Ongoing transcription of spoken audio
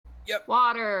Yep.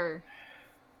 Water.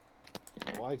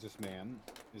 The wisest man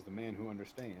is the man who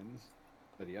understands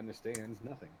that he understands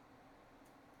nothing.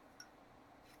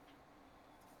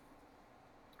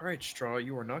 All right, Straw,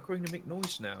 you are not going to make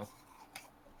noise now,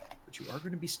 but you are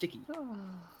going to be sticky.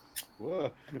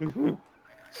 Whoa.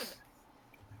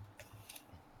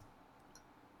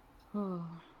 I'm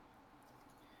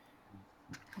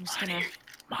just gonna...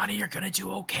 Monty, you're gonna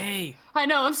do okay. I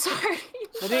know, I'm sorry.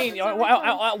 Nadine,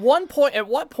 at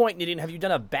what point, Nadine, have you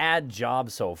done a bad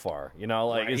job so far? You know,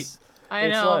 like, Right. I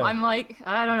know. I'm like,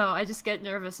 I don't know. I just get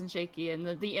nervous and shaky, and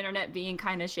the internet being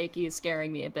kind of shaky is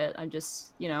scaring me a bit. I'm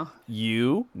just, you know.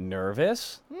 You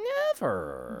nervous?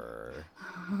 Never.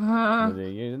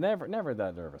 You're never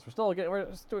that nervous. We're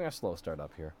just doing a slow start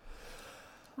up here.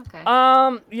 Okay.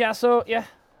 Yeah. So yeah.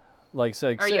 Like,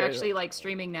 so. Are you actually like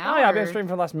streaming now? Oh yeah, I've been streaming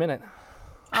for the last minute.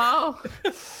 Oh.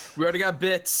 We already got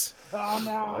bits. Oh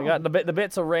no! I got the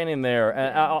bits are raining there,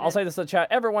 and I'll say this in the chat.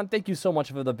 Everyone, thank you so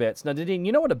much for the bits. Now, Nadine,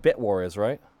 you know what a bit war is,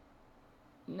 right?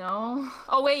 No.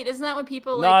 Oh wait, isn't that when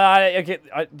people No, like?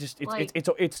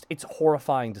 It's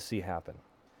horrifying to see happen.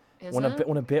 When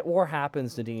a bit war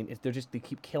happens, Nadine, they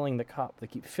keep killing the cup. They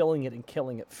keep filling it and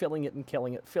killing it, filling it and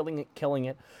killing it, filling it, killing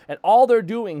it, and all they're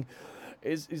doing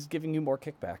is giving you more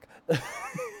kickback.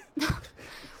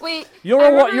 Wait. You're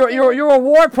a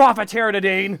war profiteer,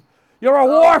 Nadine. You're a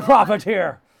war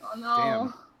profiteer. Oh no.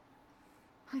 Damn.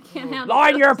 I can't handle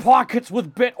Line this. your pockets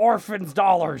with bit orphans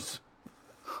dollars.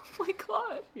 Oh my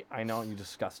god. I know, you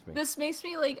disgust me. This makes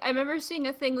me like, I remember seeing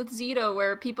a thing with Zito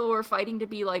where people were fighting to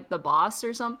be like the boss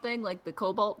or something, like the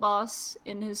Cobalt boss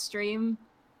in his stream.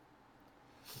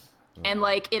 And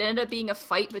like it ended up being a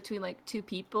fight between like two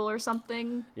people or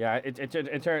something. Yeah, it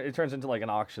turns into like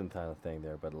an auction kind of thing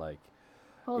there, but like.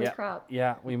 Holy crap.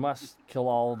 Yeah, we must kill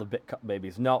all the bit cup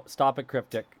babies. No, stop it,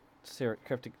 Cryptic.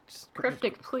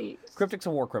 Cryptic, please. Cryptic's a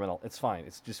war criminal. It's fine.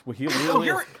 It's just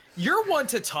You're one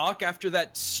to talk after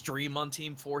that stream on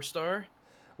Team 4-Star.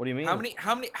 What do you mean?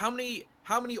 How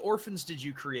many orphans did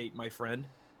you create, my friend?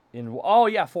 Oh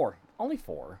yeah, 4. Only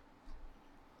 4.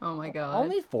 Oh my god.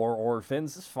 Only 4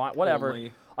 orphans. It's fine. Whatever.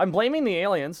 Only. I'm blaming the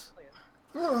aliens.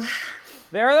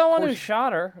 They're the one who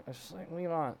shot her. It's just like, what do you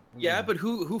want? Yeah, but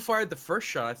who fired the first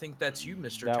shot? I think that's you,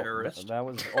 Mr. Terrorist. That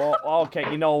was. Oh, okay.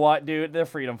 You know what, dude? They're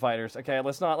freedom fighters. Okay,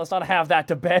 let's not have that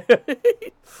debate.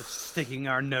 Sticking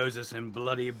our noses in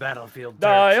bloody battlefield dirt.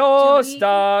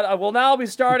 I will now be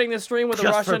starting this stream with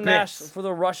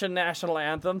the Russian national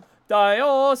anthem.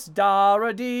 Dios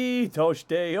daraditos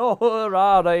deo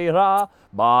ra ra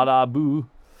barabu.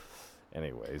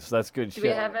 Anyways, that's good shit. Do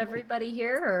we have everybody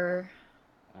here or?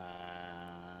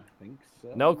 I think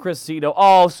so. No Chris Zito.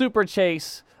 Oh, Super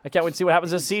Chase. I can't wait to see what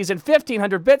happens this season.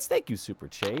 1,500 bits. Thank you, Super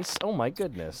Chase. Oh my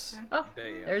goodness. Oh,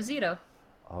 there's Zito.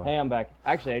 Oh. Hey, I'm back.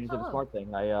 Actually, I just did a smart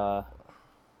thing. I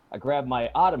grabbed my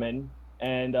ottoman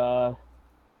and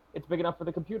it's big enough for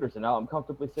the computer, so now I'm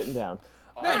comfortably sitting down.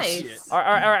 Nice. All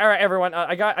right, everyone.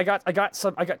 I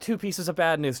got 2 pieces of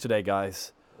bad news today,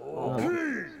 guys.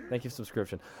 Thank you for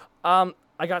subscription. I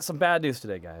got some bad news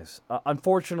today, guys.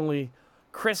 Unfortunately,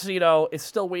 Chris Zito is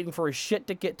still waiting for his shit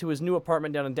to get to his new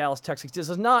apartment down in Dallas, Texas. He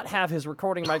does not have his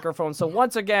recording microphone, so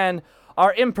once again,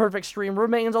 our imperfect stream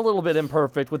remains a little bit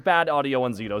imperfect with bad audio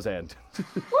on Zito's end.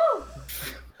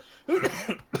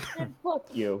 Fuck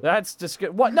you. That's just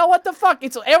good. What? No, what the fuck?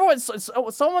 It's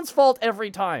someone's fault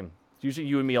every time. It's usually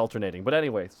you and me alternating. But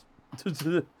anyways,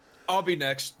 I'll be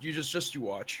next. You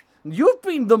watch. You've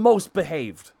been the most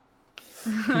behaved.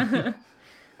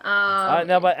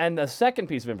 And the second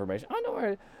piece of information. I know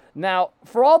where. Now,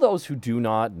 for all those who do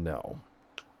not know,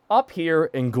 up here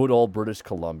in good old British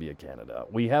Columbia, Canada,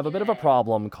 we have a bit of a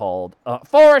problem called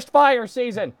forest fire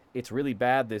season. It's really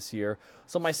bad this year,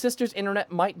 so my sister's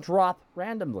internet might drop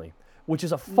randomly, which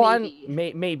is a fun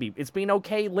maybe. It's been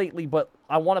okay lately, but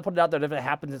I want to put it out there that if it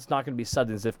happens, it's not going to be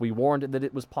sudden, as if we warned that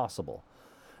it was possible.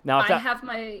 Now, I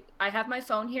have my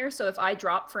phone here, so if I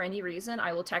drop for any reason,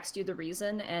 I will text you the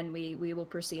reason, and we will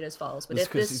proceed as follows. But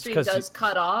if this stream does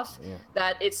cut off,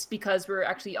 that it's because we're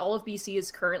actually all of BC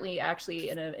is currently actually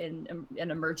in an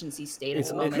emergency state at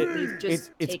the moment. We've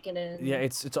just taken in. Yeah,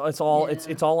 it's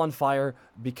all on fire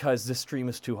because this stream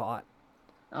is too hot.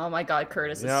 Oh my God,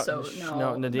 Curtis is so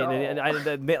Nadine,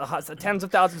 tens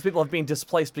of thousands of people have been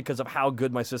displaced because of how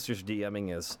good my sister's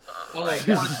DMing is. Oh my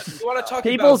God! You want to talk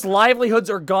People's livelihoods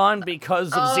are gone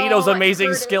because of Zito's amazing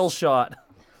Curtis. skill shot.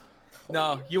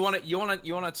 No, you want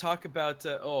to talk about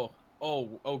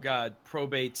oh God,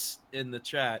 probate's in the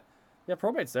chat. Yeah,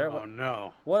 probate's there. Oh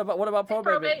no. What about probate?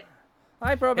 Probate.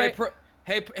 Hi, probate.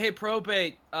 Hey,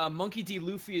 probate. Monkey D.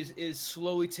 Luffy is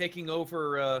slowly taking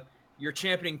over your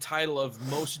championing title of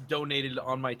most donated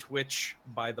on my Twitch,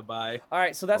 by the by. All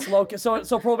right, so that's Locust.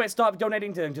 So Probate, stop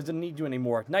donating to him. Doesn't need you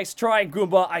anymore. Nice try,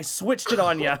 Goomba. I switched it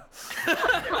on you.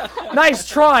 Nice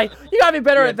try. You gotta be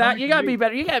better at that. You gotta be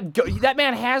better. That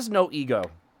man has no ego.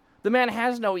 The man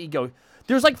has no ego.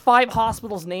 There's like 5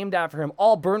 hospitals named after him,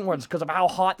 all burn ones because of how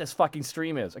hot this fucking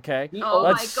stream is. Okay. Oh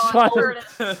my God!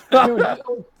 Dude, he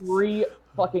owns 3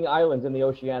 fucking islands in the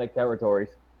oceanic territories.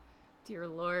 Dear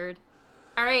Lord.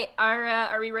 All right,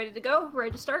 are we ready to go?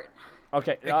 Ready to start?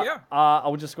 Okay. Yeah. I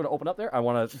was just going to open up there. I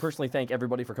want to personally thank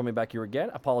everybody for coming back here again.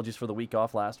 Apologies for the week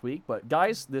off last week, but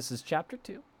guys, this is chapter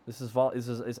 2. This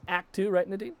is Act 2, right,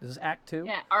 Nadine? This is Act 2.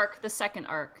 Yeah, the second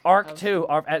arc. Arc 2.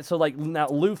 So like now,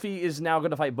 Luffy is now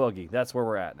going to fight Boogie. That's where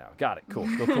we're at now. Got it. Cool.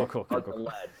 Cool.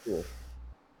 Cool.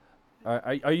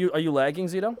 Are you lagging,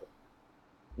 Zito?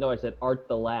 No, I said Art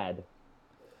the Lad.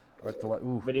 Art the Lad.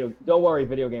 Ooh. Don't worry,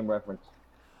 video game reference.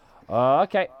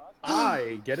 Okay.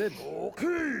 I get it.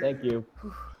 Okay. Thank you.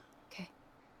 Okay.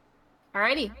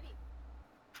 Alrighty.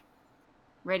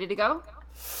 Ready to go?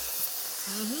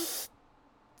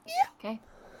 Okay.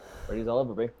 Ready as I'll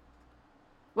ever be.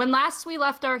 When last we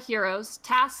left our heroes,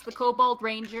 Tass the Kobold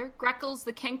Ranger, Greckles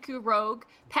the Kenku Rogue,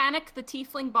 Panic the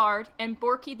Tiefling Bard, and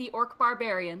Borky the Orc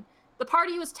Barbarian, the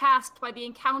party was tasked by the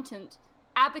accountant,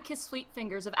 Abacus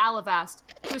Fleetfingers of Alavast,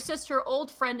 to assist her old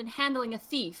friend in handling a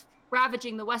thief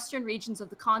ravaging the western regions of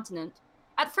the continent.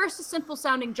 At first, a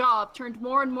simple-sounding job turned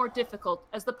more and more difficult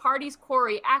as the party's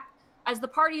quarry,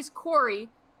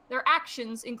 their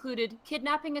actions included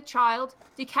kidnapping a child,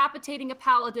 decapitating a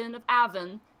paladin of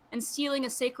Avon, and stealing a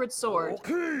sacred sword.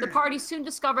 The party soon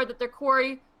discovered that their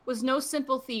quarry was no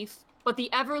simple thief, but the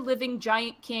ever-living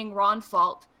giant king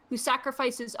Ronfault, who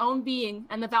sacrificed his own being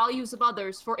and the values of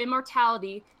others for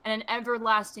immortality and an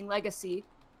everlasting legacy.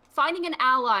 Finding an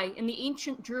ally in the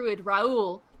ancient druid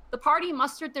Raoul, the party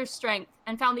mustered their strength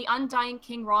and found the undying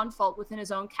King Ronfault within his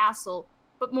own castle.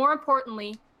 But more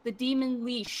importantly, the demon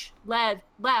leash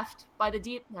left by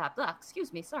the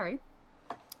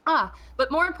But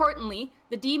more importantly,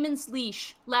 the demon's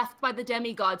leash left by the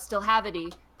demigod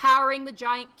Stilhavity, powering the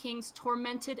giant king's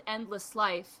tormented endless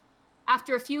life.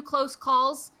 After a few close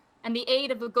calls and the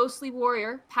aid of a ghostly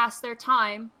warrior past their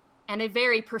time and a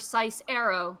very precise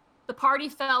arrow, the party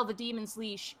fell the demon's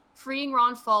leash, freeing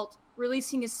Ronfault,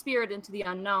 releasing his spirit into the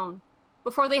unknown.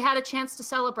 Before they had a chance to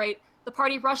celebrate, the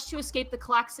party rushed to escape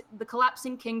the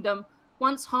collapsing kingdom,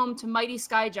 once home to mighty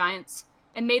sky giants,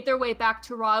 and made their way back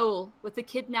to Raoul with the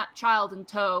kidnapped child in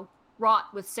tow,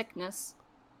 wrought with sickness.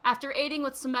 After aiding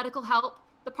with some medical help,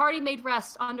 the party made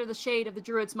rest under the shade of the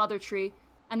druid's mother tree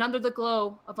and under the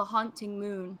glow of a haunting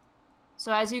moon.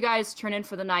 So as you guys turn in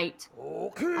for the night,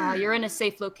 you're in a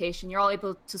safe location. You're all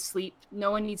able to sleep.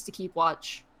 No one needs to keep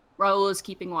watch. Raoul is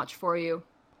keeping watch for you.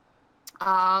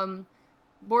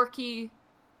 Borky,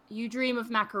 you dream of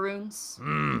macaroons.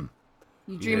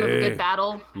 You dream of a good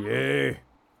battle. Yeah.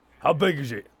 How big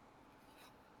is it?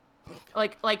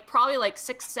 Like probably like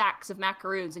 6 sacks of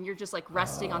macaroons, and you're just like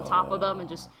resting on top of them and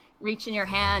just reaching your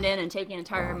hand in and taking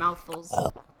entire mouthfuls.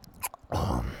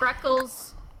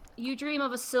 Greckles, you dream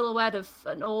of a silhouette of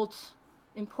an old,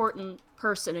 important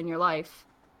person in your life.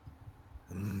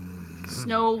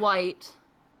 Snow white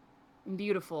and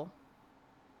beautiful.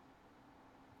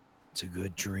 It's a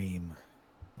good dream.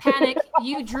 Panic,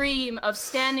 you dream of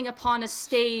standing upon a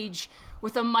stage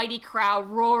with a mighty crowd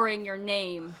roaring your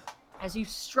name as you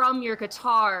strum your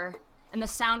guitar and the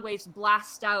sound waves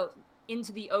blast out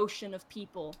into the ocean of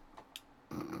people.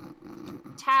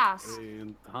 Task,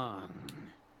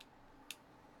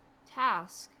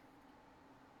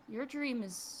 your dream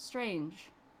is strange.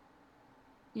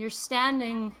 You're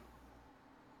standing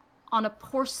on a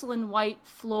porcelain white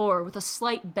floor with a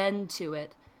slight bend to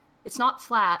it. It's not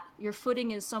flat. Your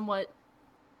footing is somewhat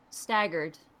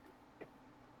staggered.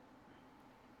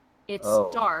 It's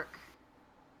dark.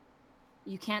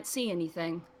 You can't see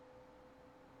anything.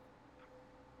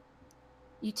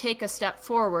 You take a step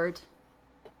forward.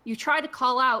 You try to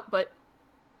call out, but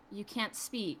you can't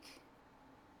speak.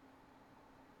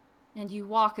 And you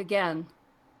walk again.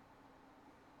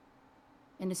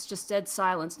 And it's just dead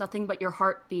silence, nothing but your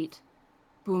heartbeat.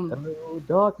 Boom. Hello,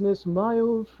 darkness, my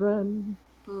old friend.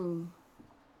 Boom.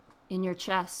 In your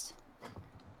chest.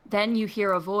 Then you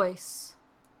hear a voice.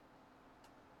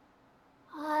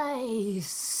 I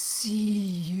see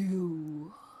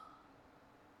you.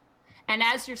 And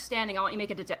as you're standing, I want you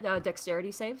to make a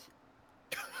dexterity save.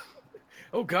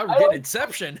 Oh god, we're getting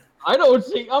Inception. I don't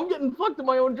see. I'm getting fucked in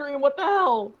my own dream. What the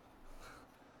hell?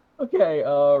 Okay,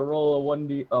 roll a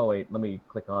 1d. Oh wait, let me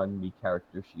click on me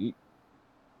character sheet.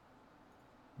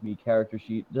 Me character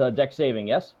sheet. Dex saving,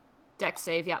 yes? Dex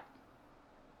save, yeah.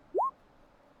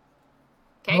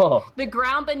 Okay? Oh. The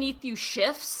ground beneath you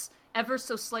shifts ever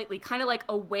so slightly, kind of like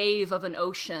a wave of an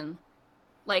ocean.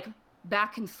 Like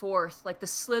back and forth, like the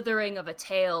slithering of a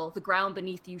tail, the ground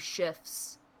beneath you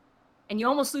shifts. And you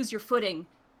almost lose your footing.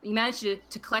 You manage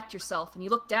to collect yourself, and you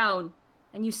look down,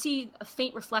 and you see a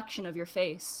faint reflection of your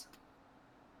face.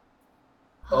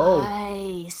 Oh.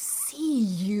 I see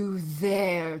you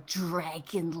there,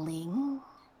 Dragonling.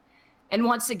 And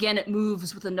once again, it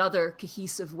moves with another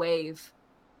cohesive wave.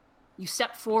 You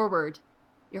step forward.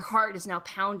 Your heart is now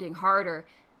pounding harder.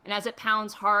 And as it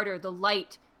pounds harder, the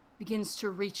light begins to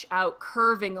reach out,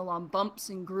 curving along bumps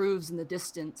and grooves in the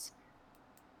distance.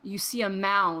 You see a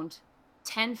mound,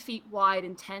 10 feet wide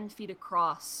and 10 feet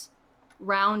across,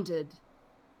 rounded.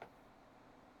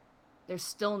 There's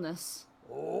stillness.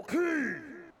 Okay.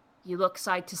 You look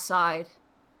side to side.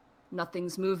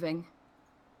 Nothing's moving.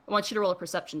 I want you to roll a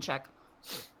perception check.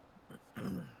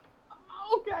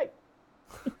 Okay.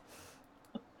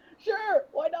 Sure,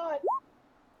 why not?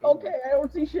 Okay, I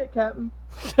don't see shit, Captain.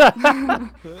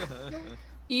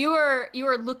 You are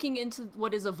looking into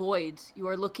what is a void. You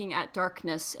are looking at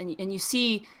darkness, and you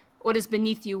see what is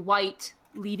beneath you, white,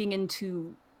 leading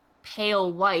into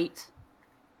pale white.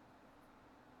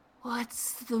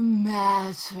 What's the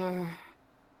matter?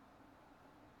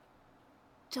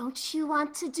 Don't you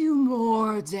want to do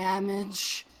more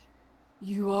damage?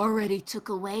 You already took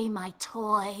away my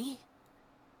toy.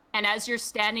 And as you're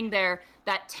standing there,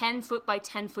 that 10-foot by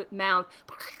 10-foot mound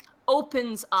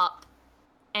opens up,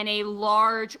 and a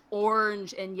large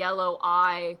orange and yellow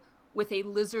eye with a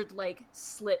lizard-like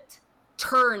slit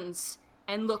turns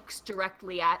and looks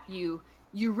directly at you.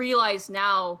 You realize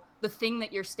now the thing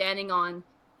that you're standing on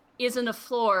isn't a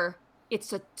floor,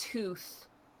 it's a tooth.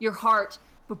 Your heart,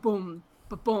 ba-boom,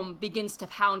 ba-boom, begins to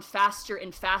pound faster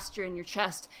and faster in your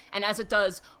chest. And as it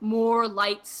does, more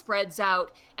light spreads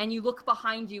out. And you look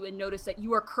behind you and notice that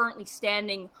you are currently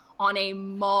standing on a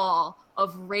maw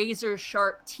of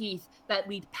razor-sharp teeth that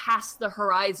lead past the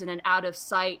horizon and out of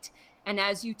sight. And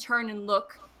as you turn and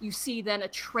look, you see then a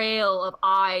trail of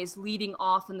eyes leading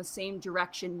off in the same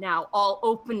direction now, all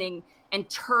opening and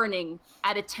turning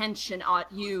at attention at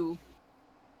you.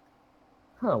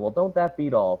 Huh, well, don't that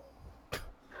beat all?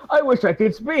 I wish I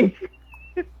could speak!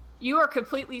 You are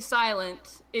completely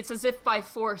silent. It's as if by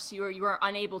force you are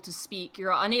unable to speak.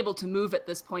 You're unable to move at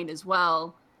this point as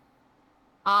well.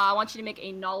 I want you to make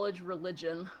a knowledge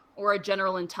religion or a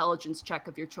general intelligence check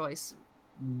of your choice.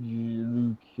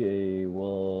 Okay,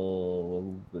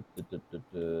 well...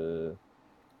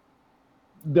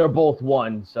 They're both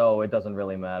 1, so it doesn't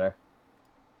really matter.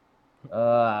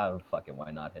 Fucking why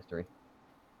not? History.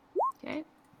 Okay.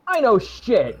 I know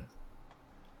shit!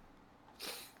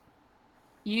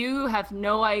 You have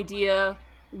no idea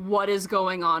what is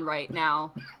going on right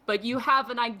now, but you have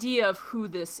an idea of who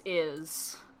this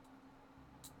is.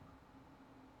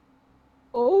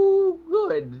 Oh,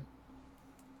 good.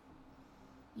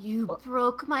 You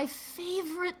broke my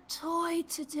favorite toy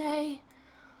today.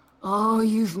 Oh,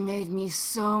 you've made me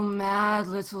so mad,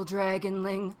 little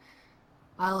dragonling.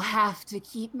 I'll have to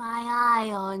keep my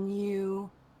eye on you.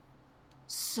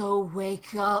 So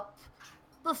wake up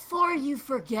before you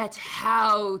forget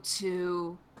how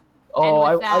to. Oh,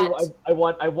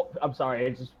 I'm sorry, I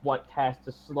just want Cass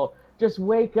to just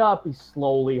wake up. He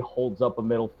slowly holds up a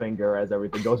middle finger as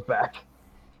everything goes back.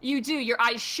 You do, your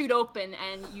eyes shoot open,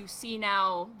 and you see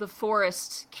now the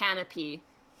forest canopy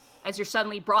as you're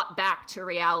suddenly brought back to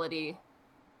reality.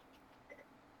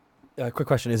 Quick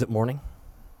question, is it morning?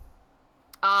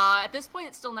 At this point,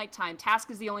 it's still nighttime.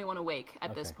 Task is the only one awake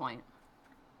at this point.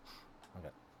 Okay.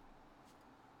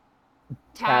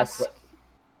 Task.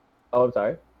 Oh, I'm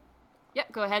sorry. Yeah,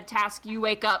 go ahead, Task. You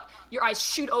wake up. Your eyes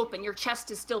shoot open. Your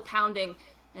chest is still pounding,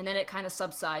 and then it kind of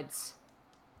subsides.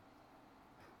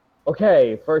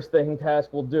 Okay, first thing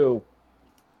Task will do.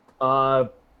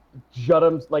 Jut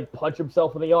him, punch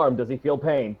himself in the arm. Does he feel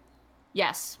pain?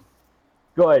 Yes.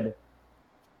 Good.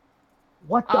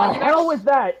 What the hell was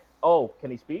that? Oh, can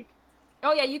he speak?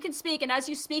 Oh yeah, you can speak, and as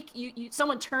you speak,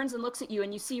 someone turns and looks at you,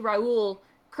 and you see Raoul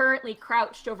currently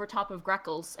crouched over top of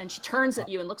Greckles, and she turns at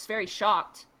you and looks very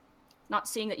shocked, not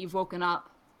seeing that you've woken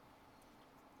up.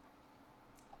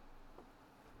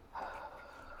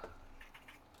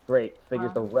 Great.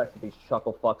 Figures the rest of these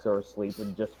chuckle fucks are asleep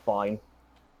and just fine.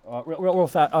 Real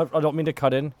fast. I don't mean to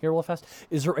cut in here real fast.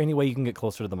 Is there any way you can get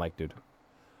closer to the mic, dude?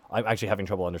 I'm actually having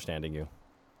trouble understanding you.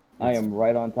 I am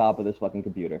right on top of this fucking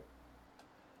computer.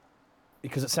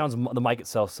 Because the mic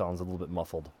itself sounds a little bit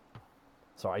muffled.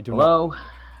 Sorry, I do Hello? not.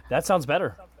 That sounds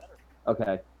better.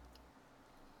 Okay.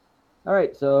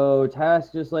 Alright, so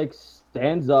Task just,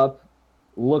 stands up,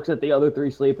 looks at the other 3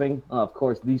 sleeping. Of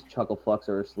course, these chuckle fucks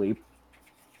are asleep.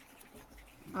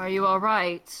 Are you all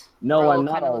right? No, Ro I'm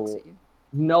not kinda all looks right. at you.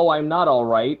 No, I'm not all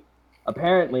right.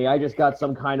 Apparently, I just got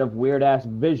some kind of weird-ass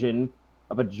vision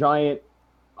of a giant,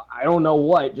 I don't know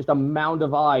what, just a mound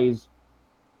of eyes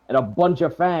and a bunch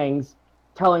of fangs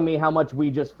telling me how much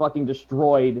we just fucking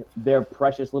destroyed their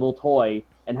precious little toy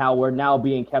and how we're now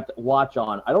being kept watch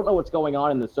on. I don't know what's going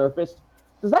on in the surface.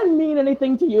 Does that mean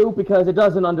anything to you? Because it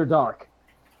doesn't Underdark.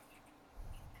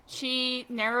 She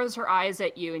narrows her eyes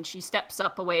at you and she steps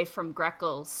up away from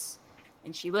Greckles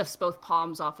and she lifts both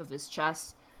palms off of his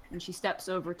chest and she steps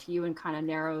over to you and kind of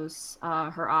narrows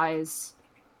her eyes.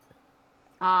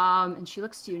 And she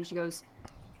looks to you and she goes,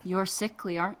 "You're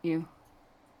sickly, aren't you?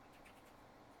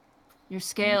 Your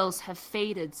scales have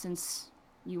faded since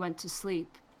you went to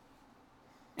sleep."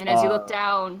 And as you look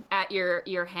down at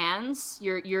your hands,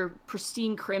 your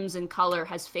pristine crimson color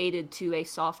has faded to a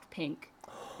soft pink.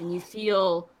 And you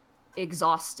feel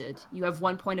exhausted. You have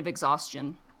 1 point of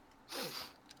exhaustion.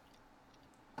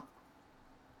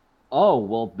 Oh,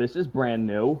 well, this is brand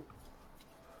new.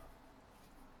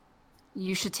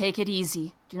 You should take it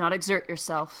easy. Do not exert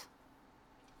yourself.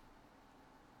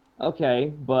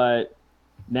 Okay, but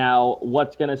now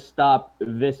what's gonna stop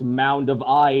this mound of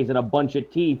eyes and a bunch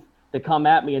of teeth to come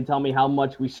at me and tell me how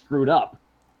much we screwed up?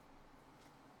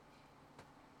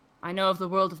 I know of the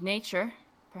world of nature.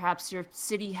 Perhaps your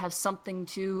city has something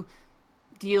to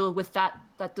deal with that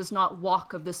does not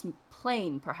walk of this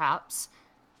plane, perhaps.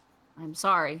 I'm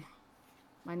sorry.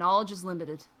 My knowledge is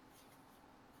limited.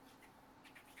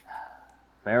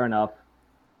 Fair enough.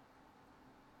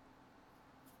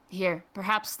 Here,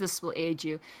 perhaps this will aid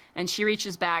you. And she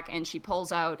reaches back and she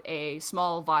pulls out a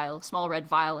small red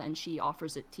vial, and she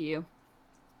offers it to you.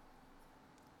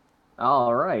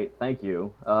 All right, thank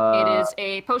you. It is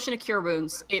a potion of cure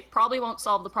wounds. It probably won't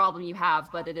solve the problem you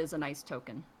have, but it is a nice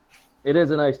token. It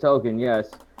is a nice token, yes.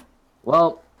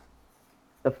 Well,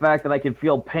 the fact that I can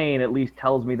feel pain at least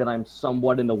tells me that I'm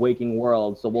somewhat in the waking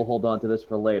world, so we'll hold on to this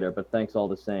for later, but thanks all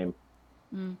the same.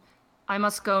 I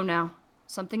must go now.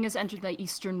 Something has entered the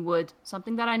eastern wood.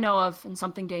 Something that I know of, and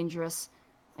something dangerous.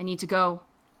 I need to go.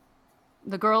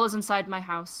 The girl is inside my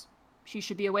house. She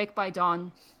should be awake by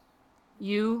dawn.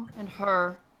 You and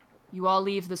her, you all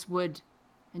leave this wood,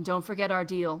 and don't forget our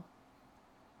deal.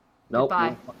 Nope,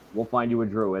 Goodbye. we'll find you a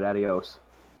druid. Adios.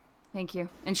 Thank you.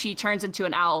 And she turns into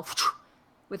an owl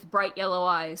with bright yellow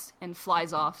eyes and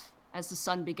flies off as the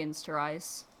sun begins to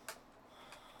rise.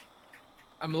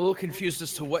 I'm a little confused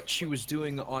as to what she was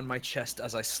doing on my chest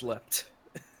as I slept.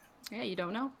 Yeah, you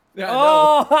don't know. Yeah,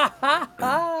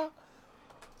 I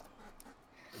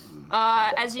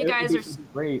Oh! As you guys are...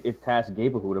 Great if Tass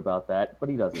gave a hoot about that, but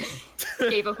he doesn't.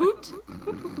 Gave a hoot.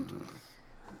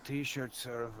 T-shirts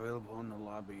are available in the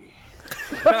lobby.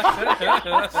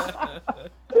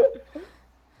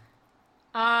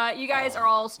 You guys are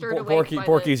all stirred awake by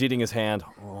Borky's eating his hand.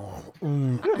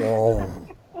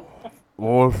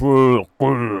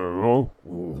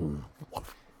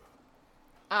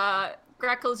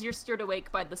 Greckles, you're stirred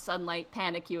awake by the sunlight.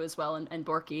 Panic, you as well, and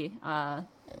Borky.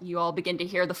 You all begin to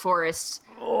hear the forest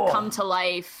come to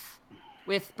life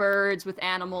with birds, with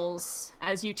animals.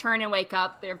 As you turn and wake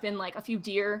up, there have been like a few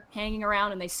deer hanging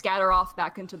around, and they scatter off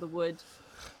back into the wood.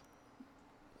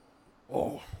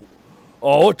 Oh,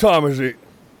 what time is it?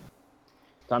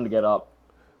 Time to get up.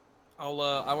 I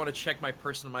want to check my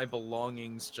person and my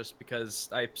belongings just because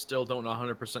I still don't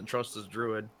 100% trust this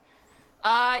druid.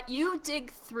 You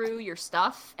dig through your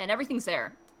stuff, and everything's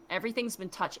there. Everything's been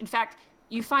touched. In fact,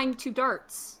 you find 2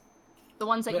 darts. The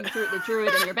ones that you threw at the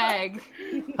druid in your bag.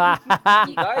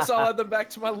 Nice, I'll add them back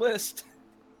to my list.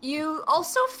 You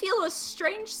also feel a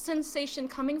strange sensation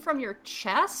coming from your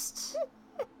chest.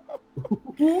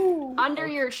 Under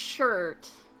your shirt.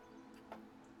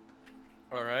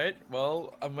 All right.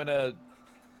 Well, I'm gonna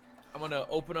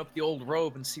open up the old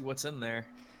robe and see what's in there.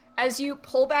 As you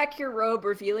pull back your robe,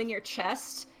 revealing your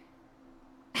chest,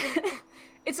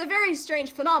 it's a very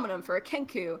strange phenomenon for a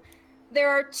Kenku. There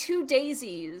are 2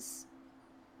 daisies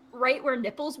right where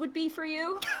nipples would be for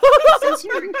you. Since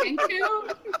you're a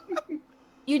Kenku,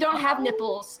 you don't have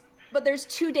nipples, but there's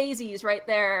 2 daisies right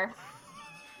there.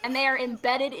 And they are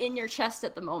embedded in your chest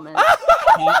at the moment. That's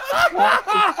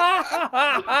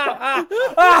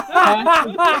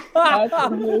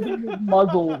holding his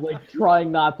muzzle, like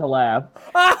trying not to laugh.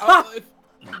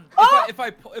 If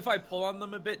I pull on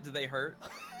them a bit, do they hurt?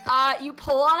 You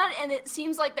pull on it, and it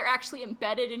seems like they're actually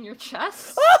embedded in your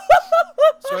chest.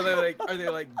 So are they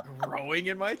like growing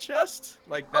in my chest?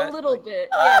 Like that? A little bit,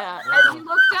 yeah. As you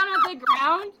look down at the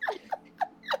ground,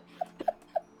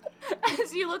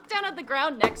 As you look down at the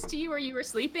ground next to you where you were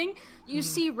sleeping, you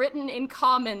see written in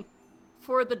common,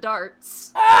 "For the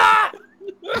darts." Ah!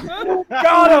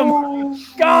 Got him!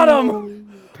 Got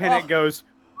him! Panic goes.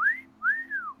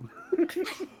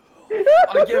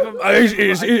 I give him.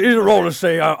 Is it wrong to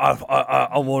say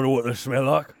I wonder what they smell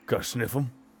like? Gotta sniff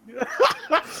them.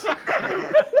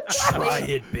 Try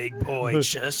it, big boy.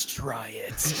 Just try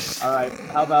it. All right.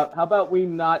 How about we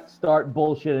not start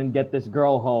bullshit and get this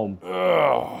girl home?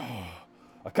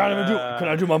 I can't even do. Can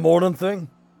I do my morning thing?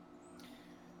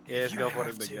 Yes, go for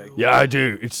it, big guy. Yeah, I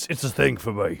do. It's a thing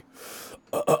for me.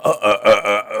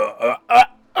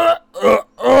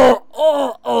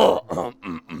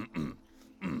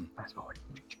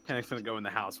 Panic's gonna go in the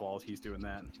house while he's doing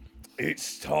that.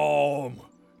 It's time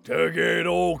to get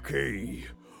okay.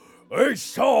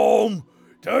 It's time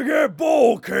to get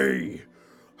bulky.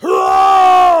 And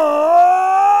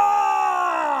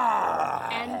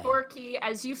Borky,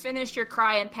 as you finish your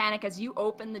cry and panic, as you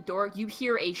open the door, you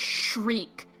hear a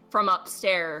shriek from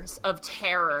upstairs of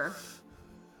terror.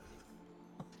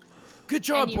 Good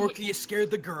job, Borky. You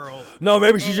scared the girl. No,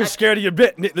 maybe she's just scared of your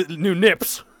new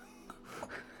nips.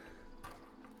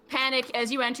 Panic,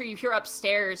 as you enter, you hear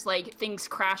upstairs, like, things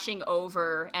crashing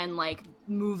over and, like,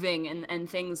 moving and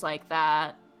things like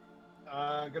that.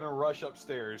 Gonna rush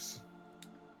upstairs.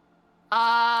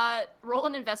 Roll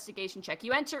an investigation check.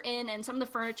 You enter in, and some of the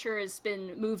furniture has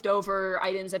been moved over.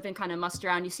 Items have been kind of mussed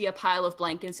around. You see a pile of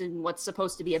blankets and what's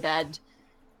supposed to be a bed.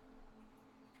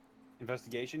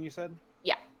 Investigation, you said?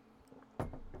 Yeah.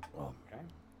 Oh, okay.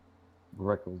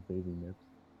 Greckle's baby nips.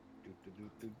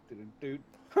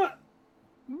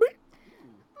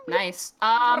 Nice.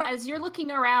 As you're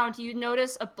looking around, you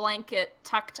notice a blanket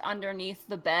tucked underneath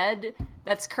the bed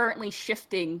that's currently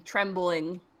shifting,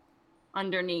 trembling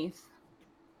underneath.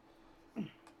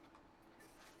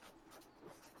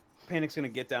 Panic's gonna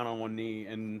get down on one knee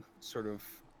and sort of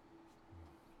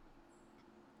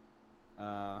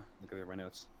look at my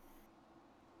notes.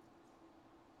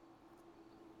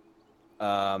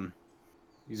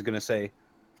 He's gonna say,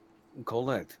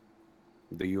 "Colette,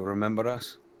 do you remember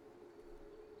us?"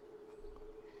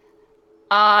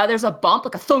 There's a bump,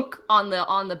 like a thunk on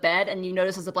the bed, and you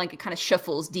notice as the blanket kind of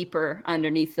shuffles deeper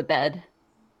underneath the bed.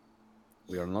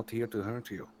 We are not here to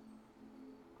hurt you.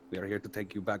 We are here to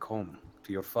take you back home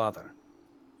to your father.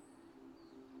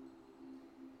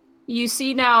 You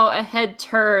see now a head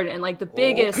turn and like the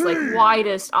biggest, like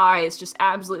widest eyes, just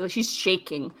absolutely. Like, she's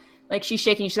shaking.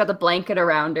 She's got the blanket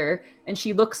around her, and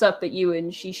she looks up at you,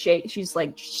 and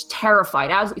she's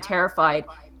terrified, absolutely terrified,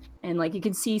 and like you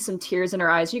can see some tears in her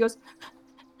eyes. She goes,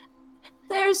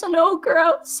 "There's an ogre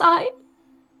outside."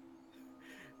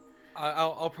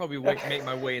 I'll probably make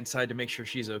my way inside to make sure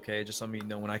she's okay. Just let me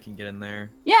know when I can get in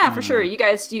there. Yeah, for sure. You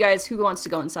guys, who wants to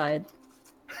go inside?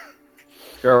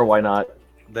 Sure, why not?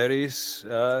 There is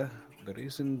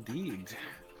indeed.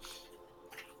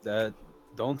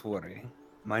 Don't worry.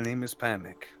 My name is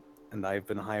Panic, and I've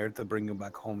been hired to bring you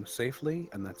back home safely,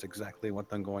 and that's exactly what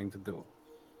I'm going to do.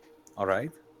 All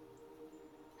right?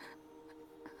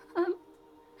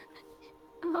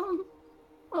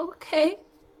 Okay.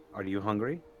 Are you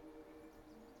hungry?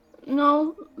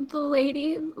 No, the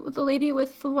lady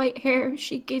with the white hair,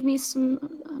 she gave me some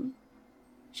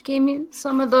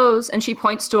of those, and she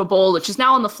points to a bowl which is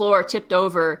now on the floor, tipped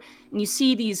over, and you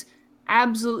see these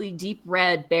absolutely deep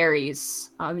red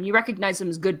berries. And you recognize them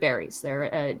as good berries. They're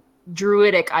a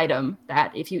druidic item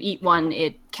that if you eat one,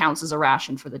 it counts as a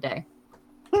ration for the day.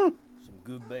 Some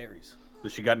good berries.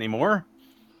 Does she got any more?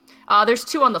 There's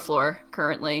 2 on the floor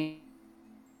currently.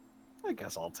 I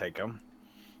guess I'll take them.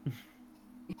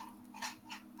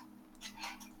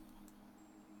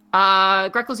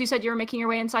 Greckles, you said you were making your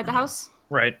way inside the house?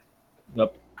 Right.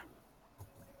 Yep.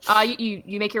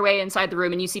 You make your way inside the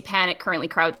room, and you see Panic currently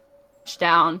crouched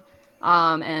down,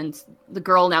 and the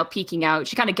girl now peeking out.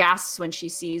 She kind of gasps when she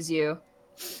sees you,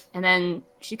 and then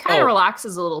she kind of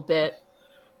relaxes a little bit.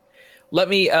 Let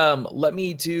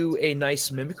me do a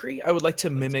nice mimicry. I would like to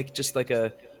mimic just like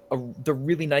the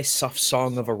really nice soft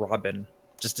song of a robin,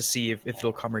 just to see if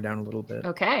it'll calm her down a little bit.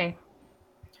 Okay.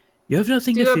 You have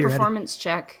nothing to fear. fear. Do a performance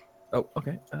check. Oh,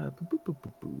 okay.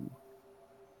 Boo.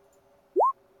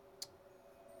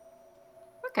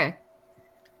 Okay.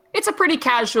 It's a pretty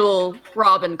casual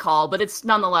robin call, but it's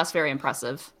nonetheless very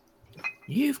impressive.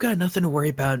 You've got nothing to worry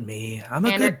about me. I'm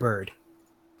a good bird.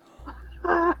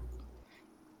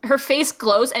 Her face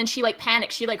glows, and she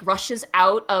panics. She rushes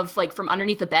out of from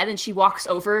underneath the bed, and she walks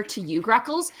over to you,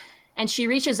 Greckles, and she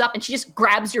reaches up and she just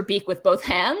grabs your beak with both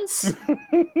hands.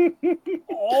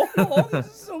 Oh, this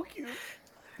is so cute.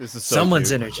 This is so Someone's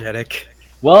cute. energetic.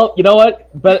 Well, you know what?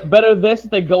 Better this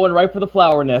than going right for the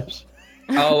flower nips.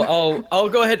 I'll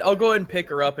go ahead. I'll go ahead and pick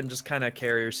her up and just kind of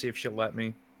carry her, see if she'll let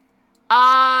me.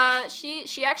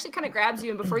 She actually kind of grabs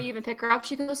you, and before you even pick her up,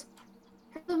 she goes,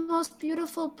 "You're the most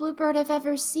beautiful bluebird I've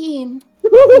ever seen.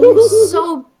 You're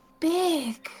so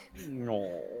big."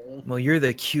 No. Well, you're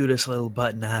the cutest little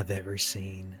button I've ever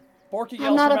seen. Borky I'm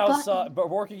yells not from a button. outside. But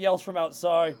Borky yells from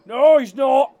outside. No, he's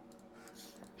not.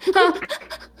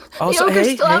 Also, ogre's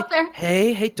hey, still out there.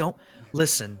 hey, don't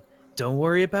listen. Don't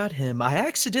worry about him. I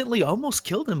accidentally almost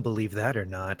killed him. Believe that or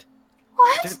not.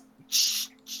 What? Shh,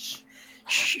 shh,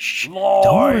 shh.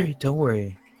 Lie. Don't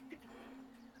worry.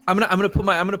 I'm gonna put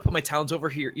my talons over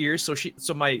her ears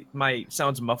so my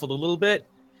sound's muffled a little bit.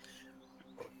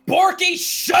 Borky,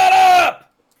 shut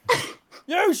up!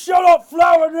 You shut up,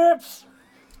 flower nips!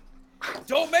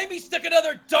 Don't make me stick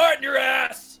another dart in your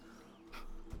ass!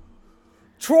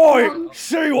 Try it.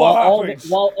 See what happens.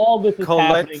 While all this is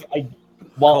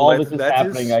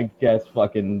happening, I guess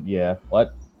fucking yeah.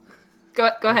 What? Go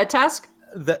ahead, Task.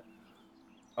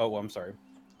 Oh, I'm sorry.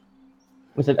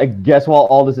 Listen, I guess while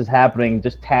all this is happening,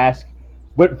 just Task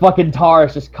with fucking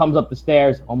Taurus just comes up the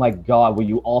stairs. Oh my god, will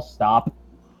you all stop?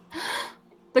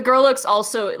 The girl looks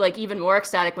also like even more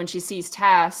ecstatic when she sees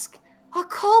Task. A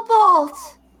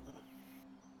cobalt!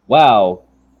 Wow,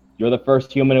 you're the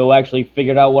first human who actually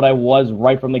figured out what I was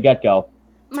right from the get-go.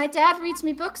 My dad reads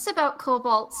me books about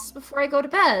kobolds before I go to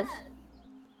bed.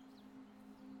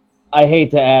 I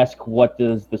hate to ask, what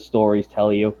does the stories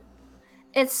tell you?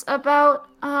 It's about,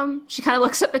 she kind of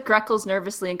looks up at Greckles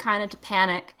nervously and kind of to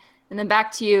panic, and then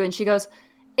back to you, and she goes,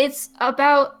 it's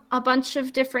about a bunch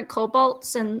of different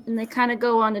kobolds, and they kind of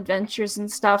go on adventures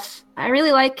and stuff. I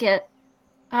really like it.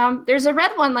 There's a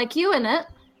red one like you in it.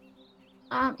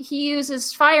 He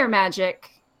uses fire magic.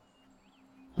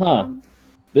 Huh.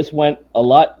 This went a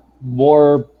lot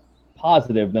more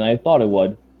positive than I thought it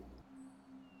would.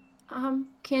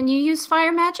 Can you use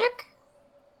fire magic?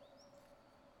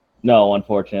 No,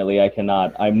 unfortunately, I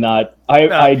cannot. I'm not.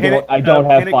 I don't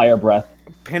have fire breath.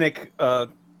 Panic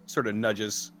sort of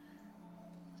nudges.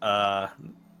 Hang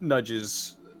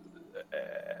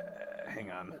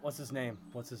on. What's his name?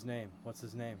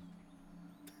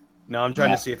 No, I'm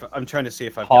trying to see if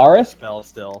I've got the spell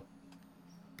still.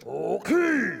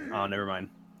 Okay. Oh, never mind.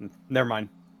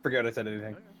 Forget I said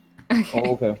anything.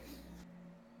 Oh, okay.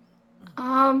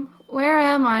 Where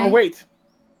am I? Oh wait.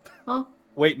 Oh.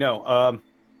 Wait, no.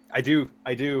 I do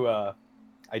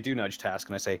nudge Task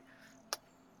and I say,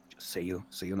 just say you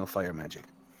know fire magic.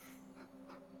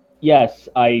 Yes,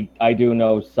 I do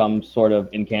know some sort of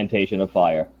incantation of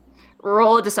fire.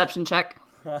 Roll a deception check.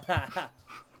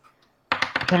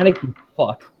 Panic,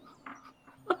 fuck.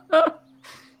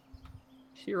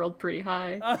 She rolled pretty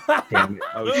high. Damn it.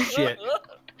 Oh shit.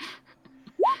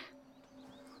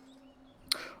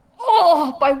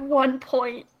 Oh, by 1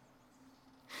 point.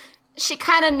 She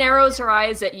kind of narrows her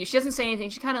eyes at you. She doesn't say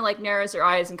anything. She kind of like narrows her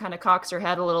eyes and kind of cocks her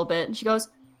head a little bit. And she goes,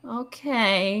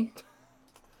 okay.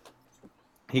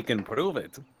 He can prove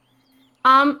it.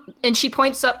 And she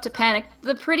points up to Panic.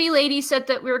 The pretty lady said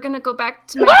that we were going to go back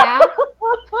to my dad.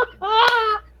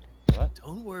 What?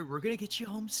 Don't worry, we're going to get you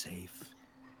home safe.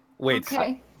 Wait.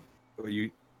 Okay.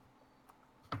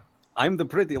 I'm the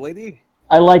pretty lady?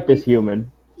 I like this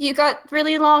human. You got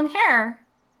really long hair.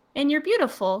 And you're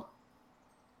beautiful.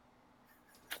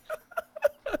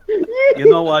 You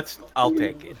know what? I'll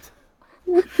take it.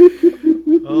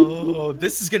 Oh,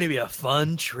 this is going to be a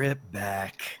fun trip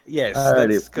back. Yes.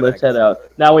 Alrighty, let's head out.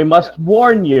 Now we must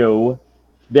warn you,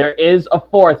 there is a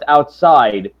fourth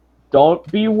outside. Don't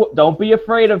be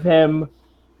afraid of him.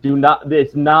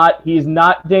 He's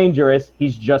not dangerous.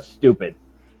 He's just stupid.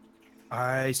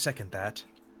 I second that.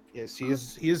 Yes, he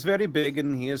is very big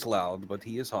and he is loud, but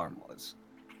he is harmless.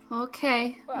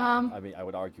 Okay. I mean, I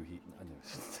would argue he.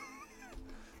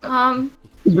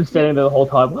 He's been standing there the whole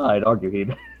time. Well, I'd argue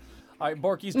he'd. All right,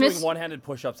 Borky's doing one-handed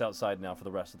push-ups outside now for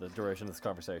the rest of the duration of this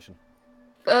conversation.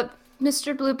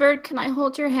 Mr. Bluebird, can I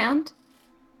hold your hand?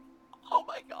 Oh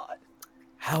my god.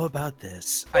 How about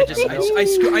this?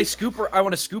 I scoop her. I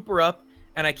want to scoop her up,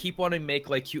 and I keep wanting to make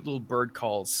like cute little bird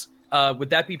calls. Would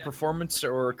that be performance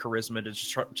or charisma to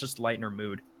just lighten her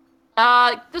mood?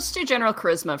 Just do general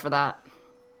charisma for that.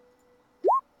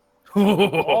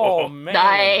 Oh man.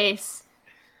 Nice.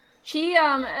 She's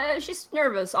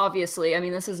nervous, obviously. I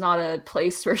mean, this is not a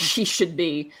place where she should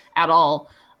be at all.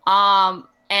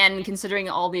 And considering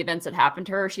all the events that happened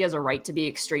to her, she has a right to be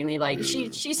extremely like she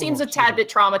seems a tad bit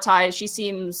traumatized. She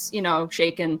seems,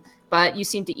 shaken, but you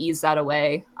seem to ease that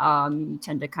away. You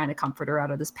tend to kind of comfort her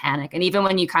out of this panic. And even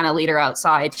when you kind of lead her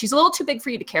outside, she's a little too big for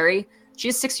you to carry.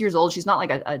 She's 6 years old. She's not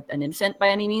like an infant by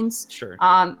any means. Sure.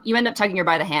 You end up tugging her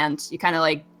by the hand. You kind of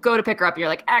like go to pick her up. And you're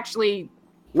like, actually,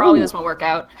 probably this won't work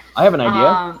out. I have an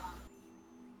idea.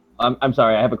 I'm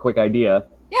sorry. I have a quick idea.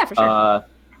 Yeah, for sure.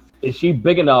 Is she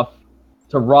big enough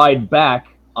to ride back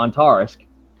on Tarisk?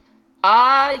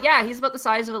 Yeah, he's about the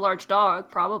size of a large dog,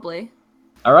 probably.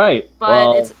 All right.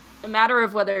 But it's a matter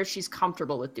of whether she's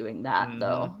comfortable with doing that,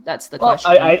 though. That's the question.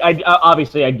 I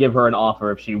obviously I'd give her an offer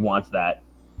if she wants that.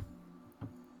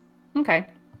 Okay.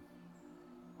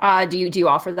 Do you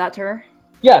offer that to her?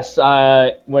 Yes.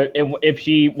 When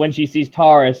she sees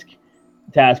Tarisk,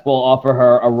 Task will offer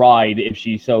her a ride if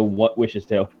she so wishes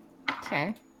to.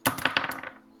 Okay.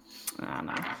 I don't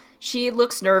know. She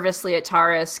looks nervously at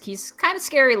Tarisk. He's kind of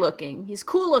scary looking. He's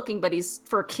cool looking, but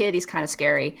for a kid, he's kind of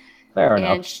scary. Fair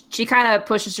enough. And she kind of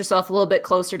pushes herself a little bit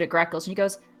closer to Greckles, and he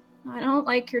goes, I don't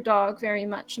like your dog very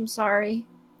much. I'm sorry.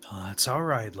 Oh, that's all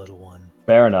right, little one.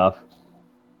 Fair enough.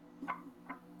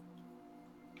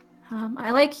 I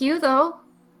like you, though.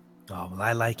 Oh, well,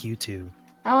 I like you too.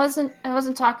 I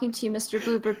wasn't talking to you, Mr.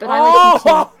 Bluebird, but I like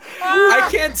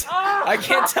you too. I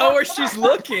can't tell where she's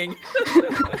looking.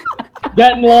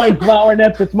 Get in line, Flower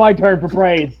Nips. It's my turn for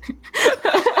praise.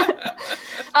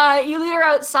 You lead her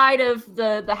outside of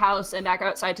the house and back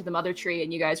outside to the mother tree,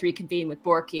 and you guys reconvene with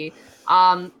Borky.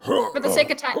 For the sake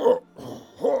of time,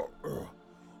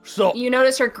 so you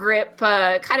notice her grip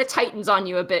kind of tightens on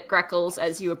you a bit, Greckles,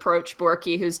 as you approach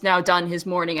Borky, who's now done his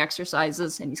morning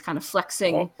exercises, and he's kind of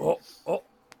flexing.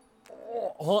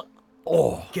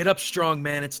 Get up, strong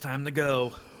man. It's time to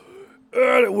go.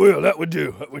 That would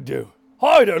do.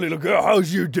 Hi there, little girl.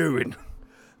 How's you doing?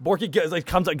 Borky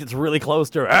comes up, gets really close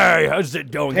to her. Hey, how's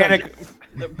it going?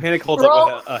 Panic holds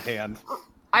up a hand.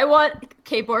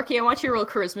 Okay, Borky, I want you to roll a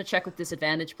charisma check with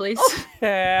disadvantage, please.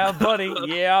 Yeah,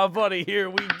 buddy. Here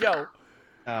we go.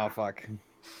 Oh, fuck.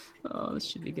 Oh, this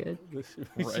should be good.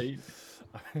 Right.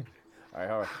 All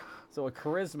right. So a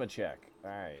charisma check. All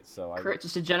right. So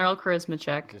just a general charisma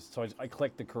check. So I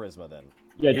click the charisma then.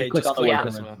 Yeah, just click on the word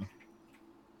charisma.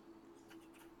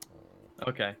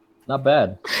 Okay. Not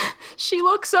bad. She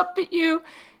looks up at you,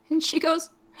 and she goes,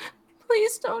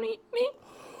 please don't eat me.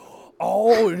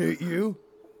 Oh, and eat you?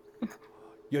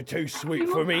 You're too sweet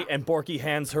for me. And Borky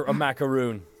hands her a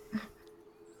macaroon.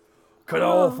 Could I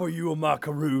offer you a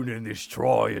macaroon in this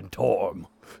trying time?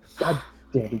 God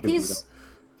damn it.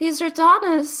 These are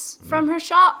Donna's from her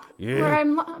shop, where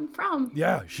I'm from.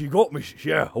 Yeah, she got me.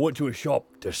 Yeah, I went to a shop.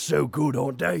 They're so good,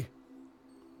 aren't they?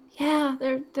 Yeah,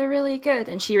 they're really good.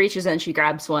 And she reaches in, she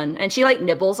grabs one, and she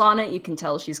nibbles on it. You can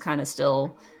tell she's kind of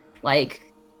still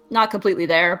not completely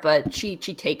there, but she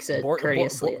takes it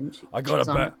courteously. I got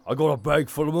a bag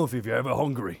full of them if you're ever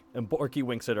hungry. And Borky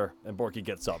winks at her, and Borky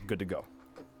gets up. Good to go.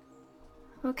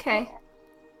 Okay.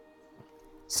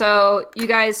 So you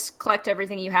guys collect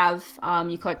everything you have.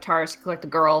 You collect Tars, you collect the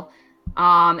girl.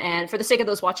 And for the sake of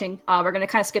those watching, we're going to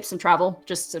kind of skip some travel,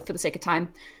 just for the sake of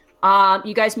time.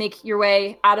 You guys make your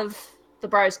way out of the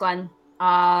Briar's Glen,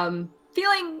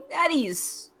 feeling at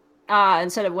ease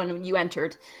instead of when you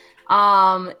entered.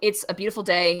 It's a beautiful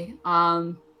day.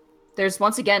 There's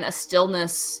once again a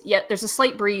stillness, yet there's a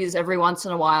slight breeze every once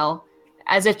in a while,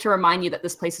 as if to remind you that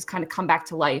this place has kind of come back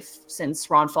to life since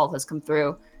Ronfall has come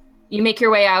through. You make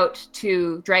your way out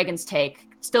to Dragon's Take,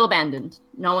 still abandoned.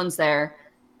 No one's there.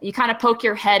 You kind of poke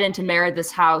your head into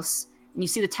Meredith's house, and you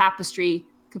see the tapestry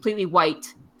completely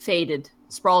white, faded,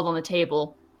 sprawled on the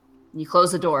table. And you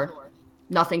close the door.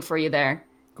 Nothing for you there.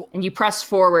 Cool. And you press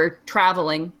forward,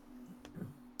 traveling.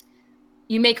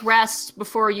 You make rest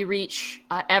before you reach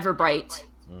Everbright.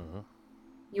 Mm-hmm.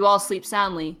 You all sleep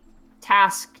soundly.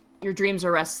 Task, your dreams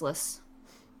are restless.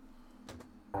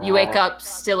 You wake up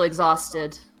still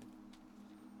exhausted.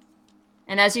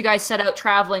 And as you guys set out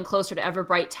traveling closer to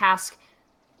Everbright Task,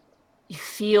 you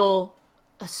feel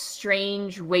a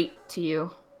strange weight to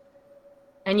you.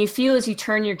 And you feel as you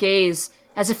turn your gaze,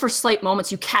 as if for slight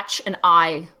moments you catch an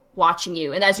eye watching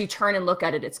you. And as you turn and look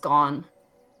at it, it's gone.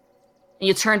 And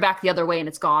you turn back the other way and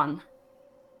it's gone.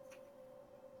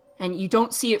 And you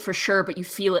don't see it for sure, but you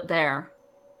feel it there.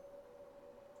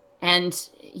 And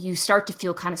you start to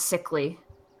feel kind of sickly.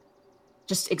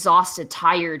 Just exhausted,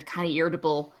 tired, kind of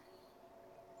irritable.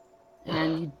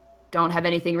 And you don't have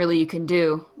anything really you can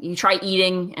do. You try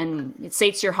eating and it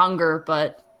sates your hunger,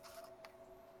 but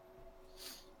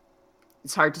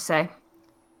it's hard to say.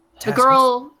 Task, the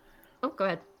girl... Oh, go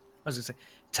ahead. I was going to say,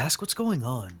 Task, what's going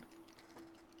on?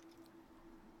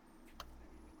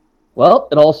 Well,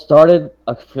 it all started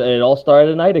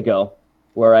a night ago,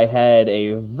 where I had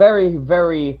a very,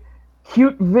 very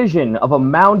cute vision of a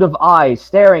mound of eyes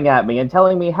staring at me and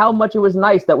telling me how much it was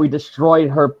nice that we destroyed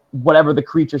her, whatever the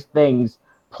creature's thing's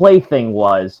plaything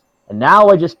was. And now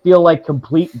I just feel like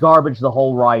complete garbage the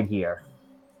whole ride here.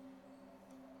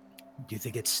 Do you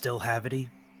think it's still Havity?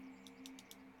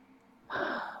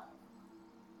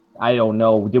 I don't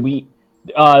know. Did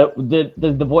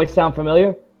the voice sound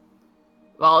familiar?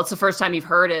 Well, it's the first time you've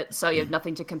heard it, so you have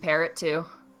nothing to compare it to.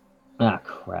 Ah,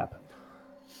 crap.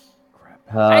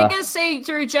 I guess say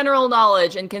through general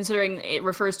knowledge, and considering it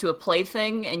refers to a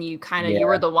plaything, and you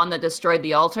were the one that destroyed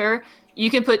the altar, you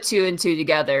can put 2 and 2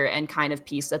 together and kind of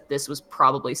piece that this was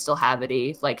probably still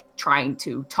Havity, like trying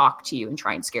to talk to you and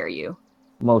try and scare you.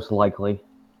 Most likely.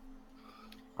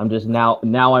 I'm just now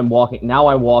I'm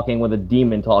walking with a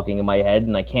demon talking in my head,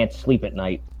 and I can't sleep at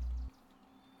night.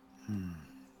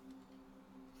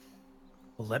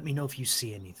 Well, let me know if you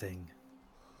see anything.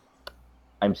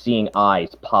 I'm seeing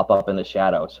eyes pop up in the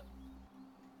shadows.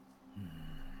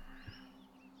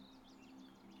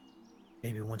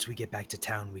 Maybe once we get back to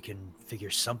town, we can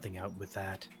figure something out with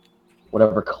that.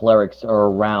 Whatever clerics are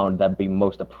around, that'd be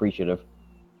most appreciative.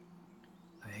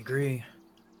 I agree.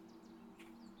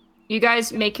 You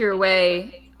guys make your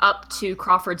way up to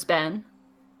Crawford's Bend,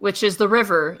 which is the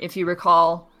river, if you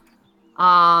recall,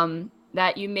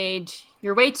 that you made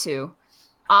your way to.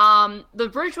 The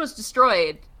bridge was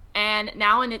destroyed, and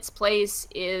now in its place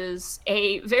is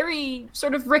a very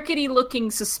sort of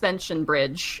rickety-looking suspension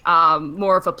bridge,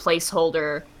 more of a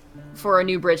placeholder for a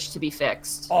new bridge to be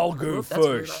fixed. I'll go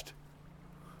first.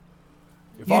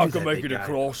 If I can make it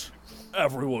across,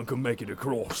 everyone can make it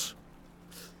across.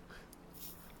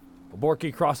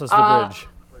 Borky crosses the bridge.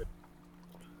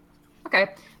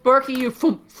 Okay. Borky, you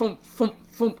thump, thump, thump,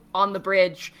 thump on the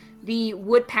bridge. The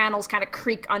wood panels kind of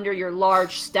creak under your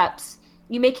large steps.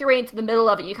 You make your way into the middle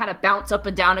of it. You kind of bounce up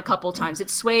and down a couple times. It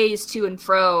sways to and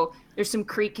fro. There's some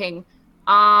creaking.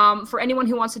 For anyone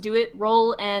who wants to do it,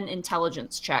 roll an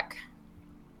intelligence check.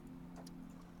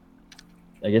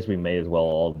 I guess we may as well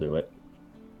all do it.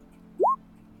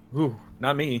 Ooh,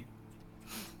 not me.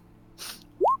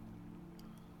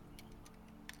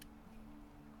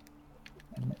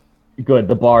 Good,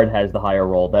 the bard has the higher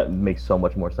roll. That makes so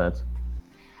much more sense.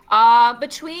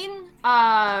 Between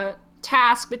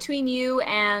you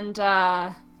and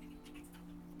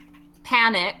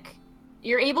Panic,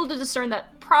 you're able to discern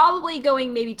that probably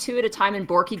going maybe 2 at a time and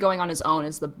Borky going on his own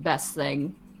is the best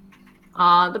thing.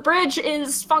 The bridge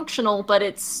is functional, but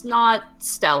it's not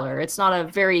stellar. It's not a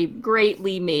very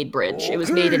greatly made bridge. Okay. It was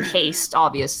made in haste,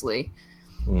 obviously.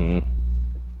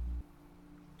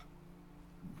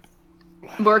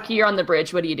 Borky, you're on the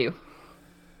bridge. What do you do?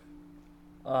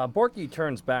 Borky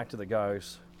turns back to the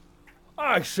guys.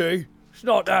 I see. It's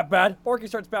not that bad. Borky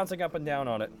starts bouncing up and down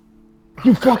on it.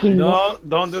 You fucking... No,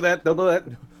 don't do that. Don't do that.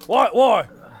 What? Why?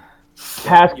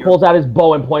 Task pulls out his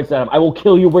bow and points at him. I will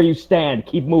kill you where you stand.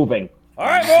 Keep moving. All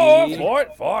right,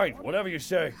 fine. Whatever you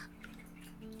say.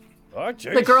 Oh,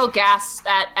 the girl gasps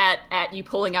at you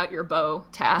pulling out your bow,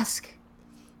 Task.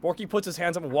 Borky puts his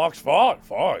hands up and walks. Fine,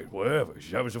 whatever.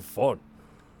 She's having some fun.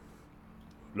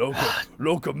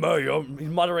 Look at me, he's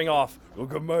muttering off.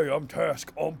 Look at me, I'm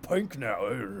Task. I'm pink now.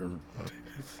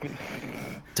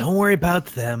 Don't worry about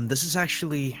them. This is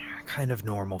actually kind of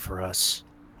normal for us.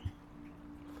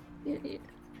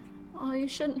 Oh, you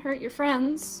shouldn't hurt your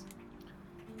friends.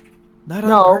 Not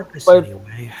on purpose,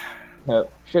 anyway. No,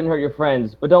 shouldn't hurt your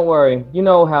friends. But don't worry. You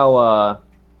know how,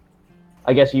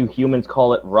 I guess you humans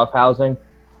call it roughhousing?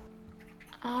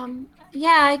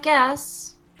 Yeah, I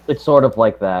guess. It's sort of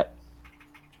like that.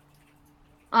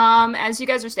 As you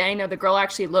guys are standing there, the girl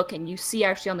actually look, and you see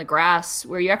actually on the grass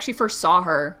where you actually first saw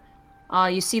her,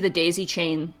 you see the daisy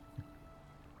chain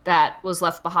that was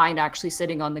left behind actually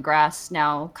sitting on the grass,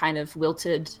 now kind of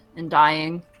wilted and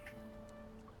dying.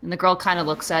 And the girl kind of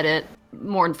looks at it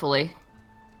mournfully.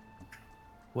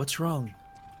 What's wrong?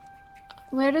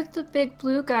 Where did the big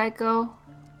blue guy go?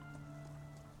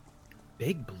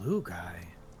 Big blue guy?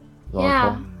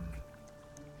 Yeah.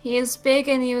 He is big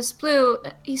and he was blue.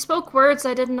 He spoke words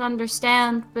I didn't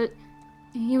understand, but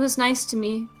he was nice to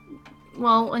me.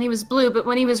 Well, when he was blue, but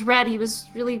when he was red, he was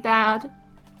really bad.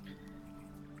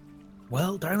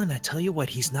 Well, darling, I tell you what,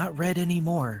 he's not red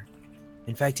anymore.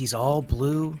 In fact, he's all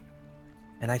blue,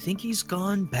 and I think he's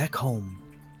gone back home.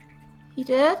 He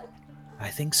did? I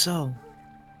think so.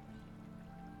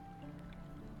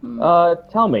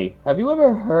 Tell me, have you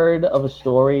ever heard of a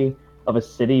story of a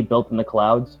city built in the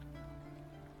clouds?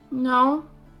 No.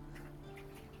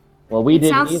 Well, we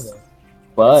didn't either.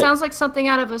 But it sounds like something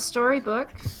out of a storybook.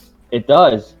 It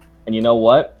does. And you know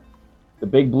what? The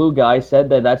big blue guy said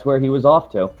that that's where he was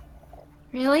off to.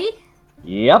 Really?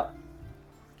 Yep.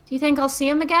 Do you think I'll see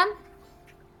him again?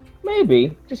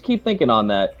 Maybe. Just keep thinking on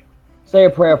that. Say a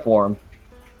prayer for him.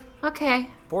 Okay.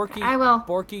 Borky, I will.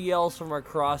 Borky yells from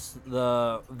across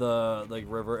the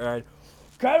river, and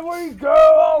can we go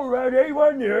already?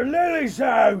 We're near Lily's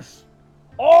house.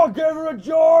 I'll give her a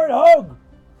giant hug.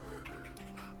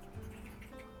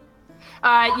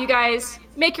 You guys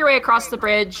make your way across the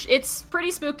bridge. It's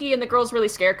pretty spooky, and the girl's really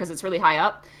scared because it's really high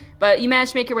up. But you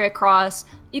manage to make your way across.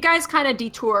 You guys kind of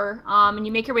detour, and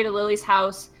you make your way to Lily's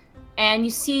house. And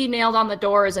you see nailed on the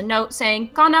door is a note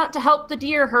saying, "Gone out to help the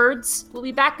deer herds. We'll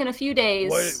be back in a few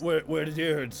days." Where are the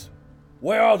deer herds?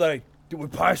 Where are they? Did we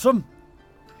pass them?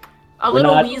 A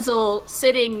little weasel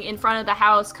sitting in front of the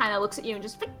house kind of looks at you and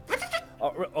just...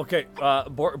 Okay,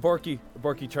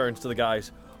 Borky turns to the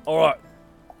guys. All right,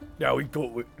 now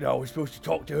we're supposed to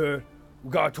talk to her.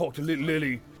 We gotta talk to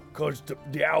Lily, because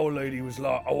the owl lady was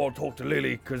like, I want to talk to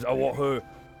Lily, because I want her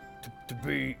to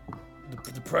be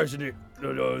the president,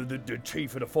 the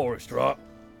chief of the forest, right?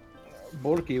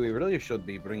 Borky, we really should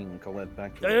be bringing Colette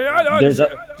back to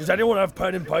Does anyone have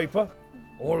pen and paper?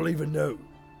 Or leave a note?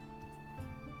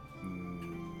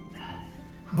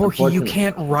 Borky, you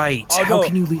can't write. How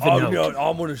can you leave a note?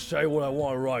 I'm going to say what I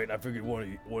want to write, and I figured one of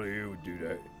you would do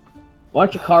that. Why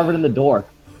don't you carve it in the door?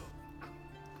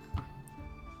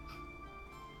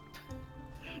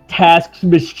 Task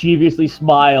mischievously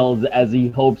smiles as he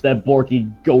hopes that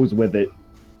Borky goes with it.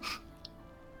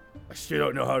 I still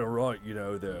don't know how to write,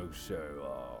 though, so...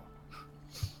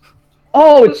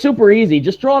 Oh, it's super easy.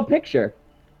 Just draw a picture.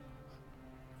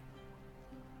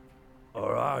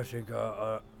 Alright, I think,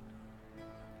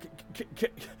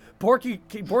 Borky,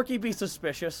 can Borky be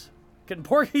suspicious? Can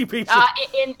Borky be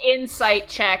insight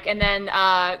check, and then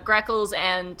Greckles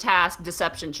and Task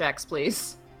deception checks,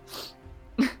 please.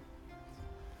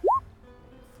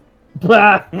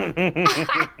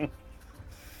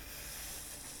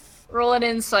 Roll an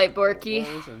insight, Borky.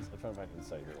 I'm trying to find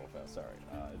insight here real fast. Sorry.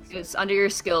 It's under your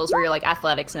skills where your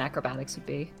athletics and acrobatics would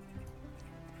be.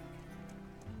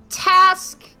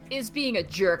 Task is being a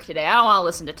jerk today. I don't want to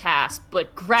listen to Task,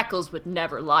 but Greckles would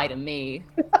never lie to me.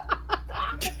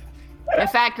 In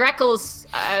fact, Greckles,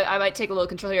 I might take a little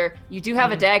control here. You do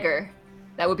have a dagger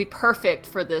that would be perfect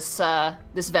for this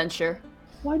this venture.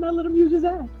 Why not let him use his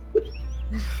axe?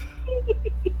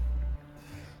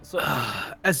 So,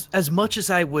 as much as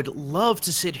I would love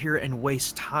to sit here and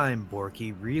waste time,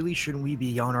 Borky, really shouldn't we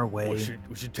be on our way?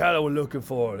 We should tell her we're looking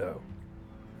for her, though.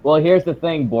 Well, here's the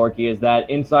thing, Borky, is that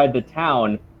inside the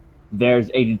town, there's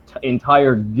an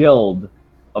entire guild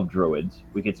of druids.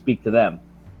 We could speak to them.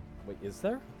 Wait, is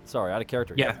there? Sorry, out of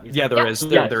character. Yeah, there is.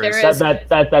 There is.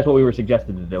 That's what we were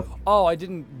suggested to do. Oh, we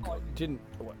didn't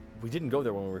go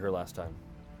there when we were here last time.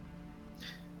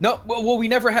 No, well, we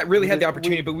never really had the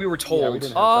opportunity, but we were told.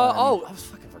 I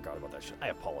fucking forgot about that shit. I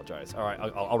apologize. All right,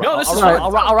 I'll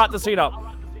wrap the scene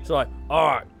up. So, all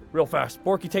right, real fast.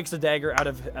 Borky takes the dagger out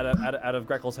of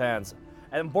Greckles' hands,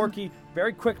 and Borky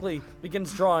very quickly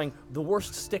begins drawing the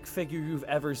worst stick figure you've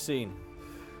ever seen.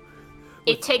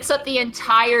 It takes up the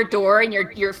entire door, and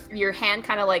your hand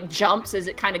kind of jumps as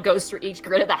it kind of goes through each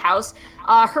grid of the house.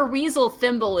 Her weasel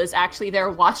Thimble is actually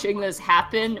there watching this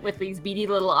happen with these beady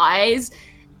little eyes.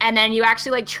 And then you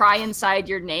actually try inside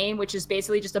your name, which is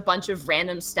basically just a bunch of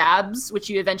random stabs, which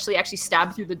you eventually actually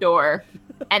stab through the door.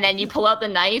 And then you pull out the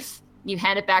knife, you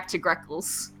hand it back to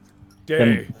Greckles.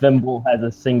 Thimble has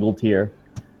a single tear.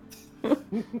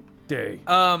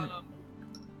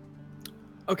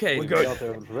 Okay. We're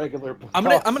good. Regular I'm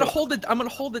gonna hold it. I'm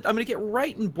gonna get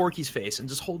right in Borky's face and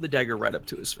just hold the dagger right up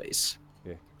to his face.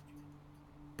 Okay.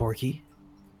 Borky,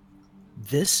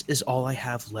 this is all I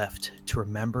have left to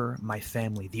remember my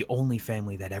family, the only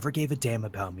family that ever gave a damn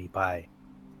about me, by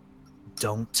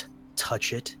don't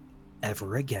touch it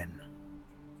ever again.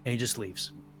 And he just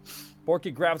leaves.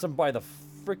 Borky grabs him by the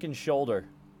freaking shoulder.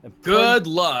 And Good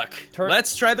luck.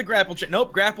 Let's try the grapple check.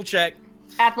 Nope, grapple check.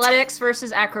 Athletics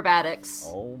versus acrobatics.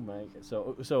 Oh my god.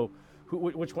 So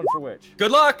which one for which?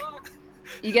 Good luck.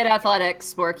 You get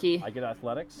athletics, Borky. I get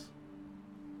athletics?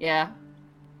 Yeah.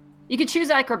 You could choose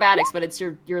acrobatics, but it's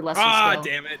your lesser skill. Ah,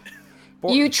 damn it.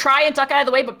 You try and duck out of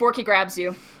the way, but Borky grabs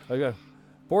you. Okay.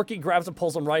 Borky grabs and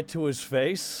pulls him right to his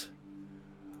face.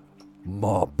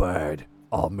 My bad.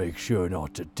 I'll make sure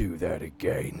not to do that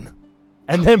again.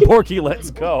 And then Borky lets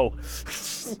go.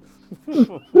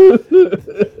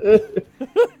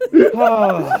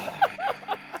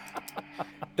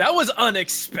 That was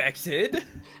unexpected.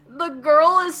 The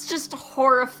girl is just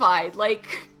horrified.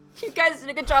 You guys did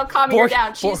a good job calming her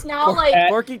down. She's now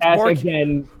Borky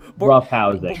rough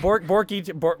housing.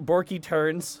 Borky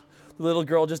turns. The little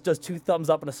girl just does 2 thumbs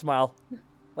up and a smile,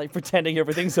 like pretending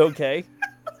everything's okay.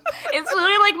 It's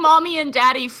literally like mommy and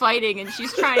daddy fighting, and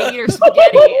she's trying to eat her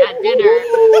spaghetti at dinner.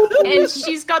 And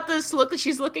she's got this look,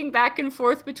 she's looking back and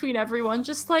forth between everyone,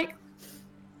 just like,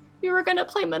 we were gonna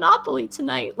play Monopoly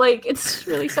tonight. Like, it's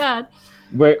really sad.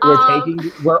 We're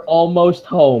almost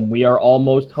home. We are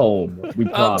almost home. We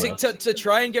promise. To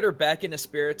try and get her back into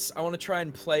spirits, I want to try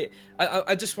and play.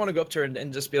 I just want to go up to her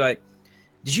and just be like,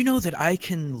 did you know that I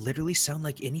can literally sound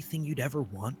like anything you'd ever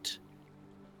want?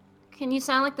 Can you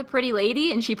sound like the pretty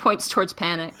lady? And she points towards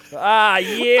Panic. Ah,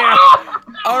 yeah.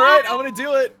 All right, I'm gonna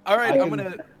do it. All right, I'm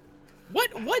gonna.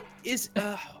 What is?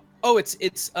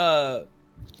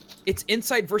 It's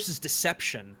insight versus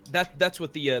deception. That's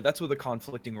what the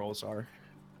conflicting roles are.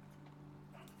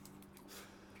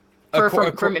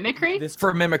 For mimicry?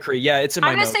 For mimicry, yeah, it's in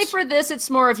my notes. I'm gonna say for this, it's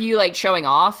more of you like showing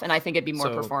off, and I think it'd be more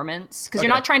performance because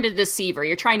you're not trying to deceive her;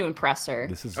 you're trying to impress her.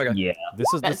 This is yeah.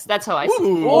 That's how I see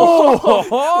it.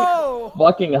 Oh,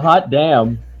 fucking hot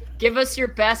damn! Give us your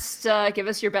best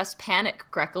Panic,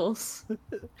 Greckles.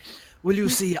 Well, you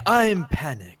see, I'm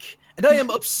Panic, and I am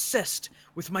obsessed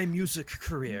with my music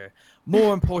career.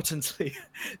 More importantly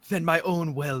than my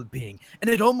own well-being. And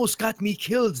it almost got me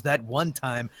killed that one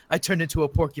time I turned into a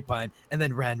porcupine and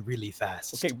then ran really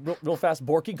fast. Okay, real fast.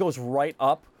 Borky goes right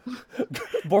up.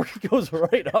 Borky goes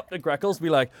right up to Greckles, be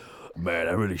like, man,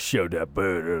 I really showed that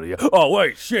bird earlier. Oh,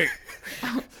 wait, shit.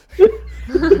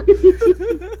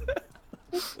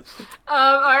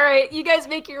 All right, you guys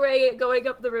make your way going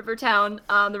up the river town,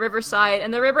 the riverside,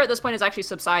 and the river at this point has actually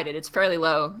subsided. It's fairly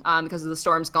low because of the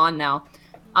storm's gone now.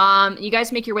 You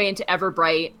guys make your way into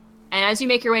Everbright, and as you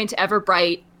make your way into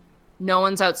Everbright, no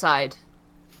one's outside.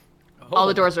 All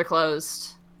the doors are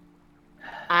closed.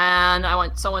 And I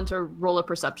want someone to roll a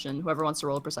perception, whoever wants to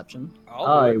roll a perception.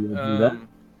 I will do that.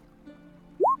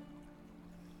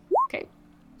 Okay.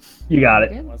 You got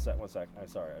it. One sec. I'm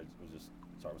sorry,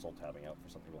 I was all tabbing out for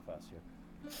something real fast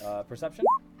here. Perception?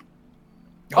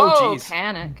 Oh, jeez.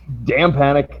 Panic. Damn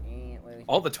Panic.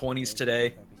 All the 20s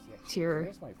today.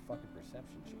 Where's my fucking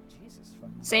perception sheet? Jesus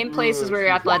fucking. Same place as where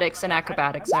your athletics and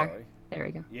acrobatics are. There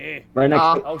we go. Yeah. Right next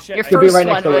to Oh shit. Your Should be first right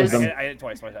next one to was... Wisdom. I did it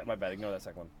twice. My bad. Ignore that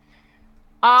second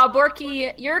one.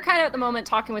 Borky, you're kind of at the moment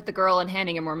talking with the girl and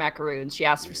handing her more macaroons. She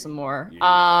asked for some more.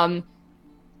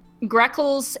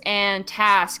 Greckles and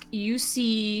Task, you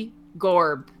see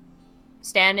Gorb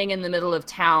standing in the middle of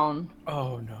town.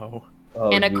 Oh no.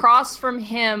 And across from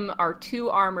him are 2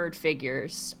 armored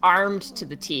figures, armed to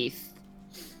the teeth.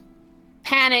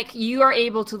 Panic, you are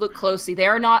able to look closely. They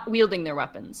are not wielding their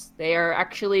weapons. They are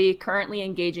actually currently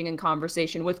engaging in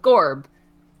conversation with Gorb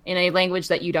in a language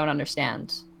that you don't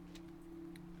understand.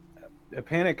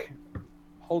 Panic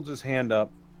holds his hand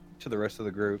up to the rest of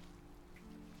the group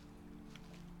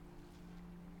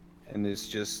and is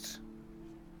just,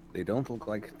 they don't look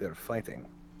like they're fighting.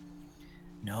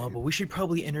 No, but we should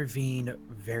probably intervene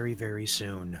very, very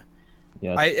soon.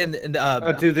 Yes.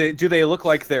 Do they look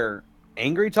like they're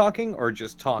angry talking or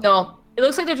just talking? No, it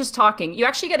looks like they're just talking. You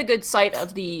actually get a good sight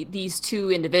of these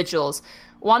 2 individuals.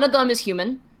 One of them is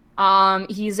human.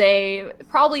 He's a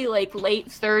probably like late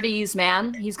 30s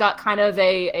man. He's got kind of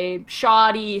a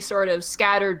shoddy sort of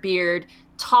scattered beard,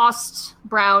 tossed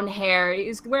brown hair.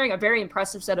 He's wearing a very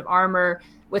impressive set of armor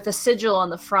with a sigil on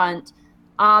the front.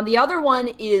 The other one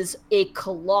is a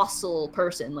colossal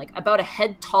person, like about a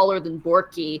head taller than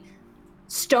Borky,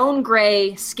 stone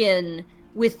gray skin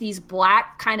with these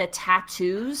black kind of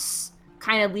tattoos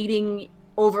kind of leading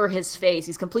over his face.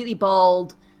 He's completely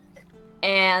bald.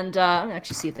 And I'm gonna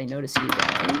actually see if they notice you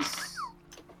guys.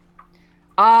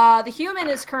 The human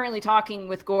is currently talking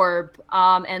with Gorb,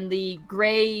 and the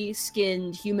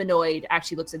gray-skinned humanoid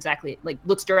actually looks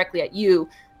directly at you.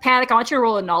 Panic, I want you to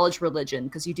roll a knowledge religion,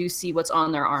 because you do see what's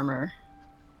on their armor.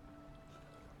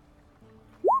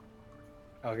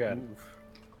 Oh, good.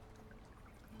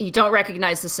 You don't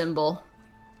recognize the symbol.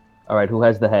 All right, who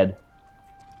has the head?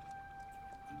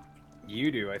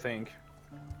 You do, I think.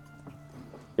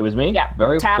 It was me? Yeah.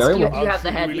 Very Task, well. you have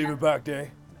the head. We leave it back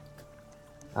there.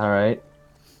 All right.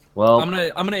 Well, I'm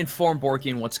gonna inform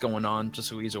Borky what's going on, just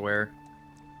so he's aware.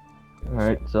 all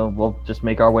right, so we'll just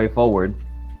make our way forward.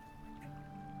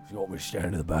 You want me to stand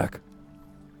in the back?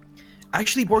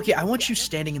 Actually, Borky, I want you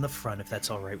standing in the front, if that's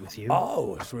all right with you.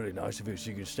 Oh, it's really nice of you, so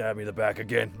you can stab me in the back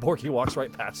again. Borky walks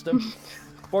right past him.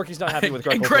 Borky's not happy with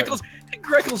And Greckles.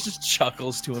 Greckles just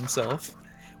chuckles to himself.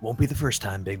 Won't be the first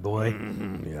time, big boy.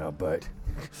 Yeah, but...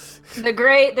 The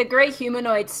gray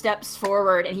humanoid steps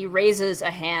forward and he raises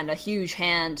a hand, a huge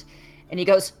hand, and he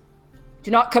goes,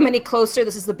 Do not come any closer.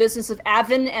 This is the business of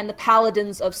Avon and the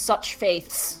paladins of such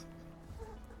faiths.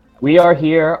 We are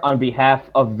here on behalf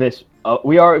of this.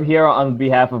 We are here on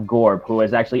behalf of Gorb, who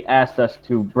has actually asked us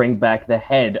to bring back the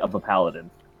head of a paladin.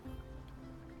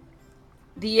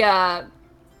 I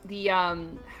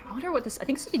wonder what this. I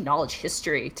think this would be knowledge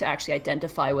history to actually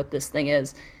identify what this thing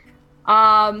is.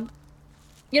 I'm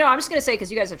just gonna say,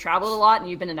 because you guys have traveled a lot and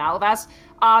you've been in Alabas,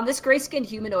 this gray-skinned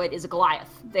humanoid is a Goliath.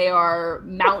 They are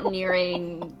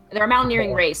mountaineering. They're a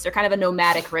mountaineering race. They're kind of a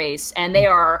nomadic race, and they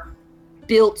are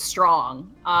built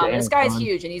strong. This guy's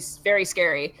huge, and he's very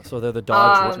scary. So they're the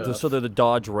Dodge. So they're the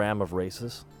Dodge Ram of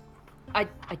races. I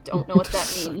don't know what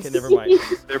that means. Okay, never mind.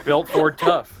 They're built for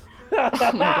tough. Oh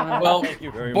my God. Well,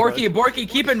 Borky,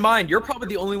 keep in mind, you're probably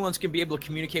the only ones who can be able to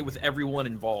communicate with everyone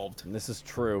involved. And this is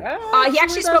true. He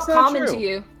actually spoke common to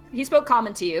you. He spoke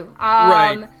common to you.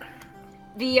 Right.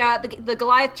 The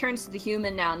Goliath turns to the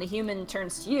human now, and the human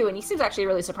turns to you, and he seems actually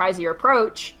really surprised at your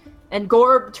approach. And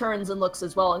Gorb turns and looks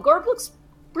as well, and Gorb looks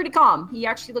pretty calm. He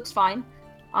actually looks fine.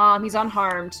 He's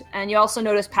unharmed. And you also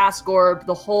notice past Gorb,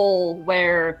 the hole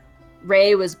where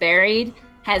Ray was buried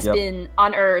has been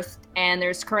unearthed, and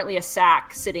there's currently a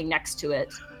sack sitting next to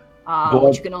it,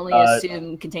 which you can only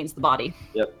assume contains the body.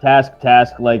 Yep.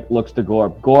 Task looks to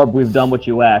Gorb. Gorb, we've done what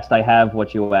you asked. I have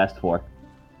what you asked for.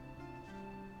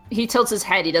 He tilts his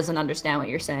head. He doesn't understand what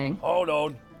you're saying. Hold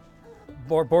on.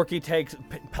 Borky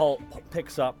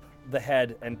picks up the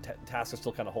head, and Task is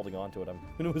still kind of holding on to it. I'm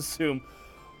going to assume.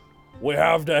 We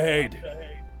have the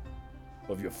head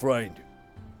of your friend,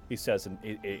 he says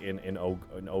in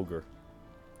ogre.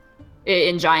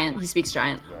 In Giant. He speaks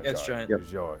Giant. Yes, Giant.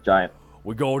 Yep. Giant.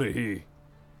 We go to here.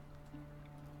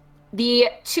 The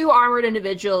two armored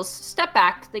individuals step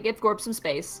back. They give Gorb some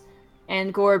space.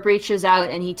 And Gorb reaches out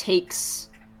and he takes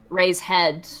Ray's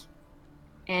head.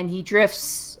 And he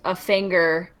drifts a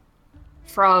finger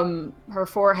from her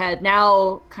forehead,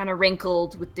 now kind of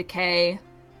wrinkled with decay.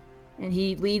 And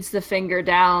he leads the finger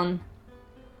down.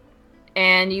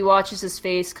 And he watches his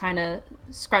face kind of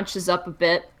scrunches up a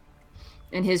bit.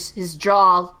 And his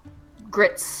jaw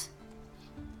grits.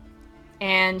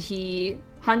 And he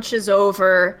hunches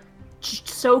over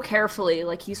so carefully,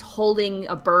 like he's holding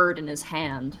a bird in his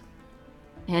hand.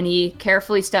 And he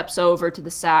carefully steps over to the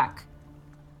sack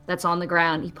that's on the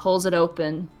ground. He pulls it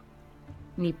open.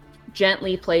 And he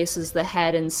gently places the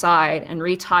head inside and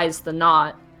reties the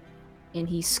knot. And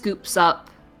he scoops up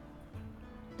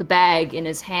the bag in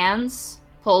his hands,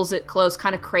 pulls it close,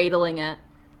 kind of cradling it.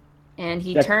 And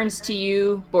he turns to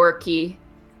you, Borky,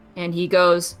 and he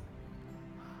goes,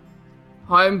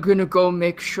 I'm gonna go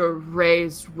make sure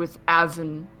Ray's with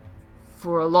Avon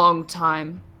for a long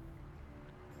time.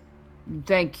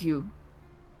 Thank you.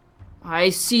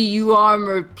 I see you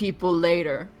armored people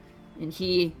later. And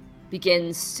he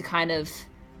begins to kind of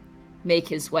make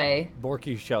his way.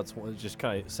 Borky shouts, just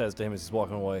kind of says to him as he's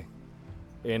walking away,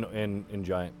 in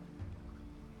Giant.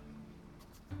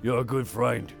 You're a good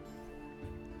friend.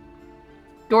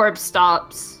 Gorb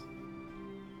stops.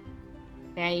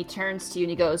 And he turns to you and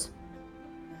he goes,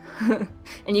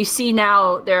 and you see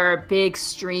now there are big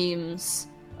streams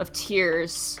of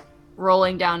tears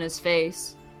rolling down his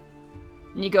face.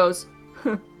 And he goes,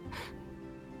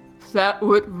 that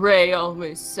what Ray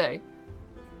always say.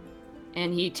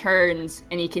 And he turns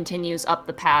and he continues up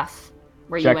the path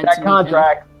where you went to meet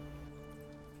contract.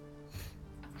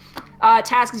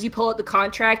 Task, as you pull out the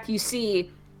contract, you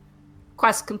see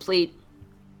quest complete.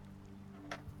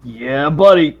 Yeah,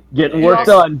 buddy. Getting work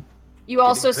done. You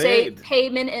also say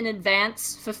payment in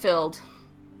advance fulfilled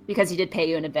because he did pay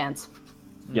you in advance.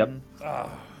 Yep.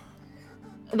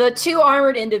 The two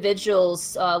armored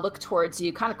individuals look towards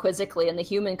you kind of quizzically, and the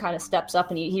human kind of steps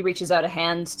up and he reaches out a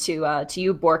hand to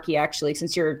you, Borky, actually,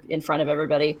 since you're in front of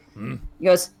everybody. He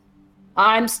goes,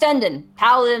 I'm Stendon,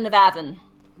 Paladin of Avon.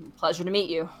 Pleasure to meet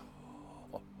you.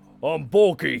 I'm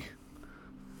Borky.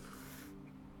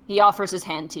 He offers his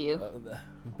hand to you.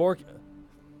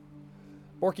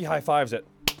 Borky high fives it.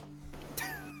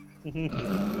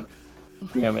 Damn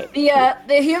it.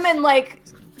 The human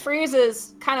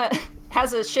freezes, kind of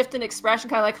has a shift in expression,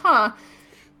 kind of like, huh.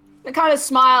 It kind of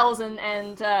smiles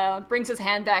and brings his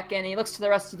hand back in. He looks to the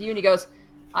rest of you and he goes,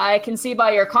 I can see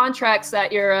by your contracts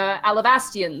that you're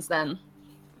Alabastians then.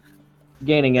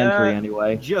 Gaining entry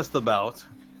anyway. Just about.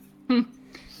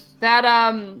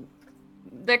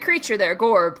 The creature there,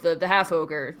 Gorb, the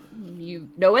half-ogre, you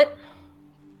know it?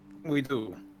 We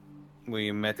do.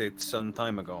 We met it some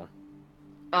time ago.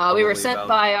 We were sent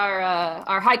by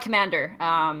our High Commander,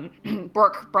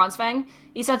 Bork Bronzefang.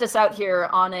 He sent us out here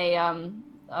on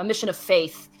a mission of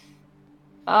faith.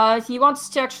 He wants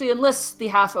to actually enlist the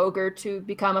half-ogre to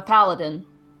become a paladin.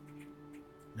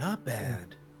 Not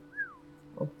bad.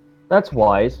 That's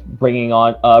wise. Bringing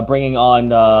on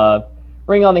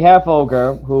the half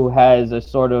ogre, who has a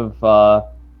sort of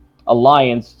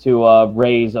alliance to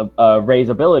raise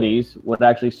abilities, would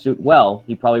actually suit well.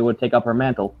 He probably would take up her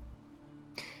mantle.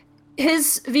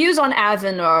 His views on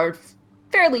Avon are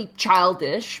fairly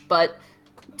childish, but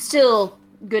still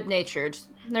good-natured.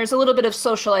 There's a little bit of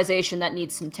socialization that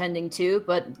needs some tending to,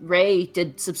 but Ray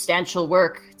did substantial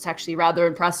work. It's actually rather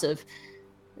impressive.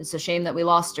 It's a shame that we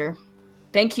lost her.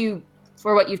 Thank you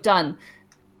for what you've done.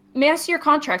 May I see your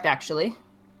contract, actually?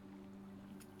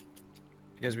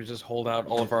 Because we just hold out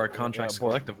all of our contracts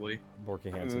collectively.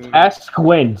 Borky hands. Ask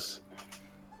wins.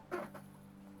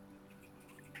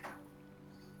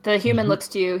 The human looks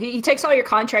to you. He takes all your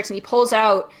contracts and he pulls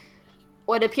out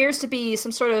what appears to be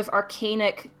some sort of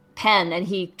arcanic pen, and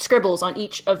he scribbles on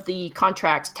each of the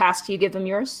contracts. Task, you give him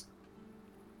yours?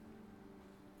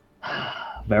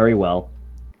 Very well.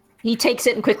 He takes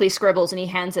it and quickly scribbles, and he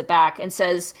hands it back and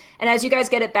says, and as you guys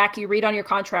get it back, you read on your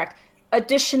contract,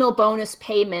 additional bonus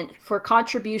payment for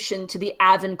contribution to the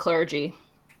Avon clergy.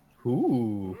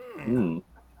 Ooh.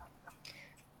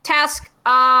 Task,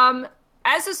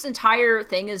 as this entire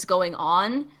thing is going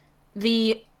on,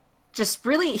 he's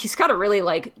got a really,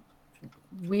 like,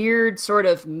 weird sort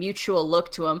of mutual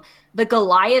look to him. The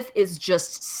Goliath is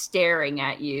just staring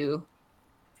at you,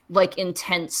 like,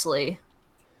 intensely.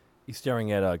 He's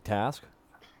staring at a Task?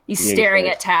 He's staring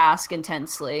at Task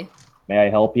intensely. May I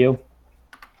help you?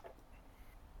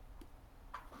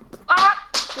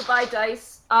 Goodbye,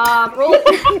 dice. Roll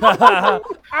it.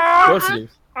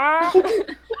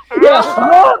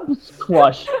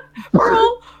 Crush.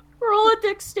 Roll a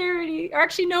dexterity. Or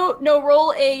actually, no.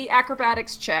 Roll a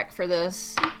acrobatics check for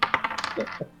this.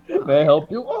 May I help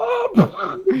you?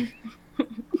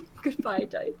 Goodbye,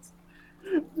 dice.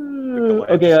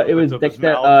 Okay, it was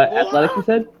athletics, you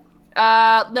said?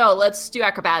 No, let's do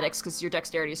acrobatics because your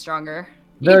dexterity is stronger.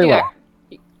 Very well.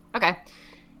 Okay.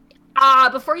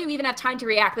 Before you even have time to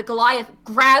react, the Goliath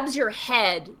grabs your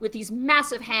head with these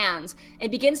massive hands and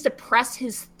begins to press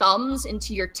his thumbs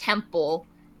into your temple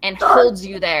and holds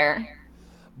you there.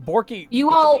 Borky. You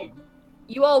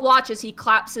all watch as he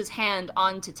claps his hand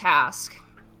onto Task.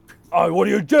 Oh, what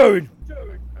are you doing?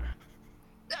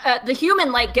 The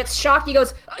human, like, gets shocked. He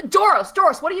goes,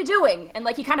 Doros, what are you doing? And,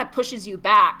 like, he kind of pushes you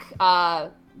back,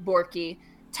 Borky.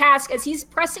 Task, as he's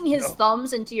pressing his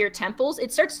thumbs into your temples,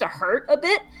 it starts to hurt a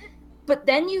bit, but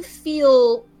then you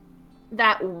feel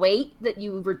that weight that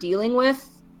you were dealing with,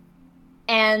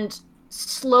 and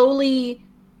slowly,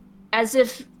 as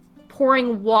if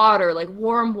pouring water, like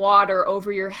warm water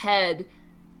over your head,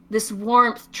 this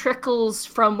warmth trickles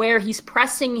from where he's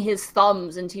pressing his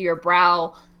thumbs into your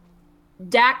brow,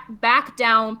 back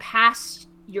down past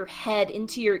your head,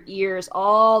 into your ears,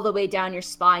 all the way down your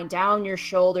spine, down your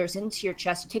shoulders, into your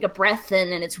chest. You take a breath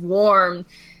in and it's warm,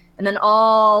 and then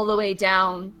all the way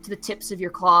down to the tips of your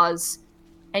claws.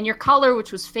 And your color,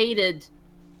 which was faded,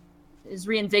 is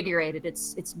reinvigorated.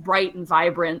 It's bright and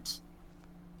vibrant.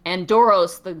 And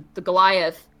Doros, the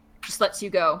Goliath, just lets you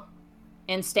go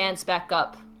and stands back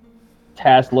up.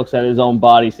 Task looks at his own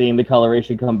body, seeing the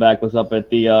coloration come back, looks up at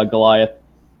the Goliath.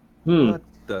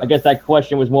 I guess that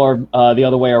question was more the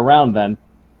other way around then.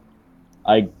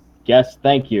 I guess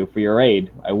thank you for your aid.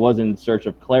 I was in search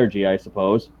of clergy, I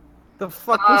suppose. The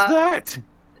fuck was that?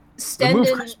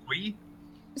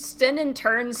 Stendon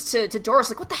turns to Doris,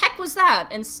 like, what the heck was that?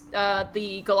 And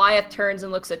the Goliath turns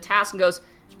and looks at Task and goes,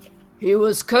 he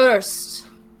was cursed.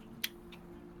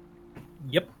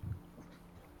 Yep.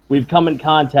 We've come in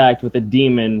contact with a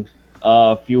demon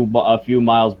a few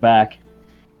miles back.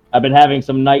 I've been having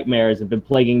some nightmares and been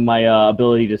plaguing my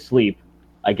ability to sleep.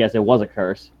 I guess it was a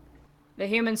curse. The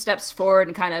human steps forward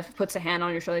and kind of puts a hand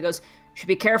on your shoulder and goes, you should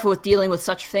be careful with dealing with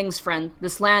such things, friend.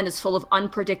 This land is full of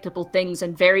unpredictable things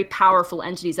and very powerful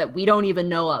entities that we don't even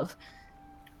know of.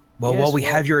 Well, while we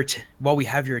have your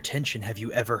attention, have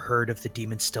you ever heard of the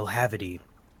demon Stillhavity?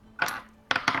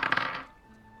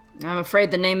 I'm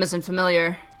afraid the name isn't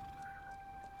familiar.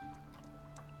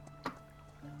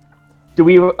 Do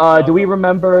we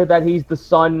remember that he's the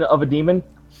son of a demon?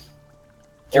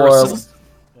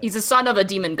 He's the son of a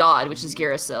demon god, which is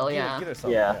Girasil, yeah.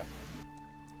 Yeah.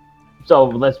 So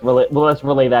let's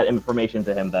relay that information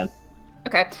to him then.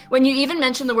 Okay. When you even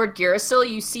mention the word Girasil,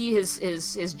 you see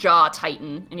his jaw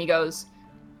tighten, and he goes,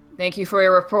 thank you for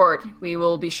your report. We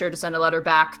will be sure to send a letter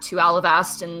back to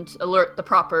Alavast and alert the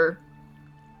proper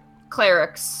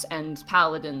clerics and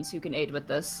paladins who can aid with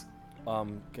this.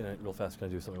 Can I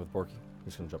do something with Borky? I'm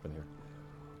just gonna jump in here.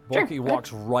 Sure, Borky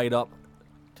walks right up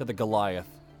to the Goliath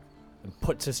and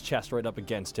puts his chest right up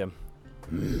against him.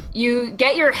 You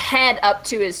get your head up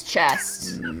to his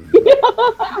chest.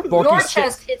 Borky Your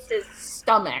chest hits his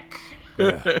stomach.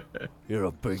 Yeah. You're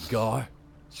a big guy.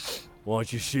 Why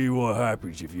don't you see what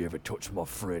happens if you ever touch my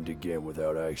friend again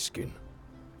without asking?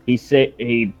 He said,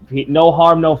 he no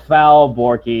harm, no foul,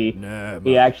 Borky. Nah,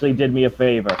 He actually did me a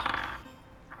favor.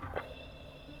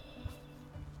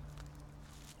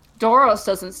 Doros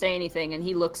doesn't say anything, and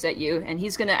he looks at you, and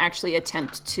he's going to actually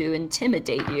attempt to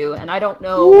intimidate you. And I don't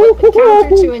know what the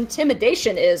counter to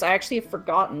intimidation is. I actually have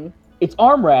forgotten. It's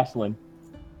arm wrestling.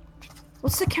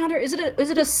 What's the counter? Is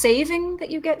it a saving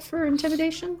that you get for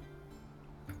intimidation?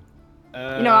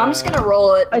 I'm just going to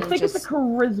roll it. I think it's a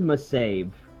charisma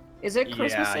save. Is it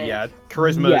charisma save? Yeah.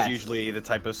 Charisma is usually the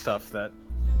type of stuff that...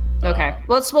 Okay,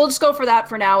 we'll just go for that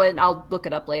for now, and I'll look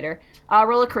it up later.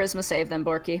 Roll a charisma save then,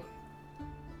 Borky.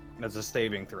 That's a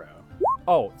saving throw.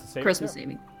 Oh, it's a saving Charisma throw?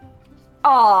 saving.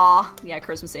 Aw, yeah,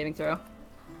 charisma saving throw.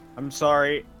 I'm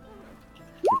sorry.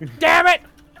 Damn it!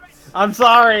 I'm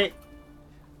sorry!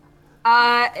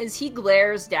 As he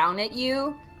glares down at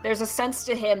you, there's a sense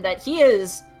to him that he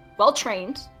is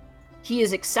well-trained, he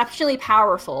is exceptionally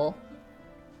powerful,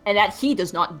 and that he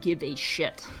does not give a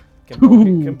shit.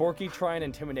 Can Borky try and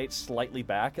intimidate slightly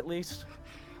back, at least?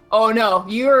 Oh no,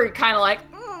 you're kind of like,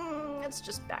 let's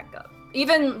just back up.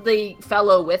 Even the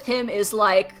fellow with him is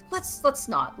like, let's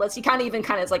not. He kind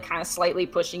of slightly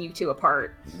pushing you two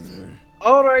apart.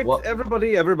 All right,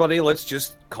 everybody, let's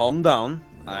just calm down.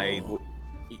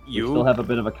 You still have a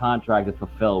bit of a contract to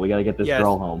fulfill. We gotta get this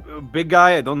girl home. Big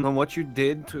guy, I don't know what you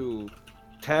did to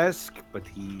Task, but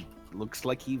he looks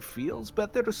like he feels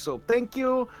better, so thank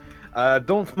you.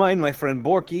 Don't mind my friend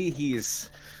Borky, he's...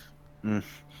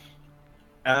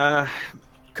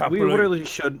 we really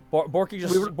should... Borky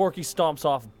stomps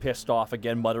off, pissed off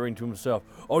again, muttering to himself,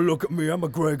 "Oh, look at me, I'm a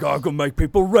grey guy, I can make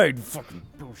people red." Fucking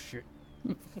bullshit.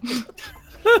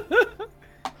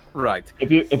 Right.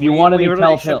 If you want to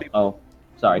tell... Oh,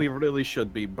 sorry. We really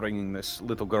should be bringing this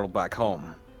little girl back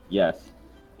home. Yes.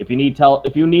 If you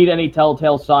need any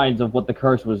telltale signs of what the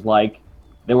curse was like,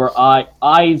 there were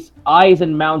eyes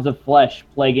and mounds of flesh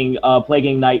plaguing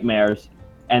nightmares,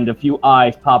 and a few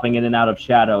eyes popping in and out of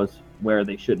shadows where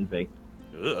they shouldn't be.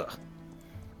 Ugh.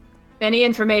 Any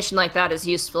information like that is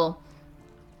useful.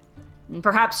 And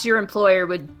perhaps your employer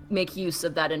would make use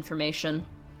of that information.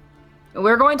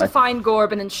 We're going to find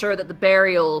Gorb and ensure that the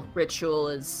burial ritual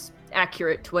is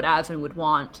accurate to what Avin would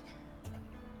want.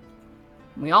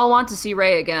 We all want to see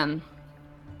Ray again.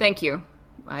 Thank you.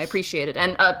 I appreciate it.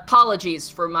 And apologies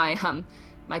for my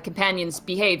companion's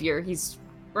behavior. He's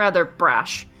rather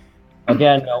brash.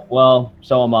 Again, well,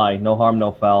 so am I. No harm,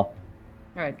 no foul.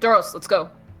 Alright, Doros, let's go.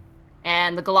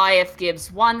 And the Goliath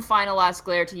gives one final last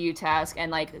glare to you, Task,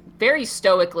 and very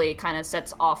stoically kind of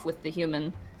sets off with the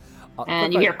human.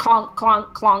 And you hear clonk,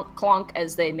 clonk, clonk, clonk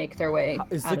as they make their way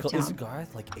out of town. Is the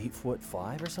Goliath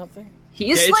 8'5" or something?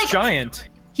 He's it's giant.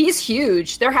 He's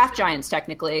huge. They're half giants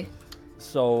technically.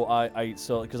 So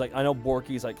because I know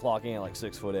Borky's clocking at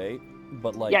 6'8",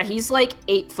 but yeah, he's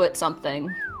 8 foot something.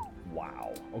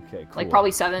 Wow. Okay. Cool.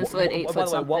 Probably 7 foot, 8 foot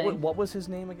something. What was his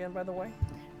name again, by the way?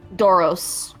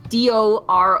 Doros.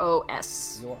 Doros.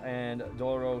 And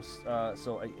Doros.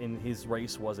 So in his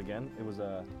race was it was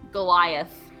a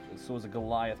Goliath. So it was a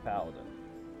Goliath paladin.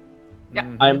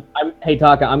 Yeah. Hey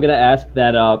Taka, I'm gonna ask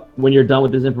that when you're done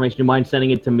with this information, do you mind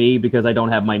sending it to me because I don't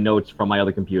have my notes from my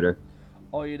other computer.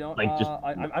 Oh, you don't?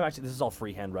 I'm actually, this is all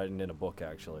freehand writing in a book,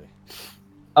 actually.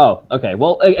 Oh, okay.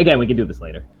 Well, again, we can do this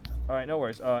later. All right, no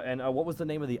worries. And what was the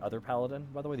name of the other paladin,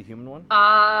 by the way, the human one?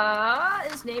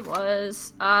 His name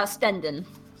was Stendon.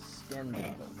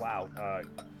 Stendon. Wow.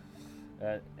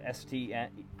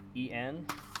 S-T-E-N?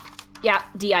 Yeah,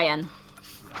 D-I-N.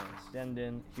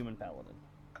 Stendon, human paladin.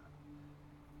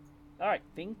 All right,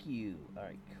 thank you. All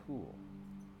right, cool.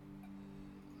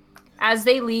 As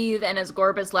they leave and as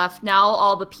Gorb is left, now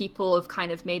all the people have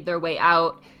kind of made their way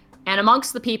out. And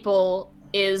amongst the people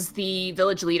is the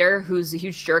village leader, who's a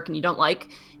huge jerk and you don't like.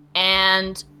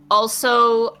 And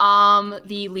also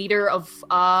the leader of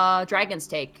Dragon's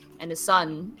Take and his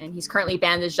son. And he's currently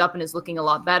bandaged up and is looking a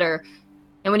lot better.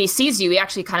 And when he sees you, he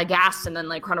actually kind of gasps and then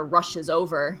kind of rushes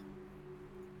over.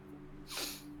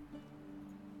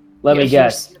 Let me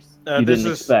guess. You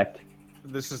didn't expect.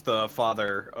 This is the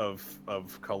father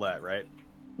of Colette, right?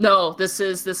 No, this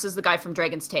is the guy from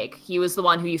Dragon's Take. He was the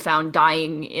one who you found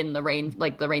dying in the rain,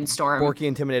 the rainstorm. Borky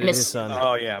intimidated his son.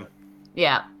 Oh yeah.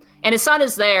 Yeah, and his son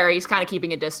is there. He's kind of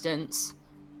keeping a distance.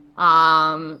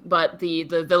 But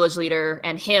the village leader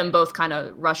and him both kind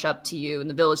of rush up to you, and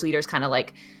the village leader's kind of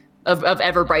of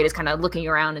Everbright is kind of looking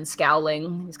around and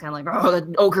scowling. He's kind of like, oh,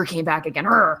 the ogre came back again.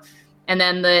 Arr. And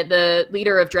then the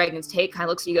leader of Dragon's Take kind of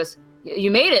looks at you and goes,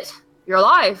 you made it. You're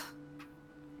alive.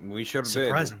 We sure did.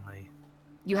 Surprisingly.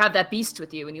 You have that beast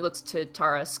with you, and he looks to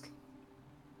Tarask.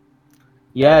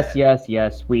 Yes.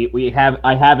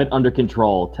 I have it under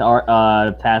control.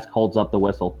 Task holds up the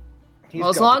whistle. Well,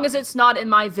 as long as it's not in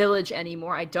my village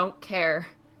anymore, I don't care.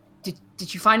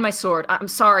 Did you find my sword? I'm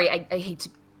sorry. I hate to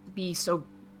be so...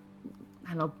 I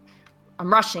don't know.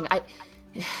 I'm rushing.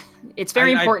 It's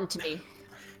very important to me.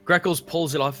 Greckles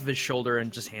pulls it off of his shoulder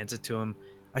and just hands it to him.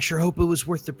 I sure hope it was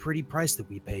worth the pretty price that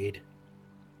we paid.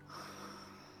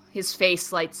 His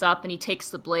face lights up, and he takes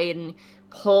the blade and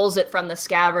pulls it from the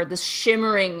scabbard, this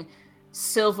shimmering,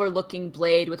 silver-looking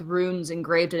blade with runes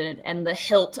engraved in it, and the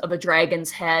hilt of a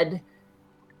dragon's head.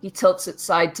 He tilts it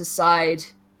side to side,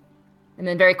 and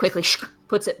then very quickly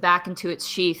puts it back into its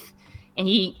sheath, and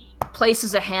he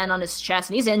places a hand on his chest,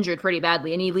 and he's injured pretty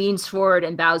badly, and he leans forward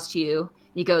and bows to you.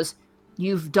 He goes,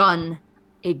 "You've done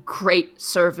a great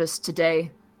service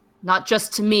today, not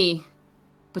just to me,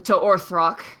 but to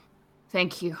Orthrok.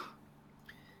 Thank you."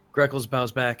 Greckles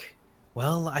bows back.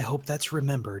 Well, I hope that's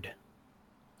remembered.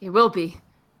 It will be.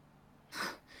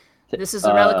 This is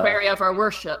a reliquary of our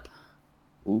worship.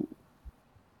 Ooh.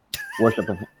 Worship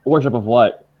of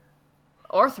what?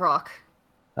 Orthrok.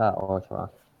 Orthrok.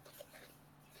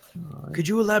 Could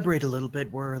you elaborate a little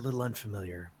bit? We're a little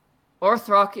unfamiliar.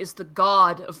 Orthrok is the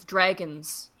god of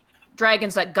dragons.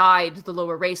 Dragons that guide the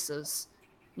lower races,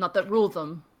 not that rule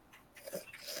them.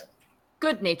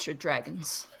 Good-natured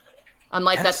dragons.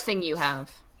 Unlike that thing you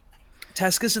have.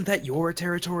 Task, isn't that your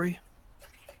territory?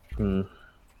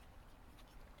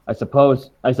 I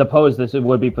suppose this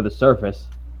would be for the surface.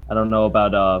 I don't know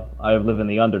about, I live in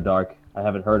the Underdark. I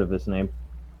haven't heard of this name.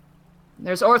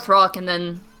 There's Orthrok, and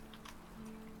then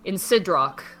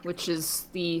Insidrock, which is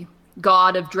the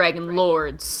god of dragon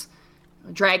lords.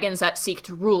 Dragons that seek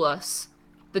to rule us.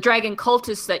 The dragon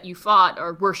cultists that you fought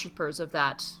are worshippers of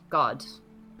that god.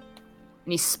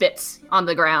 And he spits on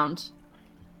the ground.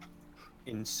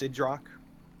 In Sidrock?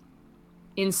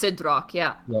 In Sidrock,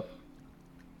 yeah. Yep.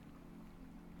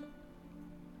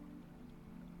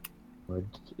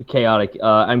 Chaotic.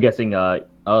 I'm guessing,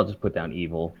 I'll just put down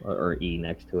evil, or E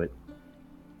next to it.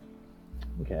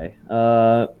 Okay.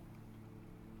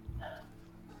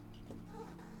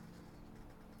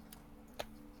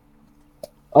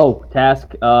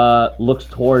 Task looks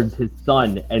towards his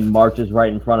son and marches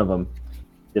right in front of him.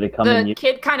 Did it come in use? The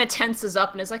kid kind of tenses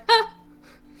up and is like, ah.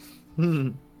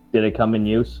 Did it come in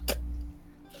use?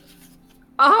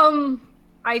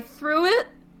 I threw it,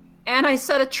 and I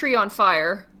set a tree on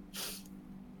fire.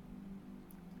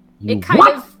 There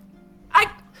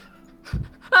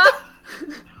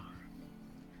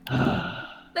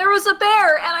was a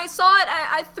bear, and I saw it,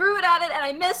 I threw it at it, and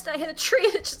I missed, and I hit a tree,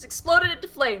 and it just exploded into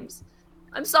flames.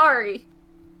 I'm sorry.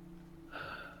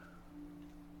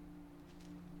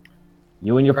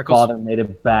 You and your father made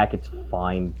it back, it's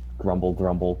fine. Grumble,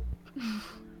 grumble.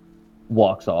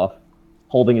 Walks off,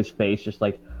 holding his face, just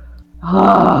like,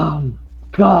 oh,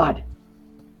 God.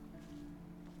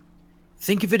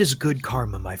 Think of it as good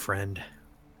karma, my friend.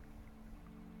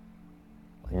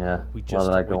 Yeah, a lot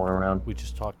of that going around. We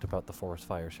just talked about the forest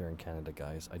fires here in Canada,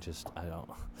 guys. I don't...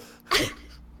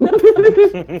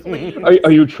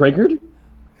 Are you triggered?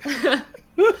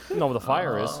 No, the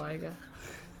fire is. Oh my God.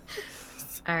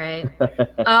 All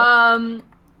right.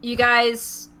 You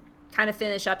guys kind of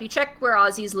finish up. You check where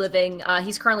Ozzy's living.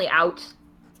 He's currently out.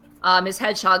 His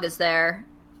hedgehog is there,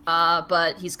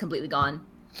 but he's completely gone.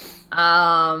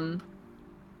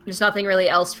 There's nothing really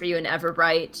else for you in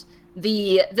Everbright.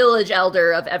 The village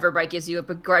elder of Everbright gives you a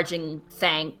begrudging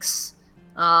thanks,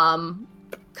 kind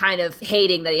of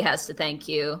hating that he has to thank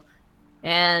you.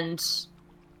 And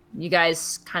you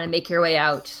guys kind of make your way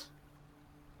out.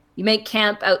 You make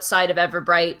camp outside of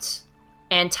Everbright,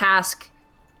 and Task,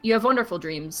 you have wonderful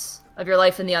dreams of your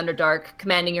life in the Underdark,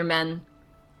 commanding your men.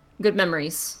 Good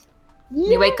memories. Yeah.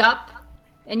 You wake up,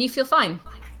 and you feel fine.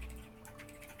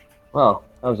 Well,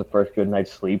 that was the first good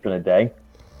night's sleep in a day.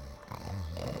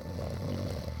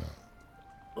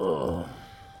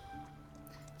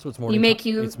 So it's morning.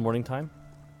 It's morning time.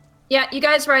 Yeah, you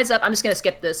guys rise up. I'm just gonna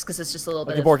skip this because it's just a little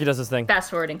bit. Borky does his thing. Fast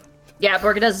forwarding. Yeah,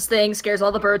 Borky does his thing, scares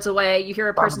all the birds away. You hear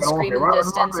a person scream in the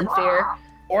distance in fear.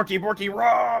 Borky, Borky,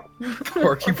 raw!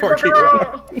 Borky, Borky,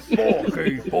 raw!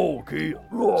 Borky, Borky,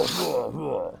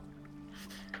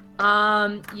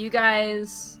 raw! You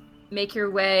guys make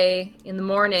your way in the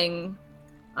morning,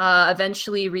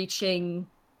 eventually reaching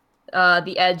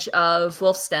the edge of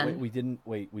Wolf's Den. We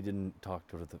didn't talk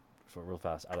to the real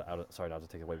fast. Sorry, not to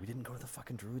take it away. We didn't go to the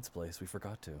fucking druid's place. We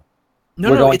forgot to.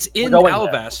 No, it's in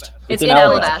Alavast. It's in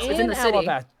Alavast. It's in the city.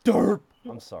 Derp.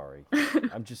 I'm sorry.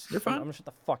 I'm just. You're fine. I'm gonna shut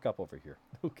the fuck up over here.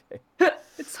 Okay.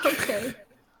 It's okay.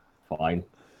 Fine.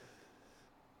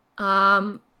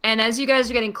 And as you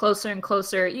guys are getting closer and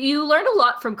closer, you learn a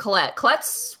lot from Colette.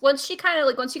 Once you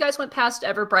guys went past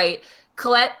Everbright,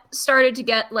 Colette started to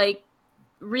get like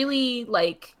really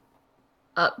like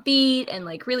upbeat and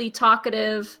like really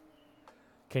talkative.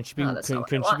 Can she be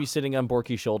sitting on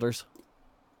Borky's shoulders?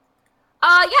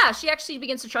 Yeah, she actually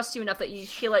begins to trust you enough that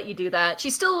she let you do that.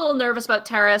 She's still a little nervous about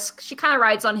Tarask. She kind of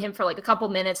rides on him for like a couple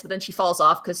minutes, but then she falls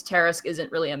off because Tarask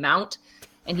isn't really a mount,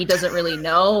 and he doesn't really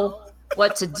know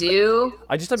what to do.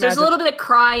 I just imagine so there's a little bit of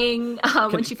crying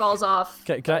when she falls off.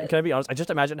 Can I be honest? I just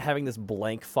imagine having this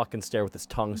blank fucking stare with his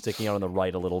tongue sticking out on the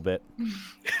right a little bit.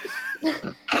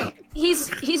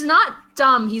 He's not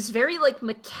dumb. He's very like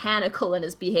mechanical in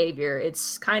his behavior.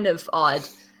 It's kind of odd.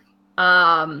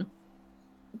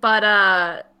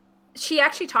 But she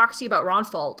actually talks to you about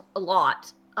Ronfalt a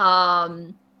lot.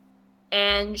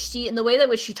 And in the way that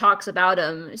which she talks about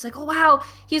him, it's like, oh wow,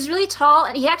 he's really tall,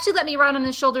 and he actually let me ride on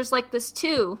his shoulders like this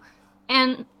too.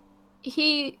 And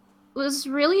he was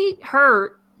really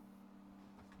hurt.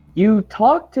 You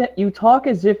talk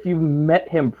as if you met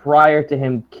him prior to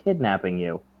him kidnapping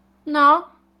you. No.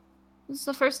 This is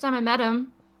the first time I met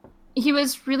him. He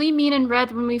was really mean and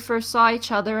red when we first saw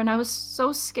each other, and I was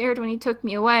so scared when he took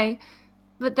me away.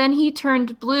 But then he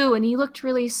turned blue, and he looked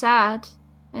really sad.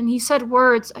 And he said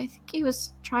words. I think he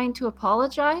was trying to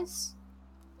apologize.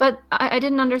 But I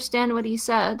didn't understand what he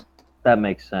said. That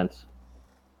makes sense.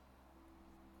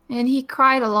 And he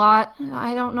cried a lot.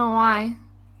 I don't know why.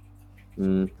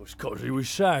 It's because he was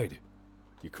sad.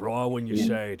 You cry when you're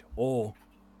sad, or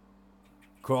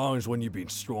crying's when you've been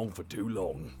strong for too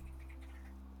long.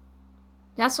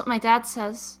 That's what my dad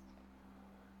says.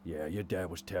 Yeah, your dad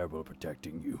was terrible at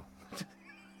protecting you.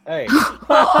 Hey.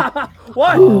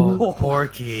 What? Oh,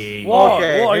 Porky.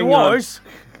 Okay, what he was?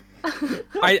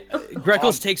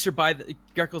 Greckles takes her by the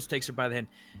hand.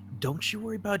 Don't you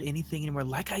worry about anything anymore.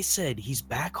 Like I said, he's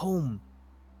back home.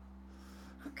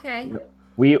 Okay.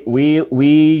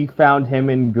 We found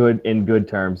him in good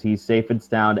terms. He's safe and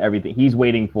sound. Everything. He's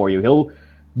waiting for you.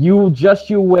 You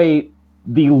wait.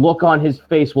 The look on his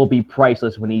face will be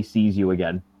priceless when he sees you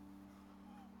again.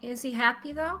 Is he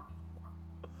happy though?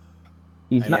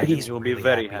 He's not. He will be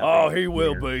very happy. Oh, he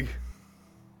will be.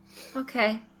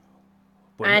 Okay.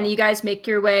 But and you guys make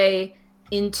your way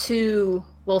into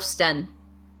Wolf's Den.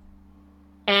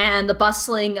 And the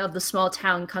bustling of the small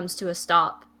town comes to a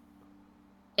stop.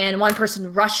 And one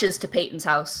person rushes to Peyton's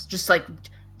house, just like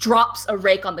drops a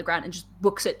rake on the ground and just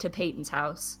books it to Peyton's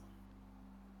house.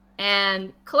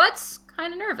 And Colette's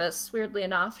kind of nervous, weirdly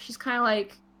enough. She's kind of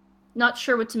like not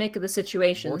sure what to make of the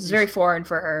situation. It's very foreign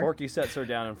for her. Borky sets her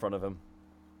down in front of him.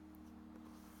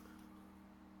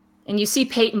 And you see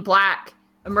Peyton Black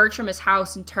emerge from his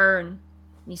house and turn. And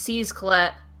he sees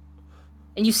Colette.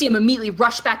 And you see him immediately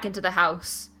rush back into the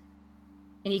house.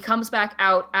 And he comes back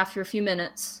out after a few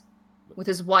minutes with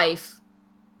his wife,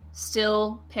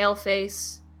 still pale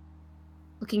face,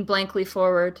 looking blankly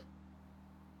forward.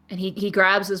 And he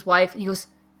grabs his wife and he goes,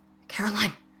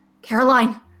 Caroline,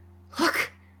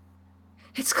 look,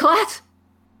 it's Colette.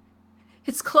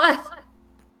 It's Colette.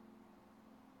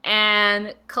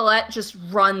 And Colette just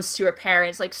runs to her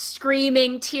parents, like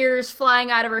screaming, tears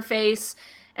flying out of her face.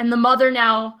 And the mother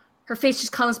now, her face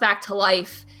just comes back to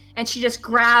life. And she just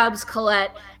grabs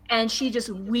Colette and she just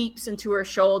weeps into her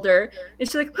shoulder. And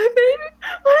she's like, my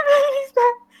baby's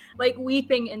back. Like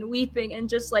weeping and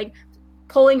just like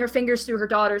pulling her fingers through her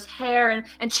daughter's hair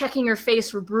and checking her face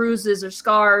for bruises or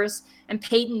scars. And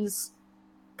Peyton's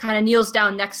kind of kneels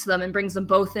down next to them and brings them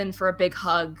both in for a big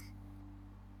hug.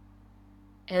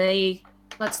 And then he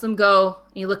lets them go.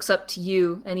 And he looks up to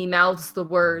you and he mouths the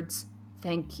words,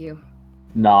 "Thank you."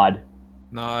 Nod.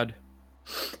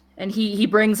 And he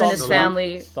brings in his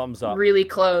family Thumbs up. really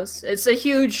close. It's a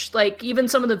huge, like, even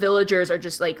some of the villagers are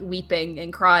just, like, weeping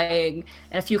and crying.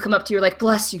 And a few come up to you like,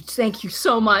 "Bless you, thank you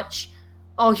so much.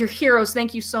 Oh, you're heroes,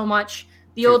 thank you so much."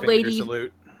 The old lady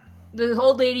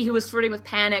who was flirting with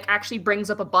Panic actually brings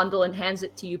up a bundle and hands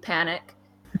it to you, Panic.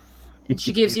 And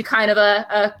she gives you kind of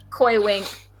a coy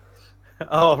wink.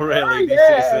 Oh, really?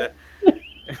 Yeah. This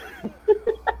is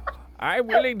I'm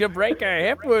willing to break a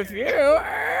hip with you.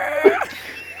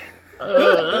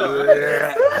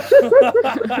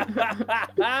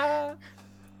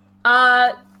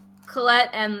 Colette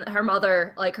and her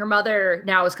mother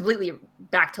now is completely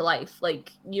back to life.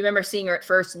 Like, you remember seeing her at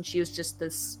first and she was just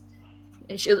this,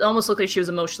 she almost looked like she was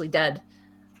emotionally dead.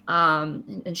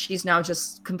 And she's now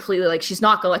just completely like, she's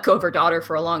not gonna let go of her daughter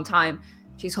for a long time.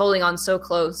 She's holding on so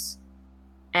close.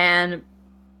 And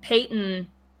Peyton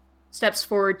steps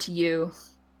forward to you,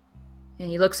 and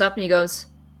he looks up and he goes,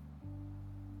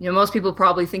 most people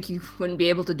probably think you wouldn't be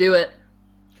able to do it.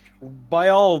 By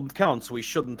all counts, we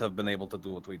shouldn't have been able to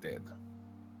do what we did.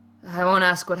 I won't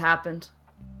ask what happened.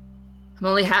 I'm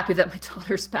only happy that my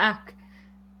daughter's back.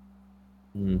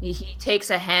 He takes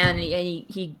a hand and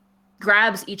he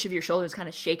grabs each of your shoulders, kind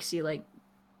of shakes you, like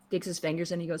digs his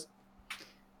fingers, and he goes,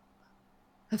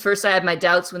 at first I had my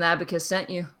doubts when Abacus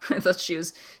sent you. I thought she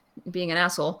was being an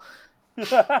asshole.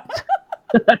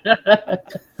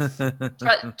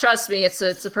 Trust me, it's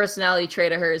a personality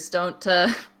trait of hers. Don't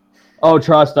Oh,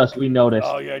 trust us, we noticed.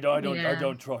 Oh yeah, I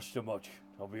don't trust her much.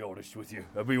 I'll be honest with you.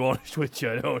 I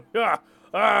don't.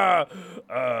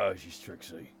 She's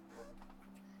tricksy.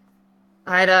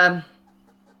 If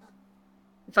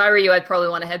I were you, I'd probably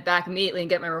want to head back immediately and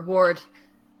get my reward.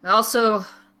 I also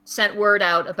sent word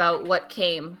out about what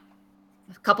came.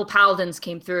 A couple paladins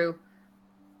came through.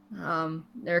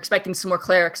 They're expecting some more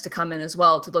clerics to come in as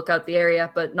well to look out the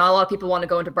area, but not a lot of people want to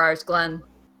go into Briar's Glen.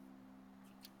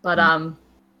 But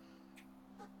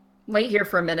wait here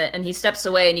for a minute, and he steps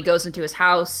away and he goes into his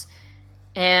house,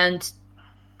 and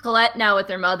Colette now with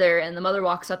their mother, and the mother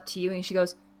walks up to you and she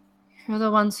goes, "You're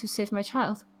the ones who saved my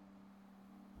child."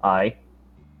 Aye.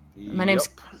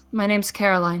 My name's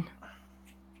Caroline.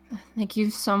 Thank you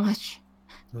so much.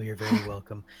 Well, you're very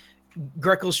welcome.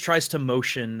 Greckles tries to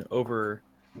motion over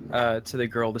to the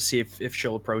girl to see if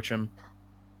she'll approach him.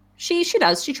 She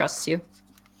does. She trusts you.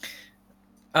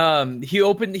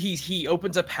 He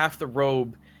opens up half the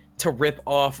robe to rip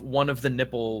off one of the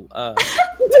nipple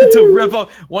to rip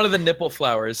off one of the nipple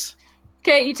flowers.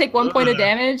 Okay, you take 1 point of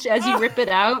damage as you rip it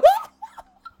out.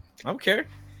 I don't care.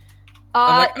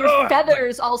 Your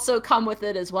feathers also come with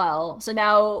it as well. So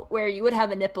now where you would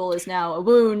have a nipple is now a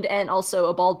wound and also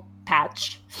a bald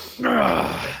patch.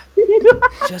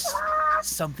 Just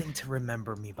something to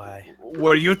remember me by.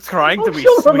 Were you trying to be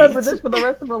She'll sweet? remember this for the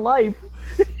rest of her life.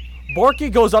 Borky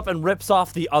goes up and rips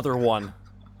off the other one.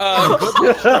 Good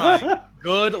luck trying.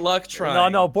 Good luck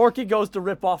trying. No, Borky goes to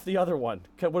rip off the other one.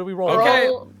 Okay, what do we roll? Okay.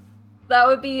 That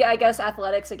would be, I guess,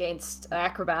 athletics against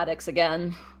acrobatics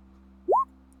again.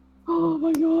 Oh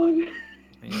my god.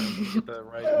 Get the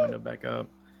right window back up.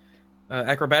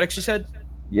 Acrobatics, you said?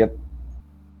 Yep.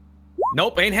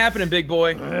 Nope, ain't happening, big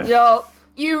boy. Yo,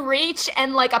 you reach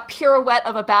and like a pirouette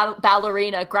of a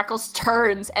ballerina, Greckles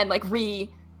turns and like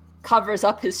covers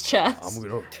up his chest.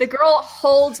 The girl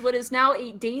holds what is now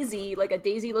a daisy, like a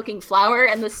daisy-looking flower,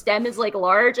 and the stem is like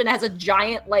large and has a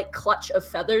giant like clutch of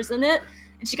feathers in it.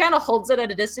 And she kind of holds it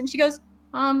at a distance. She goes,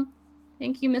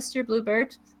 thank you, Mr.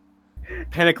 Bluebird.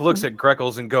 Panic looks at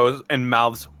Greckles and goes and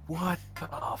mouths, "What the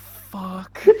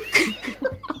fuck?"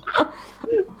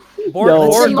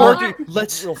 Borky,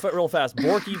 let's real fast.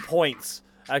 Borky points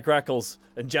at Greckles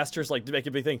and gestures like to make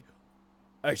a big thing.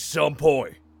 At some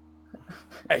point,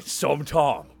 at some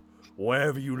time,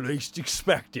 wherever you least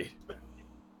expect it,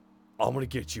 I'm gonna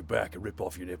get you back and rip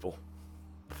off your nipple.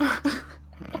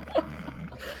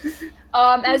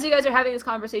 As you guys are having this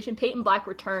conversation, Peyton Black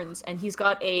returns, and he's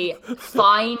got a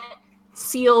fine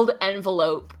sealed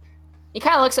envelope. He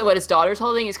kind of looks at what his daughter's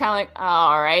holding. He's kind of like,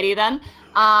 alrighty then.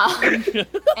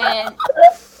 And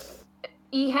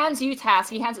he hands you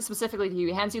task. He hands it specifically to you.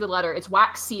 He hands you the letter. It's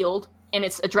wax sealed, and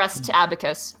it's addressed to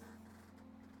Abacus.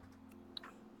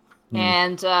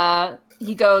 And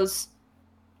he goes,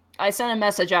 I sent a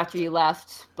message after you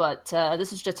left, but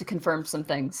this is just to confirm some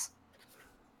things.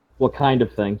 What kind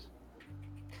of things?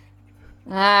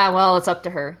 Well, it's up to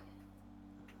her.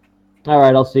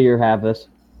 Alright, I'll see her have this.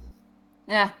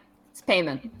 Yeah, it's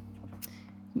payment.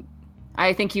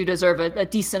 I think you deserve a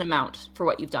decent amount for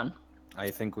what you've done.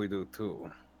 I think we do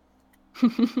too.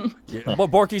 Yeah, but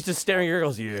Borky's just staring at her.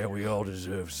 Goes, yeah, we all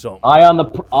deserve something. Eye on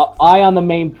the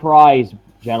main prize,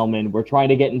 gentlemen. We're trying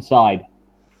to get inside.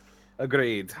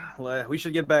 Agreed. We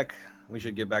should get back. We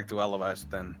should get back to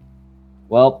Elavast then.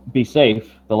 Well, be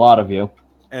safe, the lot of you.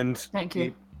 And Thank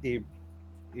you.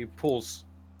 He pulls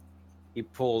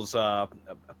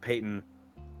Peyton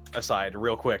aside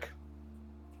real quick.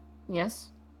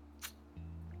 Yes?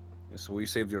 So we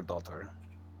saved your daughter.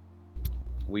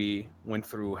 We went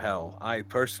through hell. I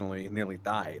personally nearly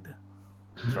died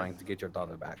trying to get your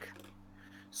daughter back.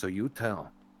 So you tell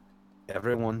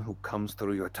everyone who comes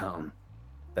through your town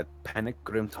that Panic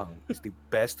Grimtongue is the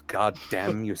best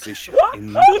goddamn musician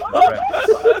in the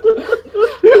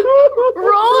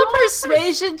Roll a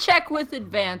persuasion check with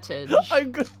advantage.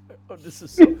 I'm good. Oh, this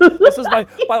is my.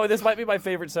 By the way, this might be my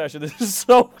favorite session. This is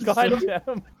so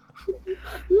goddamn.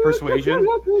 Persuasion?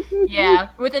 Yeah,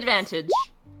 with advantage.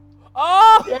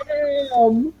 Oh!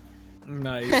 Damn.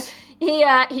 Nice. He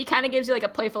kind of gives you like a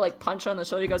playful like punch on the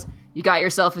shoulder. He goes, "You got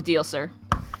yourself a deal, sir."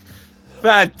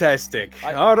 Fantastic.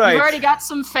 All right. You've already got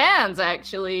some fans,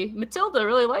 actually. Matilda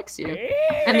really likes you.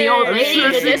 And the old I'm lady sure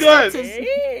in the she distance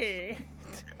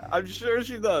does. I'm sure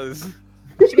she does.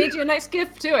 She made you a nice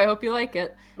gift, too. I hope you like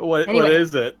it. What Anyway.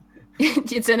 is it?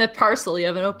 It's in a parcel. You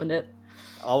haven't opened it.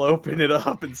 I'll open it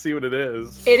up and see what it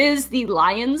is. It is the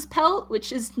lion's pelt,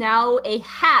 which is now a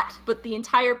hat, but the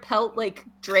entire pelt, like,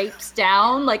 drapes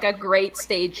down like a great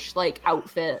stage, like,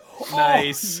 outfit.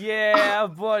 Nice. Oh, yeah,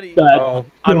 buddy. Oh,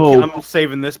 I'm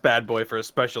saving this bad boy for a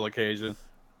special occasion.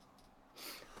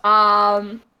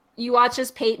 You watch as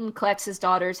Peyton collects his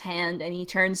daughter's hand, and he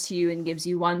turns to you and gives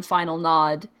you one final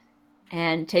nod,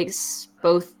 and takes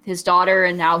both his daughter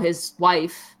and now his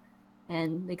wife,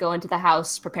 and they go into the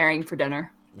house preparing for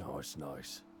dinner. No, it's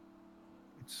nice.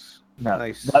 It's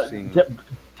nice seeing.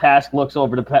 Task looks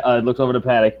over to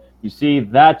Paddock. You see,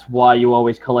 that's why you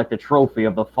always collect a trophy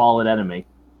of the fallen enemy.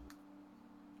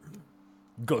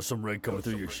 Got some red coming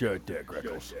through your shirt there,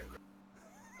 Greckles.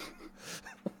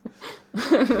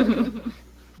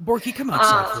 Borky, come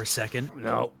outside for a second.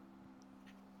 No.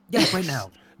 Yeah, right now.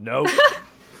 Nope.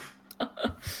 we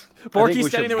Borky's should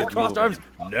standing there with crossed arms.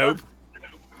 Nope.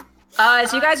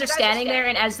 As you guys are standing there,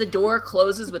 and as the door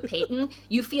closes with Peyton,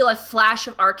 you feel a flash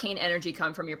of arcane energy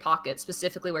come from your pocket,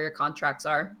 specifically where your contracts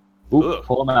are. Ooh,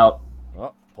 pull them out.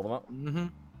 Oh, pull them out. Mm-hmm.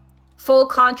 Full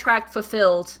contract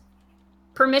fulfilled.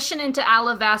 Permission into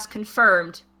Alavast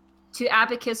confirmed. To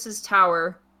Abacus's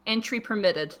tower. Entry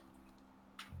permitted.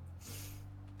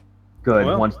 Good,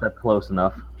 Well. one step close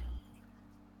enough.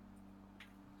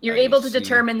 You're I able to see.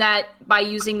 determine that by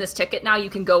using this ticket now,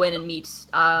 you can go in and meet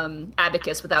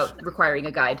Abacus without requiring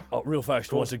a guide. Oh, real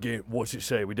fast, once again, what's it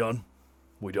say? We done?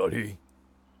 We done here?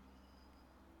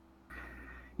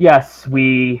 Yes,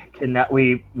 we can now,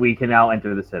 we can now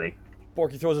enter the city.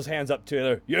 Borky throws his hands up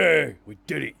together. Yeah, we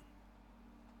did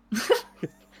it.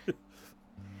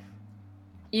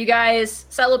 You guys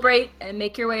celebrate and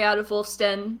make your way out of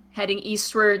Wolfsten, heading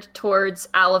eastward towards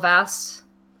Alavast.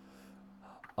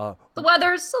 The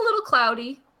weather's a little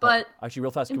cloudy, but Actually,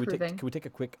 real fast, can improving. we take a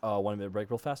quick 1 minute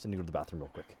break real fast and go to the bathroom real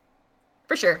quick?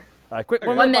 for sure. Quick, Okay.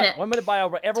 1 minute. 1 minute. 1 minute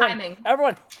bio. Everyone, Timing.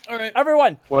 everyone, All right.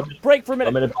 everyone, break for a 1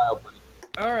 minute. minute bio.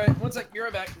 All right. One sec. You're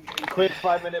right back. Quick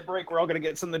 5-minute break. We're all gonna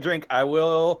get something to drink. I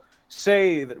will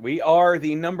say that we are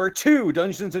the #2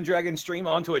 Dungeons and Dragons stream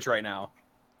on Twitch right now.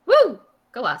 Woo!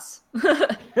 Go us.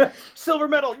 Silver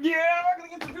medal. Yeah, we're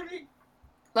gonna get some drink.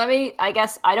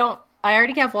 I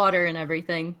already have water and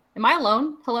everything. Am I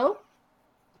alone? Hello?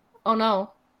 Oh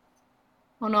no.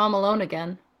 Oh no, I'm alone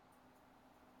again.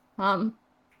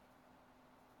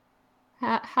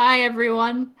 Hi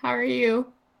everyone. How are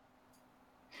you?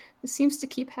 This seems to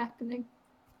keep happening.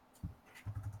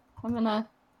 I'm gonna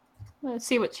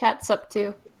see what chat's up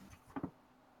to.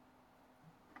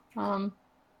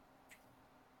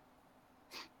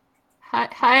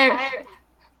 Hi.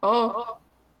 Oh,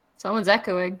 someone's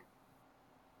echoing.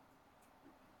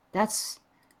 That's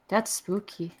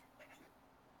spooky.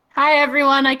 Hi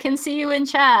everyone, I can see you in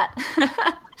chat.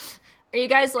 Are you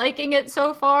guys liking it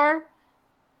so far?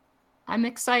 I'm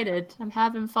excited. I'm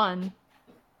having fun.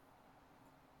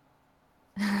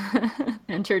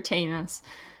 Entertain us.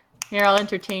 Here, I'll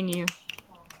entertain you.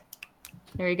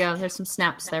 There you go. There's some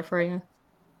snaps there for you.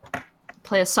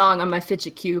 Play a song on my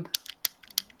fidget cube.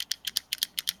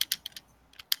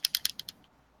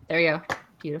 There you go.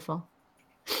 Beautiful.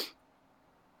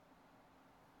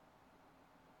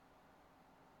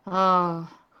 Oh,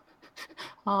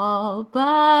 all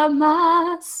by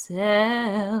myself.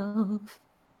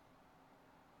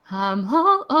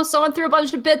 Oh, someone threw a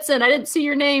bunch of bits in. I didn't see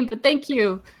your name, but thank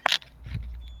you.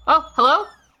 Oh, hello?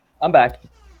 I'm back.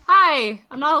 Hi,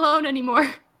 I'm not alone anymore.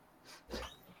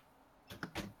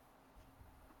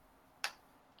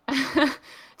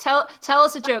 Tell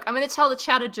us a joke. I'm gonna tell the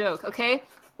chat a joke, okay?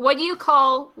 What do you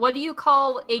call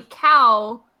a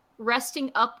cow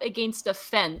resting up against a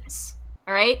fence?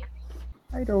 All right?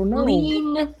 I don't know.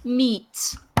 Lean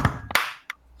meat.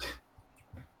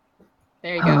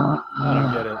 There you go. I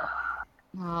don't get it.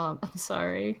 Oh, I'm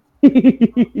sorry.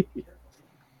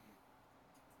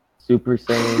 Super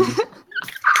Saiyan.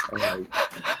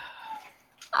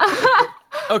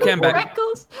 Okay, I'm back.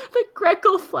 The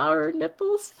Greckle flower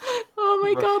nipples. Oh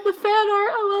my god, the fan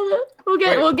art. I love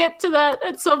it. We'll get to that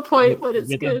at some point, but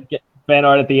it's good. Get fan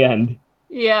art at the end.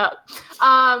 Yeah.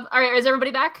 All right, is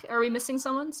everybody back? Are we missing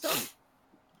someone still?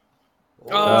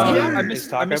 I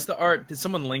missed the art. Did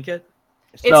someone link it?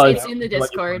 It's in the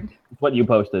Discord. What you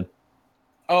posted.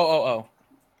 Oh.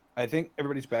 I think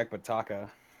everybody's back but Taka.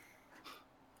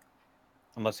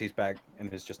 Unless he's back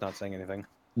and is just not saying anything.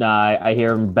 Nah, I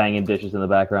hear him banging dishes in the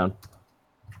background.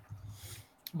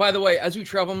 By the way, as we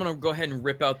travel, I'm gonna go ahead and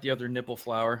rip out the other nipple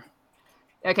flower.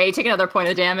 Okay, you take another point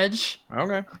of damage.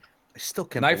 Okay. I still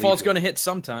can't. Nightfall's gonna hit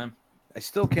sometime. I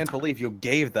still can't believe you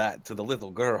gave that to the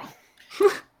little girl.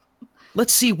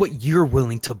 Let's see what you're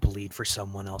willing to bleed for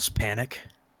someone else, Panic.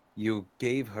 You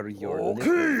gave her your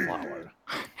nipple flower.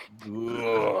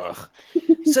 Ugh.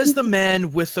 Says the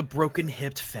man with the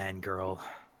broken-hipped fangirl.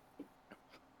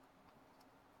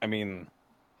 I mean,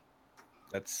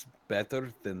 that's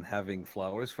better than having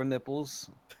flowers for nipples,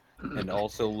 and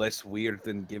also less weird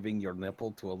than giving your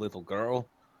nipple to a little girl.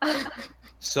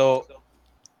 So,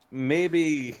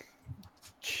 maybe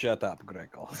shut up,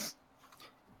 Greckles.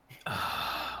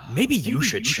 Maybe you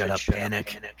should shut up,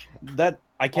 Panic. That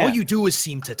I can't. All you do is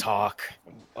seem to talk.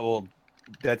 Well,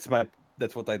 that's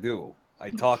what I do. I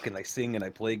talk and I sing and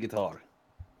I play guitar.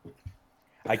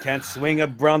 I can't swing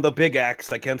around a big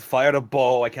axe. I can't fire a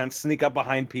bow. I can't sneak up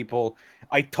behind people.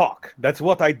 I talk. That's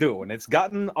what I do. And it's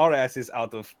gotten our asses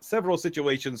out of several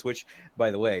situations, which,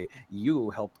 by the way, you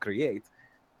helped create.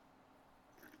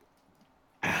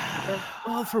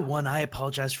 Well, for one, I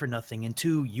apologize for nothing. And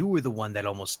two, you were the one that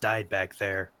almost died back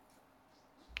there.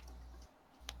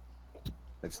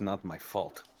 It's not my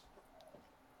fault.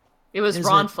 It was Is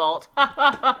Ron's it? fault.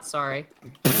 Sorry.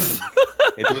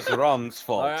 It was Ron's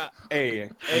fault. All right. Hey,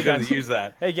 Hey, I'm gonna guys. use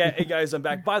that. Hey guys, I'm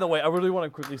back. By the way, I really want to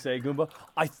quickly say, Goomba,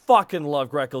 I fucking love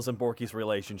Greckles and Borky's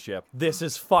relationship. This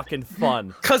is fucking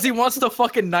fun. Cause he wants to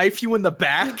fucking knife you in the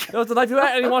back. No, it's a knife you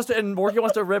had, and Borky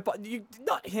wants to rip. You,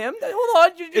 not him.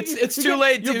 Hold on. It's too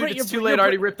late, dude. It's too late. I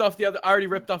already ripped off the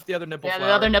other nipple Yeah, flower.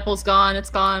 the other nipple's gone. It's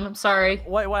gone. I'm sorry.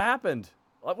 Wait, what happened?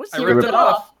 What's I ripped it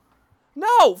off.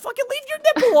 No, fucking leave your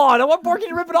nipple on. I want Borky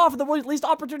to rip it off at the least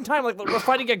opportune time. Like we're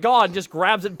fighting a god, just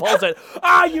grabs it and pulls it.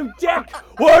 Ah, you dick!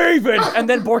 We're even. And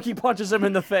then Borky punches him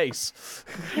in the face.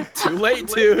 Too late,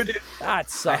 dude. That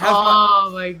sucks.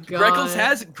 My god.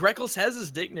 Greckles has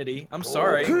his dignity. I'm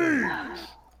sorry.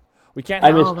 We can't.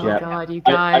 I miss Oh my Jeff. god, you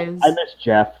guys. I miss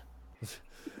Jeff.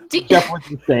 Jeff was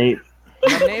insane.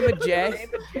 My name is Jay.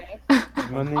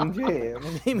 My name's Jay.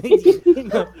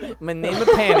 My name is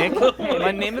Panic.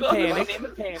 My name is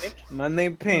Panic. My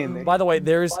name Panic. By the way,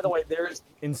 there's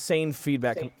insane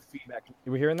feedback.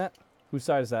 You were hearing that? Whose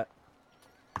side is that?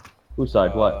 Whose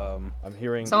side? What? I'm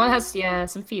hearing. Someone has,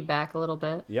 some feedback a little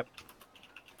bit. Yep.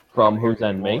 From whose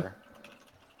end? Me?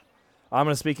 I'm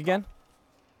gonna speak again.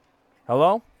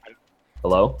 Hello?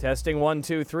 Hello? Testing 1,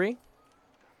 2, 3.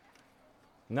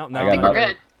 No, I think we're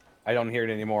good. I don't hear it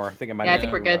anymore. I think it might. Yeah, I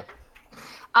think we're good.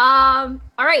 All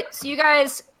right, so you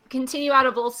guys continue out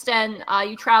of Wolfsten.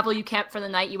 You travel, you camp for the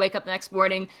night, you wake up the next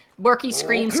morning. Borky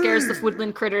screams, scares the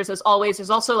woodland critters as always.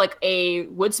 There's also like a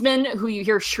woodsman who you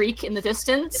hear shriek in the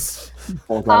distance.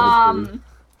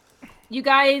 You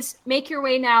guys make your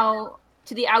way now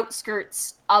to the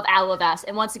outskirts of Alavas,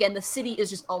 and once again, the city is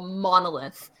just a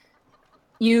monolith.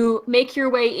 You make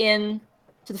your way in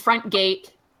to the front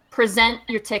gate, present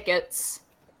your tickets,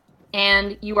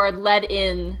 and you are led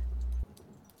in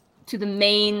to the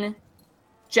main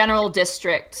general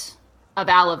district of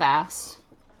Alavas.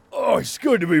 Oh, it's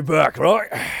good to be back, right?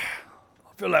 I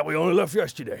feel like we only left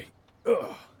yesterday.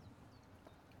 Ugh.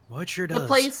 Well, it sure does. The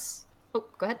place... Oh,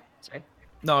 go ahead. Sorry.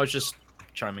 No, I was just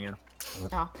chiming in.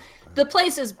 No. The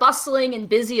place is bustling and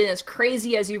busy and as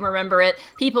crazy as you remember it.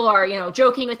 People are,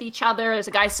 joking with each other. There's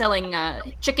a guy selling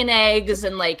chicken eggs,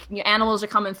 and animals are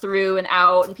coming through and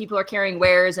out, and people are carrying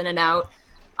wares in and out.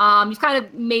 You've kind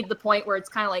of made the point where it's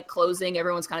kind of like closing.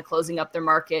 Everyone's kind of closing up their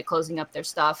market, closing up their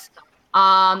stuff.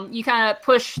 You kind of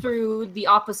push through the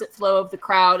opposite flow of the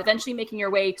crowd, eventually making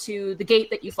your way to the gate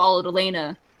that you followed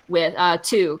Elena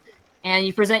to. And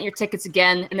you present your tickets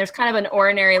again, and there's kind of an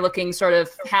ordinary-looking sort of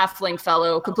halfling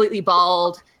fellow, completely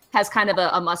bald, has kind of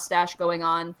a mustache going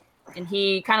on. And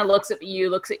he kind of looks at you,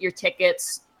 looks at your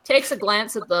tickets, takes a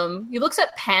glance at them. He looks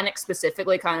at Panic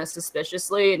specifically kind of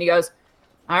suspiciously, and he goes,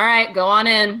 all right, go on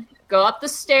in. Go up the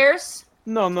stairs.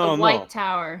 No. White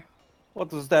Tower.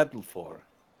 What was that for?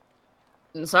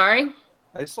 I'm sorry?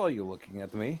 I saw you looking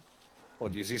at me. Oh,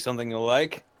 do you see something you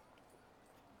like?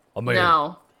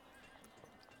 No.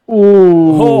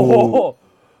 Ooh. Oh.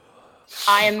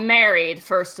 I am married,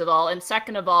 first of all. And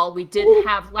second of all, we did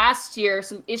have last year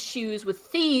some issues with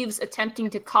thieves attempting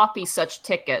to copy such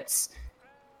tickets.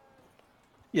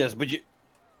 Yes, but you...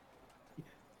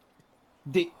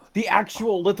 The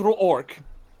actual literal orc.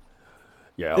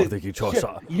 Yeah, I think you chose.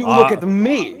 You look at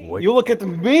me. Wait. You look at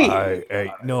me.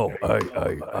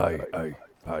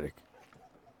 Panic.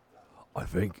 I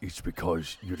think it's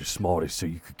because you're the smartest, so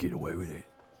you could get away with it.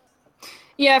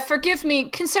 Yeah, forgive me.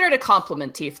 Consider it a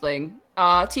compliment, Tiefling.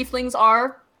 Tieflings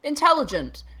are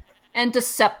intelligent and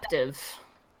deceptive.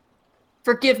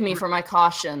 Forgive me for my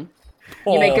caution.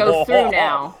 You may go through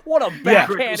now. What a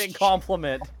backhanded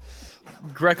compliment.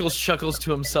 Greckles chuckles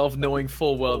to himself, knowing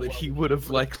full well that he would have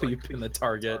likely been the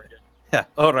target. Yeah,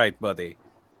 all right, buddy.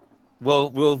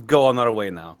 We'll go on our way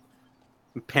now.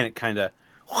 Panic kind of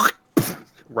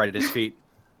right at his feet.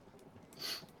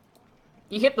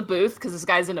 You hit the booth because this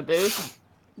guy's in a booth,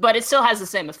 but it still has the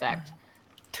same effect.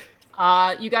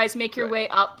 You guys make your way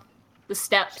up the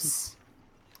steps,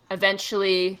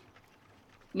 eventually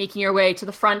making your way to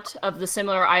the front of the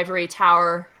similar ivory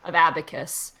tower of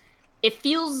Abacus. It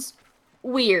feels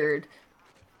weird.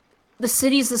 The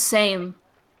city's the same.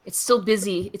 It's still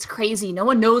busy. It's crazy. No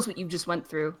one knows what you just went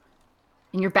through.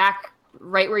 And you're back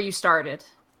right where you started.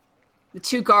 The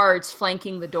two guards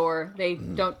flanking the door, they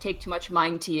don't take too much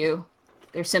mind to you.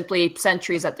 They're simply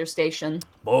sentries at their station.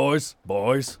 Boys.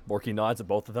 Borky nods at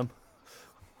both of them.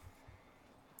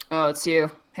 Oh, it's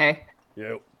you. Hey.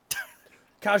 Yep.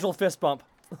 Casual fist bump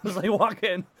as they walk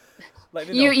in.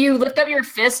 You lift up your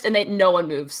fist and no one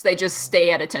moves. They just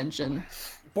stay at attention.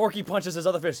 Borky punches his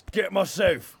other fist. Get my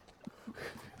safe.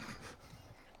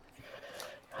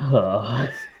 I'm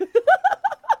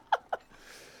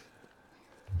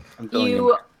telling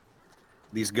you,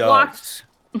 these guards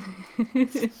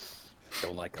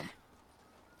don't like them.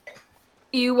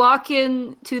 You walk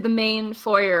into the main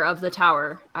foyer of the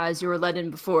tower as you were led in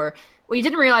before. What you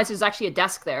didn't realize is actually a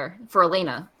desk there for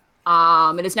Elena.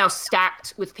 It is now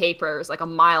stacked with papers like a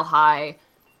mile high,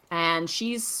 and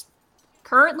she's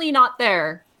currently not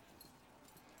there.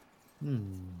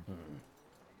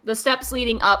 The steps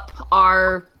leading up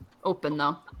are open,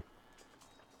 though.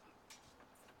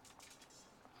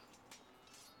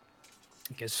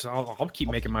 I guess I'll keep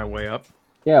making my way up.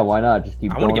 Yeah, why not? Just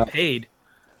keep I going want to up. get paid.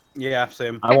 Yeah,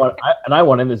 same. I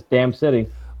want in this damn city.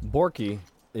 Borky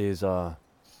is kind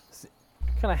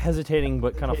of hesitating,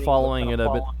 but kind of following it a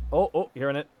bit. Oh,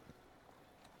 hearing it.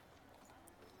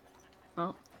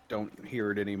 Oh. Don't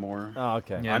hear it anymore. Oh,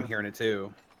 okay. Yeah. I'm hearing it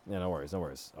too. Yeah, no worries.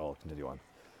 I'll continue on.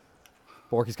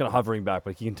 Borky's kind of hovering back,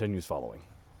 but he continues following.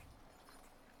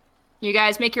 You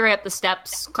guys make your way up the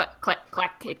steps. Clack, clack,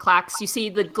 clack, it clacks. You see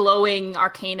the glowing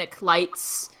arcanic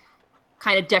lights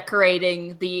kind of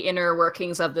decorating the inner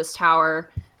workings of this tower.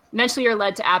 Eventually you're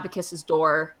led to Abacus's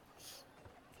door.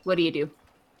 What do you do?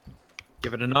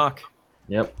 Give it a knock.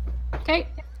 Yep. Okay.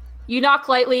 You knock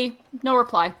lightly. No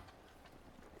reply.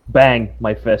 Bang,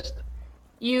 my fist.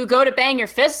 You go to bang your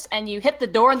fist, and you hit the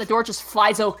door, and the door just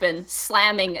flies open,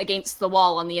 slamming against the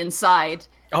wall on the inside.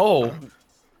 Oh.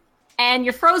 And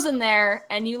you're frozen there,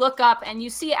 and you look up, and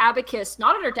you see Abacus,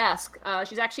 not at her desk.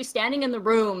 She's actually standing in the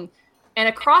room, and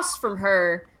across from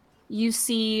her, you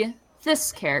see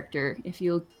this character. If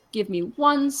you'll give me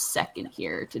 1 second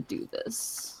here to do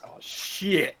this. Oh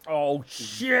shit!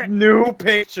 New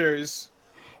pictures.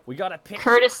 We got a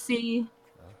picture.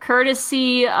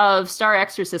 Courtesy of Star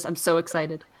Exorcist. I'm so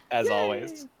excited. As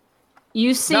always.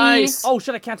 You see... Nice. Oh,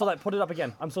 should I cancel that? Put it up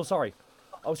again. I'm so sorry.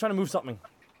 I was trying to move something.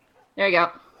 There you go.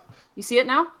 You see it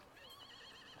now?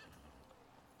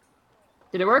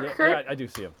 Did it work, Kurt? Yeah, I do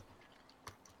see him.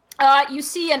 You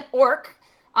see an orc,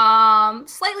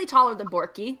 slightly taller than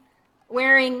Borky,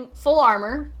 wearing full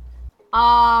armor.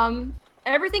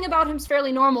 Everything about him's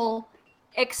fairly normal,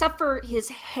 except for his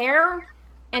hair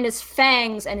and his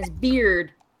fangs and his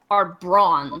beard are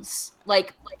bronze,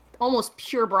 like almost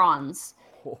pure bronze.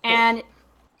 And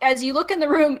as you look in the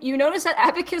room, you notice that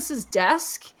Abacus's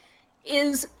desk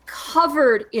is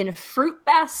covered in fruit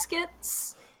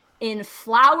baskets, in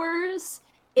flowers,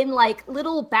 in like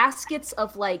little baskets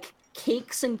of like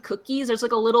cakes and cookies. There's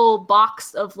like a little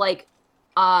box of like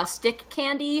stick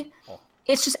candy.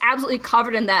 It's just absolutely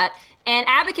covered in that. And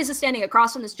Abacus is standing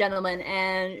across from this gentleman,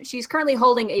 and she's currently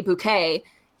holding a bouquet.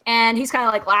 And he's kind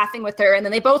of like laughing with her, and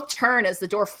then they both turn as the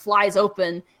door flies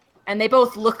open, and they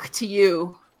both look to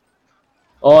you.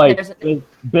 Oi,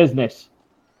 business.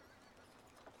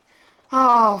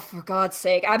 Oh, for God's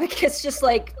sake. Abacus just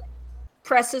like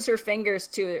presses her fingers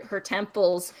to her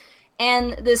temples,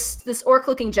 and this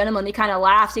orc-looking gentleman, he kind of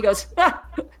laughs. He goes,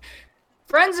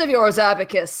 friends of yours,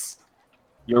 Abacus.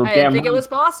 I didn't think it was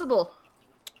possible.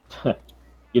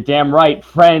 You're damn right.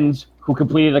 Friends who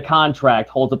completed a contract,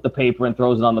 holds up the paper and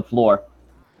throws it on the floor.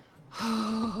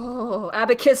 Oh,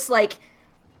 Abacus, like,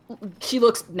 she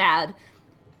looks mad.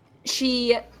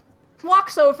 She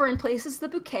walks over and places the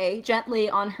bouquet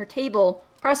gently on her table,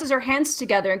 presses her hands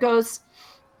together, and goes,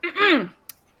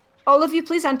 all of you,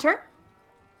 please enter.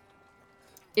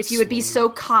 if you would be so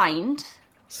kind.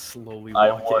 Slowly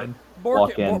I walk would. in.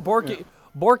 Walk in.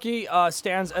 Borky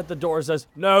stands at the door and says,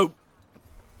 "No,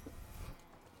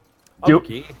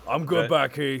 I'm good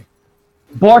back here.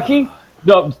 Borky?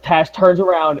 No, Tash turns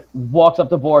around, walks up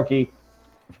to Borky.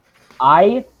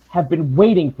 I have been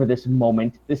waiting for this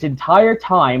moment this entire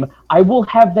time. I will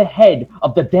have the head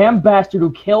of the damn bastard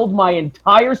who killed my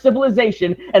entire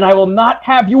civilization, and I will not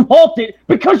have you halt it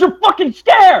because you're fucking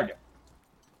scared!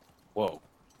 Whoa.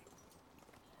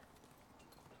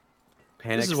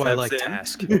 Panic This is what I like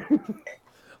steps to in. ask.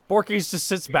 Borky just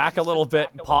sits back a little bit,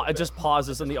 and just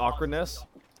pauses in the awkwardness.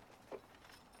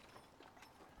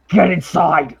 Get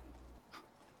inside!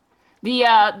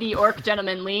 The orc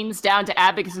gentleman leans down to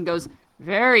Abacus and goes,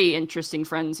 "Very interesting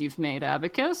friends you've made,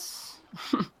 Abacus."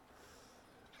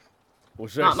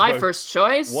 What's that Not my first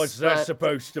choice. What's that but...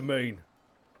 supposed to mean?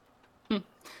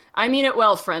 I mean it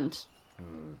well, friend.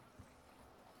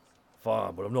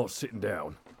 Fine, but I'm not sitting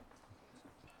down.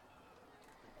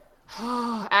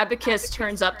 Abacus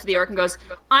turns up to the orc and goes,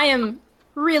 "I am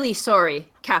really sorry,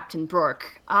 Captain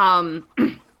Brook.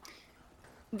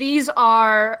 These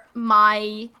are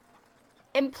my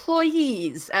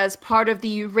employees as part of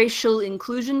the racial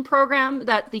inclusion program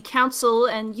that the council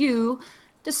and you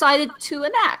decided to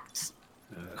enact."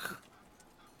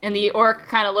 And the orc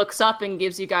kind of looks up and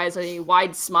gives you guys a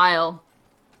wide smile.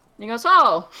 And he goes,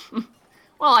 "Oh,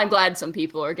 well, I'm glad some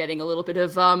people are getting a little bit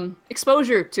of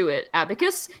exposure to it,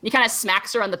 Abacus." And he kind of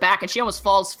smacks her on the back, and she almost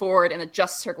falls forward and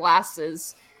adjusts her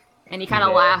glasses. And he kind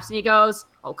of laughs, and he goes,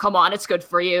 "Oh, come on, it's good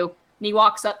for you." And he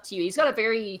walks up to you. He's got a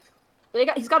very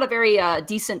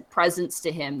decent presence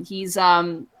to him. He's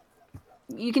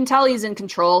you can tell he's in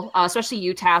control, especially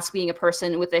you, Task, being a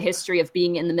person with a history of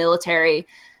being in the military.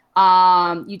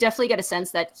 You definitely get a sense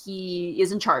that he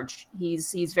is in charge.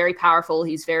 He's very powerful.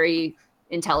 He's very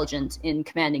intelligent in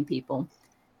commanding people.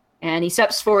 And he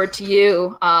steps forward to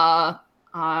you.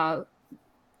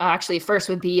 Actually, first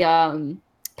would be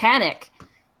Panic.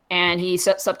 And he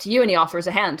steps up to you and he offers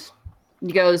a hand. And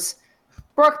he goes,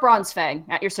 "Brook Bronzefang,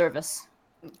 at your service."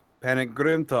 Panic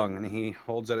Grimtongue, and he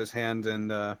holds out his hand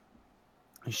and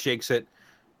he shakes it.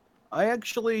 I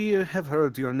actually have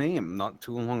heard your name not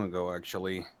too long ago,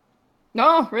 actually.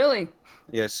 No, really?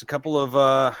 Yes, a couple of,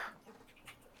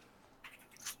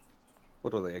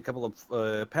 what are they? A couple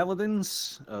of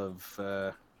paladins of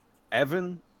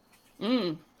Evan.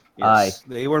 Mm. Yes, Aye.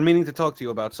 they were meaning to talk to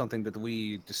you about something that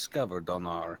we discovered on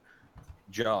our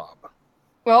job.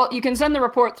 Well, you can send the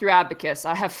report through Abacus.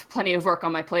 I have plenty of work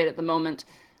on my plate at the moment.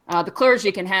 The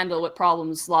clergy can handle what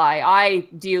problems lie. I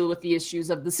deal with the issues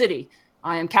of the city.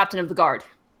 I am captain of the guard.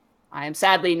 I am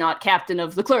sadly not captain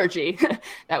of the clergy.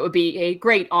 That would be a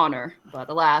great honor, but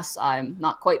alas, I'm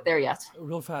not quite there yet.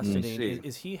 Real fast, Janine,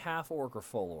 is he half orc or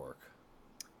full orc?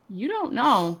 You don't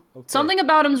know. Okay. Something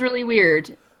about him's really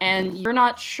weird, and you're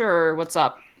not sure what's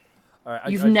up. All right,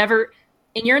 You've never,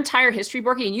 in your entire history,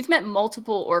 Borky, and you've met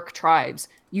multiple orc tribes,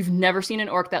 you've never seen an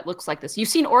orc that looks like this. You've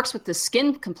seen orcs with this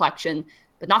skin complexion,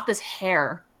 but not this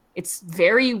hair. It's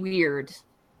very weird.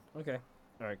 Okay.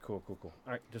 All right, cool. All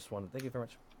right, just one. Thank you very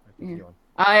much. Yeah.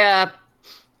 I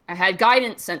had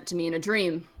guidance sent to me in a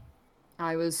dream.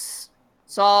 I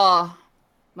saw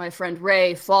my friend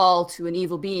Ray fall to an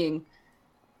evil being.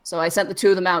 So I sent the two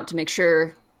of them out to make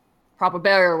sure proper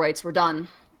burial rites were done.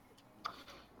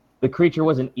 The creature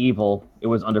wasn't evil. It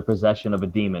was under possession of a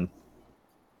demon.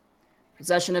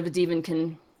 Possession of a demon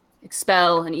can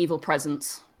expel an evil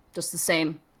presence. Just the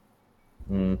same.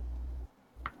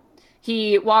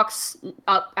 He walks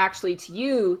up actually to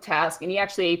you, Task, and he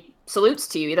actually salutes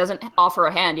to you. He doesn't offer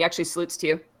a hand. He actually salutes to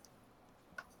you.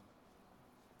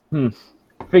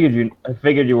 I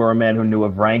figured you were a man who knew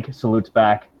of rank. Salutes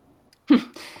back.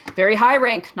 Very high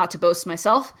rank, not to boast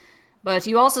myself, but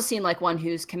you also seem like one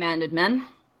who's commanded men.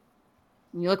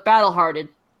 You look battle-hardened,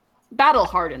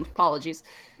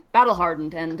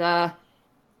 and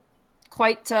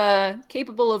quite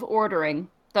capable of ordering,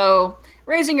 though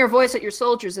raising your voice at your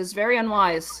soldiers is very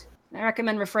unwise. I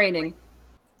recommend refraining.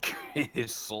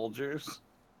 His soldiers?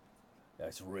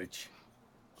 That's rich.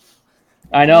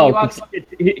 I know.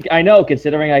 I know,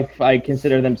 considering I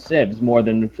consider them civs more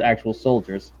than actual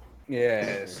soldiers.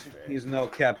 Yes, he's no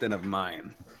captain of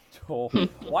mine. Oh.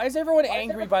 Why is everyone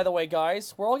angry, by the way,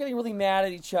 guys? We're all getting really mad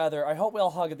at each other. I hope we all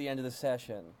hug at the end of the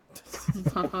session.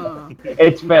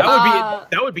 It's fair.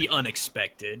 That would be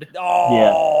unexpected.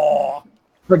 Oh! Yeah.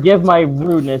 Forgive my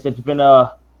rudeness. It's been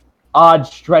a odd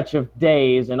stretch of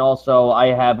days, and also I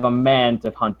have a man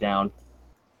to hunt down.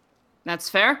 That's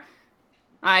fair.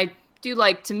 I do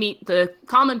like to meet the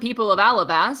common people of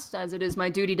Alabast, as it is my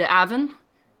duty to Avon.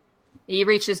 He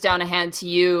reaches down a hand to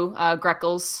you,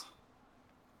 Greckles.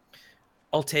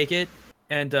 I'll take it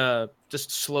and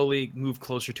just slowly move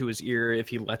closer to his ear if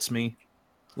he lets me.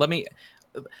 Let me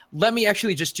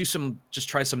actually just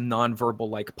try some nonverbal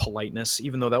like politeness,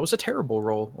 even though that was a terrible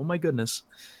roll. Oh my goodness.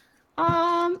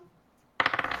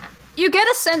 You get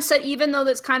a sense that even though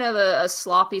that's kind of a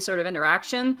sloppy sort of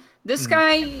interaction, this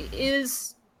guy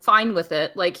is fine with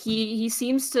it. Like he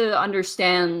seems to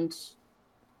understand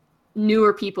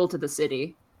newer people to the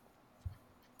city.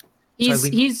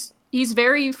 He's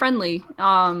very friendly,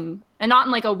 and not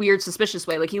in like a weird, suspicious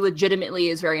way. Like he legitimately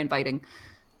is very inviting.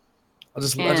 I'll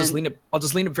just lean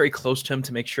up very close to him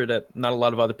to make sure that not a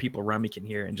lot of other people around me can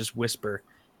hear, and just whisper,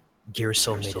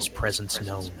 Girso made his presence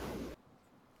known.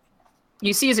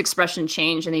 You see his expression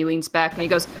change, and he leans back and he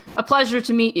goes, "A pleasure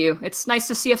to meet you. It's nice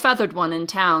to see a feathered one in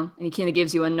town." And he kind of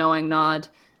gives you a knowing nod.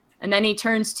 And then he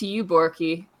turns to you,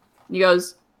 Borky, and he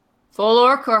goes, "Full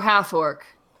orc or half orc?"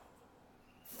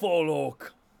 Full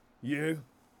orc. You?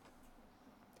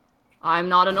 I'm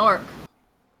not an orc.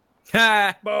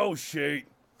 Ha! Bullshit.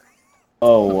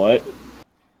 Oh, what?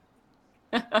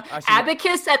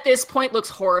 Abacus at this point looks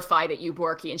horrified at you,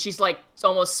 Borky, and she's like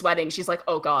almost sweating. She's like,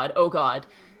 "Oh god, oh god."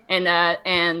 And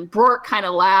Brork kind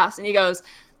of laughs, and he goes,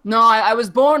 "No, I was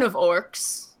born of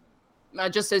orcs,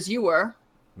 just as you were.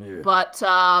 Yeah. But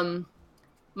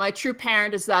my true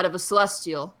parent is that of a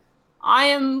celestial. I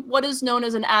am what is known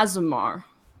as an Azamar."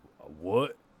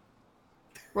 What?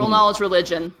 Roll knowledge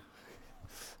religion.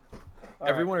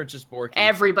 Everyone or just Borky?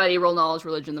 Everybody roll knowledge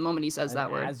religion the moment he says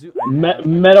that word.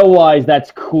 Meta-wise,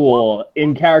 that's cool.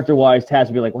 In character-wise, Taz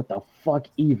would be like, what the fuck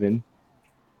even?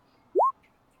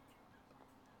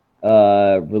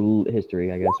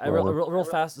 History, I guess. Real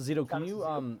fast, Zito, can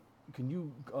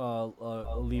you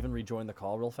leave and rejoin the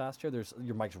call real fast here?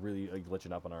 Your mic's really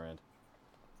glitching up on our end.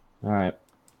 All right.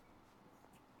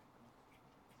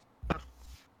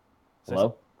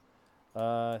 Hello?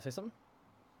 Say something?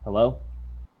 Hello?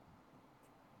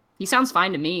 He sounds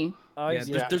fine to me.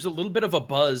 There's a little bit of a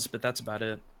buzz, but that's about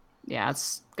it. Yeah,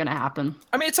 it's gonna happen.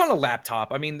 I mean, it's on a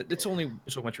laptop. I mean, it's only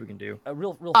so much we can do.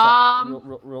 Real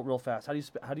fast. How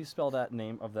do you spell that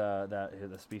name of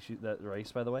the species, that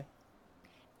race, by the way?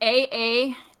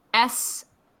 AASMIR.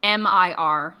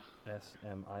 SMIR.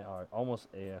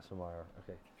 Almost ASMR.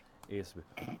 Okay.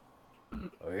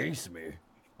 ASMIR.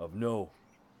 Of no.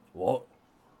 What?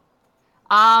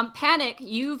 Panic.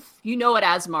 You know what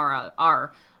Azamar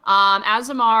are.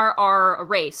 Azamar are a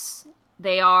race.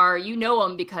 They are, you know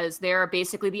them because they're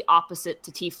basically the opposite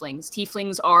to tieflings.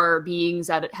 Tieflings are beings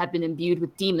that have been imbued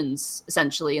with demons,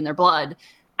 essentially, in their blood.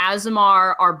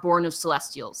 Azamar are born of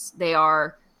celestials. They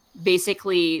are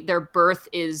basically, their birth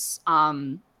is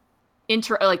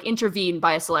intervened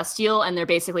by a celestial, and they're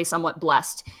basically somewhat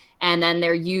blessed. And then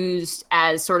they're used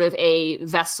as sort of a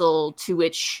vessel to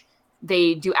which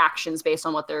they do actions based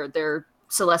on what their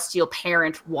celestial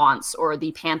parent wants, or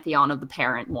the pantheon of the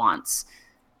parent wants.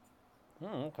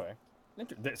 Oh, okay.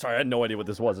 Sorry, I had no idea what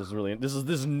this was. This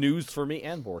is news for me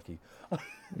and Borky.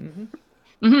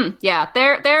 Yeah,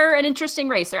 they're an interesting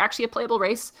race. They're actually a playable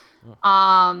race,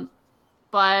 but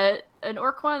an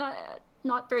orc one,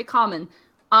 not very common.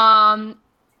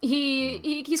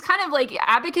 He's kind of like,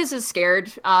 Abacus is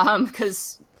scared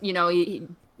because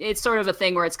it's sort of a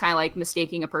thing where it's kind of like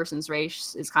mistaking a person's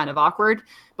race is kind of awkward,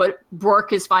 but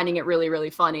Brork is finding it really, really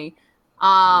funny.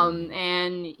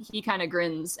 And he kind of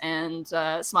grins and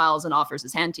smiles and offers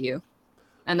his hand to you.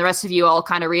 And the rest of you all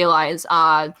kind of realize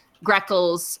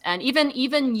Greckles, and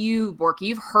even you, Bork,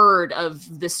 you've heard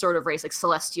of this sort of race, like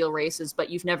celestial races,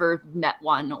 but you've never met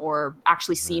one or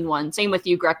actually seen one. Same with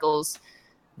you, Greckles,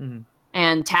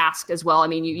 and Task as well. I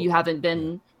mean, you haven't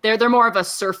been... They're more of a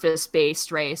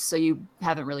surface-based race, so you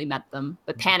haven't really met them.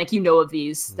 But Panic, you know of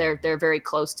these. They're very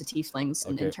close to tieflings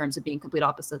in terms of being complete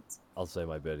opposites. I'll say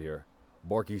my bit here.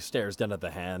 Borky stares down at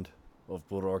the hand of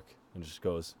Bork and just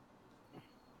goes,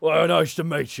 "Well, nice to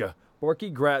meet you."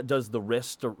 Borky does the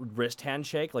wrist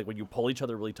handshake, like when you pull each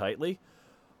other really tightly.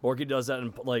 Borky does that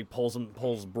and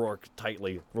pulls Bork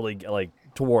tightly, really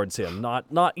towards him.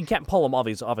 Not you can't pull him off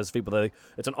his feet, but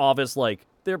it's an obvious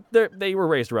they were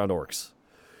raised around orcs.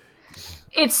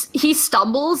 He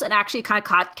stumbles and actually kind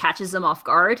of catches them off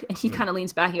guard, and he kind of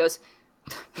leans back. He goes,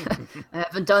 "I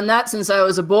haven't done that since I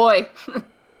was a boy."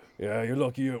 Yeah, you're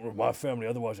lucky you were my family,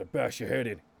 otherwise I'd bash your head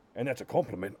in. And that's a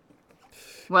compliment.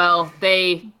 Well,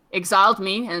 they exiled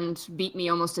me and beat me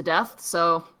almost to death,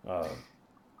 so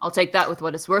I'll take that with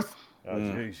what it's worth. Oh,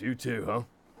 jeez, you too, huh?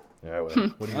 Yeah, what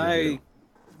do you I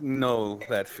know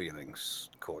that feelings,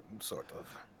 sort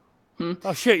of.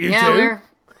 Oh, shit, you too?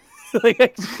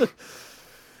 It's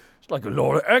like a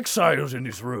lot of exiles in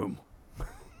this room.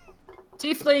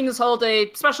 Tieflings hold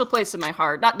a special place in my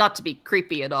heart. Not to be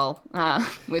creepy at all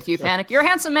with you, Panic. You're a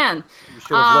handsome man. You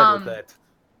should have led with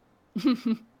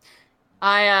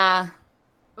that.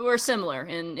 We're similar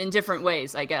in different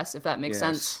ways, I guess, if that makes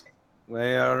sense.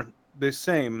 We are the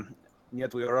same,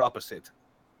 yet we are opposite.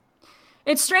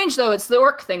 It's strange, though. It's the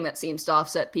orc thing that seems to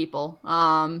offset people.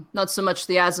 Not so much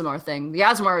the Azamar thing. The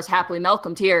Azamar is happily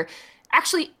welcomed here.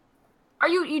 Actually,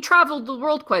 you traveled the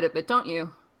world quite a bit, don't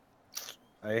you?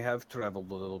 I have traveled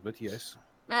a little bit, yes.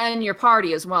 And your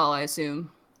party as well, I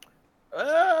assume.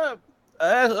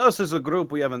 Us as a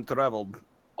group, we haven't traveled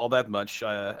all that much.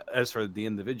 As for the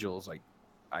individuals,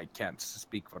 I can't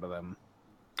speak for them.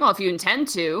 Well, if you intend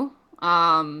to,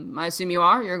 I assume you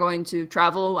are. You're going to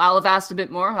travel Alavast a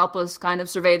bit more, help us kind of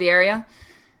survey the area.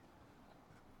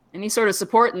 Any sort of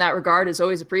support in that regard is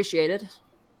always appreciated.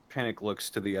 Panic looks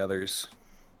to the others.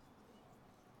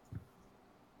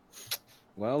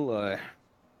 Well,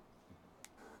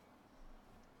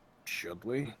 should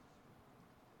we?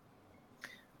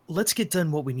 Let's get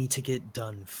done what we need to get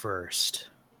done first.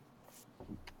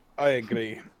 I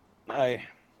agree. I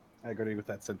agree with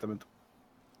that sentiment.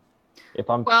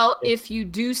 If you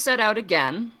do set out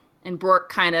again, and Bork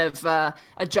kind of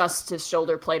adjusts his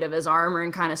shoulder plate of his armor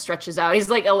and kind of stretches out. He's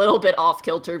like a little bit off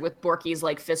kilter with Borky's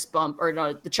like fist bump, or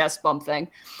no, the chest bump thing.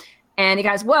 And he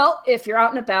goes, well, if you're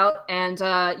out and about and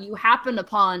you happen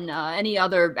upon any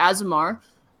other Azamar,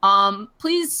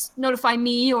 please notify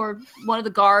me or one of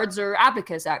the guards, or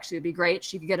Abacus actually would be great.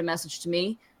 She could get a message to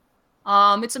me.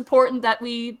 It's important that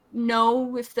we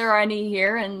know if there are any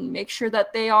here and make sure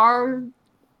that they are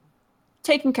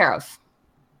taken care of.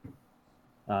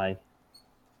 Aye.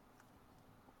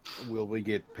 Will we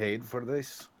get paid for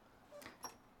this?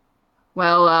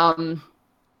 Well,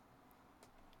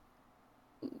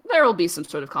 there will be some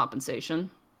sort of compensation.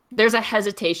 There's a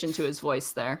hesitation to his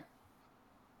voice there.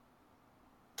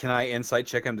 Can I insight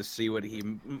check him to see what he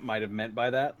might have meant by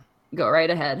that? Go right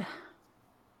ahead.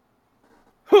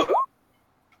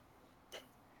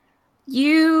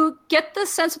 You get the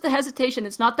sense of the hesitation.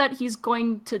 It's not that he's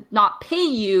going to not pay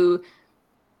you.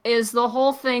 Is the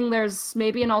whole thing, there's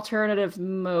maybe an alternative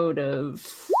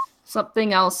motive.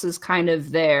 Something else is kind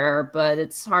of there, but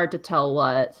it's hard to tell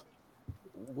what.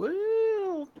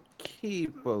 We'll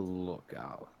keep a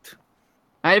lookout.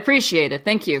 I'd appreciate it.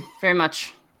 Thank you very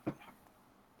much.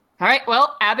 All right,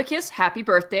 well, Abacus, happy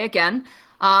birthday again.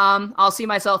 I'll see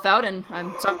myself out, and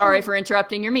I'm sorry for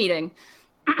interrupting your meeting.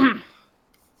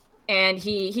 And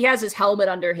he has his helmet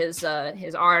under his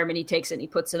arm, and he takes it and he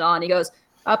puts it on. He goes,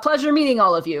 pleasure meeting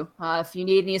all of you. If you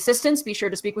need any assistance, be sure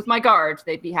to speak with my guard.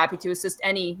 They'd be happy to assist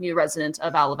any new resident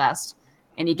of Alavast.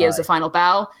 And he gives a final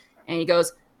bow, and he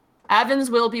goes, Avens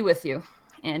will be with you.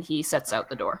 And he sets out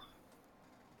the door.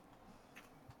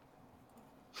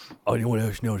 Anyone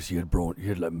else notice you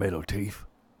had like metal teeth?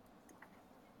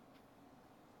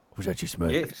 Was that just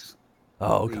me? Yes.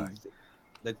 Oh, okay.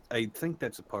 I think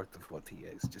that's a part of what he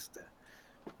is. Just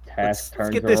Task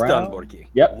turns let's get this around. done, Borky.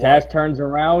 Yep, Task turns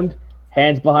around,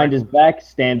 hands behind his back,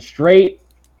 stand straight,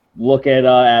 look at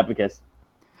Abacus.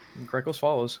 Greckles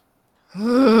follows.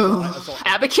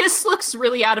 Abacus looks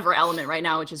really out of her element right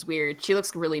now, which is weird. She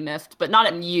looks really miffed, but not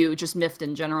at you, just miffed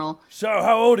in general. So,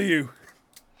 how old are you?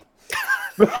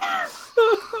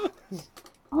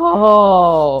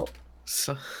 Oh.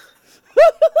 So...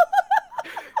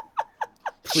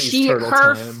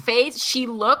 her face, she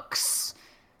looks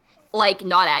like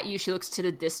not at you, she looks to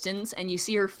the distance, and you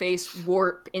see her face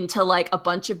warp into like a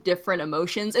bunch of different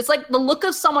emotions. It's like the look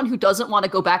of someone who doesn't want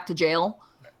to go back to jail.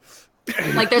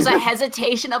 Like there's a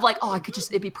hesitation of like, oh,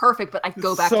 it'd be perfect, but I could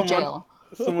go back to jail.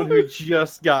 Someone who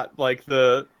just got like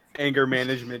the anger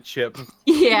management chip.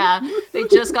 Yeah, they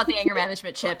just got the anger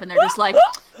management chip, and they're just like,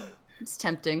 it's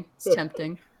tempting. It's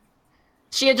tempting.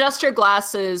 She adjusts her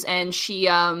glasses, and she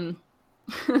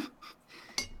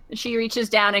she reaches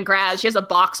down and grabs. She has a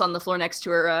box on the floor next to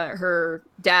her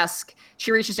desk.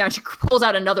 She reaches down, she pulls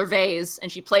out another vase,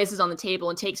 and she places on the table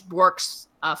and takes Bork's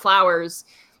flowers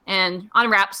and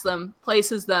unwraps them,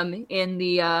 places them in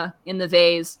the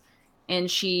vase,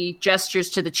 and she gestures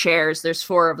to the chairs. There's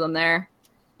 4 of them there,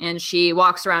 and she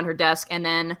walks around her desk and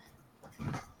then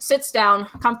sits down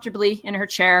comfortably in her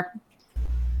chair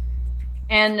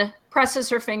and presses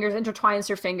her fingers, intertwines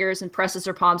her fingers, and presses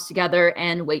her palms together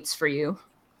and waits for you.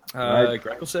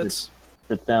 Greckle sits.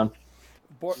 Sits down.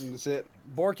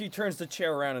 Borky turns the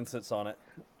chair around and sits on it.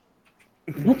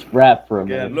 Let's rap for a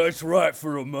minute. Let's rap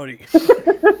for a money.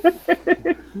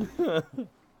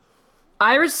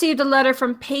 I received a letter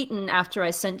from Peyton after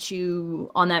I sent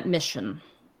you on that mission.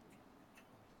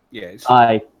 Yes.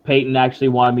 Peyton actually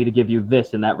wanted me to give you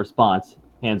this in that response.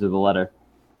 Hands her the letter.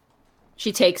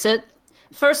 She takes it.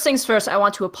 First things first, I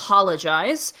want to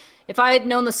apologize. If I had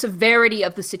known the severity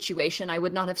of the situation, I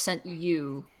would not have sent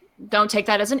you. Don't take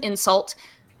that as an insult.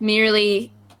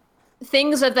 Merely,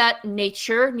 things of that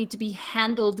nature need to be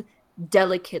handled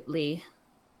delicately.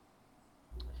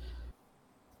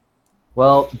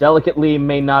 Well, delicately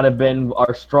may not have been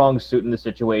our strong suit in the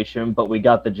situation, but we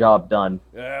got the job done.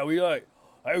 Yeah,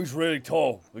 I was really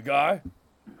tall, the guy.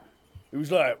 It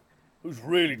was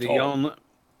really tall.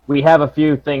 We have a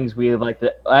few things we'd like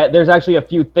to... there's actually a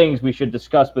few things we should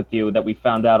discuss with you that we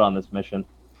found out on this mission.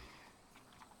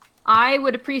 I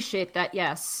would appreciate that,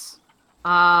 yes.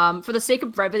 For the sake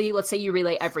of brevity, let's say you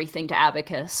relay everything to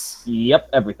Abacus. Yep,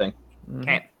 everything.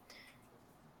 Okay.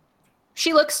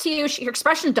 She looks to you. Her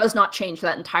expression does not change for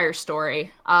that entire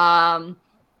story.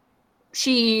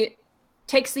 She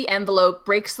takes the envelope,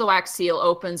 breaks the wax seal,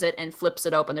 opens it, and flips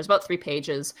it open. There's about 3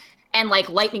 pages. And like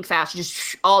lightning fast,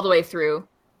 just all the way through.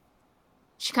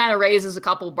 She kind of raises a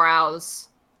couple brows,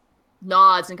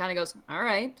 nods, and kind of goes, all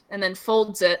right. And then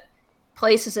folds it,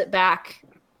 places it back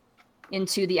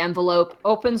into the envelope,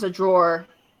 opens a drawer,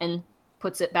 and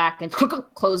puts it back and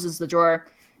closes the drawer.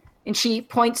 And she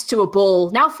points to a bowl,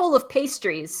 now full of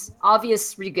pastries,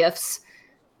 obvious regifts.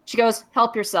 She goes,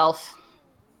 help yourself.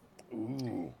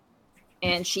 Ooh.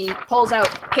 And she pulls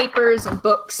out papers and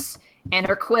books and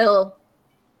her quill.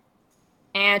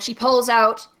 And she pulls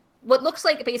out what looks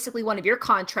like basically one of your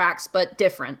contracts, but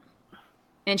different.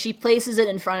 And she places it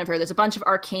in front of her. There's a bunch of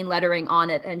arcane lettering on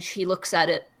it, and she looks at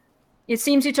it. It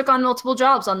seems you took on multiple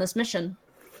jobs on this mission.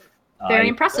 Very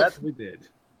impressive. That we did.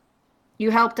 You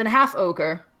helped a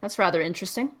half-ogre. That's rather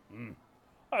interesting.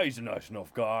 He's a nice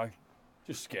enough guy.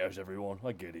 Just scares everyone.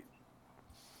 I get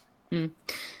it.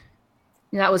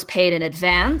 That was paid in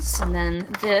advance. And then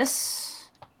this.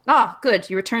 Ah, good.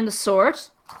 You returned the sword.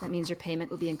 That means your payment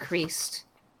will be increased.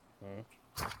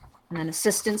 And then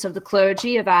assistance of the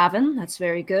clergy of Avon. That's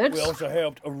very good. We also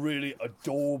helped a really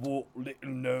adorable little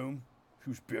gnome. She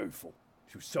was beautiful.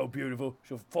 She was so beautiful.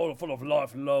 She was full of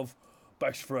life and love.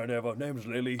 Best friend ever. Name was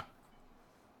Lily.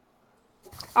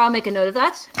 I'll make a note of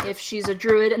that. If she's a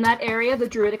druid in that area, the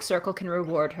druidic circle can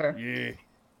reward her. Yeah.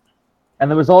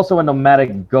 And there was also a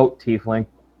nomadic goat tiefling.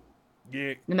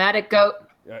 Yeah. Nomadic goat.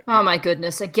 Oh my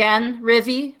goodness. Again,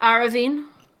 Rivi, Aravine.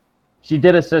 She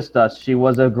did assist us. She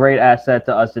was a great asset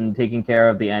to us in taking care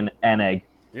of the egg.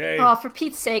 Yeah. Oh, for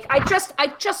Pete's sake. I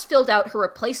just filled out her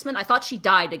replacement. I thought she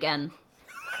died again.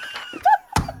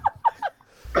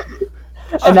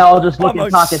 And now I'll just look and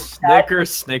talk his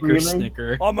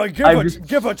Snicker. I might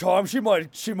give her time. She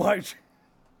might.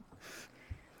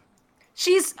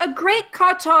 She's a great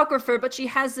cartographer, but she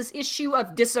has this issue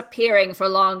of disappearing for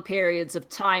long periods of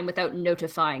time without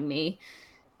notifying me.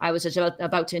 I was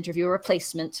about to interview a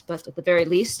replacement, but at the very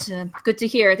least, good to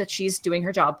hear that she's doing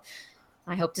her job.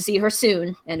 I hope to see her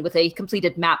soon, and with a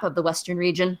completed map of the Western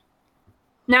region.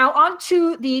 Now, on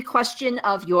to the question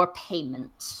of your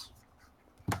payment.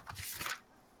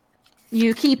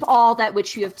 You keep all that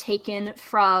which you have taken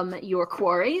from your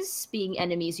quarries, being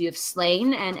enemies you have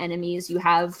slain and enemies you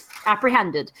have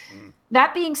apprehended.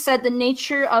 That being said, the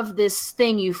nature of this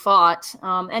thing you fought,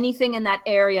 anything in that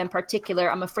area in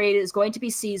particular, I'm afraid is going to be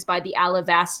seized by the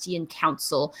Alavastian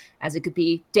Council, as it could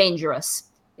be dangerous.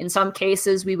 In some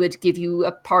cases, we would give you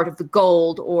a part of the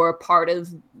gold or part of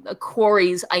a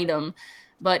quarry's item.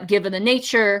 But given the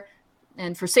nature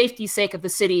and for safety's sake of the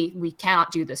city, we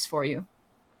cannot do this for you.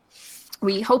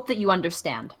 We hope that you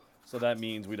understand. So that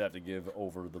means we'd have to give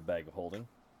over the bag of holding?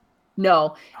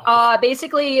 No.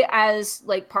 Basically, as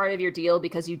like part of your deal,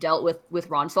 because you dealt with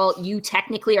Ronfall, you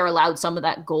technically are allowed some of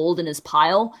that gold in his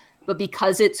pile, but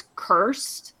because it's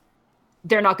cursed,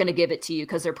 they're not going to give it to you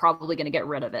because they're probably going to get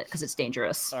rid of it because it's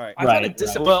dangerous. All right. I thought it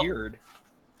disappeared.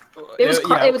 It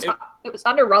was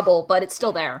under rubble, but it's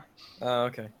still there. Oh,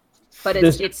 okay. But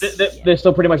they're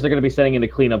still pretty much they're going to be sending in a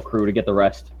cleanup crew to get the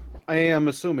rest. I am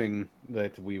assuming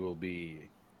that we will be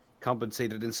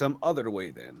compensated in some other way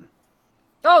then.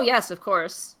 Oh, yes, of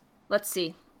course. Let's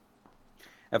see.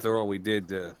 After all, we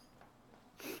did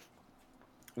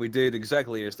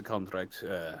exactly as the contract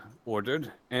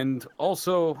ordered, and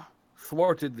also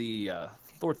thwarted the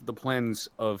plans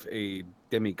of a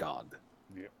demigod.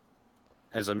 Yeah.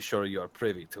 As I'm sure you are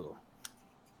privy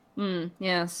to.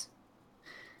 Yes.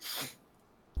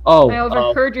 Oh, I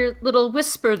overheard your little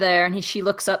whisper there, and she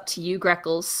looks up to you,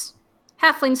 Greckles.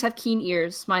 Halflings have keen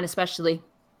ears, mine especially.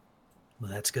 Well,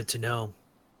 that's good to know.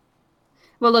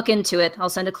 We'll look into it. I'll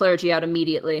send a clergy out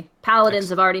immediately. Paladins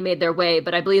have already made their way,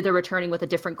 but I believe they're returning with a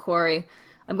different quarry.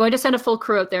 I'm going to send a full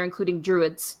crew out there, including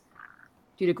druids,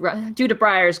 due to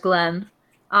Briar's Glen.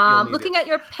 Looking at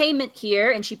your payment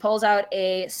here, and she pulls out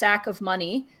a sack of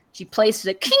money. She places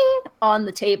it on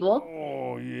the table.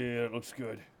 Oh, yeah, it looks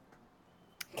good.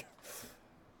 Yeah,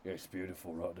 it's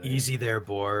beautiful right there. Easy there,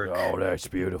 Borg. Oh, that's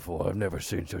beautiful. I've never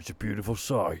seen such a beautiful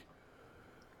sight.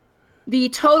 The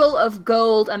total of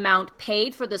gold amount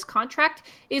paid for this contract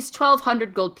is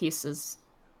 1,200 gold pieces.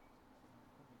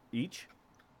 Each?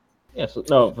 Yes,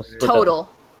 no. Total.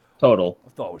 Total. I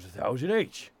thought it was 1,000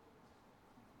 each.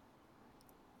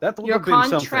 That would Your have been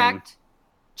contract something.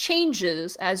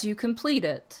 changes as you complete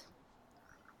it.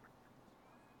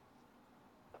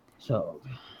 So,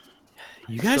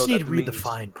 You guys So need that to read the means-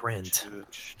 fine print.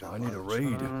 I need to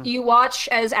read. You watch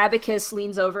as Abacus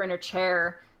leans over in her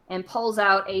chair and pulls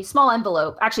out a small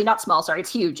envelope. Actually, not small, sorry,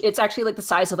 it's huge. It's actually like the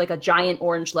size of like a giant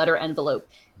orange letter envelope.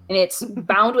 And it's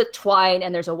bound with twine,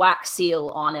 and there's a wax seal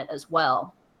on it as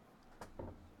well.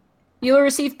 You will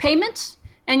receive payment,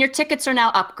 and your tickets are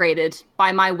now upgraded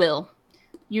by my will.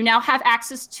 You now have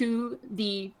access to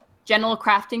the General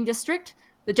Crafting District,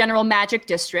 the General Magic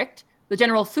District, the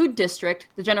General Food District,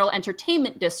 the General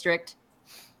Entertainment District,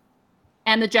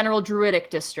 and the General Druidic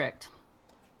District.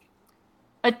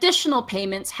 Additional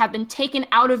payments have been taken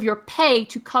out of your pay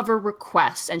to cover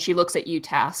requests, and she looks at you,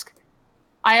 Task.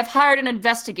 I have hired an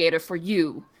investigator for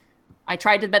you. I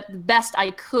tried to bet the best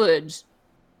I could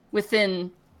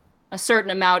within a certain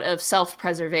amount of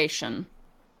self-preservation.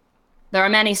 There are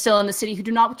many still in the city who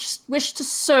do not wish to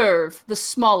serve the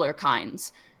smaller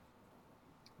kinds.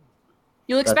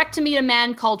 You'll expect to meet a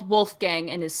man called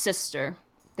Wolfgang and his sister.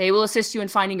 They will assist you in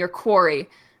finding your quarry,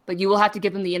 but you will have to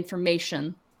give them the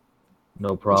information.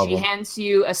 no problem. She hands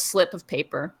you a slip of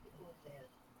paper.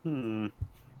 Hmm.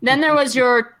 Then there was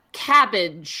your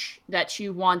cabbage that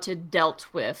you wanted dealt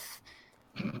with.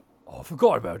 Oh, I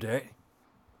forgot about that.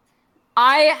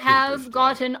 I have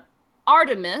gotten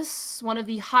Artemis, one of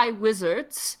the high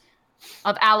wizards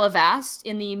of Alavast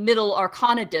in the Middle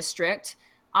Arcana District.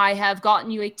 I have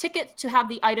gotten you a ticket to have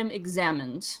the item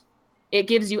examined. It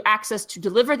gives you access to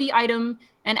deliver the item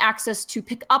and access to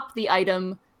pick up the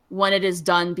item when it is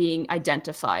done being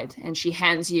identified. And she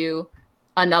hands you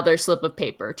another slip of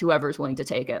paper to whoever's willing to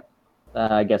take it.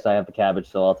 I guess I have the cabbage,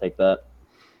 so I'll take that.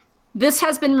 This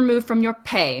has been removed from your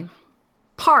pay.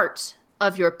 Part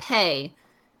of your pay.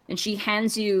 And she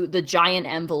hands you the giant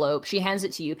envelope. She hands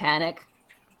it to you, Panic.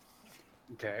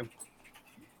 Okay.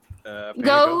 Panic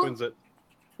Go. opens it.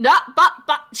 No, but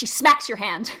she smacks your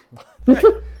hand.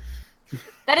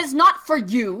 That is not for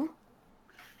you.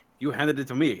 You handed it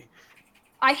to me.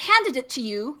 I handed it to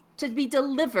you to be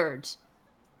delivered.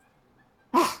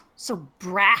 Oh, so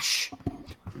brash.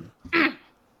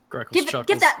 Greckles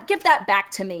chuckles. Give that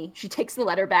back to me. She takes the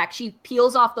letter back. She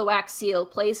peels off the wax seal,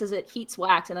 places it, heats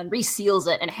wax, and then reseals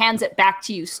it and hands it back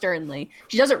to you sternly.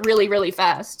 She does it really, really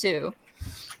fast, too.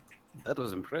 That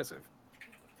was impressive.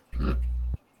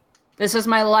 This is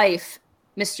my life,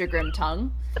 Mr.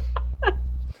 Grimtongue.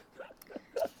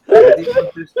 Where do you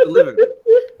want this delivered?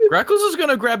 Greckles is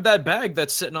gonna grab that bag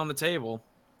that's sitting on the table.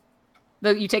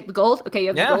 You take the gold? Okay, you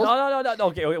have Yeah. the gold? No.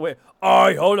 Okay, wait. All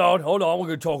right, hold on. We're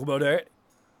gonna talk about that.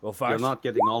 Well, You're fast. not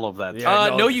getting all of that.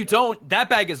 Yeah. No, you don't. That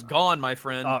bag is gone, my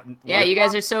friend. Yeah, you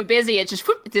guys are so busy, it just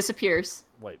whoop, it disappears.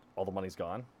 Wait, all the money's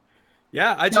gone?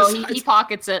 Yeah, I No, just he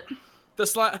pockets it. the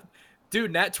slide,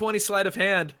 dude. Nat 20 sleight of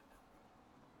hand.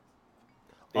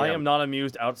 I Damn. am not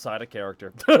amused outside of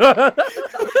character.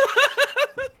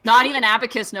 Not even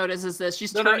Abacus notices this.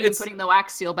 She's No, turning and it's- putting the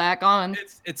wax seal back on.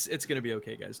 It's gonna be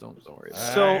okay, guys. Don't worry.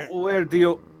 So where do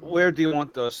you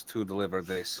want us to deliver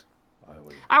this?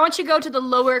 I want you to go to the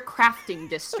lower crafting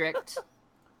district.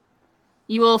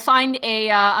 You will find a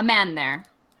man there.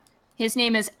 His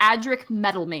name is Adric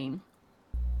Metalmane.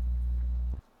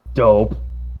 Dope.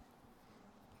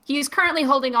 He is currently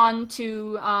holding on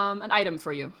to an item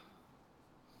for you.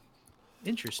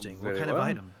 Interesting. What Very kind of well.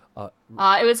 item?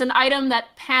 It was an item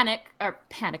that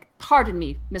pardon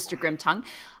me, Mr. Grimtongue.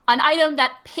 An item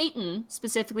that Peyton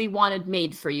specifically wanted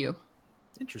made for you.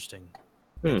 Interesting.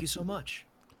 Thank you so much.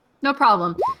 No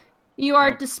problem. You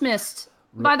are dismissed.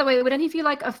 By the way, would any of you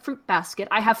like a fruit basket?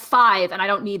 I have 5, and I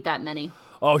don't need that many.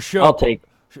 Oh, sure. I'll take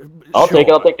it. I'll take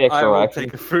the I extra will wax.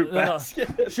 take a fruit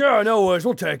basket. Sure, no worries.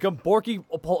 We'll take them. Borky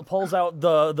pulls out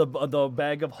the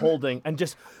bag of holding and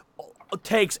just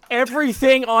takes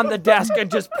everything on the desk and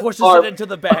just pushes it into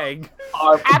the bag.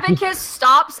 Abacus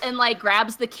stops and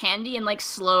grabs the candy and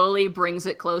slowly brings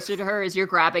it closer to her as you're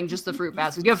grabbing just the fruit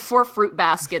basket. You have 4 fruit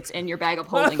baskets in your bag of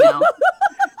holding now.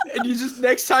 And you just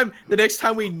the next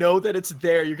time we know that it's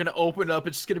there, you're gonna open up.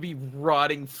 It's just gonna be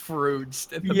rotting fruits.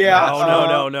 Yeah.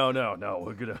 No.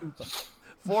 We're gonna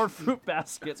 4 fruit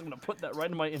baskets. I'm gonna put that right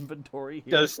in my inventory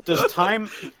here. Does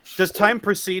time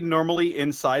proceed normally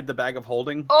inside the bag of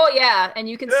holding? Oh yeah, and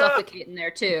you can suffocate in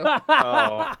there too.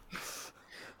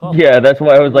 Oh. Yeah, that's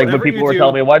why I was like, when Whatever people you were do-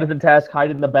 telling me, why doesn't Task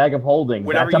hide in the bag of holding?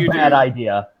 Whatever That's a you bad do-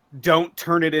 idea. Don't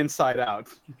turn it inside out.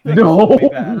 No. Really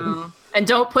bad. No. And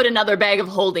don't put another bag of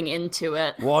holding into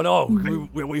it. Why not?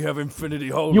 We have infinity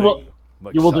holding.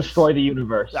 You will destroy the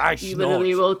universe. That's You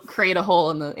literally will create a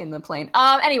hole in the plane.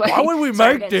 Anyway. Why would we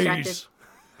sorry, make getting these?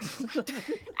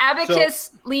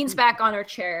 Abacus leans back on her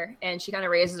chair and she kind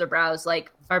of raises her brows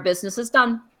like, our business is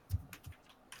done.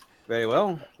 Very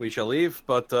well, we shall leave.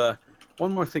 But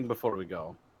one more thing before we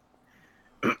go.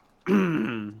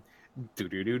 Do.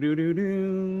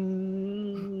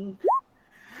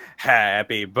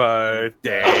 Happy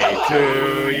birthday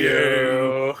to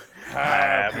you.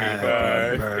 Happy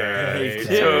birthday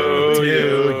to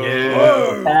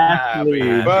you.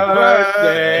 Happy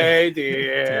birthday,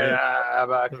 dear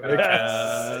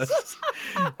Abacus.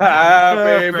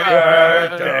 Happy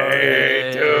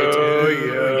birthday to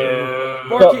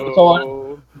you.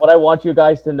 So what I want you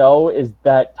guys to know is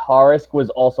that Tarisk was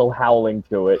also howling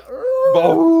to it.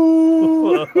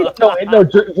 No,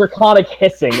 draconic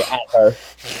hissing at her.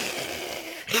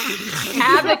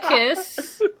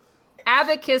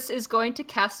 Abacus is going to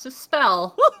cast a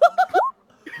spell.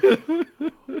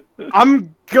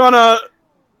 I'm gonna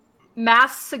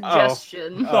Mass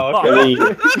suggestion. Okay.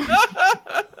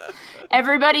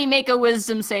 Everybody make a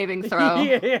wisdom saving throw.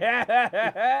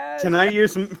 Yeah. Can I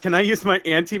use my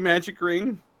anti-magic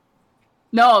ring?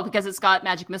 No, because it's got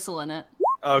magic missile in it.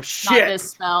 Oh Not shit!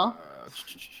 this spell.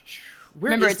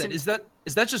 Where Remember, is that?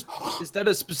 Is that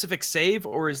a specific save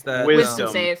or is that Wisdom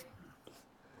save.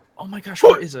 Oh my gosh,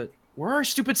 where is it? Where are our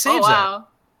stupid saves Oh wow. at?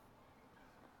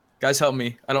 Guys, help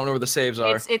me. I don't know where the saves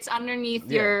are. It's underneath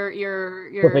your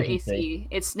Proficiency. AC.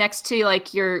 It's next to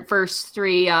like your first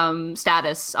 3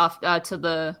 status off to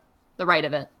the right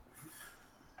of it.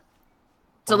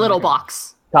 It's a little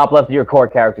box. Top left of your core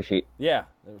character sheet. Yeah.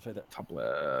 Let's say that. Top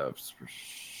left.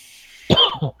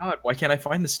 God, why can't I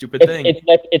find this stupid thing?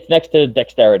 It's next to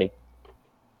dexterity.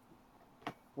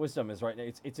 Wisdom is right now.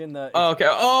 It's in the. Oh, okay.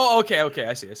 Oh, okay.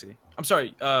 I see. I'm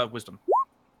sorry. Wisdom.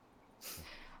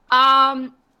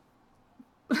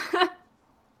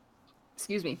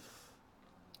 Excuse me.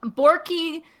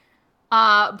 Borky,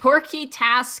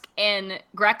 Task, and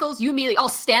Greckles, you immediately all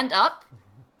stand up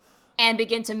and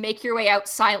begin to make your way out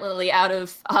silently out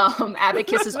of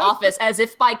Abacus's office as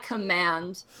if by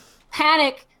command.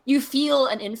 Panic, you feel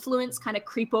an influence kind of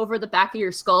creep over the back of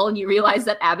your skull and you realize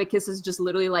that Abacus has just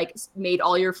literally like made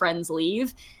all your friends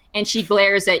leave and she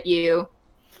glares at you.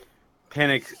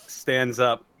 Panic stands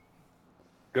up,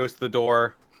 goes to the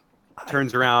door,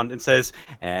 turns around and says,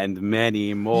 "And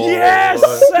many more." Yes!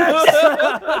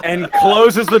 And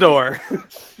closes the door.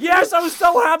 Yes, I was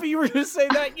so happy you were going to say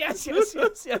that. Yes.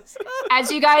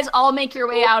 As you guys all make your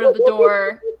way out of the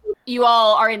door, you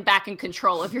all are back in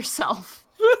control of yourself.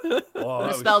 Oh,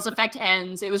 The spell's effect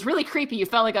ends. It was really creepy. You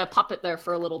felt like a puppet there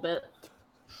for a little bit.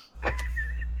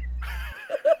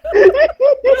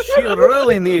 She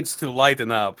really needs to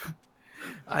lighten up.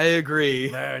 I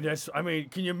agree. Man, yes. I mean,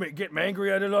 can you get me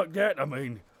angry at her like that? I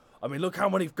mean, look how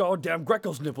many goddamn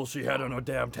Greckles nipples she had on her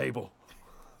damn table.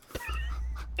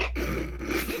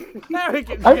 Now we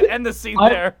can end the scene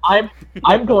there. I'm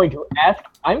going to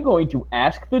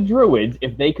ask the druids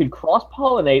if they could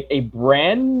cross-pollinate a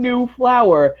brand new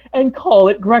flower and call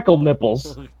it Greckle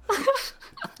nipples.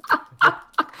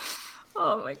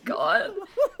 Oh my god.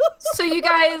 So you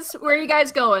guys, where are you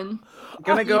guys going?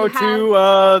 Gonna go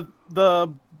to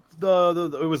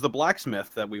it was the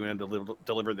blacksmith that we went to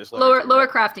deliver this letter Lower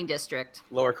crafting district.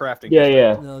 lower crafting.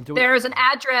 Yeah. No, There's an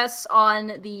address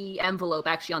on the envelope,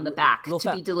 actually on the back,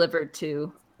 to be delivered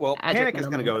to. Well, Panic is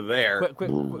gonna go there.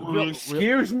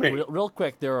 Excuse me. Real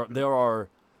quick, I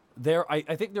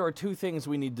think there are 2 things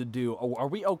we need to do. Are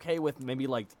we okay with maybe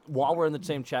like while we're in the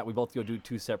same chat, we both go do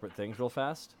 2 separate things real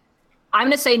fast? I'm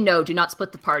gonna say no. Do not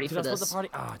split the party for this. Split the party?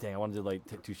 Ah, dang! I wanted to do like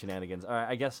 2 shenanigans. All right,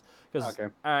 I guess because Okay.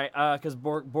 all right, because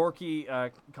Borky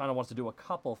kind of wants to do a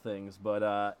couple things, but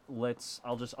I'll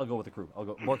go with the crew.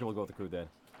 Borky will go with the crew then.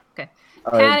 Okay.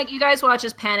 Panic. You guys watch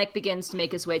as Panic begins to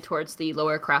make his way towards the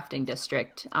lower crafting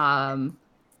district. And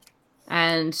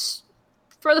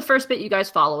for the first bit, you guys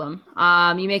follow him.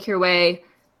 You make your way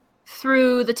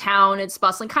through the town. It's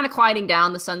bustling, kind of quieting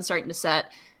down. The sun's starting to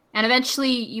set. And eventually,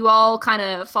 you all kind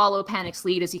of follow Panic's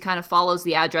lead as he kind of follows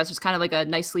the address. There's kind of like a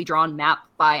nicely drawn map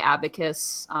by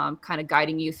Abacus, kind of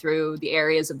guiding you through the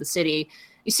areas of the city.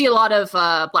 You see a lot of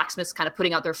blacksmiths kind of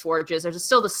putting out their forges. There's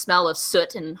still the smell of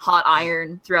soot and hot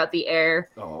iron throughout the air.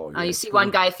 Oh, You see one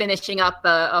guy finishing up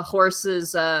a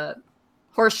horse's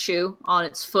horseshoe on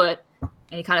its foot,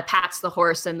 and he kind of pats the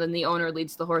horse, and then the owner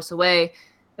leads the horse away.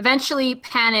 Eventually,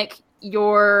 Panic,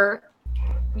 your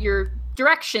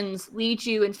directions lead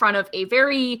you in front of a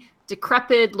very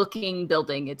decrepit-looking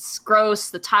building. It's gross.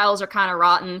 The tiles are kind of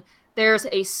rotten. There's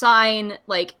a sign,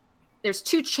 like, there's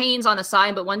 2 chains on a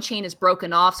sign, but one chain is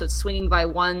broken off, so it's swinging by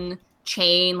one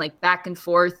chain, like, back and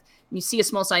forth. And you see a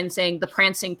small sign saying, The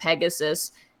Prancing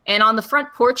Pegasus. And on the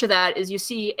front porch of that is you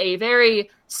see a very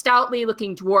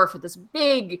stoutly-looking dwarf with this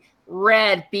big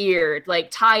red beard, like,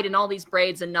 tied in all these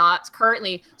braids and knots,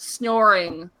 currently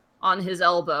snoring on his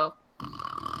elbow.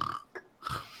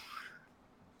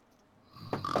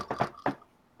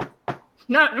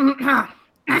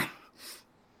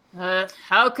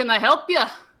 How can I help you?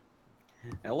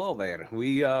 Hello there.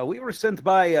 We were sent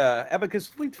by Abacus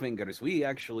Fleetfingers. We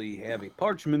actually have a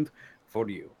parchment for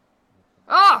you.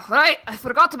 Oh, right. I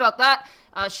forgot about that.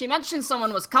 She mentioned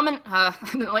someone was coming. I've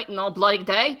been waiting all bloody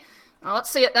day. Let's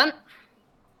see it then.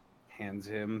 Hands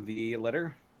him the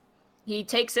letter. He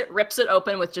takes it, rips it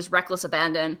open with just reckless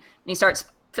abandon, and he starts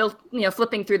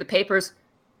flipping through the papers.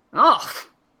 Oh,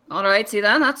 all right. See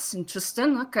then? That's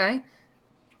interesting. Okay.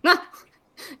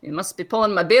 You must be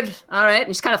pulling my beard. All right. And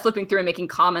he's kind of flipping through and making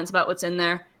comments about what's in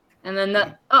there. And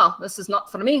then, this is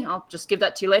not for me. I'll just give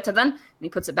that to you later then. And he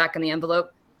puts it back in the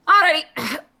envelope. All right.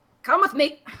 Come with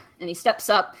me. And he steps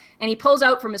up and he pulls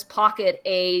out from his pocket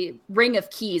a ring of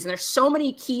keys. And there's so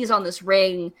many keys on this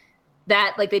ring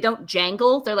that, like, they don't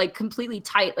jangle. They're, like, completely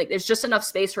tight. Like, there's just enough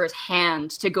space for his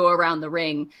hand to go around the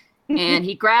ring. And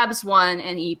he grabs one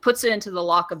and he puts it into the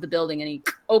lock of the building and he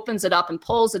opens it up and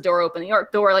pulls the door open. The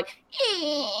door, like,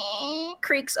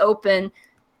 creaks open.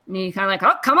 And he kind of like,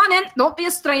 oh, come on in. Don't be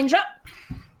a stranger.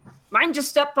 Mind you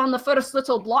step on the first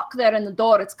little block there in the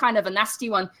door. It's kind of a nasty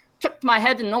one. Tripped my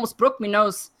head and almost broke my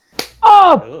nose.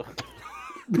 Oh!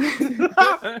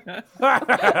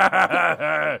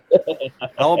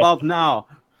 How about now?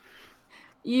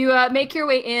 You make your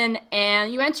way in,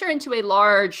 and you enter into a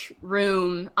large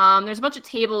room. There's a bunch of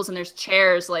tables, and there's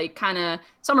chairs, like, kind of,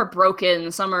 some are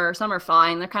broken, some are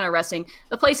fine. They're kind of resting.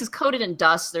 The place is coated in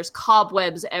dust. There's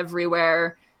cobwebs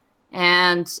everywhere,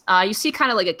 and you see kind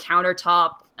of like a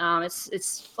countertop.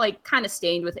 It's like kind of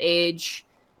stained with age,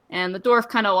 and the dwarf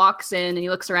kind of walks in, and he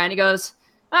looks around. He goes,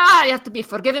 you have to be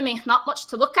forgiving me. Not much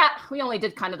to look at. We only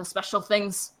did kind of the special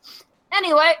things.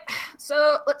 Anyway,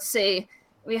 so let's see.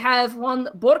 We have one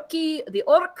Borky the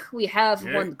Orc. We have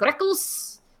one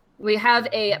Greckles. We have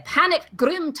a Panic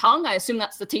Grim Tongue. I assume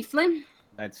that's the tiefling.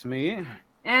 That's me.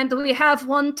 And we have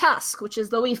one Tusk, which is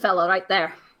the wee fella right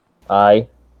there. Aye.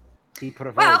 He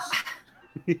prefers. Well,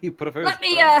 he prefers. let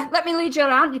me lead you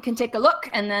around. You can take a look.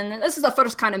 And then this is the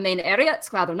first kind of main area.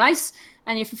 It's rather nice.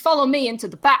 And if you follow me into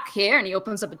the back here, and he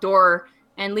opens up a door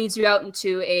and leads you out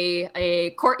into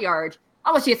a courtyard.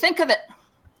 What do you think of it?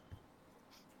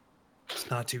 It's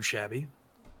not too shabby.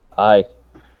 Aye.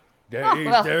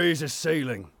 There is a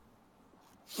ceiling.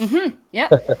 Mm-hmm. Yeah.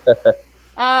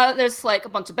 There's like a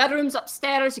bunch of bedrooms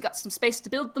upstairs. You got some space to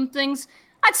build them things.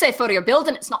 I'd say for your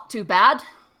building, it's not too bad.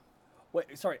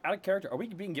 Wait, sorry, out of character, are we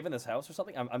being given this house or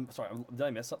something? I'm sorry, did I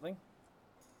miss something?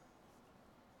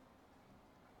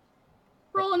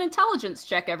 Roll an intelligence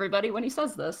check, everybody, when he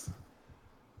says this.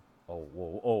 Oh,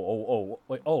 whoa,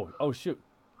 wait, oh, shoot.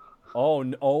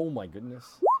 Oh my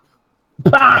goodness.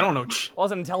 I don't know. It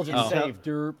was an intelligence save.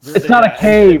 It's not a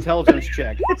cave. Intelligence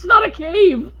check. It's not a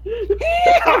cave.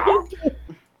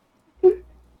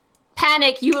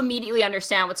 Panic, you immediately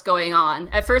understand what's going on.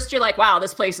 At first, you're like, wow,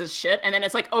 this place is shit. And then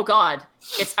it's like, oh god,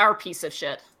 it's our piece of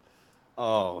shit.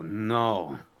 Oh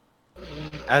no.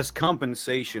 As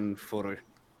compensation for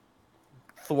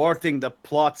thwarting the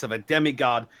plots of a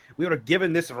demigod, we were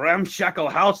given this ramshackle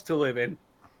house to live in.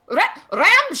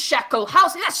 Ramshackle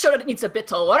house? Yeah, sure, it needs a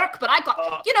bit of work, but I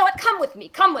got, you know what, come with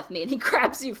me. And he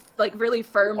grabs you, like, really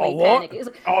firmly, Panic. He's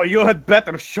like, oh, you had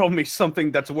better show me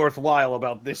something that's worthwhile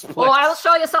about this place. Oh, I'll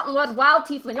show you something worthwhile,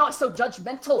 Tiefling. Oh, it's so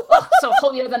judgmental. Oh, so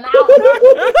holier than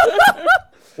thou.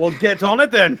 Well, get on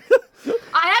it then.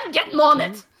 I am getting on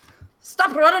it.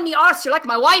 Stop running the arse, you're like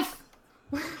my wife.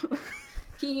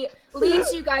 He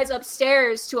leads you guys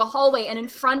upstairs to a hallway, and in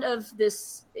front of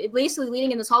this, basically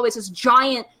leading in this hallway, is this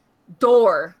giant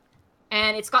door.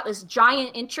 And it's got this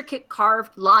giant, intricate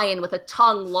carved lion with a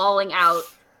tongue lolling out.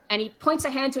 And he points a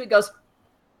hand to it and goes,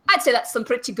 I'd say that's some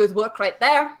pretty good work right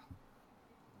there.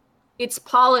 It's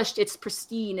polished, it's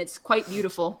pristine, it's quite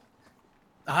beautiful.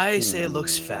 I say it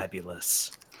looks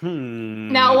fabulous.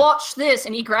 Now watch this,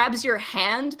 and he grabs your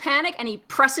hand, Panic, and he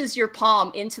presses your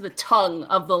palm into the tongue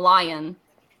of the lion.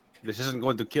 This isn't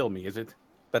going to kill me, is it?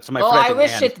 That's my I fretting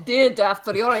wish hand. it did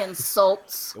after your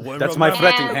insults. That's my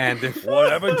fretting hand.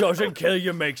 Whatever doesn't kill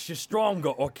you makes you stronger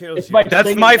or kills you.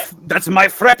 That's my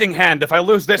fretting hand. If I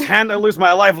lose this hand, I lose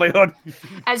my livelihood.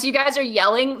 As you guys are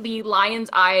yelling, the lion's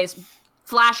eyes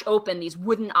flash open. These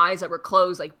wooden eyes that were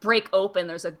closed, like, break open.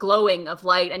 There's a glowing of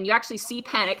light, and you actually see,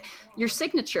 Panic, your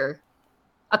signature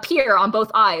appear on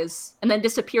both eyes, and then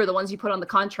disappear, the ones you put on the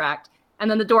contract. And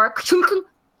then the door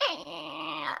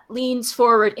leans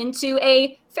forward into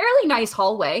a fairly nice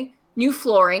hallway, new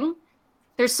flooring.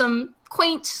 There's some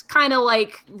quaint kind of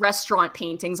like restaurant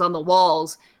paintings on the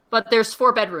walls, but there's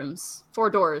 4 bedrooms, 4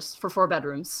 doors for 4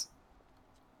 bedrooms.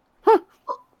 Huh.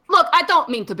 Look, I don't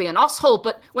mean to be an asshole,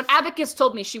 but when Abacus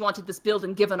told me she wanted this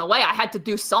building given away, I had to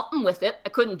do something with it. I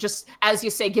couldn't just, as you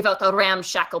say, give out a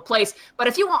ramshackle place. But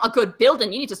if you want a good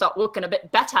building, you need to start looking a bit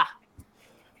better.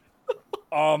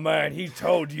 Oh man, he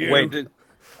told you. Wait,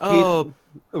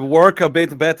 work a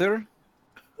bit better?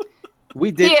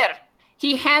 We did. Here,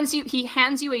 he hands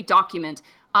you a document.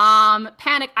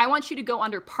 Panic, I want you to go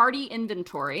under party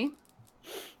inventory.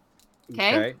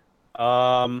 Okay.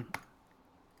 How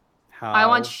I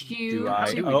want you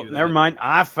to... never mind.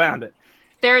 I found it.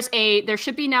 There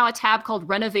should be now a tab called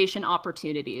renovation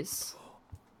opportunities.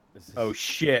 Oh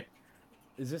shit.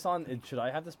 Is this on? Should I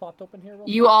have this popped open here?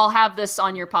 You all have this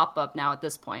on your pop-up now at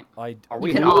this point. Are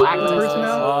we all access this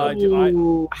now?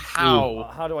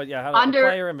 How do I? Yeah. How do under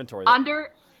player inventory?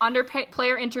 Under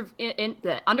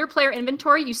player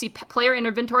inventory, you see player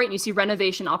inventory and you see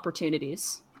renovation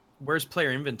opportunities. Where's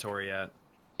player inventory at?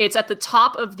 It's at the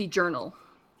top of the journal.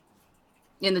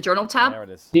 In the journal tab. There it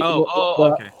is.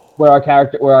 Okay. Where our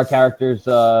characters'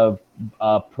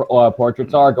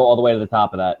 portraits are, go all the way to the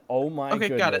top of that. Oh my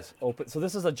goodness. Got it. Open. So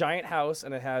this is a giant house,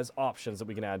 and it has options that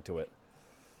we can add to it.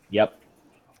 Yep.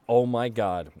 Oh my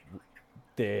god.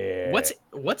 There.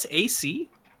 What's AC?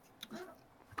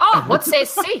 Oh, what's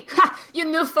AC? You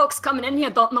new folks coming in here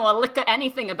don't know a lick of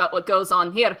anything about what goes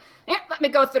on here. Here, let me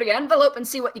go through your envelope and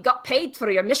see what you got paid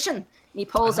for your mission. And he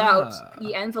pulls out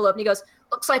the envelope and he goes,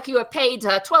 looks like you were paid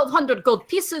 1,200 gold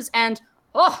pieces and,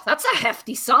 oh, that's a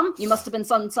hefty sum. You must have been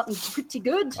something pretty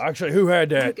good. Actually, who had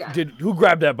that? Who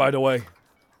grabbed that, by the way?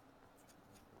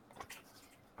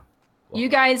 You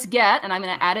guys get, and I'm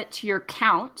going to add it to your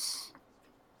count.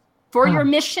 For your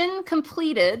mission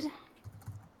completed,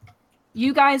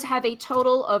 you guys have a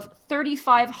total of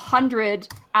 3,500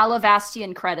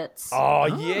 Alavastian credits. Oh,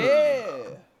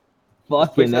 yeah.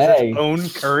 Fucking its own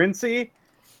currency?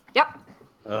 Yep.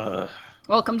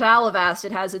 Welcome to Alavast.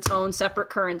 It has its own separate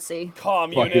currency.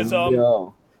 Communism.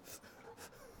 Oh,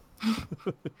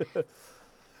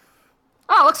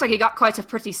 looks like you got quite a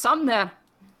pretty sum there.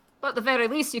 But at the very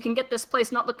least, you can get this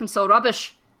place not looking so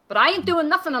rubbish. But I ain't doing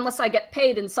nothing unless I get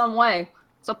paid in some way.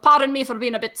 So pardon me for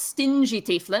being a bit stingy,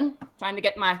 Tieflin. Trying to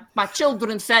get my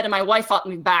children fed and my wife out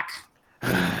me back.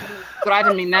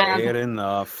 Driving me mad. Fair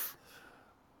enough.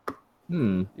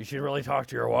 You should really talk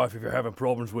to your wife if you're having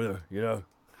problems with her, you know?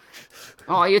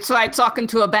 Oh, you try talking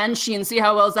to a banshee and see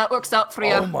how well that works out for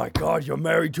you. Oh my god, you're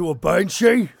married to a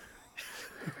banshee?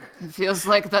 It feels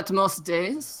like that most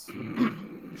days.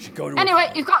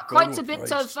 Anyway, you've got quite a bit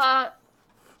of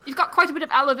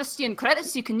Alavistian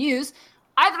credits you can use.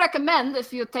 I'd recommend,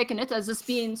 if you're taking it as this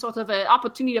being sort of an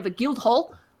opportunity of a guild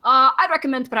hall, I'd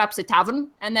recommend perhaps a tavern,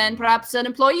 and then perhaps an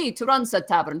employee to run said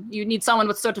tavern. You need someone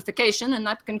with certification, and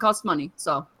that can cost money,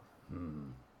 so.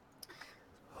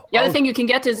 The other thing you can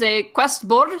get is a quest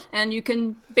board, and you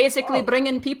can basically bring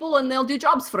in people, and they'll do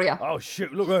jobs for you. Oh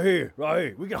shit, look right here.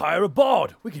 We can hire a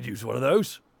bard. We could use one of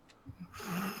those.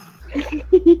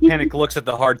 Panic looks at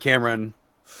the hard camera and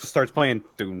starts playing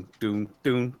doom doom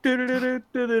doom.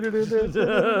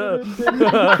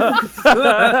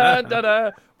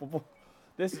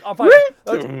 This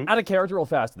out of character real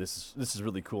fast. This is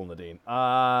really cool, Nadine.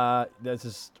 That's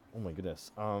just oh my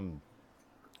goodness. I'm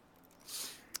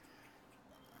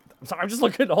sorry, I'm just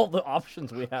looking at all the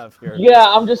options we have here. Yeah,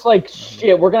 I'm just like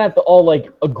shit. We're gonna have to all like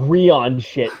agree on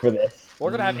shit for this.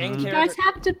 We're gonna have in character. You guys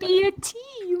have to be a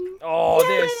team. Oh,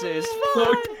 this is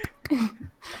fun.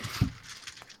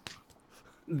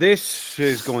 This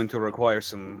is going to require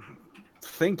some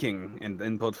thinking and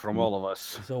input from all of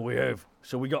us. So we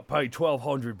got paid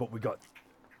 1,200, but we got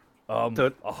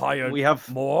a higher. We have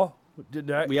more. Did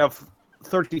that? We have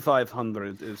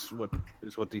 3,500 is what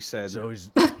he said. So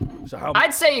how?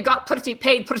 I'd say you got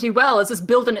paid pretty well, as this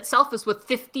building itself is worth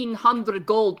 1,500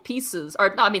 gold pieces,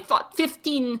 or no, I mean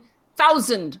 1,500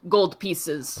 15,000 gold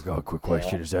pieces. I got a quick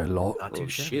question. Is that a lot? Not too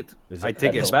Shit. Is I it-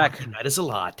 take it back. That is a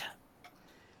lot.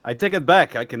 I take it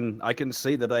back. I can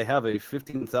say that I have a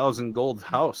 15,000 gold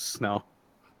house now.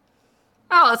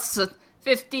 Oh, it's a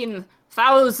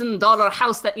 $15,000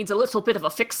 house that needs a little bit of a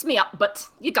fix-me-up, but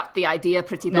you got the idea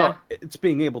pretty there. No, it's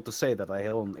being able to say that I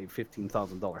own a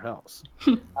 $15,000 house.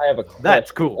 I have a question.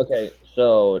 That's cool. Okay,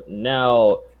 so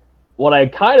now what I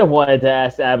kind of wanted to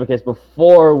ask Abacus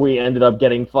before we ended up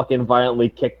getting fucking violently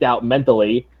kicked out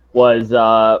mentally was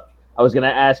I was going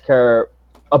to ask her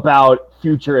about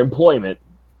future employment.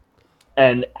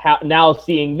 And now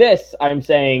seeing this, I'm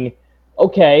saying,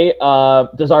 okay,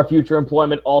 does our future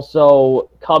employment also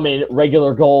come in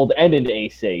regular gold and in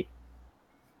AC?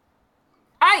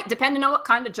 Alright, depending on what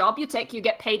kind of job you take, you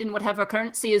get paid in whatever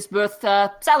currency is worth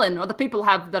selling, or the people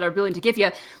have that are willing to give you.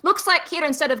 Looks like here,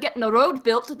 instead of getting a road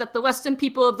built, that the western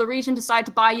people of the region decide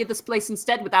to buy you this place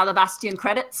instead with Alabastian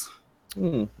credits.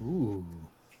 Ooh.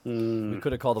 We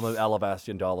could have called them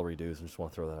Alabastian dollary dues. I just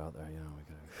want to throw that out there.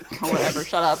 Whatever,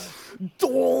 shut up.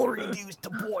 Dollary dues to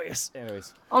boys.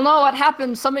 Anyways. Oh no, what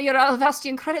happened? Some of your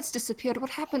Alabastian credits disappeared.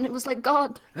 What happened? It was like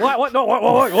God. What? No,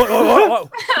 what?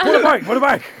 Put it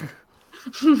back.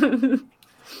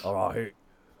 All right.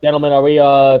 Gentlemen, are we?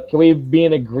 Can we be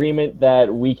in agreement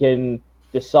that we can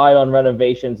decide on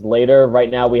renovations later? Right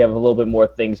now, we have a little bit more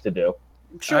things to do.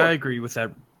 Sure. I agree with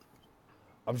that.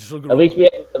 I'm just looking. At least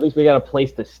we got a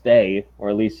place to stay,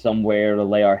 or at least somewhere to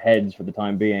lay our heads for the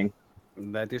time being.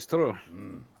 That is true.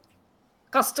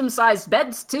 Custom-sized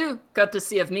beds too,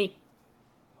 courtesy of me.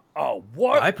 Oh,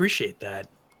 what? I appreciate that.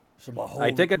 So my whole... I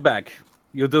take it back.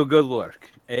 You do good work.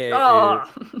 Oh.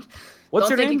 What's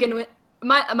Don't your think name? you can win.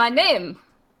 My name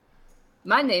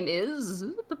is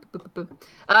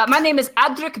my name is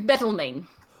Adric Bettelmain.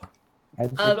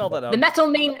 Spell that out. The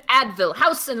Metalmain Advil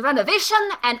House and Renovation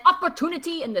and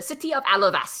Opportunity in the city of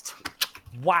Alovast.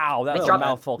 Wow, that's a drop-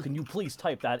 mouthful. Can you please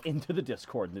type that into the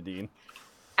Discord, Nadine?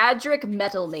 Adric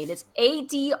Metalmain. It's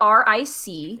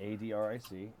ADRIC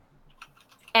ADRIC.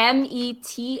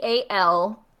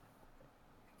 METAL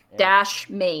dash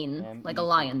Main, like a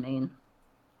lion mane.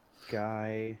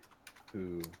 Guy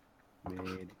who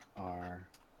made our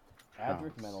Adric house.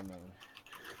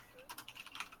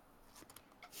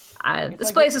 Metalmain.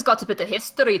 This place has got a bit of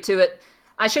history to it.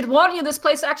 I should warn you, this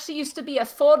place actually used to be a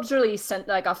forgery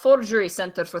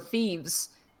center for thieves.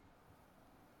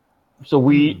 So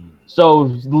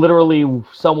literally,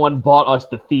 someone bought us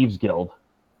the Thieves Guild.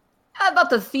 Not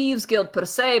the Thieves Guild per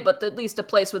se, but at least a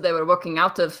place where they were working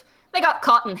out of. They got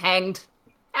caught and hanged,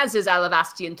 as is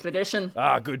Alabastian tradition.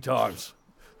 Ah, good times.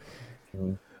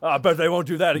 I bet they won't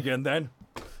do that again then.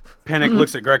 Panic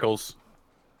looks at Greckles.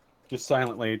 Just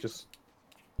silently, just...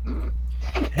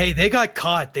 Hey, they got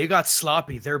caught. They got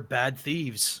sloppy. They're bad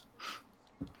thieves.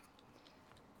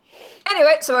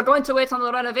 Anyway, so we're going to wait on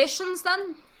the renovations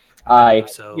then? Aye.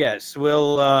 So Yes,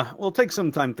 we'll take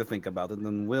some time to think about it,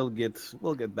 and we'll get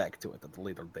back to it at a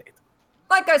later date.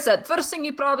 Like I said, first thing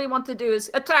you probably want to do is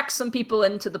attract some people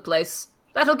into the place.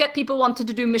 That'll get people wanting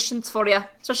to do missions for you,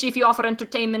 especially if you offer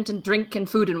entertainment and drink and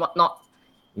food and whatnot.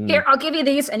 Here, I'll give you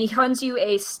these, and he hands you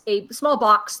a small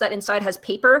box that inside has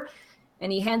paper,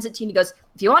 and he hands it to you, and he goes,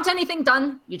 if you want anything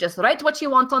done, you just write what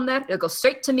you want on there, it'll go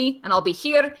straight to me, and I'll be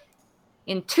here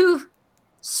in 2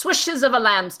 swishes of a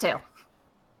lamb's tail.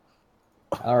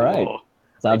 All right. Oh, I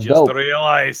Sounds just dope.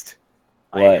 realized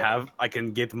What? I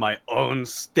can get my own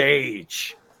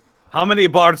stage. How many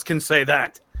bards can say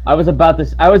that? I was about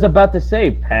to say,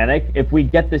 Panic. If we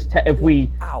get this,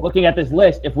 looking at this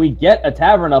list, if we get a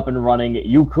tavern up and running,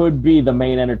 you could be the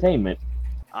main entertainment.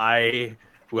 I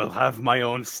will have my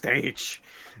own stage.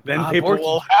 Then Ah, people Borky.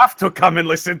 will have to come and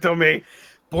listen to me.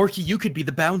 Borky, you could be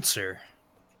the bouncer.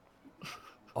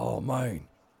 Oh, man.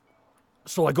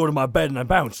 So I go to my bed and I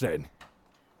bounce then?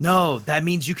 No, that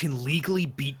means you can legally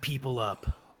beat people up.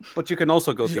 But you can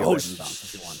also go to Oh, your bed and bounce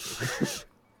if you want to.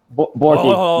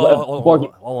 Borky,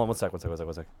 Borky. Hold on, one sec.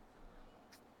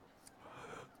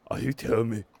 Are you telling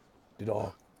me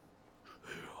that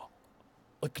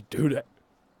I could do that?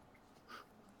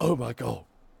 Oh my god.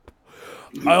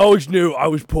 I always knew I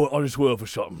was put on this world for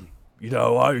something. You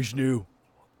know, I always knew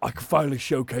I could finally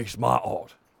showcase my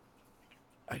art.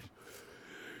 And,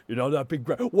 you know, that big...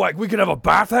 Like, we could have a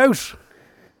bathhouse?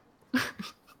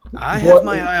 I have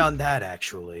my eye on that,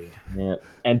 actually. Yeah.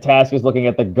 And Task is looking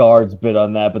at the guard's bit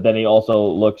on that, but then he also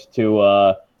looks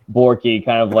to Borky,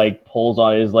 kind of like pulls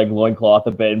on his like loincloth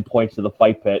a bit and points to the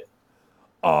fight pit.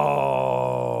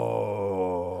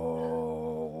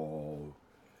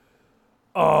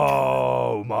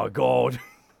 Oh my god.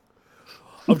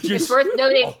 It's worth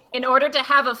noting, in order to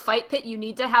have a fight pit, you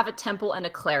need to have a temple and a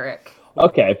cleric.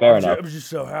 Okay, fair enough. I'm just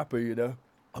so happy, you know.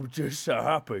 I'm just so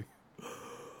happy.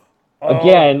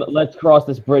 Again, let's cross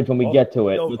this bridge when we get to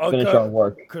it. Let's finish our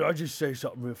work. Could I just say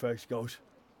something real fast, guys?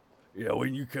 You know,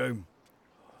 when you came,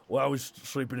 when I was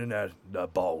sleeping in that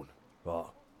barn, right?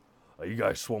 You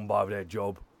guys swung by with that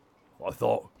job. I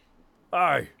thought,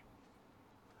 hey,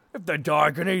 if they die,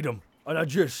 I can eat them. And I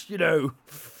just, you know,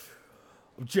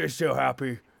 I'm just so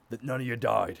happy that none of you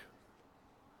died.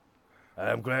 And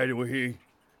I'm glad that we're here.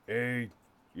 And,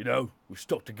 you know, we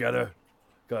stuck together.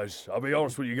 Guys, I'll be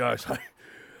honest with you guys.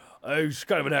 It was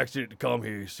kind of an accident to come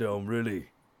here, so I'm really,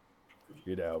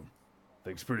 you know, I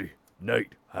think it's pretty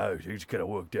neat how things kind of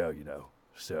worked out, you know.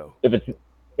 So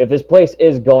if this place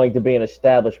is going to be an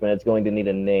establishment, it's going to need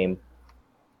a name.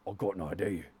 I've got an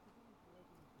idea.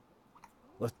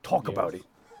 Let's talk about it.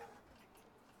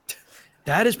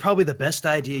 That is probably the best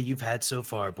idea you've had so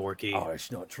far, Borky. Oh,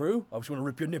 it's not true. I was going to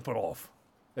rip your nipple off.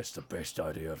 That's the best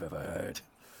idea I've ever had.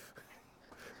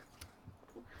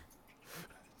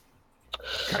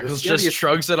 Greggles just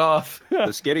shrugs it off.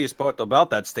 The scariest part about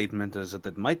that statement is that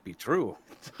it might be true.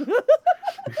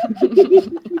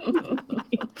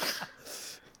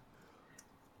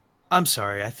 I'm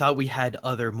sorry. I thought we had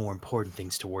other more important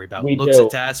things to worry about. We Looks do.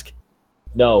 at task.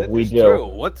 No, That we is do. true.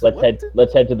 What?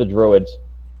 Let's head to the druids.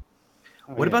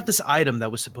 What about this item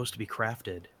that was supposed to be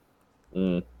crafted?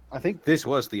 I think this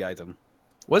was the item.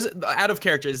 Was it out of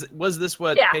character? Was this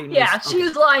what? Yeah, Peyton yeah. was? She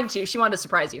was lying to you. She wanted to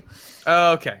surprise you.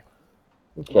 Oh, okay.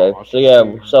 Okay, so yeah,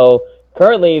 so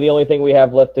currently the only thing we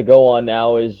have left to go on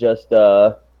now is just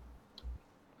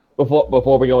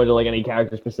before we go into like any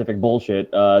character specific bullshit,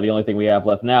 the only thing we have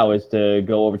left now is to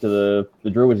go over to the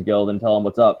Druids Guild and tell them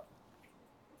what's up.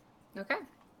 Okay.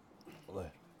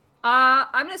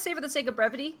 I'm gonna say for the sake of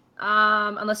brevity,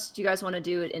 unless you guys want to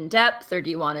do it in depth, or do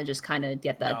you want to just kind of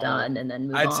get that done and then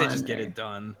move on? I'd say just get it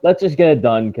done. Let's just get it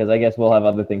done because I guess we'll have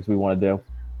other things we want to do.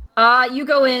 You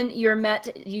go in, you're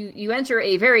met, you enter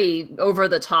a very over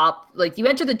the top, like you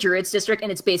enter the Druids district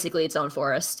and it's basically its own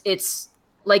forest. It's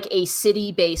like a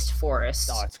city based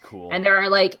forest. Oh, it's cool. And there are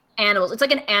like animals. It's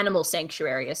like an animal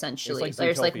sanctuary essentially. Like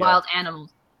There's like Zootopia. wild animals.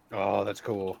 Oh, that's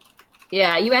cool.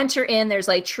 Yeah, you enter in, there's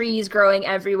like trees growing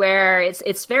everywhere.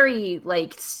 It's very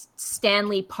like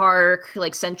Stanley Park,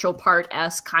 like Central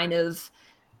Park-esque kind of.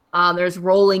 There's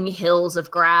rolling hills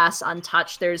of grass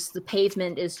untouched. The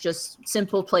pavement is just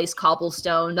simple place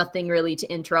cobblestone, nothing really to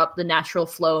interrupt the natural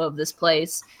flow of this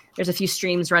place. There's a few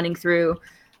streams running through.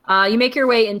 You make your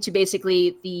way into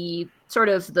basically the sort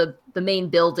of the main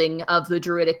building of the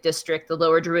Druidic district, the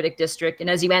lower Druidic district. And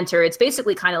as you enter, it's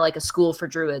basically kind of like a school for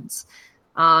Druids.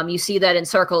 You see that in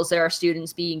circles there are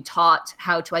students being taught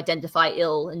how to identify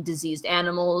ill and diseased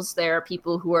animals. There are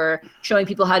people who are showing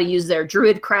people how to use their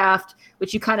druid craft,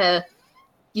 which you kind of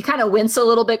wince a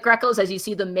little bit, Greckles, as you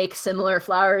see them make similar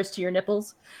flowers to your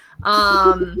nipples.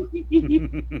 And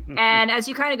as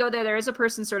you kind of go there, there is a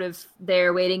person sort of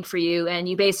there waiting for you, and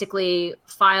you basically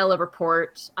file a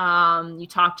report. You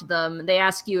talk to them. They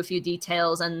ask you a few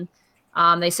details, and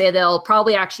they say they'll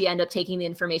probably actually end up taking the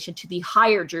information to the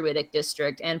higher Druidic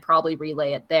district and probably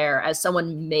relay it there, as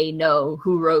someone may know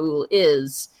who Raoul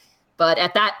is. But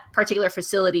at that particular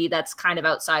facility, that's kind of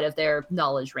outside of their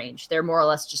knowledge range. They're more or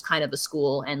less just kind of a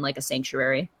school and like a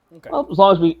sanctuary. Okay. Well, as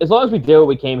long as we do what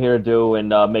we came here to do and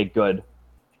make good.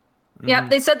 Yeah,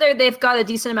 they said they've got a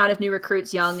decent amount of new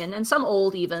recruits, young and some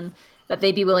old even, that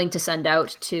they'd be willing to send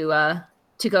out to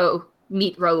go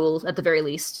meet Raoul at the very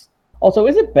least. Also,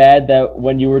 is it bad that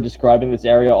when you were describing this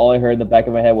area, all I heard in the back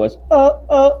of my head was,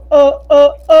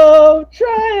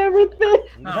 try everything.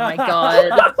 Oh my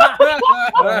god.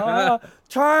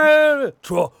 Try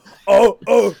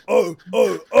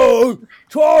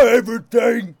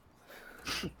everything.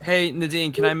 Hey,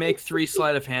 Nadine, can I make 3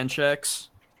 sleight of hand checks?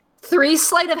 3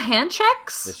 sleight of hand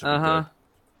checks? Uh-huh.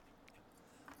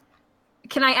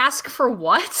 Can I ask for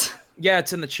what? Yeah,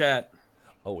 it's in the chat.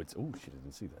 Oh, she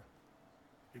didn't see that.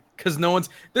 Because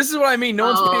this is what I mean, no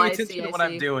one's paying I attention see, to I what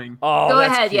I'm see. doing. Oh, Go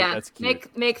that's ahead, cute. yeah. That's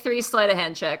cute. Make 3 sleight of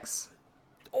hand checks.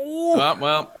 Oh,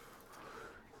 Well,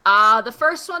 The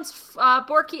first one's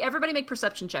Borky. Everybody make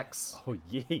perception checks. oh,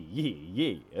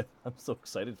 yeah. I'm so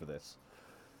excited for this.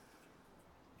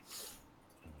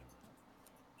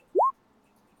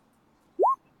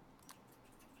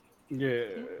 Yeah.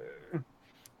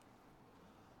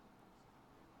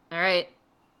 All right.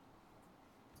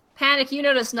 Panic, you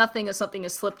notice nothing as something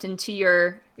has slipped into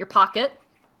your pocket.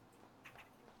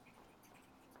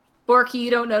 Borky,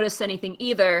 you don't notice anything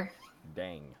either.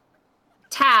 Dang.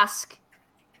 Task,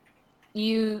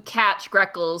 you catch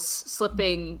Greckles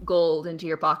slipping gold into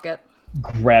your pocket.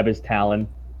 grab his talon.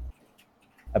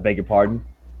 I beg your pardon.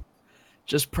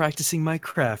 Just practicing my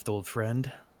craft, old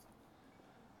friend.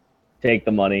 Take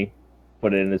the money,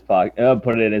 put it in his pocket.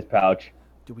 Put it in his pouch.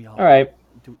 Do we all? All right.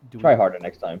 Do Try harder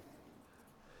next time.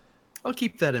 I'll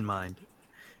keep that in mind.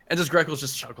 And just Greckles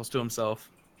just chuckles to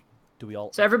himself. Do we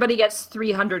all? So everybody gets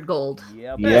 300 gold.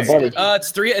 Yeah, Yeah, buddy.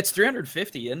 It's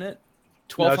 350, isn't it?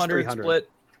 1,200 split.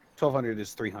 1,200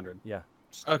 is 300. Yeah.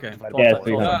 Okay. 12 Yeah, times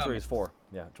 300. 3 is 4.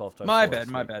 Yeah, 12 times My 4 is bad,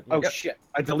 3. my bad. Oh Yep. shit!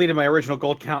 I deleted my original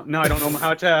gold count. Now I don't know how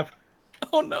to tap.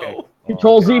 Oh no. Okay.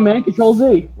 Control Z, man. Control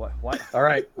Z. What? All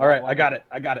right. I got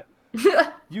it.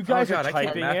 You guys God, are I can't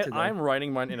typing map it. today. I'm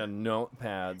writing mine in a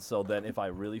notepad, so then if I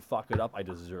really fuck it up, I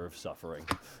deserve suffering.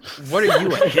 What are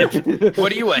you, a hip?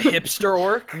 What are you, a hipster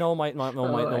orc? No, my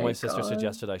my sister God.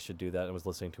 suggested I should do that. I was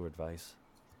listening to her advice.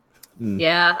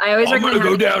 Yeah, I always I'm gonna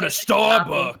recommend go having down to a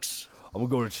coffee. Starbucks. I'm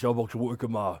gonna go to Starbucks to work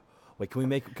on my. Wait,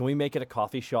 can we make it a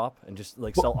coffee shop and just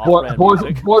like sell Bor- off-brand Bor-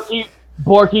 music?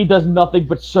 Borky does nothing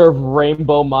but serve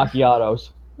rainbow macchiatos.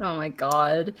 Oh my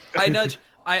god. I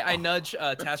nudge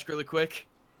Task really quick.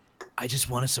 I just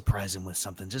want to surprise him with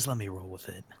something. Just let me roll with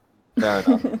it. Fair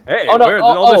enough. Hey, Oh, no, where did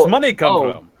oh, all this oh, money come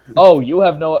oh. from? Oh, you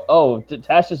have no. Oh,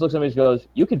 Tash just looks at me and goes,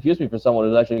 "You confuse me for someone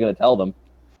who's actually going to tell them."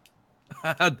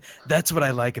 That's what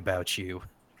I like about you.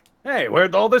 Hey,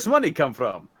 where'd all this money come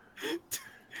from?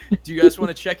 Do you guys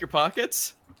want to check your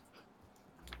pockets?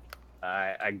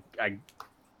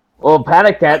 Well,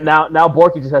 Panic Cat now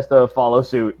Borky just has to follow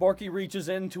suit. Borky reaches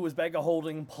into his bag of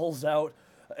holding, pulls out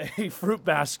a fruit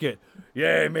basket.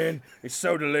 Yeah, man, it's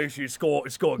so delicious.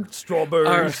 It's got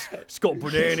strawberries, it's got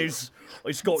bananas,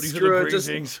 it's got these Screw other it, green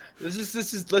things.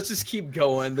 Let's just keep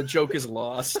going. The joke is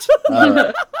lost.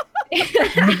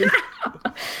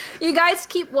 You guys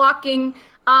keep walking.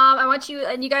 I want you,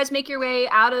 and you guys make your way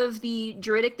out of the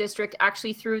Druidic district,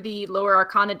 actually through the Lower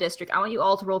Arcana district. I want you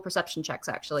all to roll perception checks,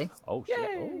 actually. Oh shit!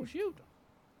 Oh shoot!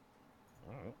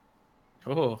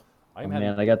 Oh, I'm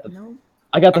Man, I got the. No.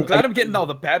 I'm glad I'm getting all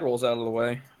the bad rolls out of the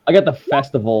way. I got the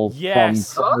festival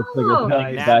Yes. from the Trigger Oh.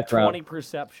 Panic nat background. 20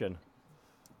 perception.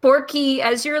 Borky,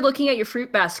 as you're looking at your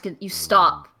fruit basket, you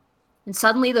stop, and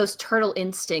suddenly those turtle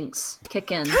instincts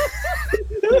kick in.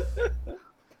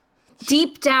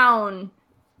 Deep down,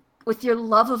 with your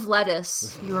love of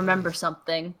lettuce, you remember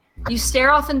something. You stare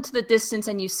off into the distance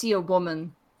and you see a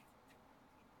woman.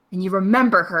 And you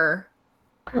remember her.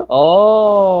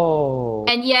 Oh.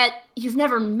 And yet, you've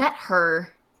never met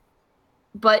her.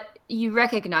 But you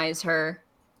recognize her.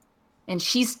 And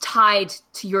she's tied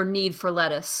to your need for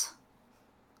lettuce.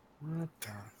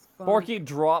 Borky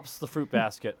drops the fruit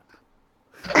basket.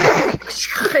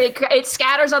 It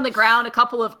scatters on the ground. A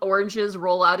couple of oranges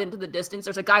roll out into the distance.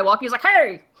 There's a guy walking. He's like,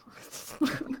 hey!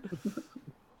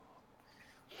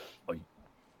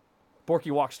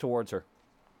 Borky walks towards her.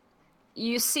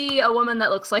 You see a woman that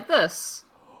looks like this.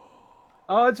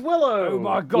 Oh, it's Willow. Oh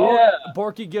my god! Yeah.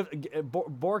 Borky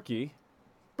Borky.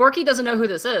 Borky doesn't know who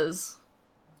this is.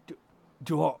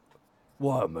 Do I?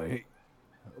 What, mate?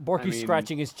 Borky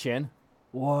scratching his chin.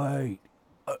 Wait.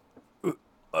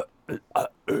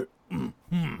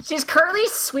 She's currently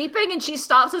sweeping, and she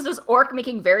stops as this orc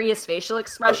making various facial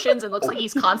expressions and looks like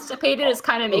he's constipated, is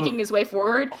kind of making his way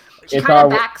forward. She It's kind our-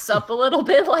 of backs up a little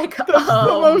bit, like,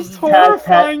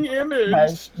 horrifying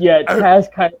image.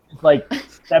 Taz kind of like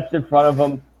steps in front of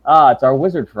him. Ah, it's our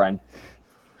wizard friend.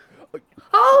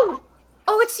 oh,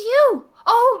 it's you.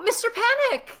 Oh, Mr.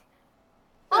 Panic.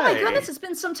 Oh my Hey. goodness, it's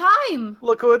been some time.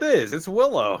 Look who it is. It's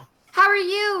Willow. How are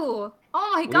you?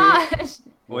 Oh my gosh.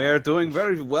 We are doing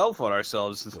very well for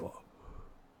ourselves.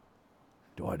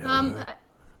 Do I know her? Uh,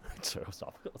 So,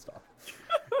 stop.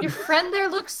 your friend there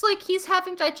looks like he's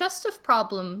having digestive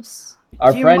problems.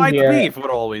 Our He friend might here, be, for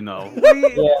all we know.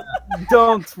 We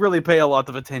don't really pay a lot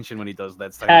of attention when he does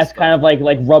that type of Taz stuff. kind of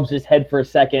like rubs his head for a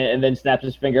second and then snaps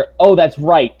his finger. Oh, that's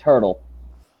right, turtle.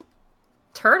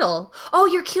 Turtle? Oh,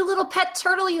 your cute little pet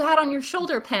turtle you had on your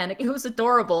shoulder, Panic. It was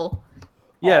adorable.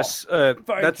 Yes, Thank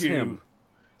that's you. him.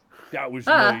 That was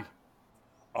Ah. me.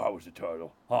 I was a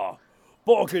turtle. Ah,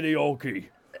 Borkity Okie.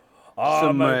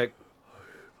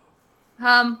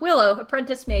 Willow,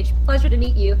 apprentice mage. Pleasure to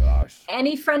meet you. Gosh.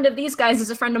 Any friend of these guys is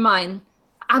a friend of mine.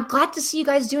 I'm glad to see you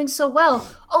guys doing so well.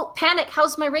 Oh, Panic,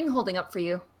 how's my ring holding up for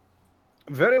you?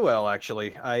 Very well,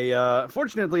 actually.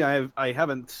 Fortunately, I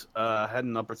haven't had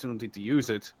an opportunity to use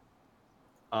it.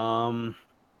 Well,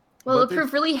 But it'll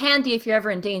prove really handy if you're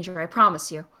ever in danger, I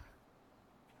promise you.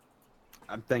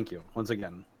 Thank you once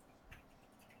again.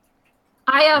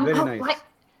 I Very nice.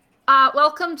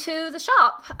 welcome to the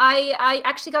shop. I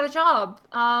actually got a job.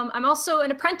 I'm also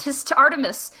an apprentice to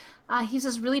Artemis. He's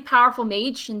this really powerful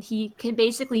mage, and he can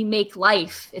basically make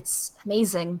life. It's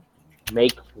amazing.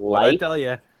 Make What I life? tell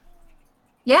you.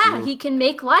 Yeah, he can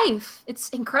make life. It's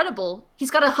incredible.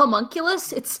 He's got a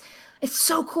homunculus. It's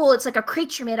so cool. It's like a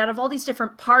creature made out of all these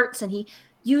different parts, and he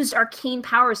used arcane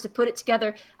powers to put it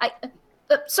together.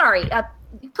 Sorry.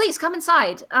 Please come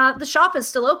inside. The shop is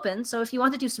still open, so if you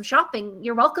want to do some shopping,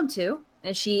 you're welcome to.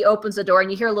 And she opens the door,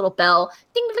 and you hear a little bell,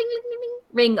 ding, ding, ding, ding, ding,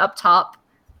 ring up top.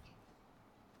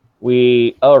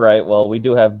 All right, well, we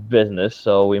do have business,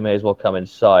 so we may as well come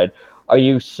inside. Are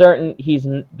you certain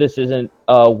this isn't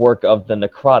work of the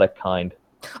necrotic kind?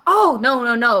 Oh,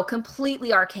 no.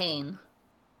 Completely arcane.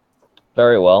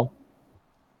 Very well.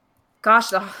 Gosh,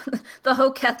 the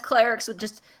Hoketh clerics would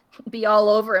just be all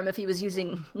over him if he was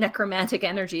using necromantic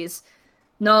energies.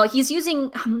 No, he's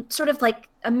using sort of like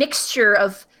a mixture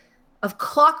of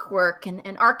clockwork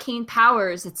and arcane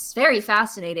powers. It's very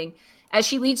fascinating. As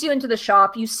she leads you into the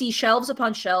shop, you see shelves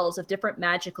upon shelves of different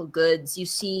magical goods. You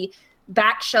see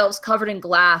back shelves covered in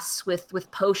glass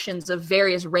with potions of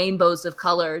various rainbows of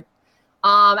color.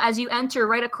 As you enter,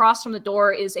 right across from the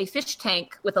door is a fish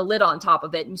tank with a lid on top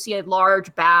of it. And you see a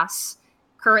large bass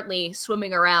currently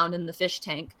swimming around in the fish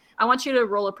tank. I want you to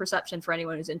roll a perception for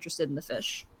anyone who's interested in the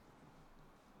fish.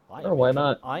 Why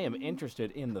not? I am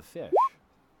interested in the fish.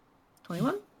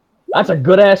 21? That's a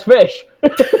good-ass fish.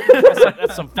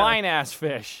 That's some fine-ass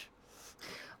fish.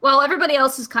 Well, everybody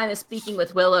else is kind of speaking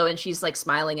with Willow, and she's like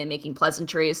smiling and making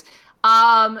pleasantries.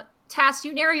 Tass,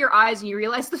 you narrow your eyes and you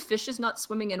realize the fish is not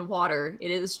swimming in water.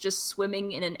 It is just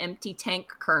swimming in an empty tank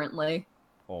currently.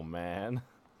 Oh, man.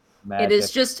 Magic. It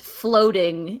is just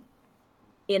floating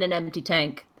in an empty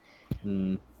tank.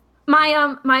 Hmm.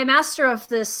 My master of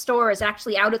this store is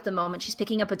actually out at the moment. She's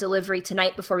picking up a delivery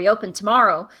tonight before we open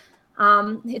tomorrow.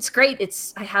 It's great.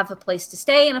 I have a place to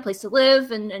stay and a place to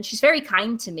live, and she's very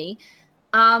kind to me.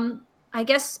 I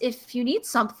guess if you need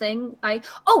something,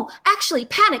 actually,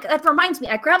 Panic, that reminds me,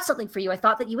 I grabbed something for you I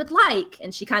thought that you would like.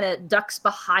 And she kind of ducks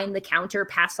behind the counter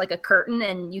past like a curtain,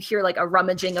 and you hear like a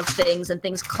rummaging of things and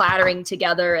things clattering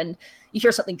together, and you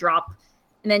hear something drop.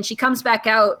 And then she comes back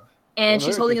out, and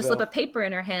she's holding a slip of paper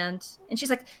in her hand. And she's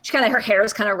like, her hair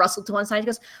is kind of rustled to one side. She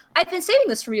goes, I've been saving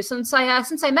this for you since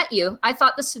I met you. I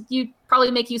thought you'd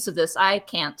probably make use of this. I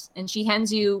can't. And she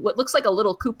hands you what looks like a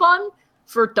little coupon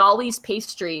for Dolly's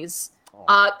Pastries.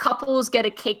 Couples get a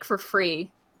cake for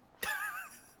free.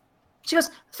 She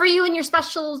goes, for you and your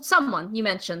special someone you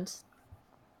mentioned.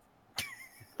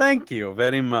 Thank you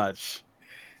very much.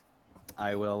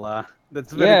 I will,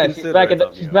 that's very considerate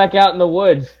of you. She's back out in the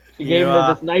woods. She gave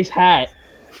her this nice hat.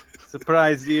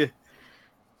 Surprised you.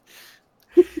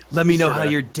 Let me know how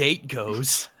your date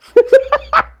goes.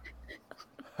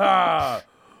 Ha!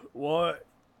 What?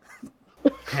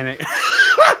 Panic.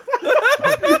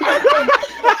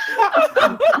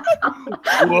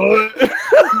 What?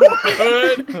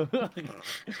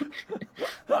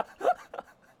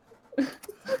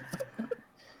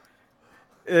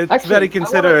 It's Actually, very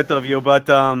considerate of you, but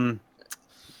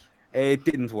it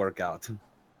didn't work out.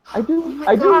 I do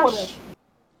Gosh. want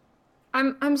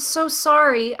to. I'm so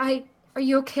sorry. Are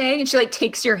you okay? And she like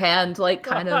takes your hand, like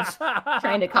kind of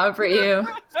trying to comfort you.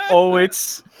 Oh,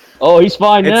 he's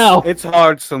fine now. It's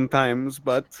hard sometimes,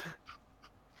 but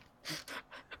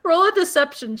Roll a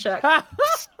deception check.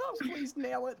 Please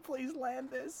nail it. Please land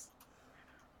this.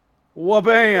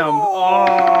 wha-bam!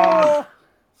 Oh!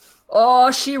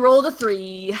 Oh, she rolled a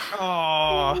 3.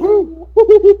 Oh,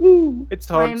 it's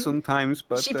hard sometimes,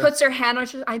 but she puts her hand on.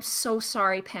 I'm so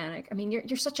sorry, Panic. I mean,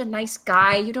 you're such a nice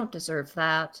guy. You don't deserve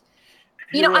that.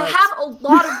 You know, I have a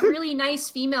lot of really nice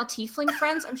female tiefling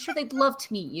friends. I'm sure they'd love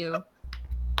to meet you.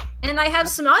 And I have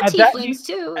some odd tieflings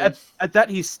too. At that,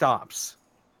 he stops.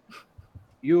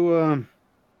 You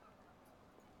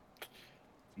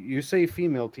say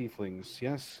female tieflings,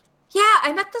 yes? Yeah,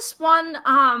 I met this one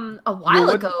a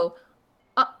while ago.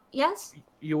 Yes?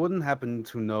 You wouldn't happen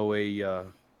to know a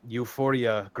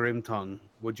Euphoria Grimtongue,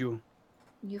 would you?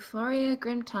 Euphoria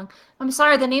Grimtongue. I'm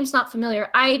sorry, the name's not familiar.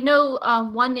 I know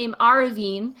one named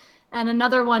Aravine and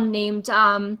another one named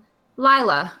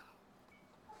Lila.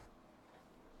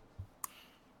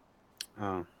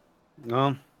 Oh,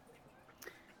 well,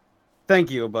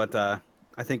 thank you, but I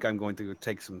think I'm going to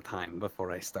take some time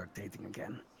before I start dating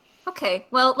again. Okay,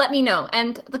 well, let me know.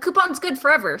 And the coupon's good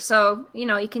forever, so, you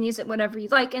know, you can use it whenever you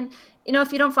like. And, you know,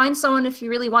 if you don't find someone, if you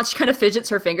really want, she kind of fidgets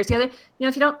her fingers together. You know,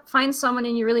 if you don't find someone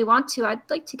and you really want to, I'd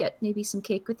like to get maybe some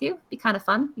cake with you. Be kind of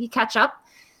fun. You catch up.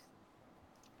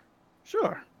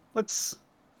 Sure. Let's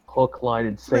Hook, line,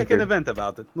 and sinker. make an event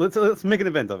about it. Let's make an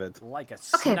event of it. Like a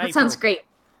Okay, sniper. that sounds great.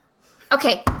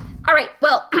 Okay, all right,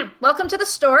 well, welcome to the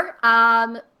store.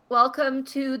 welcome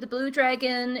to the Blue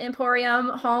Dragon Emporium,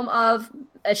 home of...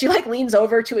 And she, like, leans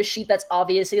over to a sheet that's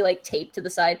obviously, like, taped to the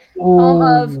side. Home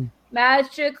of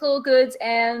magical goods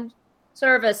and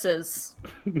services.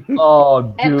 Oh,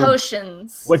 dude. And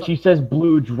potions. When she says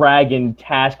Blue Dragon,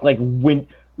 Task, like,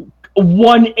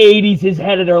 180s his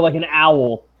head at her like an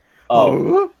owl.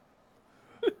 Oh.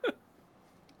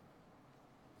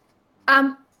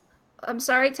 I'm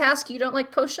sorry, Task, you don't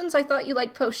like potions? I thought you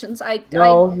liked potions.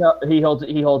 No, he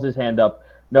holds his hand up.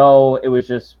 No, it was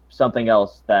just something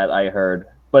else that I heard.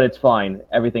 But it's fine.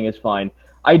 Everything is fine.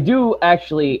 I do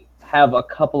actually have a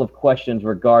couple of questions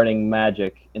regarding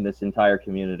magic in this entire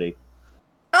community.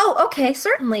 Oh, okay,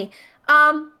 certainly.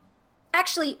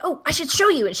 Actually, I should show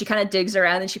you. And she kind of digs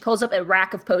around and she pulls up a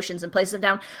rack of potions and places them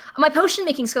down. My potion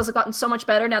making skills have gotten so much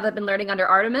better now that I've been learning under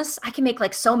Artemis. I can make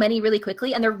like so many really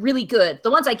quickly and they're really good. The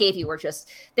ones I gave you were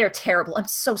they're terrible. I'm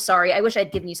so sorry. I wish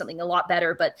I'd given you something a lot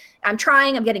better, but I'm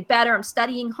trying. I'm getting better. I'm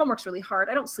studying. Homework's really hard.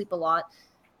 I don't sleep a lot.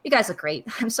 You guys look great.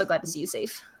 I'm so glad to see you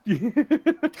safe.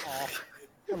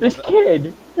 This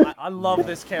kid. I love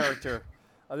this character.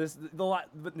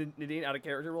 Nadine, out of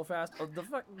character real fast.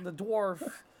 The dwarf,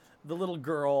 the little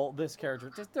girl, this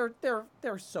character,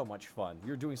 they're so much fun.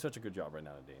 You're doing such a good job right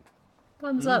now, Nadine.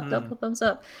 Thumbs up, double thumbs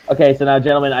up. Okay, so now,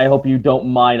 gentlemen, I hope you don't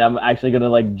mind. I'm actually gonna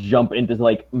like jump into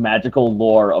like magical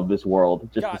lore of this world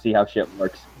just to see how shit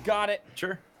works. Got it.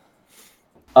 Sure.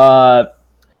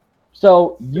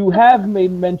 So you have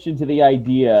made mention to the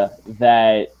idea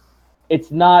that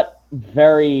it's not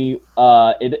very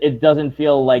it doesn't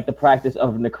feel like the practice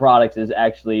of necrotics is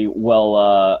actually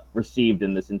well received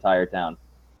in this entire town.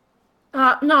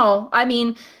 No, I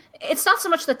mean, it's not so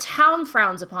much the town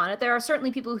frowns upon it. There are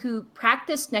certainly people who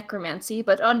practice necromancy,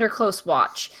 but under close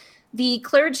watch. The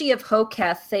clergy of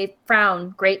Hoketh, they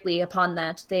frown greatly upon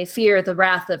that. They fear the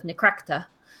wrath of Necrecta.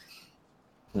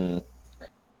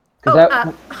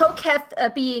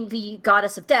 Hoketh being the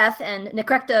goddess of death, and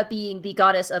Necrecta being the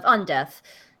goddess of undeath,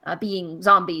 being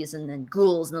zombies and then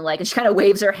ghouls and the like. And she kind of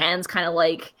waves her hands, kind of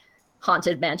like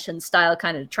Haunted Mansion style,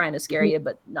 kind of trying to scare you,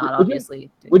 but not obviously.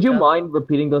 Would you mind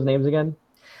repeating those names again?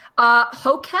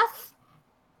 Hoketh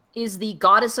is the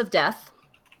goddess of death.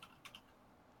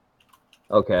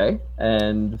 Okay,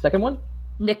 and the second one?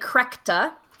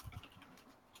 Necrecta.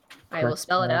 I will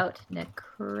spell it out.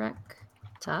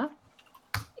 Necrecta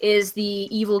is the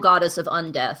evil goddess of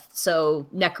undeath. So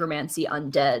necromancy,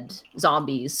 undead,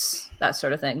 zombies, that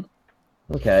sort of thing.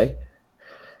 Okay.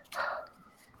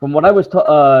 From what I was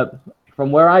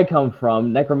from where I come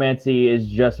from, necromancy is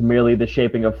just merely the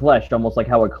shaping of flesh, almost like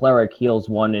how a cleric heals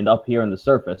one and up here in the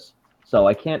surface. So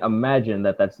I can't imagine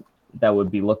that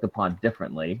would be looked upon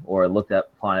differently or looked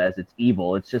upon as it's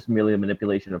evil. It's just merely a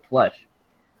manipulation of flesh.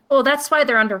 Well, that's why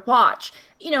they're under watch.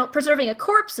 You know, preserving a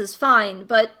corpse is fine,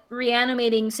 but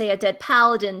reanimating, say, a dead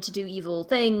paladin to do evil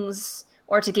things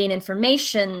or to gain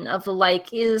information of the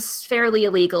like is fairly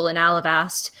illegal in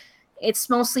Alavast.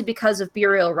 It's mostly because of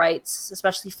burial rites,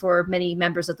 especially for many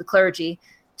members of the clergy.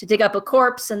 To dig up a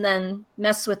corpse and then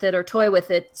mess with it or toy with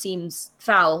it seems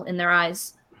foul in their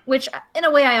eyes, which, in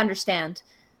a way, I understand.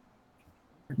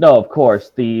 No, of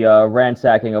course, the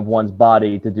ransacking of one's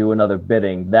body to do another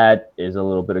bidding, that is a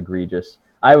little bit egregious.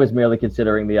 I was merely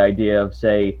considering the idea of,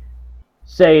 say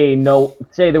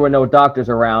there were no doctors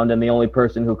around and the only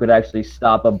person who could actually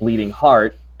stop a bleeding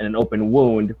heart and an open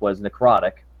wound was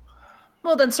necrotic.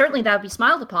 Well, then certainly that would be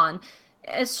smiled upon.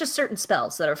 It's just certain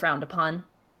spells that are frowned upon.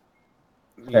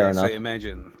 Fair enough. So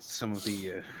imagine some of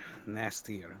the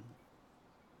nastier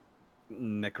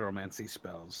necromancy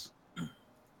spells.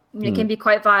 It can be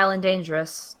quite vile and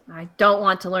dangerous. I don't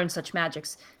want to learn such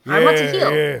magics. I want to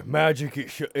heal. Yeah, magic.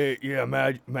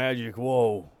 Magic.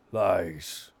 Whoa,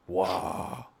 nice.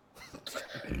 Wow.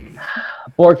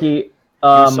 Borky,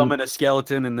 you summon a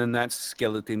skeleton, and then that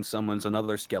skeleton summons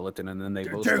another skeleton, and then they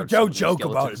both start don't joke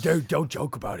about it. Dude, don't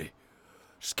joke about it.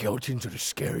 Skeletons are the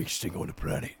scariest thing on the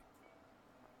planet.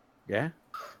 Yeah?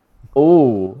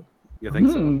 Oh. You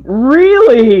think so?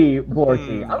 Really,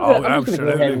 Borky? I'm just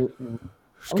gonna go ahead absolutely.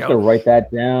 I'm just gonna write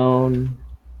that down.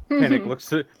 Panic looks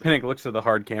to the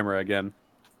hard camera again.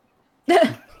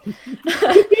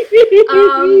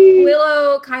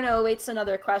 Willow kind of awaits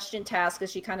another question task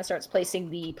as she kind of starts placing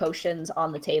the potions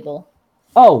on the table.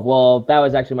 Oh, well, that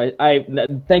was actually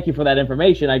thank you for that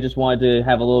information. I just wanted to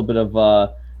have a little bit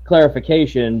of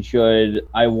clarification should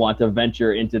I want to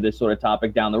venture into this sort of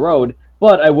topic down the road,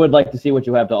 but I would like to see what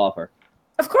you have to offer.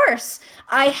 Of course.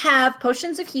 I have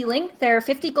potions of healing. They're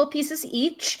 50 gold pieces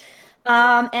each.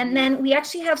 And then we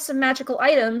actually have some magical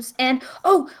items. And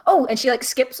and she like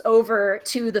skips over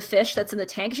to the fish that's in the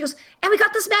tank. She goes, and we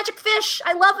got this magic fish.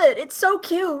 I love it. It's so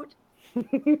cute.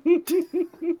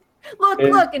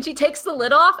 Look, and she takes the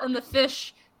lid off, and the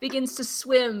fish begins to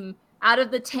swim out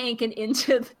of the tank and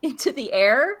into the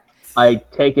air. I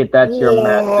take it that's your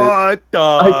master. What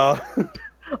the?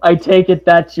 I take it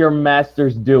that's your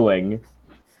master's doing.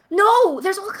 No,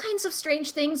 there's all kinds of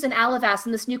strange things in Alavas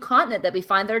in this new continent that we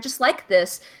find that are just like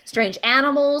this. Strange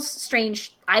animals,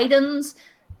 strange items.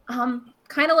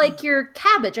 Kind of like your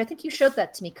cabbage. I think you showed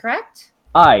that to me, correct?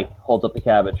 I hold up the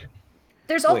cabbage.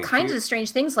 There's all kinds of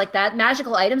strange things like that.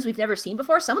 Magical items we've never seen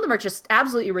before. Some of them are just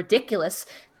absolutely ridiculous.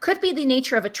 Could be the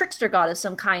nature of a trickster god of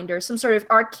some kind, or some sort of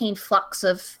arcane flux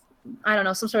of, I don't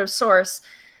know, some sort of source.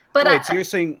 But Wait, so you're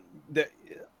saying that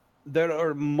there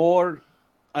are more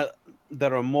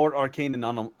arcane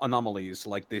anomalies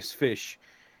like this fish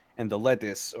and the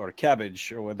lettuce or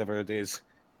cabbage or whatever it is,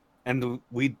 and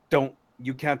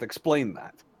you can't explain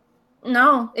that.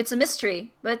 No, it's a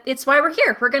mystery, but it's why we're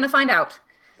here. We're going to find out.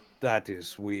 That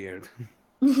is weird.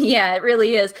 Yeah, it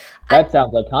really is. That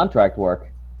sounds like contract work.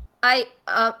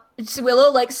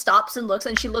 Willow stops and looks,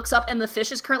 and she looks up, and the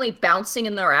fish is currently bouncing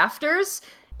in the rafters,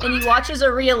 and you watch as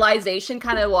a realization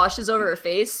kind of washes over her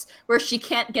face where she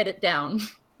can't get it down.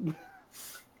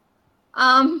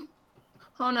 Oh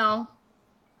no.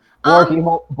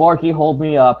 Borky, hold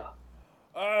me up.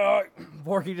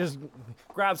 Borky just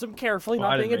grabs him carefully,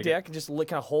 not being a dick, and just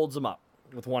kind of holds him up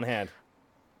with one hand.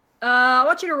 I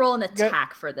want you to roll an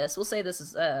attack for this. We'll say this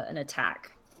is an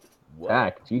attack.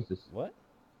 Attack? Jesus. What?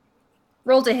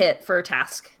 Roll to hit for a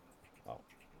task. Oh.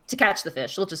 To catch the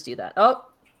fish. We'll just do that. Oh.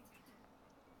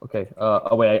 Okay.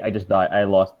 Wait, I just died. I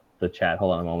lost the chat.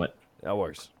 Hold on a moment. That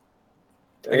works.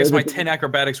 I guess my 10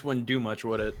 acrobatics wouldn't do much,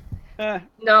 would it?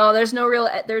 No, there's no real.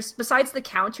 There's besides the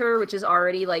counter, which is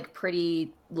already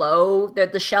pretty low.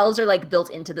 The shells are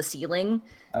built into the ceiling,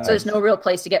 so there's no real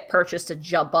place to get purchased to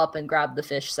jump up and grab the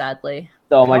fish. Sadly.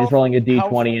 So am I just rolling a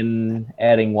d20 and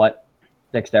adding what?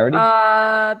 Dexterity?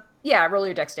 Yeah. Roll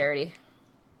your dexterity.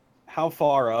 How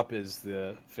far up is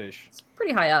the fish? It's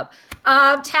pretty high up.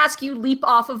 Task, you leap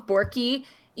off of Borky.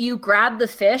 You grab the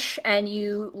fish and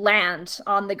you land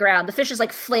on the ground. The fish is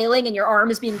flailing, and your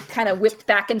arm is being kind of whipped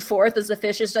back and forth as the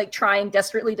fish is trying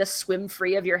desperately to swim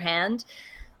free of your hand.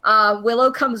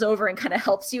 Willow comes over and kind of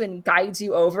helps you and guides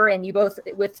you over, and you both,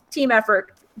 with team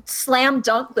effort, slam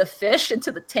dunk the fish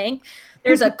into the tank.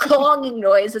 There's a clanging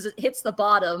noise as it hits the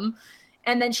bottom,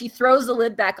 and then she throws the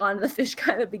lid back on. The fish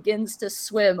kind of begins to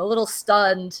swim, a little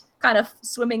stunned, kind of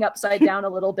swimming upside down a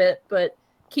little bit, but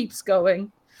keeps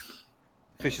going.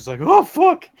 Fish is oh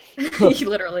fuck!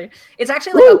 Literally, it's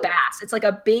actually a bass. It's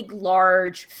a big,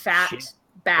 large, fat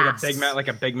bass. Like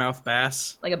a big mouth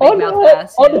bass. Like a big mouth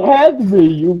bass. Unhand me,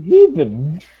 you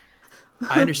heathen!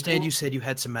 I understand you said you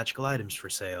had some magical items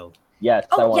for sale. Yes,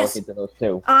 I want to look into those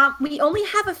too. We only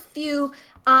have a few,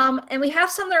 and we have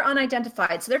some that are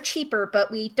unidentified, so they're cheaper, but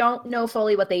we don't know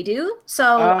fully what they do.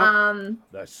 So,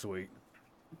 that's sweet.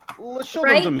 Let's show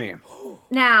them to me.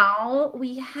 Now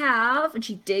we have, and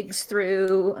she digs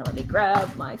through. Let me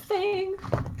grab my thing.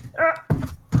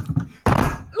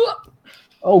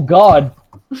 Oh God,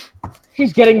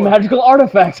 she's getting magical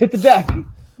artifacts. Hit the deck.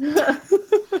 The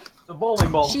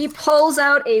bowling ball. She pulls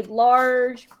out a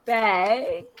large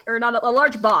bag, or not a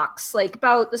large box,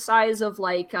 about the size of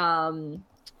enough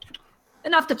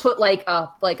to put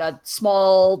a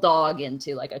small dog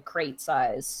into, a crate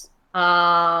size.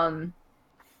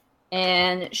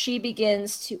 And she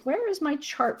begins to... Where is my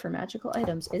chart for magical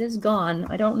items? It is gone.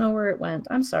 I don't know where it went.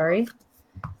 I'm sorry.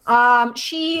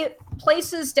 She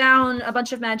places down a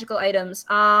bunch of magical items.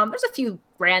 There's a few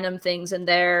random things in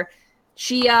there.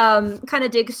 She kind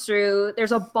of digs through.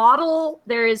 There's a bottle.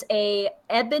 There is a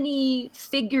ebony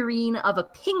figurine of a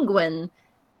penguin.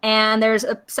 And there's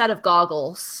a set of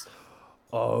goggles.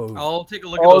 Oh. I'll take a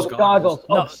look at those goggles.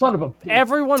 Oh, son of a bitch.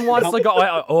 Everyone wants the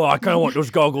goggles. Oh, I kind of want those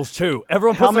goggles too.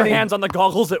 Everyone puts their hands on the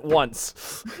goggles at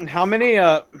once. How many?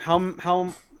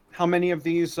 How many of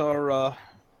these are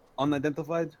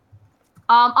unidentified?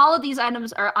 All of these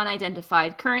items are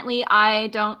unidentified. Currently, I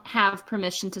don't have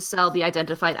permission to sell the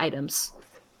identified items.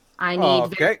 I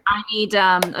need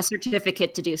a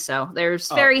certificate to do so.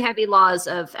 There's very heavy laws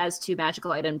as to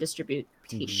magical item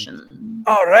distribution.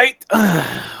 All right.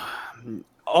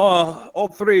 All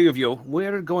three of you,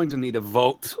 we're going to need a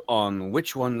vote on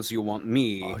which ones you want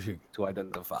me to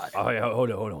identify. Oh, yeah,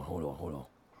 hold on.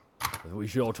 We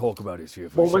should all talk about this here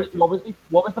for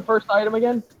What was the first item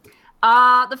again?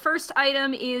 The first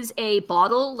item is a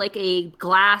bottle, a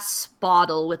glass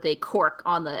bottle with a cork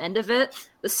on the end of it.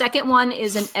 The second one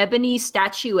is an ebony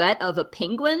statuette of a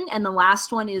penguin, and the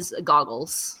last one is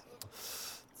goggles.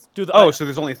 So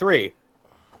there's only three.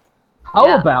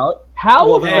 How about?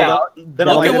 Look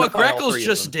at what Greckles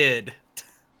just did.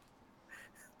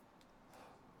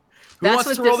 Who That's wants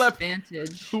with to roll that?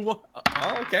 disadvantage. Oh,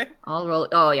 okay. I'll roll.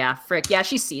 Oh yeah, frick. Yeah,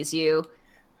 she sees you.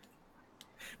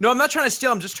 No, I'm not trying to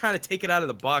steal. I'm just trying to take it out of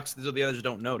the box so the others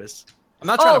don't notice. I'm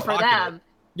not trying to for pocket them. it.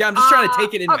 Yeah, I'm just trying to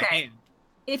take it in my hand.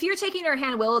 If you're taking her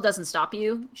hand, Willow doesn't stop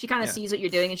you. She kind of sees what you're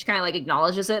doing and she kind of like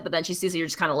acknowledges it, but then she sees that you're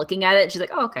just kind of looking at it. And she's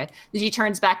like, "Oh, okay." Then she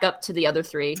turns back up to the other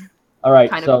three. All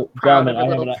right, so gentlemen,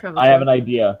 I have an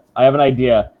idea.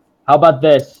 How about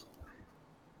this?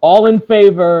 All in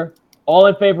favor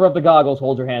of the goggles,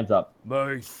 hold your hands up.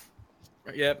 Nice.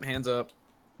 Yep, hands up.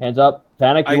 Hands up.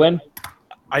 Panic, you win?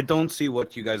 I don't see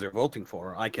what you guys are voting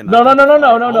for. I can. No.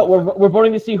 We're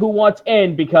voting to see who wants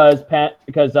in because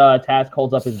Task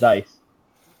holds up his dice.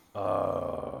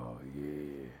 Oh,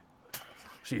 yeah.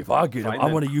 See, if I get him,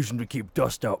 I want to use him to keep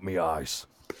dust out my eyes.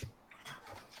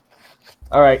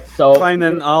 All right, so... Fine,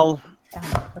 then I'll...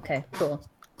 Okay, cool.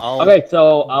 Okay,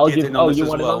 so I'll give... Oh, you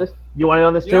want it on this? You want it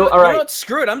on this too? All right. You know what?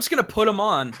 Screw it. I'm just going to put them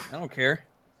on. I don't care.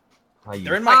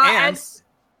 They're in my hands.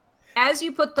 As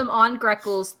you put them on,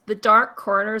 Greckles, the dark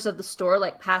corners of the store,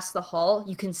 like past the hall,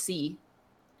 you can see.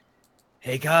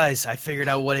 Hey, guys, I figured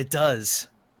out what it does.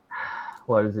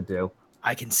 What does it do?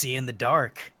 I can see in the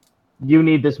dark. You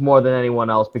need this more than anyone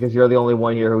else because you're the only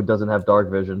one here who doesn't have dark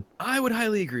vision. I would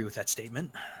highly agree with that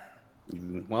statement.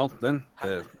 Well, then,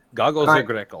 goggles are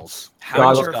Greckles.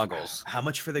 Goggles. How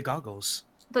much for the goggles?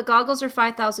 The goggles are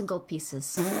 5,000 gold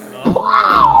pieces.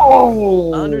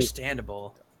 Oh!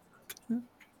 Understandable.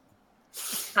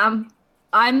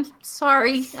 I'm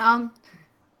sorry.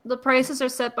 The prices are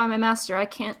set by my master. I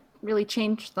can't really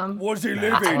change them. Was he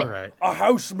living? A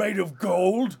house made of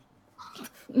gold?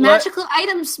 Magical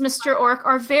items, Mr. Orc,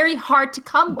 are very hard to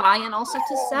come by and also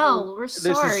to sell. We're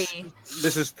sorry.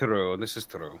 This is true.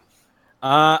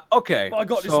 Okay. I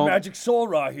got this magic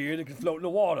sword right here that can float in the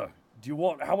water. Do you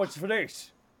want... How much for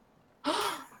this? You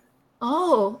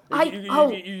hold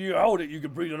it, you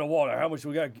can breathe on the water. How much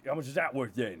is that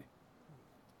worth then?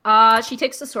 She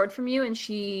takes the sword from you and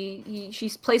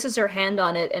she places her hand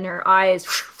on it and her eyes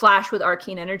flash with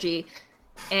arcane energy.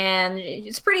 And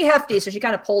it's pretty hefty, so she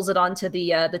kind of pulls it onto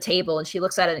the table and she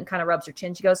looks at it and kind of rubs her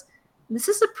chin. She goes, "This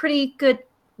is a pretty good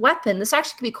weapon. This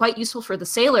actually could be quite useful for the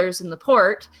sailors in the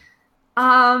port."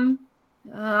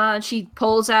 She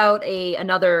pulls out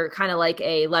another kind of like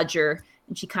a ledger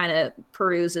and she kind of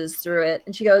peruses through it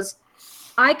and she goes,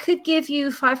 "I could give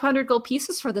you 500 gold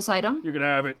pieces for this item." You can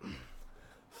have it.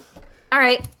 All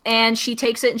right, and she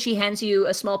takes it and she hands you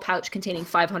a small pouch containing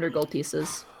 500 gold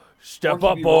pieces. Step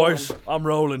up, boys. I'm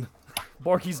rolling.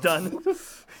 Borky's done.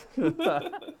 I'm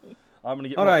gonna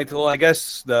get. All right. Well, I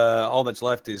guess all that's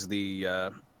left is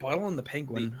the bottle and the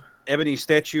penguin, the ebony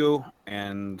statue,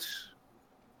 and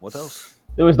what else?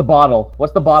 It was the bottle.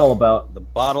 What's the bottle about? The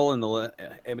bottle and the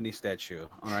ebony statue.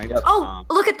 All right. Yep. Oh,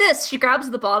 look at this! She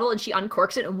grabs the bottle and she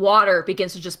uncorks it, and water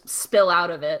begins to just spill out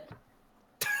of it.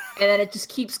 And then it just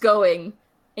keeps going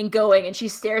and going, and she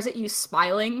stares at you,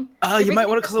 smiling. You might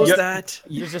want to close that.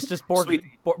 Just Sweetie.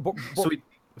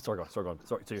 Sorry, go on.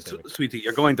 Sorry. Sweetie,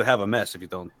 you're going to have a mess if you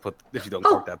don't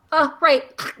cork that.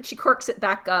 Right. She corks it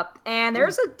back up, and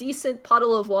there's a decent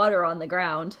puddle of water on the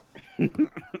ground.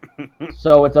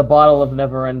 So it's a bottle of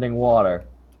never-ending water.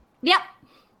 Yep.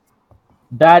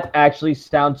 That actually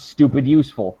sounds stupid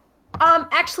useful.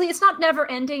 Actually, it's not never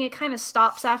ending. It kind of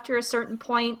stops after a certain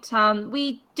point.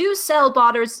 We do sell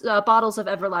bottles of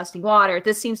everlasting water.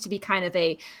 This seems to be kind of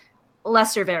a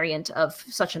lesser variant of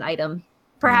such an item.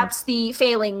 Perhaps the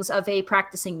failings of a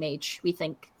practicing mage, we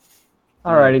think.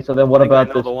 Alrighty, so then what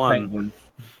about this penguin?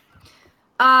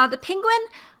 The penguin?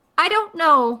 I don't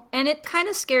know, and it kind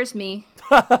of scares me.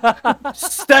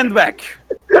 Stand back!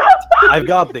 I've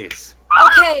got this.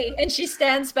 Okay, and she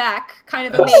stands back, kind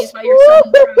of amazed by your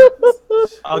sudden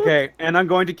presence. Okay, and I'm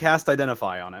going to cast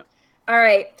Identify on it. All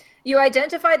right, you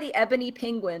identify the ebony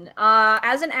penguin.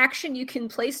 As an action, you can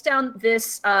place down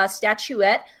this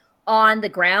statuette on the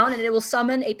ground, and it will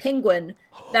summon a penguin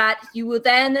that you will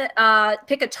then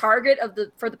pick a target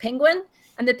for the penguin,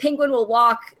 and the penguin will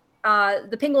walk.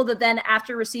 The penguin will then,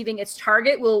 after receiving its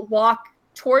target, will walk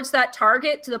towards that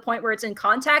target to the point where it's in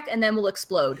contact, and then will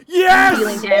explode. Yes!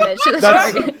 Dealing damage to the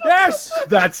target. Yes!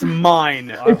 That's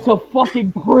mine. It's a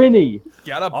fucking pretty.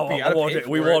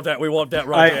 We want that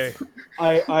right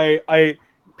there. I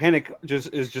Panic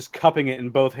is just cupping it in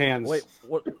both hands. Wait,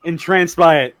 what? Entranced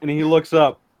by it, and he looks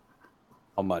up.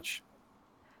 How much?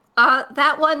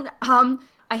 That one,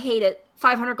 I hate it.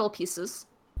 500 gold pieces.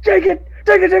 Take it!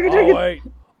 Wait.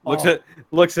 Looks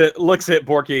at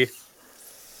Borky.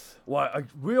 Why,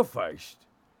 real fast.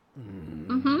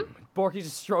 Mm-hmm. Borky's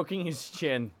just stroking his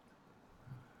chin.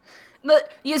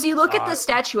 But as you look at the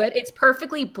statuette, it's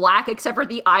perfectly black except for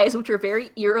the eyes, which are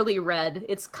very eerily red.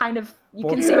 It's kind of, you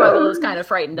can see why Willow's kind of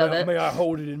frightened of it. May I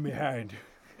hold it in my hand?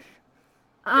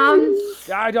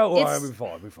 I don't worry,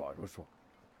 I'll be fine, What's wrong?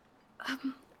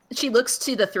 She looks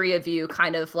to the three of you,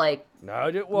 kind of like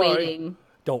waiting.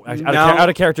 Don't out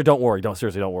of character. Don't worry.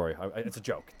 Seriously, don't worry. It's a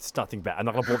joke. It's nothing bad. I'm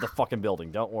not gonna blow up the fucking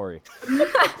building. Don't worry.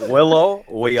 Willow,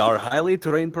 we are highly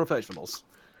trained professionals.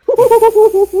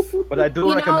 But I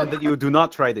do recommend that you do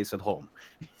not try this at home.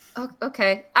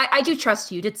 Okay. I do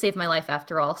trust you. You did save my life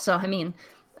after all. So, I mean,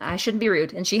 I shouldn't be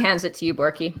rude. And she hands it to you,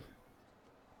 Borky.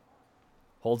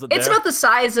 Holds it there. It's about the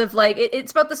size of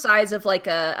like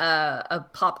a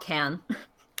pop can.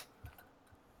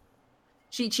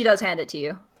 She does hand it to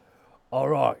you. All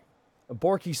right.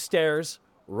 Borky stares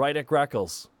right at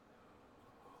Greckles.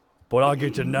 But I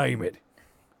get to name it.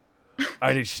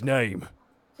 And its name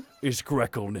is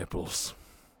Greckle Nipples.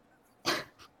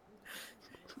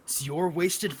 It's your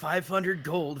wasted 500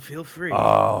 gold. Feel free.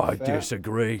 Oh, I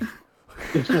disagree.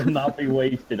 This will not be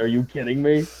wasted. Are you kidding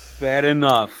me? Fair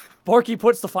enough. Borky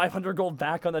puts the 500 gold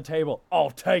back on the table.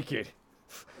 I'll take it.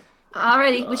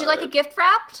 Alrighty. Would you like a gift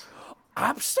wrapped?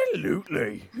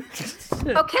 Absolutely.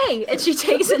 Okay. And she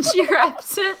takes it, she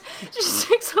wraps it, she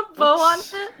sticks a bow on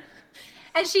it,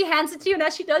 and she hands it to you. And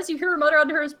as she does, you hear her mutter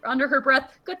under her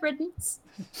breath, "Good riddance."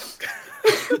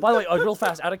 By the way, real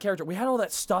fast, out of character, we had all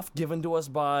that stuff given to us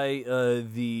by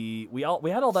we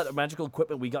had all that magical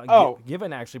equipment we got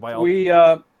given actually by all. We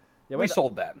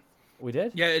sold that. We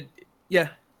did? Yeah.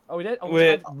 Oh, we did. Oh,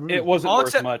 it wasn't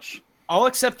worth much. I'll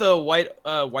accept the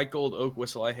white gold oak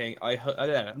whistle. I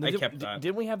kept that.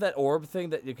 Didn't we have that orb thing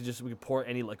that we could pour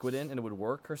any liquid in and it would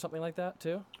work or something like that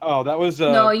too? Oh, that was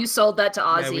no, you sold that to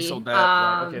Ozzy. Yeah, we sold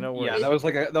that. Okay, no worries. Yeah, that was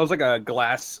like a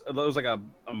glass. That was like a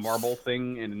marble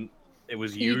thing, and it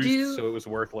was used, so it was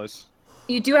worthless.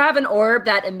 You do have an orb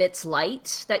that emits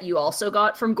light that you also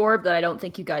got from Gorb that I don't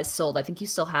think you guys sold. I think you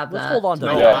still have that. Let's hold on to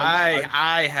that. that.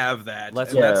 I have that.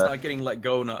 That's not getting let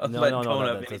go. No,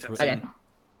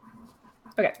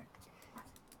 Okay.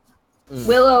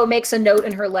 Willow makes a note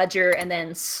in her ledger and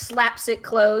then slaps it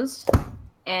closed,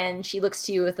 and she looks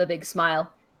to you with a big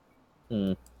smile.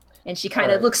 And she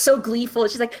kind of looks so gleeful.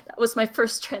 She's like, "That was my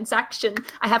first transaction.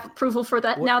 I have approval for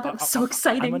that now. That was so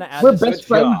exciting." We're best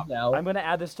friends now. I'm gonna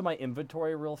add this to my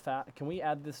inventory real fast. Can we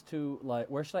add this to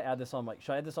where should I add this on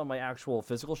should I add this on my actual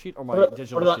physical sheet or my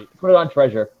digital sheet? Put it on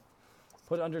treasure.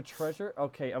 Put it under treasure?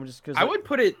 Okay, I'm just because I would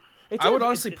put it. I would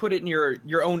honestly put it in your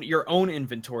own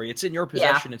inventory. It's in your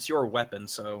possession. Yeah. It's your weapon,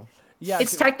 so. Yeah,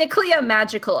 it's technically a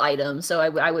magical item, so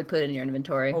I would put it in your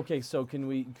inventory. Okay, so can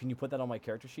you put that on my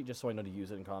character sheet just so I know to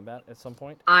use it in combat at some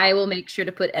point? I will make sure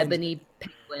to put Ebony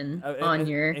Penguin on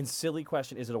your. And silly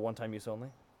question, is it a one-time use only?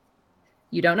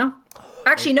 You don't know?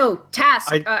 Actually, no.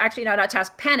 Task. Actually, no, not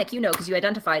task. Panic. You know because you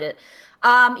identified it.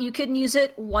 You can use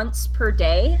it once per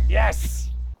day. Yes.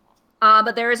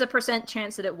 But there is a %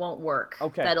 chance that it won't work.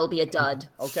 Okay. That'll be a dud.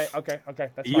 Okay.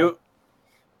 That's fine.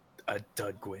 A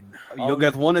dud, Gwyn. You'll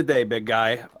get one a day, big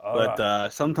guy. But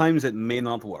sometimes it may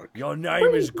not work. Your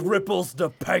name is Gripples the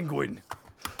Penguin.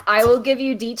 I will give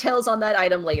you details on that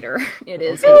item later. It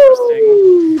is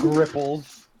interesting.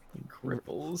 Gripples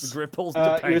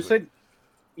the Penguin. You said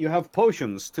you have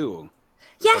potions too.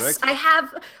 Yes, correct? I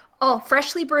have. Oh,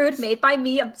 freshly brewed, made by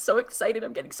me. I'm so excited.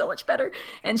 I'm getting so much better.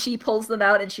 And she pulls them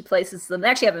out and she places them. They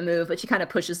actually have a move, but she kind of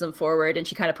pushes them forward and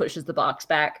she kind of pushes the box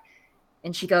back.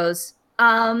 And she goes,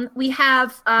 we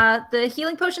have the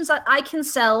healing potions that I can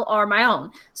sell are my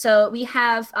own. So we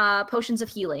have potions of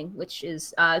healing, which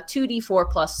is 2d4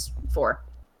 plus 4.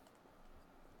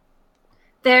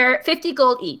 They're 50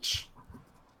 gold each.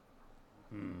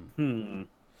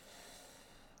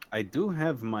 I do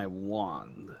have my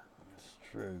wand.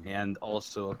 True. And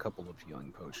also a couple of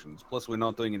healing potions. Plus, we're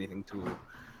not doing anything too.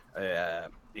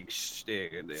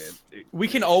 We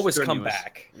can always come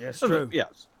back. Yes, true.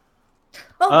 Yes.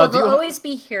 Oh, well, they'll always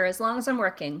be here as long as I'm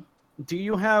working. Do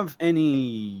you have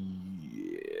any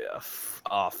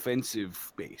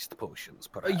offensive-based potions,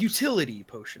 perhaps? Utility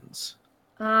potions.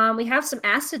 We have some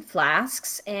acid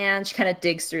flasks, and she kind of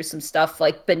digs through some stuff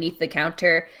like beneath the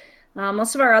counter.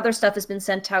 Most of our other stuff has been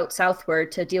sent out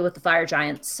southward to deal with the fire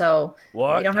giants, so we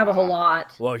don't have a whole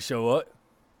lot. Why, so what?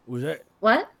 Was that?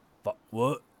 What?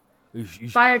 What?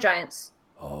 Fire giants.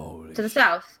 Holy to the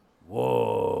south.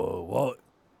 Whoa, what?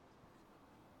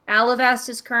 Alavast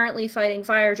is currently fighting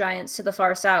fire giants to the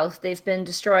far south. They've been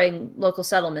destroying local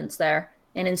settlements there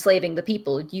and enslaving the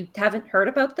people. You haven't heard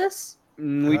about this?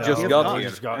 We just got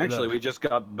here. Actually, we just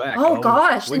got back. Oh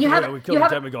gosh! We killed a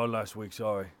demigod last week,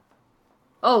 sorry.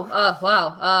 Oh,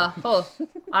 wow.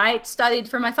 I studied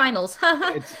for my finals.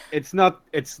 It's not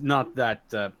that.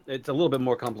 It's a little bit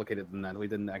more complicated than that. We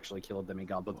didn't actually kill a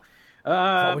demigod,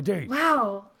 but we did.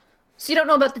 Wow. So you don't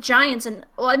know about the giants, and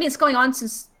well, I mean, it's going on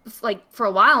since like for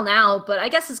a while now, but I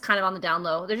guess it's kind of on the down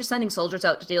low. They're just sending soldiers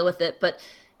out to deal with it. But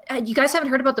you guys haven't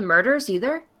heard about the murders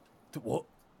either? What?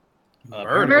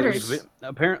 Murders.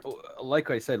 Apparently, like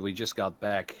I said, we just got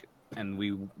back, and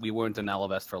we weren't in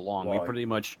Alavest for long. Right. We pretty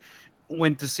much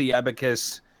went to see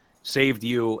Abacus, saved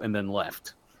you, and then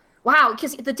left. Wow,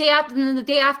 because the day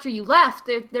after you left,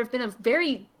 there've been a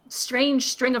very strange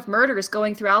string of murders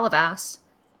going through Alavast.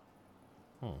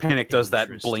 Panic does that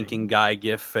blinking guy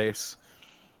gif face.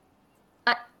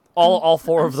 All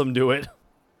four of them do it.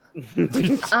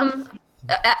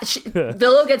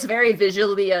 Willow gets very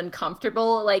visually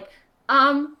uncomfortable. Like,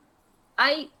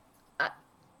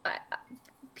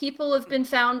 people have been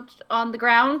found on the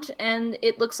ground, and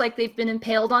it looks like they've been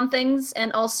impaled on things,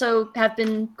 and also have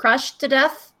been crushed to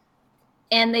death,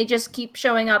 and they just keep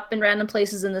showing up in random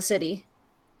places in the city.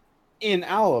 In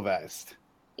Alavast.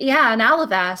 Yeah, in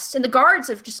Alavast, and the guards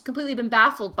have just completely been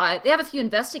baffled by it. They have a few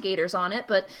investigators on it,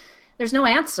 but there's no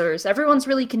answers. Everyone's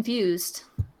really confused.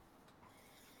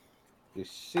 This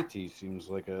city seems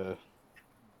like a...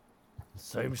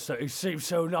 It seems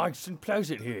so nice and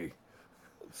pleasant here.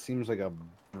 It seems like a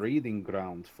breeding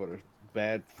ground for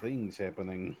bad things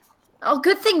happening. Oh,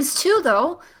 good things too,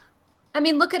 though. I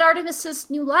mean, look at Artemis's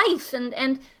new life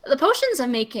and the potions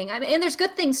I'm making. I mean, and there's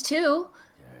good things too.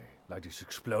 Yeah, like this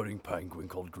exploding penguin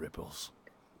called Gripples.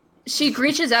 She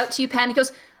reaches out to you, Pan, and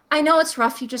goes, I know it's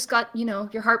rough. You just got,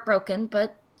 your heart broken,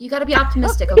 but you got to be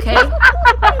optimistic, okay?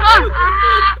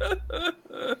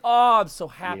 Oh, I'm so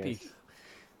happy.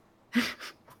 Yes.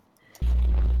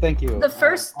 Thank you. The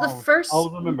first. I'll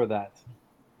remember that.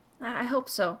 I hope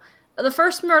so. The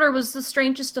first murder was the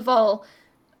strangest of all.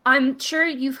 I'm sure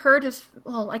you've heard of,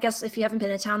 well, I guess if you haven't been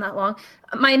in town that long,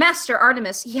 my master,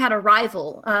 Artemis, he had a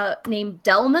rival named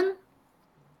Delman.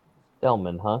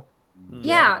 Delman, huh?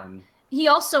 Yeah. He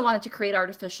also wanted to create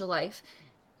artificial life.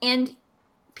 And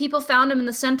people found him in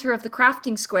the center of the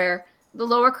crafting square, the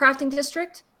lower crafting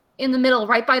district, in the middle,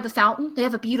 right by the fountain. They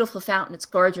have a beautiful fountain. It's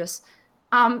gorgeous.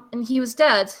 And he was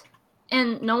dead.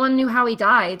 And no one knew how he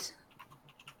died.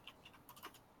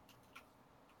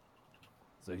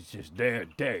 So he's just dead,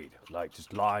 like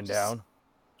just lying down.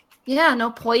 Yeah,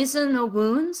 no poison, no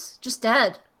wounds, just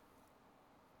dead.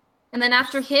 And then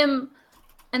after him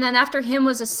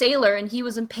was a sailor, and he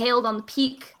was impaled on the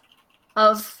peak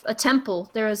of a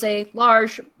temple. There is a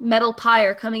large metal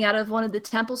pyre coming out of one of the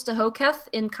temples to Hoketh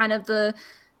in kind of the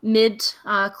mid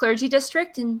clergy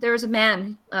district, and there was a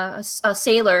man, a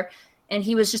sailor, and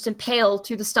he was just impaled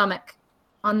through the stomach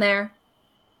on there.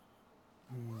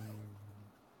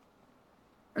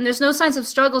 And there's no signs of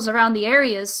struggles around the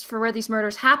areas for where these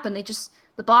murders happen.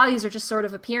 The bodies are just sort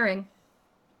of appearing.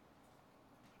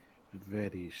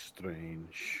 Very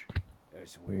strange.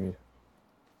 That's weird.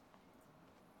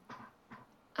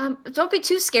 Don't be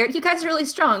too scared. You guys are really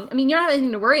strong. I mean, you don't have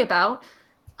anything to worry about.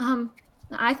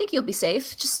 I think you'll be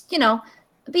safe. Just,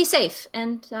 be safe.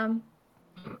 And, All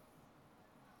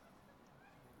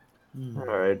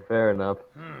right, fair enough.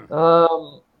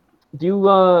 Do you,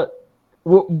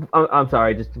 I'm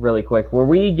sorry, just really quick. Were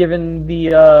we given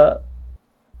the,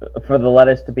 for the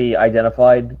lettuce to be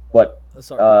identified?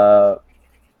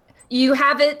 You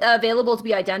have it available to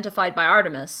be identified by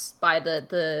Artemis, by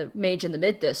the mage in the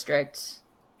mid-district.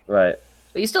 Right.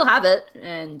 But you still have it,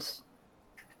 and...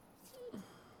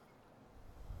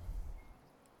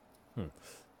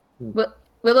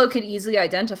 Willow could easily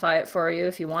identify it for you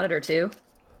if you wanted her to.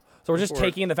 So we're just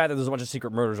taking the fact that there's a bunch of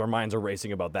secret murders. Our minds are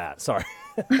racing about that. Sorry.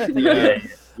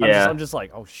 Yeah. I'm just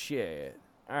like, oh shit.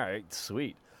 All right,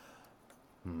 sweet.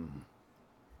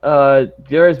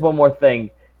 There is one more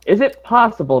thing. Is it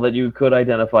possible that you could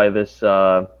identify this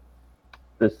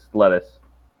this lettuce?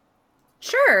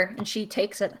 Sure. And she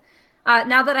takes it.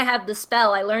 Now that I have the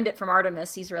spell, I learned it from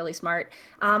Artemis. He's really smart.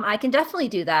 I can definitely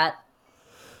do that.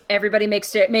 Everybody make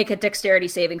a dexterity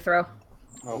saving throw.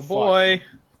 Oh boy.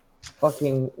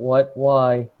 Fucking what?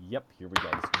 Why? Yep, here we go.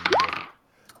 This is gonna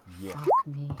be good. Yeah.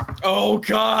 Oh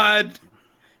god.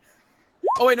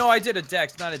 Oh wait, no, I did a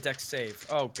dex, not a dex save.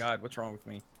 Oh god, what's wrong with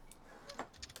me?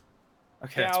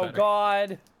 Okay. Oh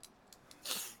god.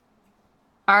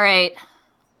 All right.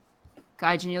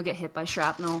 Gaijin, you'll get hit by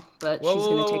shrapnel, but she's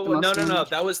gonna take the most damage. No.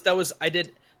 That was. I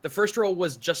did. The first roll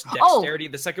was just dexterity.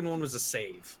 The second one was a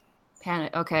save.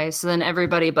 Panic. Okay, so then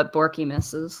everybody but Borky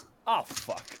misses. Oh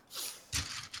fuck.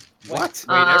 What?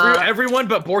 Wait, everyone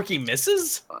but Borky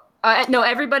misses? No,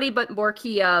 everybody but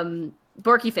Borky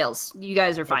Borky fails. You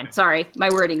guys are fine. Sorry, my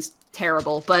wording's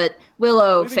terrible, but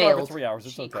Willow failed. 3 hours.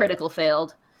 It's She okay. critical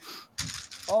failed.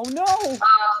 Oh no!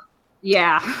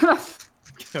 Yeah.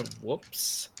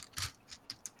 Whoops.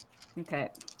 Okay.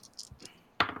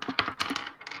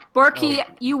 Borky,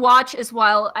 you watch as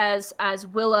well as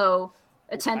Willow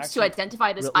attempts to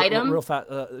identify this item. Real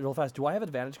fast. Do I have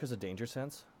advantage because of danger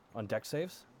sense on deck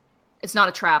saves? It's not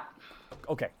a trap.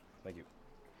 Okay, thank you.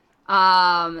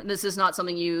 This is not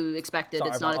something you expected.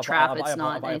 Sorry, it's not a trap. It's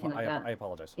not anything like that. I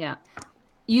apologize. Yeah.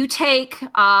 You take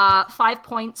 5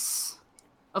 points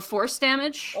of force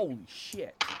damage. Holy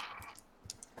shit.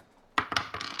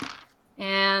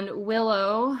 And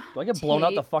Willow. Do I get blown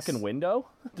out the fucking window?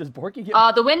 Does Borky get?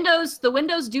 The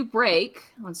windows do break.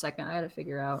 1 second, I gotta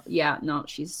figure out. Yeah, no,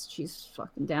 she's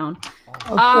fucking down.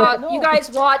 You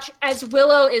guys watch as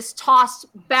Willow is tossed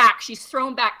back. She's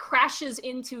thrown back, crashes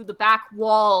into the back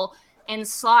wall, and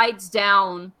slides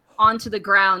down onto the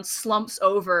ground, slumps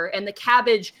over, and the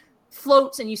cabbage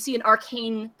floats, and you see an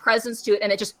arcane presence to it,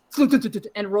 and it just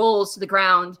and rolls to the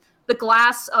ground. The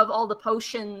glass of all the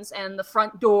potions and the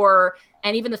front door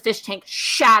and even the fish tank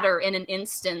shatter in an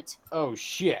instant. Oh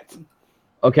shit.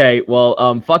 Okay,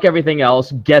 well, fuck everything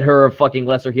else. Get her a fucking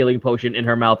lesser healing potion in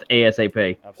her mouth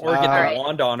ASAP. Or get the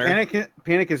wand on her.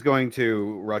 Panic is going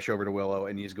to rush over to Willow,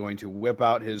 and he's going to whip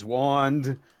out his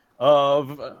wand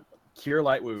of Cure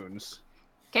Light Wounds.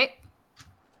 Okay.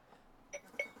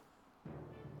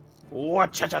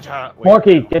 What-cha-cha-cha.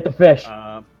 Porky, get the fish.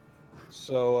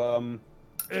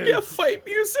 Yeah, fight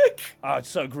music. Oh, it's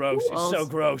so gross. It's so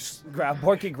gross.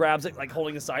 Porky grabs it, like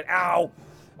holding it aside. Ow!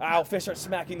 Ow! Fish starts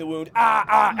smacking the wound.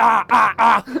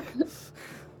 Why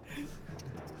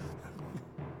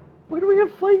do we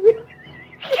have fight music?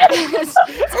 Yes. Are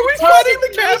we fighting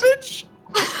the cabbage?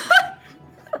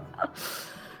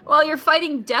 Well, you're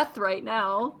fighting death right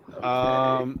now.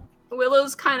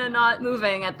 Willow's kind of not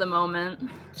moving at the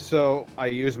moment. So I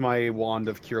use my wand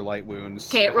of Cure Light Wounds.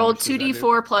 Okay, it rolled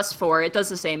 2d4 plus 4. It does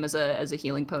the same as a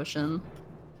healing potion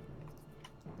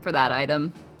for that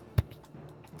item.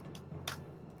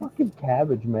 Fucking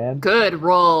cabbage, man. Good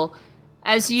roll.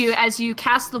 As you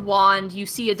cast the wand, you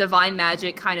see a divine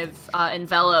magic kind of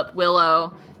envelop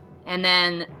Willow, and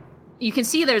then you can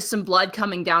see there's some blood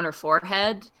coming down her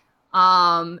forehead,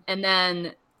 and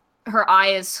then her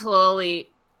eyes slowly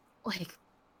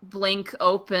blink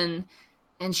open,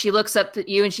 and she looks up at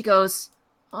you and she goes,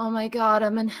 "Oh my god,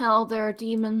 I'm in hell. There are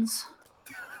demons."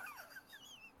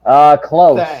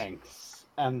 Close. Thanks,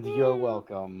 and you're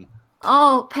welcome.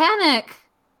 Oh, panic!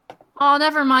 Oh,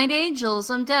 never mind,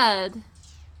 angels. I'm dead.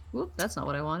 Whoop, that's not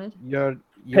what I wanted. You're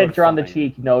Pinch her on the fine.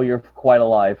 cheek. No, you're quite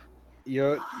alive.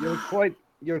 You're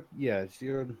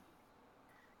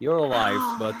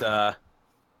alive, but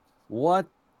what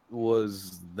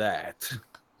was that?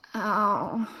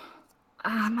 Oh,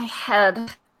 my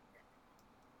head.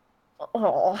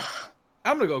 Oh.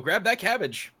 I'm gonna go grab that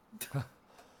cabbage.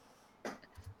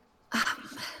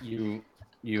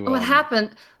 What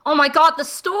happened? Oh my god, the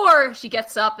store! She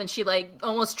gets up and she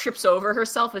almost trips over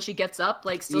herself as she gets up,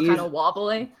 still kind of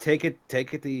wobbly. Take it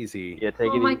easy. Yeah, take it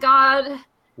easy. Oh my god.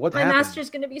 What My happened? master's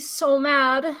gonna be so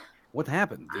mad. What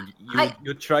happened? Did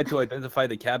you tried to identify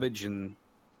the cabbage and...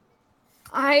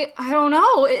 I don't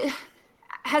know.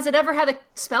 Has it ever had a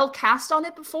spell cast on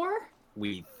it before?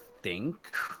 We think.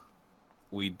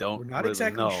 We don't We're not really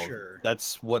exactly know. sure.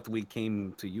 That's what we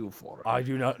came to you for. I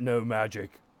do not know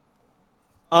magic.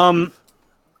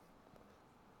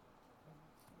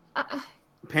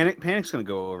 Panic's gonna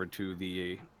go over to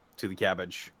the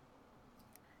cabbage.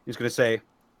 He's gonna say,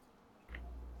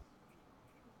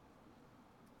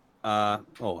 I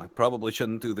probably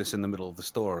shouldn't do this in the middle of the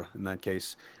store in that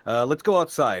case. Let's go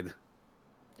outside.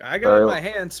 I got it in my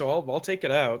hand, so I'll take it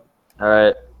out. All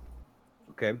right.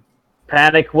 Okay.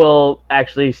 Panic will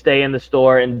actually stay in the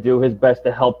store and do his best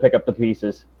to help pick up the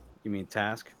pieces. You mean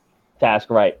task?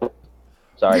 Task, right.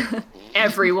 Sorry.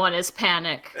 Everyone is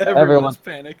panic. Everyone's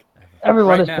panic.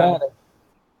 Everyone Right is now. panic.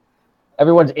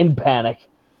 Everyone's in panic.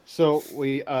 So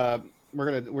we're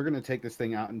gonna take this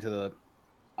thing out into the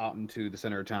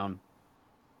center of town.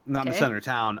 Not in the center of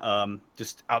town,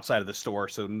 just outside of the store,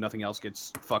 so nothing else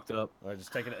gets fucked up. All right,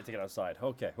 just take it outside.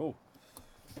 Okay. Ooh.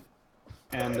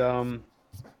 And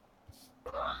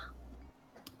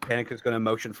Panic is gonna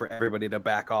motion for everybody to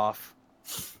back off.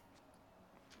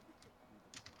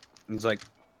 He's like,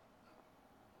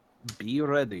 "Be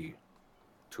ready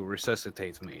to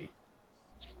resuscitate me.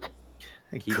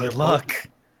 Good luck.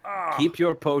 Keep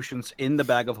your potions in the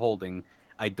bag of holding.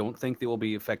 I don't think they will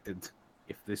be affected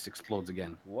if this explodes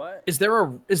again. What? Is there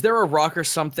a rock or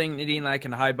something, Nadine, that I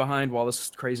can hide behind while this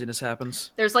craziness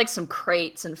happens? There's like some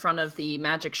crates in front of the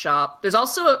magic shop. There's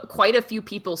also quite a few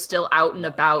people still out and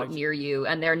about near you,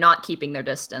 and they're not keeping their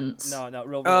distance. No.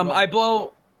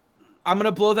 I'm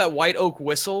gonna blow that white oak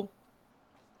whistle,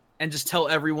 and just tell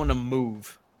everyone to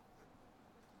move.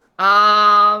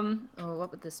 What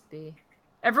would this be?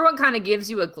 Everyone kind of gives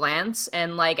you a glance,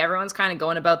 and like everyone's kind of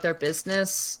going about their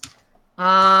business.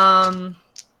 What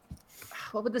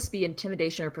would this be?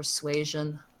 Intimidation or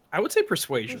persuasion? I would say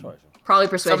persuasion. Probably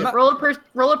persuasion.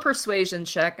 Roll a persuasion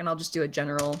check, and I'll just do a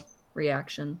general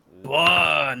reaction.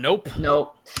 Nope.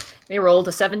 They rolled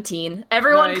a 17.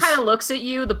 Everyone Nice. kind of looks at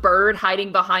you, the bird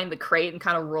hiding behind the crate, and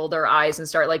kind of roll their eyes and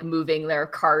start like moving their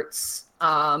carts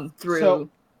through. So,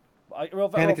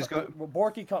 Panic is going.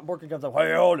 Borky comes up.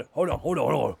 Hey, hold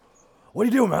on. What are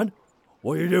you doing, man?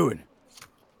 What are you doing?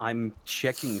 I'm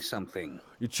checking something.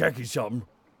 You're checking something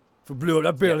for blew up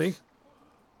that building.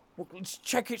 Well, let's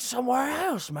check it somewhere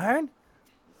else, man.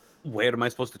 Where am I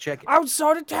supposed to check it?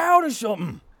 Outside of town or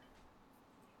something.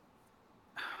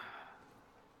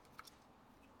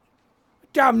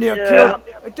 Damn near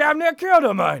killed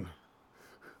her, man.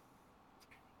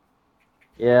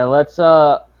 Yeah, let's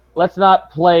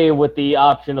not play with the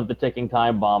option of the ticking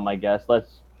time bomb, I guess.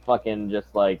 Let's fucking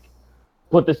just, like,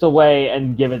 put this away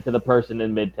and give it to the person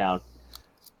in Midtown.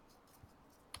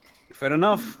 Fair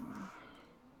enough.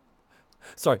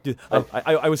 Sorry, dude.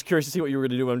 I was curious to see what you were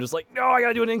going to do. I'm just like, no, I got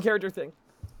to do an in-character thing.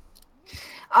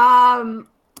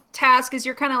 Task, as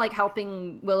you're kind of like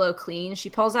helping Willow clean, she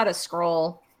pulls out a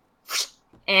scroll,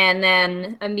 and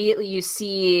then immediately you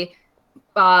see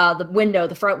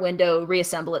the front window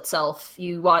reassemble itself.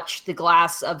 You watch the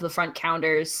glass of the front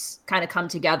counters kind of come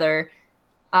together.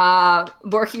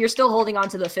 Borky, you're still holding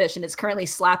onto the fish, and it's currently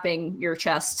slapping your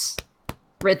chest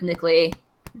rhythmically.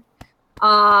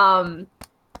 And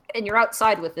you're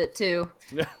outside with it too.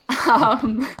 I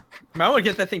want to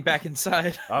get that thing back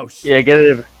inside. Oh shit! Yeah, get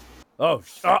it. Oh,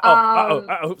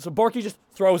 so Borky just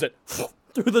throws it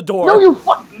through the door. No, you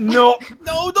fuck. No.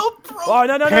 Don't throw. Oh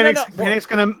no! Panic's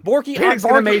gonna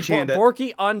mage hand it.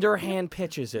 Borky underhand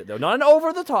pitches it though, not an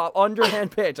over the top,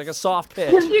 underhand pitch, like a soft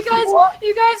pitch. You guys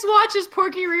watch as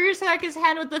Porky rears back his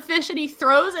hand with the fish, and he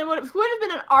throws, and what would have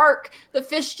been an arc, the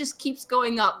fish just keeps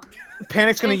going up.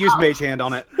 Panic's gonna use mage hand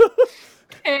on it.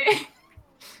 Okay.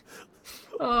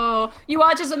 Oh, you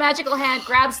watch as a magical hand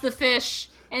grabs the fish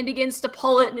and begins to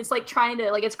pull it, and it's like trying to,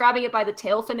 like, it's grabbing it by the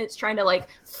tail fin, it's trying to like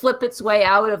flip its way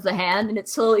out of the hand, and it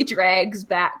slowly drags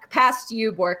back past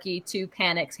you, Borky, to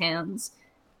Panic's hands.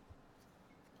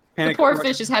 Panic, the poor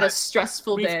fish has had a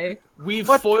stressful day. We've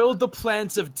foiled the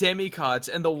plans of demigods,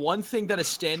 and the one thing that is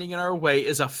standing in our way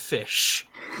is a fish.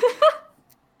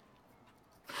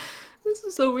 This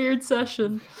is a weird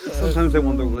session. Sometimes I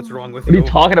wonder what's wrong with What are you. you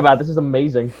talking about? This is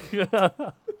amazing.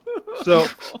 So,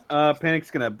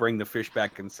 Panic's gonna bring the fish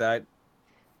back inside.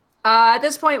 At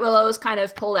this point, Willow's kind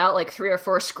of pulled out like 3 or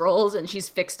 4 scrolls, and she's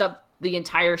fixed up the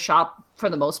entire shop for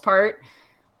the most part.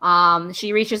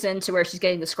 She reaches into where she's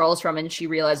getting the scrolls from, and she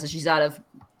realizes she's out of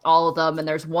all of them, and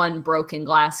there's one broken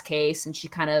glass case, and she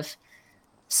kind of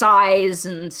sighs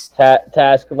and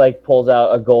Task like pulls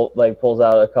out a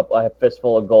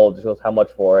fistful of gold. Just goes, how much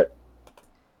for it?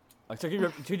 So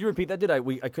could you repeat that?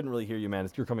 I couldn't really hear you, man.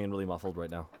 You're coming in really muffled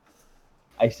right now.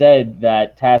 I said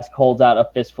that Task holds out a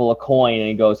fistful of coin and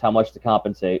he goes, how much to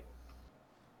compensate?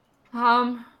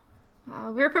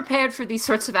 We're prepared for these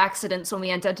sorts of accidents when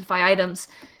we identify items.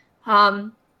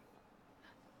 I'll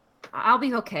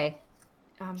be okay.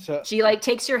 She like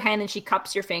takes your hand and she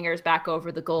cups your fingers back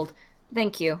over the gold.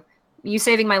 Thank you. You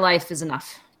saving my life is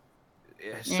enough.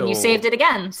 And you saved it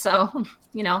again, so,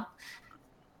 you know.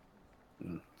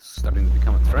 Starting to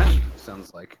become a trend,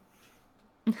 sounds like.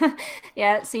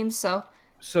 Yeah, it seems so.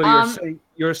 So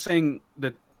you're saying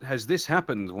that has this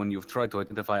happened when you've tried to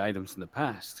identify items in the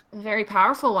past? Very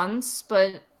powerful ones,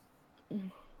 but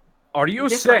Are you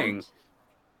different. saying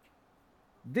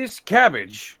this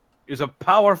cabbage is a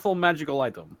powerful magical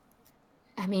item?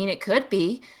 I mean, it could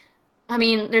be. I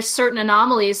mean, there's certain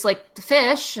anomalies like the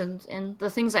fish and the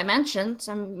things I mentioned.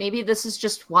 And maybe this is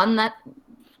just one that,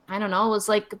 I don't know, was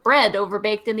like bread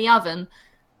overbaked in the oven.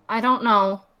 I don't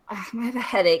know. I have a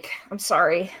headache. I'm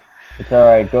sorry. It's all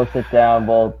right. Go sit down.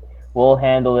 We'll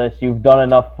handle this. You've done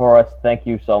enough for us. Thank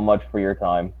you so much for your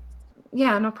time.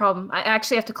 Yeah, no problem. I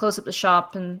actually have to close up the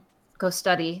shop and go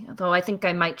study, although I think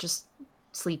I might just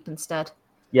sleep instead.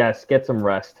 Yes, get some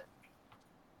rest.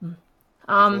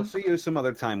 We'll see you some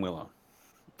other time, Willow.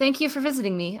 Thank you for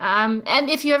visiting me. And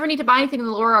if you ever need to buy anything in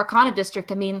the Lower Arcana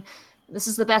District, I mean, this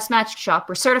is the best magic shop.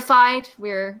 We're certified.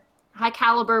 We're high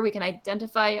caliber. We can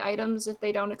identify items if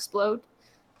they don't explode.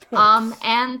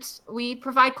 And we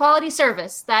provide quality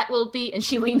service. That will be, and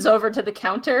she leans over to the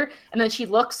counter, and then she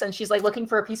looks, and she's like looking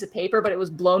for a piece of paper, but it was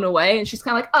blown away, and she's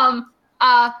kind of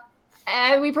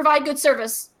like, we provide good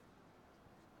service.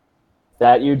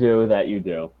 That you do.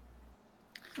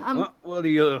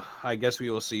 I guess we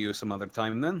will see you some other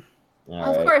time then.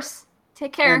 All of course.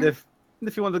 Take care. And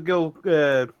if you want to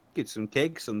go get some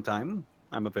cake sometime,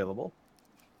 I'm available.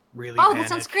 Really? That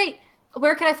sounds great.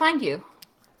 Where can I find you?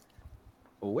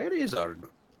 Where is our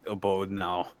abode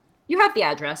now? You have the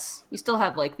address. You still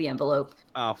have like the envelope.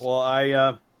 Well,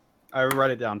 I write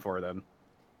it down for them.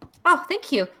 Oh,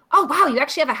 thank you. Oh, wow, you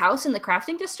actually have a house in the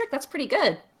crafting district? That's pretty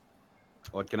good.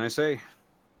 What can I say?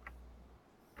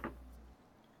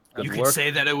 You could say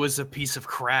that it was a piece of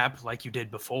crap like you did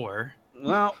before.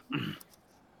 Well,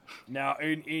 now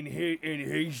in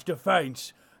his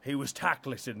defense, he was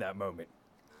tactless in that moment.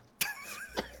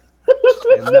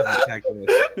 Xena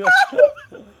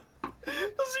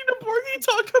Borgi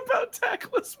talk about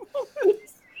tactless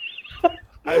moments.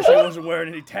 Actually, I wasn't wearing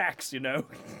any tacks, you know.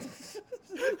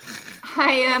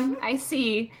 I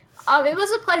see. It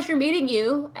was a pleasure meeting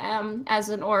you as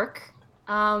an orc.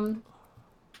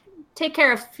 Take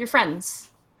care of your friends.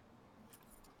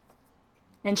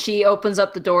 And she opens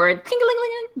up the door and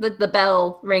the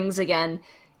bell rings again.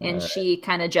 And she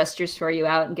kind of gestures for you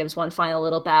out and gives one final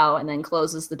little bow and then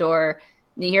closes the door.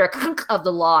 And you hear a clunk of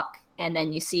the lock, and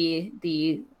then you see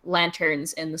the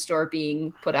lanterns in the store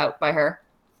being put out by her.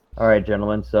 All right,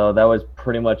 gentlemen. So that was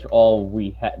pretty much all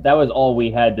we had. That was all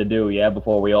we had to do, yeah,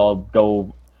 before we all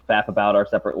go faff about our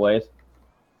separate ways.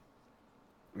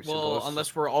 Well,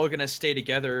 unless we're all gonna stay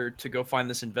together to go find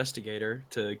this investigator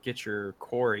to get your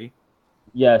quarry.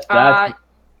 Yes, that's...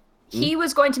 He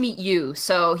was going to meet you,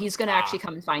 so he's going to actually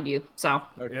come and find you. So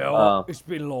yeah, well, it's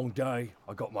been a long day.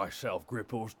 I got myself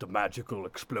Gripples, the magical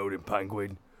exploding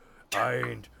penguin,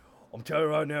 and I'm telling you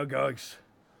right now, guys,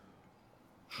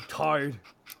 I'm tired.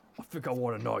 I think I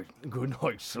want a good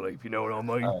night's sleep. You know what I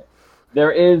mean?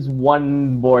 There is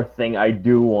one more thing I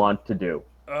do want to do.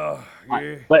 Yeah.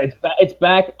 But it's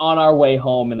back on our way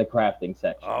home in the crafting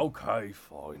section. Okay,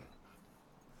 fine.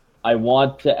 I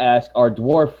want to ask our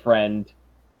dwarf friend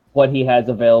what he has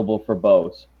available for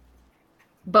bows.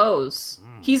 Bows.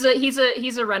 He's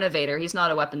a renovator. He's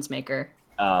not a weapons maker.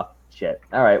 Oh, shit.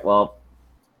 All right. Well,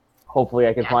 hopefully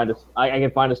I can find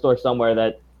a store somewhere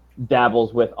that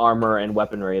dabbles with armor and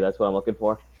weaponry. That's what I'm looking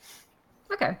for.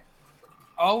 Okay.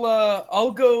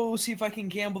 I'll go see if I can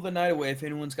gamble the night away if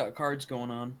anyone's got cards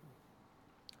going on.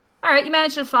 All right, you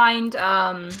managed to find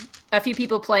a few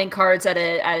people playing cards at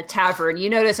a tavern. You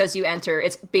notice as you enter,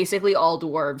 it's basically all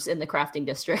dwarves in the crafting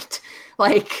district.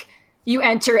 Like, you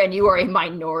enter and you are a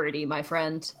minority, my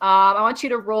friend. I want you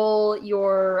to roll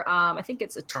your, I think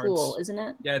it's a tool, isn't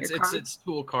it? Yeah, it's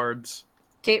tool cards.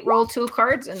 Okay, roll tool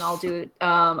cards, and I'll do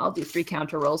 3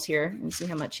 counter rolls here and see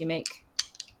how much you make.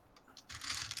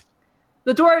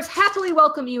 The dwarves happily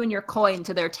welcome you and your coin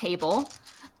to their table.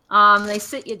 They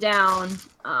sit you down.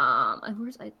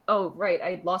 Oh, right.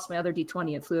 I lost my other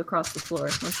D20. It flew across the floor.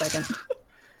 1 second.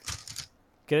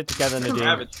 Get it together,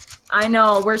 Nadine. I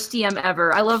know. Worst DM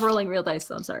ever. I love rolling real dice,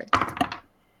 though. I'm sorry.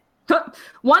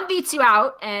 1 beats you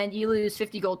out, and you lose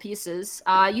 50 gold pieces.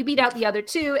 You beat out the other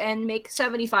 2 and make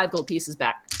 75 gold pieces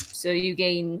back. So you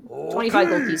gain 25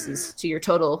 gold pieces to your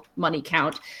total money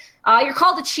count. You're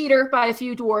called a cheater by a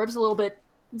few dwarves, a little bit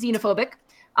xenophobic.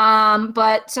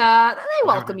 But they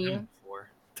welcome you.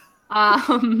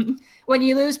 When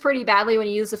you lose pretty badly, when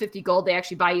you use the 50 gold, they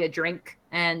actually buy you a drink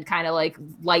and kind of like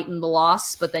lighten the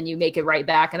loss, but then you make it right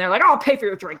back, and they're like, "Oh, I'll pay for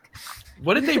your drink."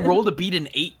 What did they roll to beat an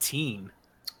 18?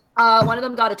 One of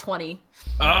them got a 20.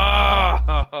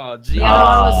 Oh, geez.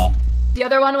 The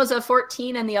other one was a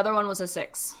 14, and the other one was a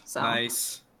 6. So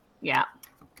nice. Yeah,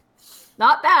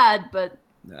 not bad, but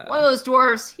one of those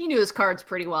dwarves, he knew his cards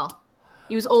pretty well.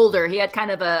 He was older. He had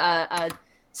kind of a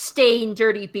stained,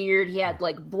 dirty beard. He had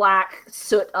like black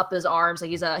soot up his arms. Like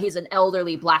he's an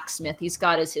elderly blacksmith. He's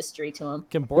got his history to him.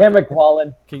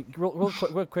 McQuallen.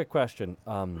 Real quick question.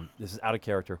 This is out of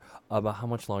character. About how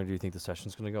much longer do you think the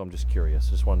session's going to go? I'm just curious.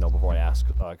 Just want to know before I ask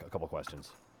a couple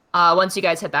questions. Once you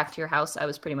guys head back to your house, I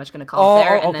was pretty much going to call it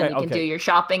there, and then you can do your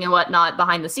shopping and whatnot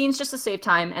behind the scenes just to save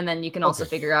time, and then you can also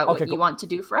figure out what you want to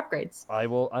do for upgrades. I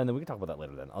will, and then we can talk about that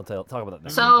later. Then I'll talk about that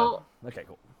next. So, okay,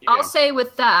 cool. I'll say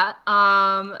with that,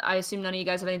 I assume none of you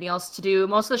guys have anything else to do.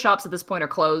 Most of the shops at this point are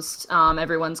closed.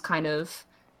 Everyone's kind of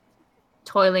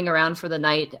toiling around for the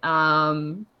night.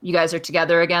 You guys are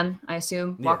together again, I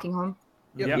assume, walking home.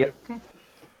 Yep. Okay.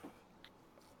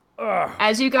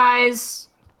 As you guys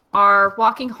are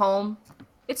walking home,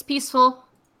 It's peaceful.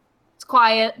 It's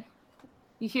quiet.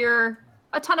 You hear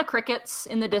a ton of crickets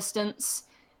in the distance.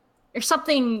 There's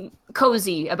something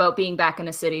cozy about being back in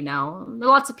a city now. There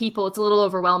are lots of people. It's a little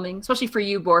overwhelming, especially for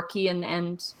you, Borky,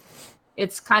 and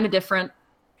it's kind of different.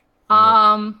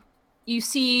 You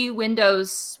see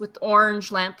windows with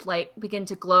orange lamplight begin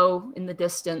to glow in the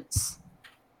distance.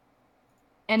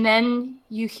 And then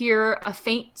you hear a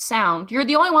faint sound. You're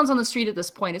the only ones on the street at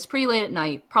this point. It's pretty late at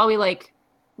night, probably like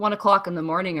 1 o'clock in the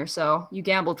morning or so. You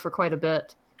gambled for quite a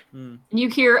bit. And you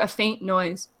hear a faint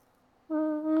noise. I'll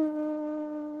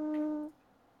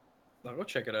go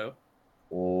check it out.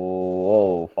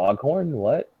 Oh, foghorn?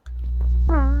 What?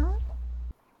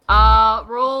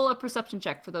 Roll a perception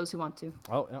check for those who want to.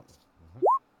 Oh, yeah.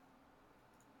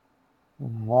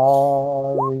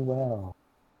 Very well.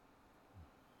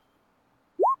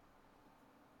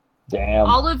 Damn.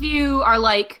 All of you are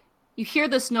like, you hear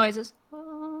this noises,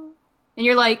 and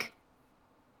you're like,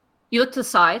 you look to the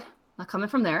side, not coming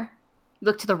from there. You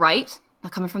look to the right,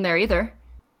 not coming from there either.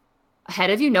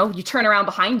 Ahead of you, no. You turn around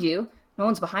behind you, no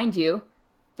one's behind you.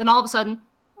 Then all of a sudden,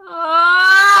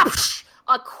 a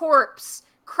corpse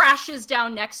crashes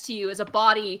down next to you as a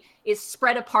body is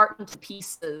spread apart into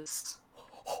pieces.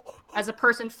 As a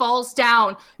person falls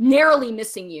down, narrowly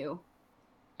missing you.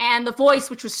 And the voice,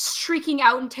 which was shrieking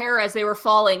out in terror as they were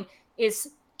falling,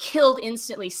 is killed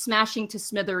instantly, smashing to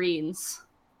smithereens.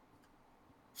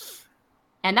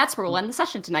 And that's where we'll end the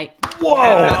session tonight.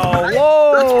 Whoa!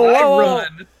 Whoa!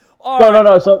 Run.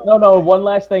 No, one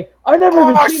last thing. I've never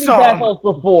even seen these assholes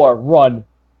before. Run.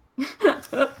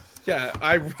 Yeah,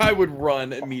 I would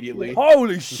run immediately.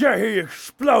 Holy shit, he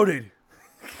exploded.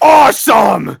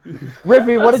 Awesome!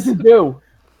 Rippy, what did you do?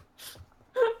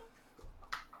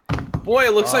 Boy,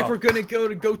 it looks like we're gonna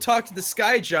go talk to the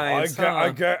sky giants.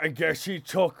 I guess he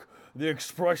took the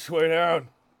expressway down.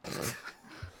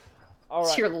 All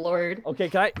right. Dear Lord. Okay,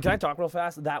 can I talk real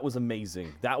fast? That was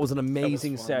amazing. That was an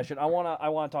amazing session. I wanna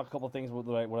talk a couple of things what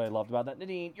I loved about that.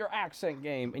 Nadine, your accent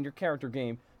game and your character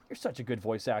game. You're such a good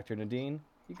voice actor, Nadine.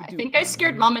 I think I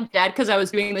scared Mom and Dad because I was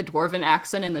doing the dwarven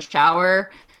accent in the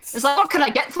shower. It's like, what can I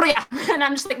get for you? And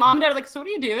I'm just like, Mom and Dad are like, so what are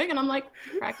you doing? And I'm like,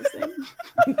 practicing.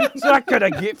 So what can I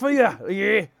get for you?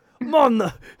 Yeah.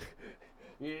 Mon.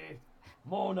 Yeah.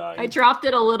 Mon. I dropped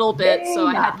it a little bit, so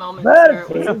I had moments where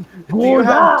it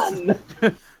was...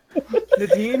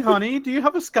 Nadine, honey, do you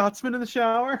have a Scotsman in the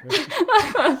shower?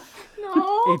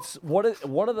 No. It's one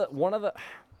of the.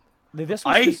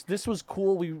 This was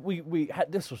cool. We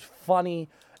had this was funny.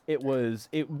 It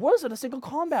wasn't a single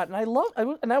combat, and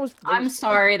I'm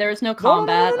sorry, there was no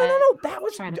combat. No. That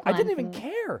was. I didn't even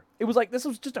care. It was like this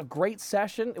was just a great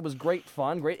session. It was great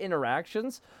fun, great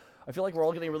interactions. I feel like we're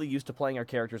all getting really used to playing our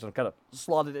characters and kind of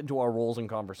slotted into our roles and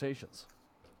conversations.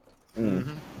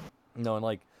 Mm-hmm. No, and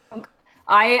like.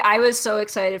 I was so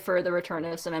excited for the return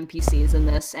of some NPCs in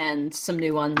this and some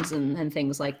new ones and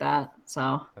things like that.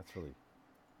 So that's really.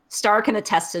 Star can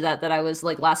attest to that I was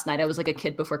like last night I was like a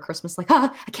kid before Christmas, like, I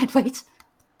can't wait.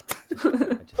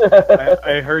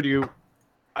 I heard you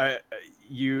I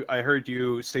heard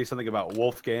you say something about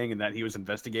Wolfgang and that he was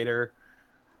investigator,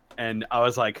 and I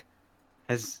was like,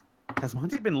 has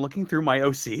Monty been looking through my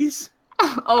OCs?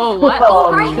 Oh, what?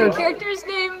 Oh, right, your character's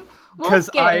name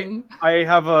Wolfgang. Because I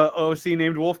have a OC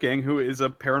named Wolfgang who is a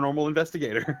paranormal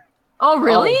investigator. Oh,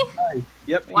 really? Oh, nice.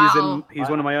 Yep, wow. he's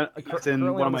one of my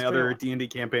other D&D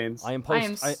campaigns. I am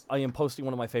posting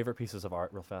one of my favorite pieces of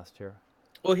art real fast here.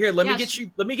 Well, here, let me get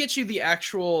you the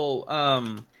actual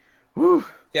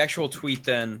tweet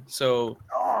then. So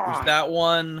there's that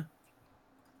one.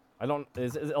 A lot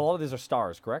of these are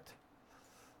stars, correct?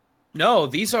 No,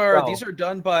 these are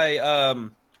done by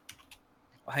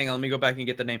hang on, let me go back and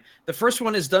get the name. The first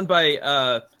one is done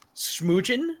by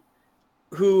Smoogen,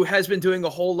 who has been doing a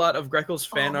whole lot of Greco's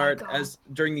fan art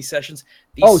during these sessions.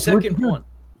 The second one.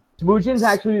 Smoogen's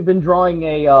actually been drawing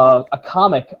a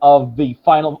comic of the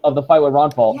fight with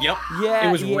Ron Paul. Yep. Yeah.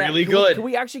 It was really good. Can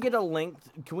we actually get a link?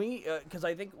 Can we? Because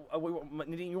I think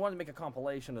you wanted to make a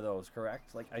compilation of those,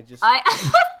 correct? Like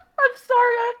I'm sorry,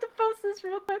 I have to post this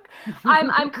real quick.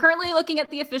 I'm currently looking at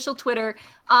the official Twitter.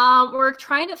 We're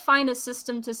trying to find a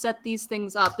system to set these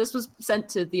things up. This was sent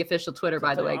to the official Twitter,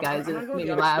 by the way, guys. It made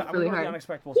me laugh really hard.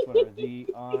 Unexpectables Twitter. The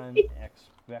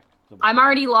Unexpectables. I'm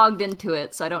already logged into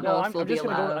it, so I don't know if we'll be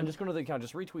allowed. I'm just going to the account.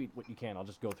 Just retweet what you can. I'll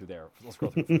just go through there. Let's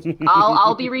go through.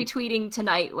 I'll be retweeting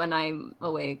tonight when I'm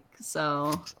awake.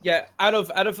 So yeah, out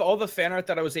of all the fan art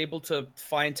that I was able to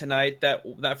find tonight,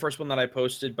 that first one that I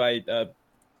posted by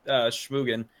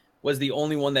Schmugen was the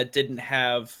only one that didn't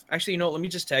have. Actually, you know what? Let me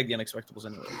just tag the Unexpectables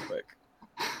in real quick.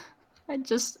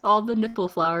 All the nipple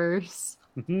flowers.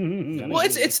 Well,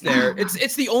 it's there.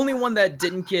 It's the only one that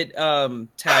didn't get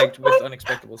tagged with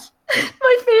Unexpectables.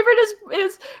 My favorite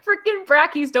is freaking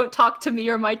Brackies. Don't talk to me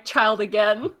or my child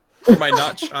again. Or my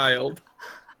not child.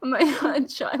 My not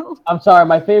child. I'm sorry.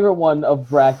 My favorite one of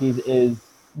Brackies is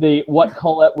what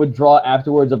Colette would draw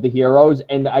afterwards of the heroes,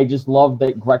 and I just love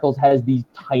that Greckles has these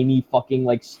tiny fucking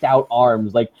like stout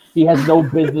arms. Like he has no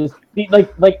business. He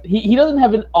doesn't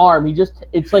have an arm.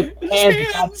 It's like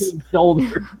hands to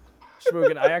shoulder.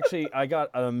 Schmoogan, I got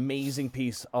an amazing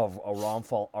piece of a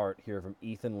Romfall art here from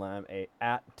Ethan Lamb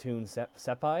at Toon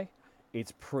Sepai.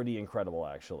 It's pretty incredible,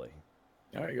 actually.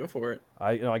 All right, go for it.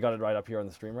 I got it right up here on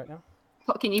the stream right now.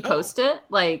 Can you post it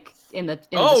like in the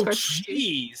Discord? Oh,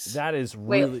 jeez. That is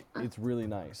really it's really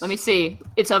nice. Let me see.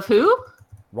 It's of who?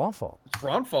 Romfall. It's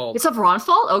Ronfall. It's of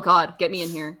Ronfall? Oh god, get me in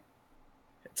here.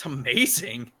 It's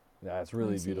amazing. Yeah, it's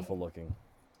really beautiful looking.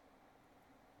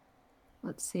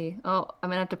 Let's see. Oh, I'm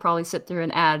gonna have to probably sit through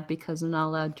an ad because I'm not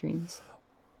allowed dreams.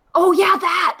 Oh yeah,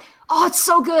 that! Oh, it's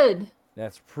so good!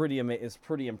 That's pretty it's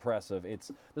pretty impressive.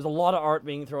 There's a lot of art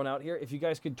being thrown out here. If you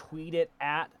guys could tweet it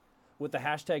with the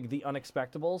hashtag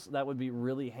 #TheUnexpectables, that would be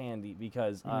really handy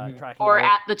because tracking or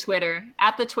at the Twitter.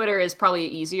 At the Twitter is probably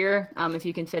easier if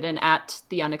you can fit in at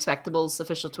the Unexpectables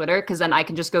official Twitter, because then I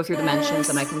can just go through the mentions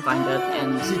and I can find it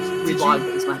and reblog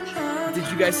as much. Did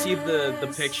you guys see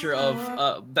the picture of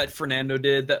that Fernando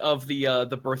did of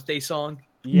the birthday song?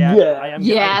 Yeah. I am.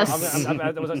 Yes.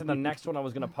 That was actually the next one I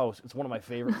was gonna post. It's one of my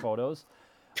favorite photos.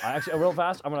 Real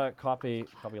fast, I'm gonna copy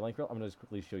a link. I'm gonna just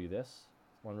quickly show you this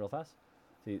one real fast.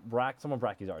 See, some of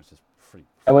Bracky's art is just free.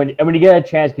 And when you get a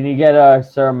chance, can you get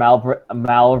Sir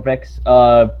Malvik's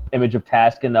image of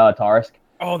Task and Tarisk?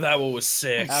 Oh, that one was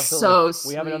sick. Absolutely. So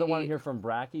sweet. We have another one here from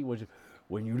Bracky, which is,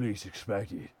 when you least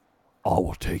expect it, I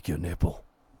will take your nipple.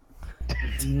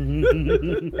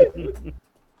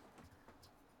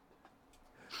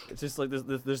 It's just like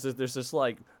there's just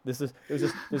like this is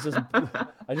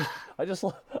I just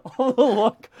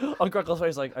look on Greckle's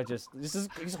face like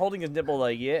he's holding his nipple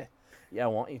like yeah I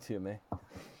want you to, man.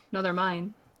 No, they're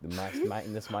mine. We're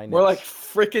like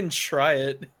freaking try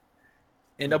it.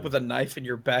 End up with a knife in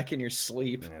your back in your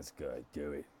sleep. That's good.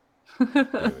 Do it. Do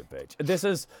it, bitch.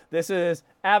 This is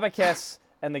Abacus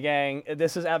and the gang.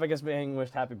 This is Abacus being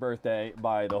wished happy birthday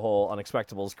by the whole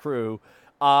Unexpectables crew.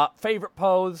 Favorite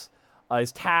pose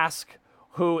is Task,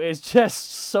 who is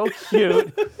just so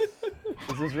cute. This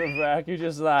is Ravak, who's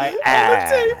just like on the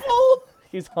table.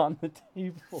 He's on the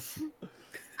table.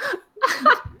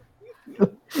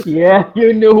 Yeah,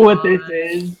 you knew what this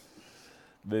is.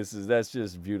 That's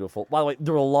just beautiful. By the way,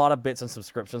 there were a lot of bits and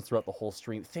subscriptions throughout the whole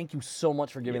stream. Thank you so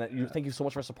much for giving that. Thank you so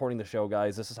much for supporting the show,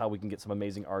 guys. This is how we can get some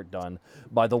amazing art done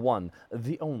by the one,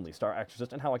 the only Star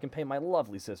Exorcist, and how I can pay my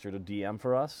lovely sister to DM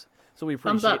for us. So we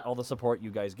appreciate all the support you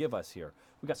guys give us here.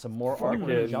 We got some more art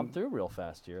to jump through real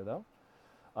fast here, though.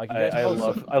 I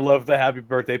love the happy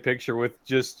birthday picture with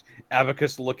just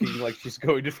Abacus looking like she's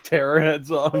going to tear her heads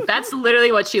off. That's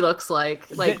literally what she looks like.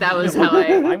 Like that was how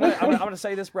I'm gonna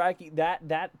say this, Bracky.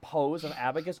 That pose of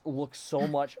Abacus looks so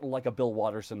much like a Bill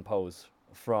Watterson pose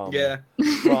from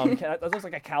that looks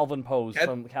like a Calvin pose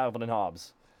from Calvin and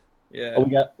Hobbes. Yeah. Oh,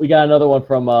 we got another one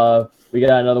from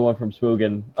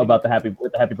Smoogan about the happy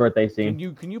birthday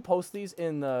scene. Can you post these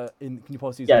in the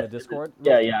Discord?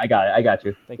 Yeah, I got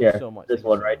you. Thank you so much. This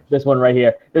one right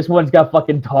here. This one's got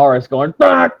fucking Taurus going.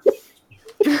 There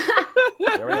we go.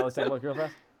 Let's take a look real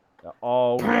fast.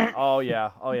 Oh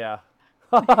yeah. Oh,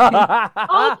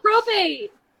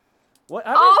 probate. What?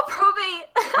 Oh, probate.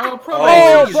 Oh,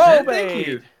 probate. Probate. Thank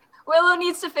you. Willow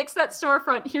needs to fix that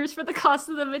storefront. Here's for the cost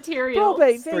of the material.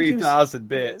 Probate, 3,000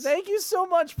 bits. Thank you so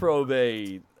much,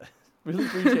 Probate. Really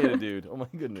appreciate it, dude. Oh my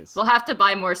goodness. We'll have to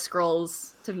buy more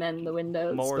scrolls to mend the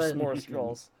windows. More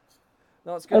scrolls.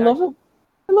 No, it's good. I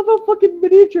love how fucking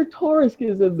miniature Taurus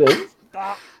is in this.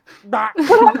 When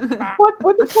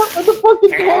the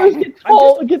fucking Taurus gets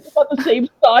tall, gets about the same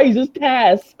size as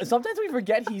Task. Sometimes we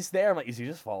forget he's there. I'm like, is he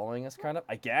just following us? Kind of,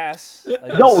 I guess.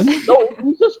 No, he's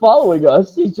just following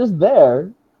us. He's just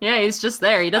there. Yeah, he's just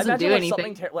there. He doesn't do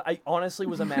anything. I honestly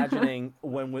was imagining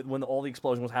when all the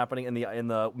explosion was happening in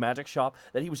the magic shop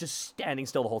that he was just standing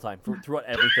still the whole time throughout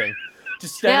everything.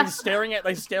 Just staring at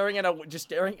you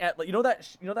know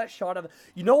that shot of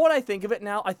what I think of it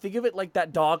now? I think of it like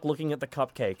that dog looking at the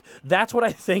cupcake. That's what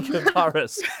I think of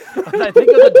Taurus. I think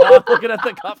of the dog looking at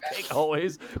the cupcake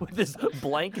always with this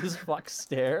blank as fuck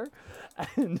stare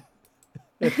and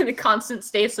in a constant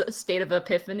state of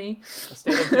epiphany. A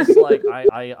state of just like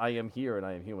I am here and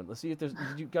I am human. Let's see if there's.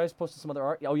 Did you guys post some other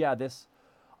art? Oh yeah, this.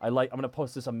 I'm gonna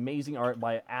post this amazing art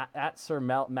by at Sir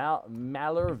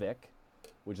Malervik.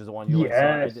 which is the one you like.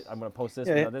 So I'm going to post this.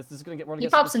 Yeah. This is going to get. He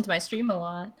pops into my stream a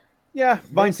lot. Yeah,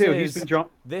 mine too. He's been drunk.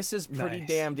 This is pretty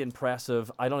damned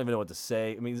impressive. I don't even know what to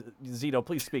say. I mean, Zito,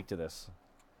 please speak to this.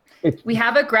 We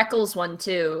have a Greckles one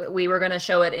too. We were going to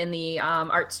show it in the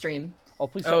art stream. Oh,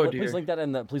 please link that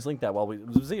in please link that while we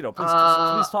Zito,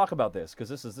 please talk about this because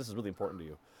this is really important to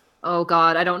you. Oh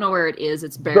God, I don't know where it is.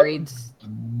 It's buried.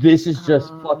 This is just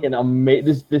fucking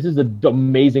amazing. This is an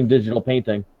amazing digital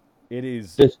painting. It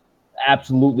is just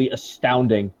absolutely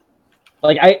astounding.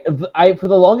 Like I for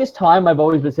the longest time, I've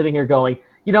always been sitting here going,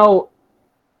 you know,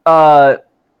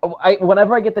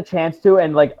 whenever I get the chance to,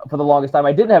 and like for the longest time,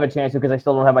 I didn't have a chance to because I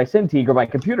still don't have my Cintiq or my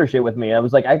computer shit with me. I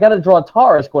was like, I gotta draw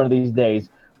Tarisk one of these days.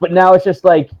 But now it's just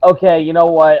like, okay, you know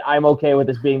what? I'm okay with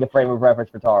this being the frame of reference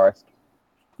for Tarisk.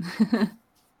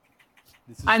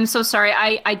 I'm so sorry.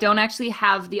 I don't actually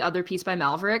have the other piece by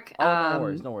Malverick.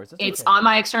 No worries. It's on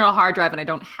my external hard drive, and I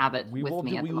don't have it with me at the We will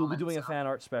be moment, doing a fan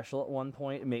art special at one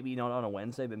point. Maybe not on a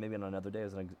Wednesday, but maybe on another day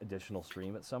as an additional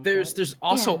stream at some point. There's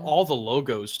also all the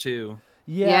logos too.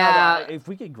 Yeah, if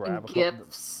we could grab a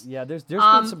gifts. Yeah, there's been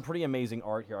some pretty amazing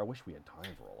art here. I wish we had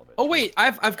time for all of it. Oh wait,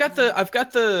 I've got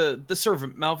the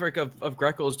servant Malverick of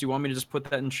Greckles. Do you want me to just put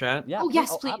that in chat? Yeah. Oh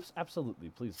yes, please. Absolutely,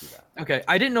 please do that. Okay,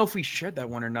 I didn't know if we shared that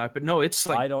one or not, but no, it's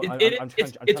like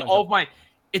it's all of my,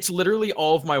 it's literally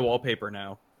all of my wallpaper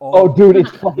now. Oh, dude,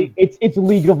 it's fucking it's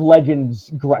League of Legends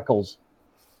Greckles.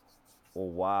 Oh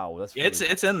wow, that's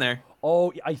it's in there.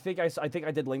 Oh, I think I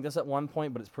did link this at one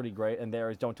point, but it's pretty great. And there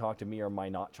is "Don't talk to me or my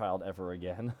not child ever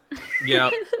again." Yeah.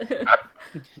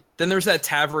 Then there's that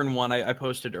tavern one I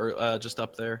posted just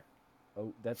up there.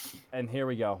 Oh, and here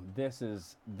we go. This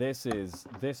is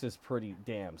pretty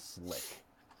damn slick.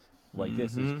 Like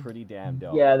this is pretty damn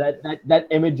dope. Yeah, that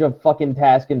image of fucking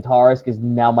Task and Tarisk is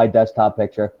now my desktop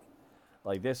picture.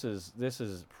 Like this is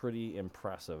pretty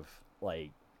impressive.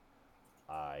 Like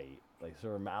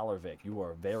Sir Malervik, you are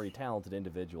a very talented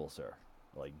individual, sir.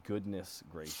 Like, goodness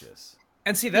gracious.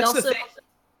 And see, that's the thing.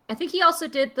 I think he also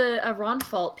did the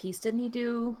Ronfault piece, didn't he?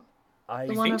 The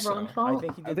one of Ronfault?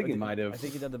 I think he might have. I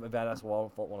think he did the badass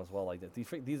Ronfault one as well. Like that.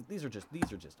 These are just.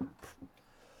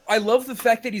 I love the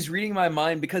fact that he's reading my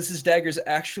mind because his daggers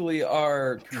actually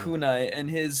are kunai and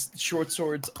his short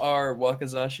swords are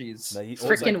wakazashis.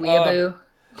 Freaking weeaboo.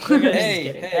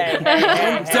 Hey,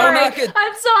 don't knock it.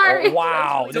 I'm sorry. Oh,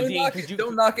 wow.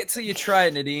 Don't knock it till you try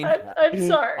it, Nadine. I'm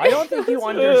sorry. I don't think you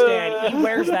understand. He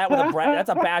wears that with that's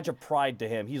a badge of pride to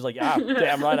him. He's like,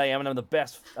 damn right I am, and I'm the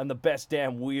best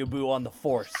damn weeaboo on the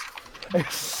force.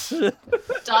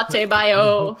 Date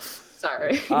bio.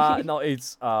 Sorry. No,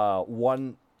 it's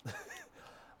one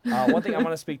thing I want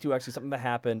to speak to, actually, something that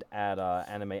happened at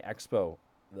Anime Expo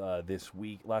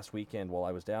last weekend while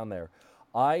I was down there.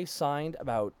 I signed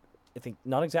about, I think,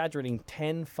 not exaggerating,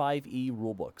 10 5e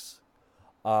rulebooks.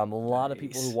 A lot of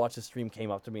people who watched the stream came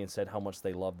up to me and said how much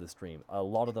they loved the stream. A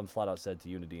lot of them flat out said to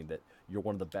you, Nadine, that you're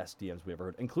one of the best DMs we ever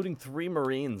heard, including 3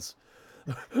 Marines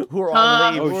who are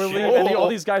on leave. And all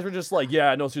these guys were just like,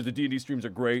 yeah, no, seriously, the D&D streams are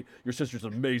great. Your sister's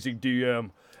an amazing DM.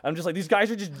 I'm just like, these guys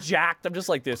are just jacked. I'm just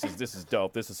like, this is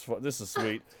dope. This is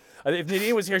sweet. If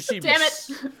Nadine was here, she'd. Damn it!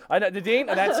 I know, Nadine.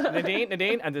 That's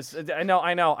Nadine. And this. I know.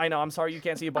 I'm sorry you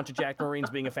can't see a bunch of Jack Marines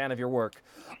being a fan of your work,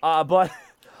 but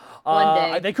one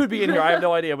day they could be in here. I have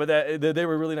no idea, but they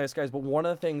were really nice guys. But one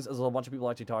of the things is a bunch of people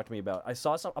actually talked to me about. I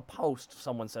saw a post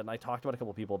someone said, and I talked about a couple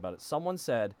of people about it. Someone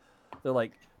said they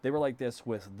were like this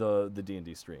with the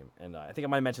D&D stream, and I think I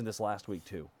might have mentioned this last week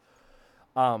too.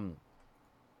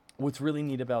 What's really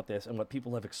neat about this, and what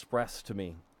people have expressed to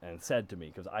me and said to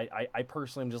me, because I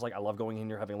personally am just like, I love going in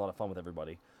here, having a lot of fun with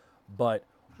everybody. But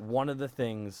one of the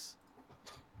things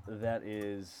that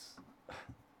is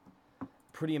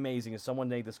pretty amazing is someone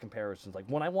made this comparison. Like,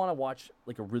 when I want to watch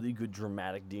like a really good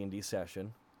dramatic D&D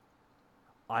session,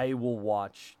 I will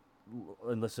watch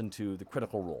and listen to the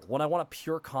Critical Role. When I want a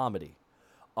pure comedy,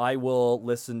 I will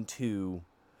listen to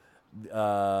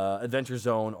Adventure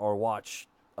Zone or watch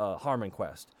Harmon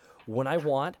Quest. When I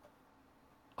want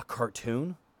a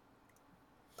cartoon,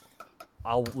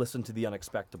 I'll listen to the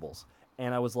Unexpectables.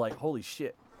 And I was like, holy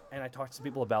shit. And I talked to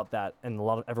people about that, and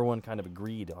everyone kind of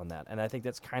agreed on that. And I think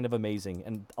that's kind of amazing.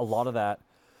 And a lot of that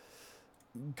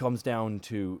comes down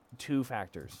to 2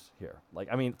 factors here. Like,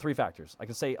 I mean, 3 factors. I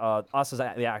can say us as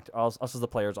the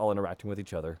players all interacting with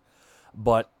each other.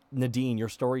 But Nadine, your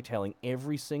storytelling,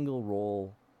 every single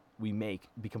role we make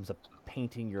becomes a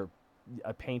picture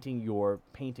you're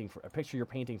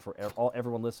painting for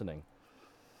everyone listening.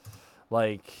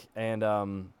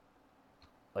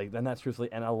 Then that's truthfully,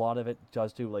 and a lot of it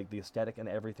does too. Like, the aesthetic and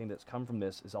everything that's come from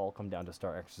this is all come down to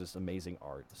Star X's amazing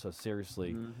art. So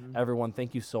seriously, everyone,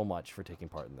 thank you so much for taking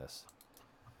part in this.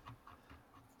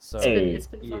 So It's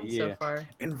been fun so far.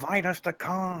 Invite us to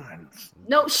cons.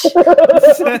 No,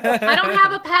 I don't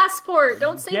have a passport.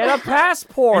 Don't say get that. a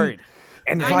passport.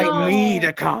 Invite me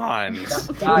to cons.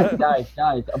 guys.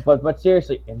 But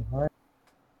seriously,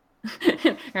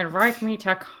 Invite me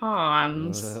to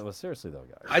cons. Well, seriously though,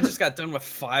 guys. I just got done with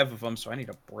 5 of them, so I need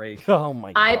a break. Oh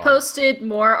my god. I posted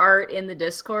more art in the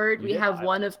Discord. You We did? have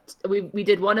one of we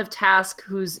did one of Task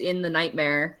who's in the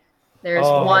nightmare. There's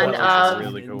Oh, one that's of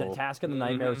really The cool. task in the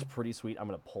nightmare is pretty sweet. I'm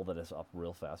gonna pull this up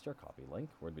real fast. Or copy link.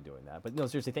 We'd be doing that. But no,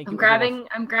 seriously, thank you.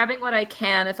 I'm grabbing what I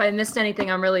can. If I missed anything,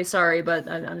 I'm really sorry, but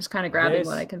I'm just kind of grabbing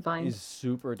what I can find. Is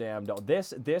super damn dope.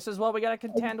 This is what we gotta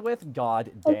contend with. God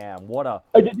damn, what a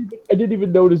I didn't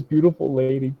even notice beautiful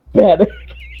lady. Bad.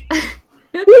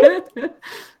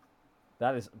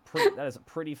 that is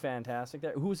pretty fantastic.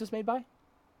 There. Who is this made by?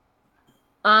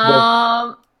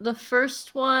 The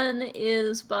first one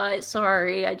is by.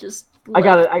 Sorry, I just. I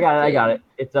got it.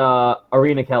 It's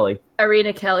Arena Kelly.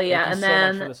 Arena Kelly, yeah, Thank and you so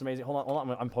much then for this amazing. Hold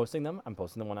on. I'm posting them. I'm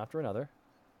posting them one after another.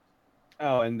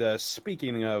 Oh, and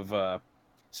speaking of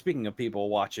people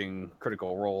watching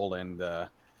Critical Role and There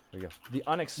you go. The the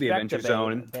Unexpectables. Adventure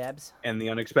Zone Babs. and the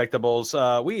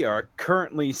Unexpectables, we are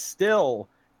currently still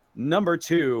number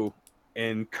 2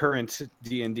 in current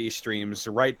D&D streams,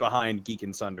 right behind Geek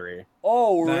and Sundry.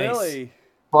 Oh, Nice. really?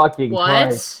 Fucking what?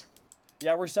 Christ.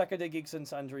 Yeah, we're second to Geeks and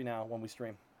Sundry now when we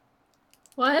stream.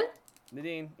 What?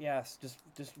 Nadine, yes, just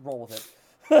roll with it.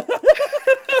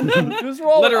 Just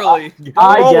roll Literally.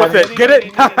 Roll with it. Get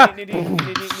it? I'm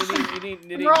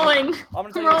rolling. I'm gonna tell I'm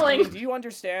you this, rolling. Nadine, do you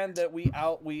understand that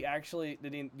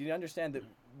Nadine, do you understand that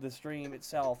the stream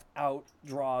itself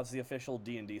outdraws the official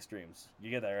D&D streams? You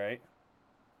get that, right?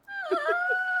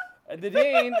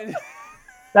 Nadine,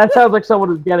 That sounds like someone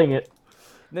who's getting it.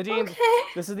 Nadine, Okay.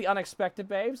 this is the Unexpected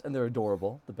Babes, and they're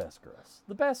adorable. The best girls.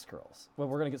 The best girls. Well,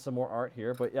 we're gonna get some more art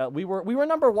here, but yeah, we were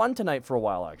number 1 tonight for a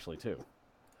while actually too.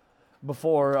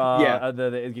 Before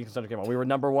the Geek and Sundry came on, we were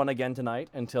number 1 again tonight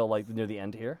until like near the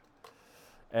end here.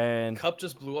 And Cup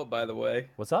just blew up, by the way.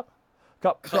 what's up?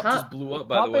 Cup Just blew up,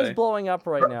 by Cup the way. is blowing up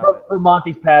right now. For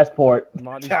Monty's passport.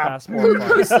 Monty's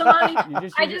passport. Somebody, You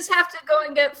I just have to go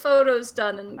and get photos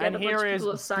done and get and a bunch here of is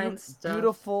people to sign stuff.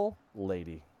 beautiful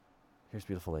lady. Here's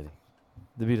beautiful lady.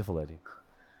 The beautiful lady.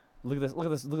 Look at this. Look at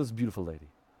this. Look at this beautiful lady.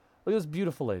 Look at this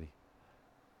beautiful lady.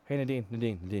 Hey Nadine.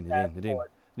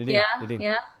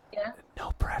 Yeah.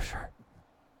 No pressure.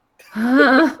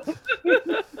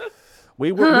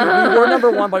 We were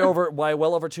number 1 by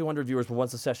well over 200 viewers, but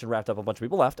once the session wrapped up, a bunch of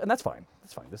people left, and that's fine.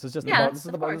 That's fine. This is just this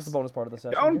is the bonus part of the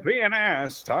session. Don't be an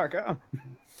ass, Taka.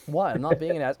 What? I'm not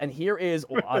being an ass. And here is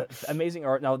amazing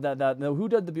art. Now, now, who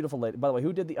did the beautiful lady? By the way,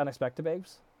 who did the Unexpected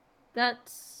Babes?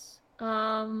 That's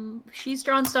she's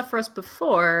drawn stuff for us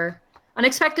before.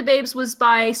 Unexpected Babes was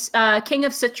by King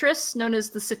of Citrus, known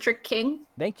as the Citric King.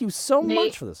 Thank you so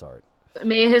much for this art.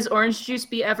 May his orange juice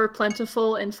be ever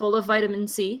plentiful and full of vitamin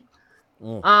C.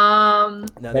 Now,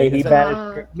 May they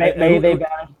banish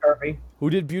Kirby. Who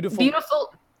did beautiful?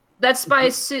 Beautiful. That's by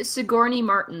Sigourney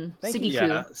Martin. Thank Siggy you. Koo.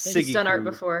 Yeah, He's done art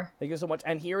before. Thank you so much.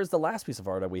 And here is the last piece of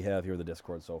art that we have here in the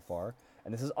Discord so far.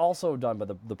 And this is also done by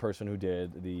the person who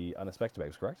did the Unexpected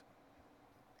Babes, correct?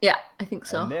 Yeah, I think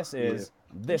so. And this is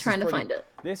trying to find it.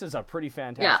 This is a pretty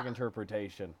fantastic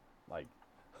interpretation. Like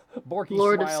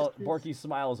Borky's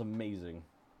smile is amazing.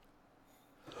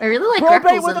 I really like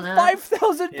Probate Greppel's with in a that.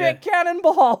 5,000-bit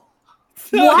cannonball.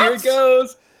 Here it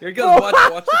goes. Here it goes.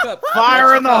 Watch the cup.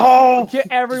 Fire in the hole.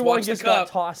 Everyone watch the just got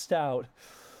cup. tossed out.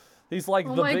 He's like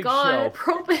Oh the my big god, show.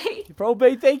 Probate.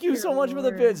 Probate, thank you Dear so much for the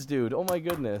Lord. bits, dude. Oh my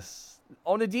goodness.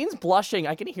 Oh, Nadine's blushing.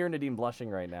 I can hear Nadine blushing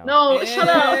right now. No, shut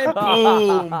up.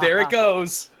 And boom. There it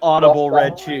goes. Audible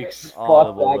red cheeks.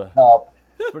 Audible. Fuck that cup.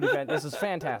 It's pretty this is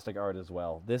fantastic art as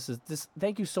well. This.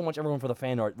 Thank you so much, everyone, for the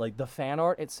fan art. Like the fan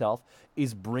art itself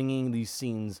is bringing these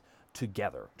scenes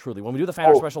together. Truly, when we do the fan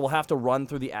art special, we'll have to run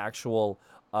through the actual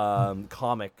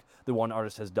comic the one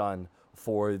artist has done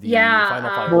for the final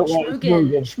fight.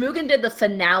 Schmoogan did the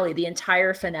finale, the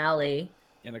entire finale.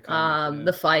 In a comic,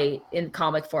 The fight in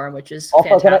comic form, which is Also,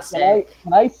 fantastic.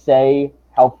 can I say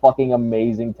how fucking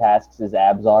amazing Task's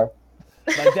abs are?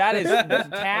 Like that is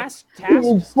Task.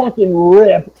 He's fucking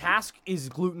ripped. Task is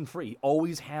gluten free,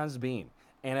 always has been,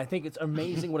 and I think it's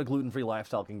amazing what a gluten free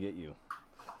lifestyle can get you.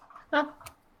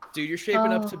 Dude, you're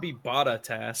shaping up to be Bada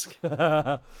Task.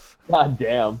 God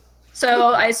damn.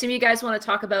 So I assume you guys want to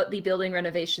talk about the building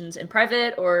renovations in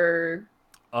private, or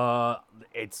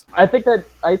It's. I think that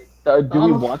do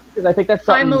we want? Because I think that's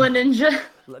something. Primal Ninja.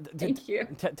 Thank you.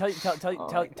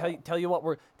 Tell you what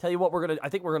we're gonna. I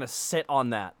think we're gonna sit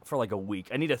on that for like a week.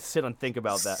 I need to sit and think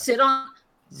about that. Sit on.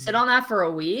 sit on that for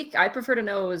a week. I prefer to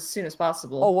know as soon as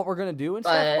possible. Oh, what we're gonna do and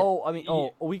stuff? Oh, I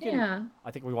mean, we can. Yeah.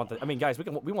 I think we want the. I mean, guys,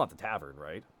 we want the tavern,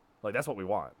 right? Like that's what we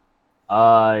want.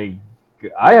 I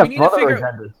have other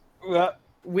agendas.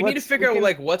 We need to figure out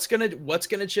like what's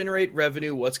gonna generate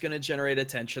revenue, what's gonna generate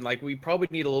attention. Like we probably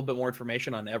need a little bit more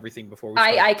information on everything before we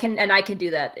start. I can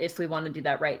do that if we want to do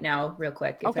that right now, real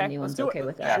quick. If anyone's okay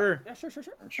with that. Sure. Yeah, sure.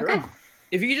 Okay.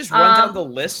 If you could just run down the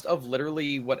list of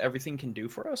literally what everything can do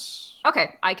for us.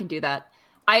 Okay, I can do that.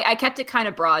 I kept it kind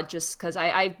of broad just because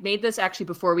I made this actually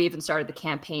before we even started the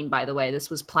campaign. By the way, this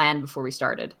was planned before we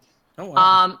started. Oh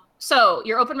wow. So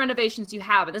your open renovations you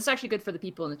have, and this is actually good for the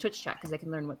people in the Twitch chat because they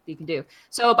can learn what you can do.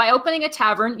 So by opening a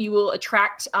tavern, you will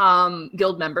attract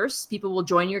guild members. People will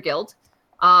join your guild,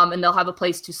 and they'll have a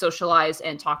place to socialize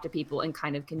and talk to people and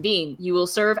kind of convene. You will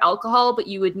serve alcohol, but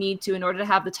you would need to, in order to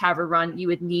have the tavern run, you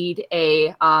would need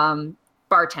a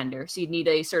bartender. So you'd need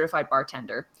a certified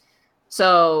bartender.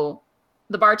 So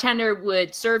the bartender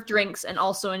would serve drinks and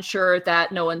also ensure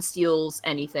that no one steals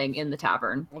anything in the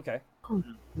tavern. Okay.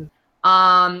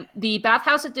 The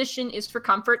bathhouse edition is for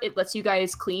comfort. It lets you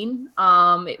guys clean.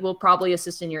 It will probably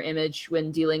assist in your image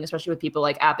when dealing, especially with people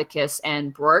like Abacus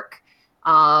and Brork,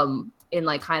 in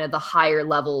like kind of the higher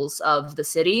levels of the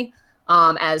city.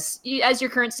 As your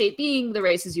current state being the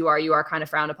races you are kind of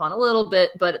frowned upon a little bit,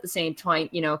 but at the same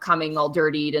point, coming all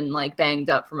dirtied and like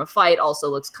banged up from a fight also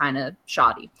looks kind of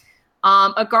shoddy.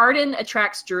 A garden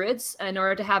attracts druids. In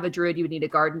order to have a druid, you would need a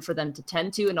garden for them to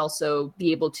tend to and also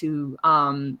be able to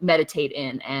meditate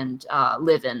in and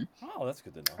live in. Oh, that's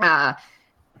good to know.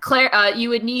 Claire, you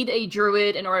would need a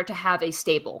druid in order to have a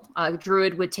stable. A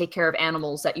druid would take care of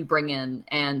animals that you bring in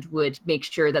and would make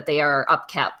sure that they are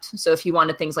upkept. So if you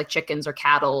wanted things like chickens or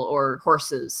cattle or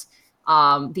horses,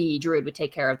 the druid would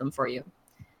take care of them for you.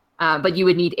 But you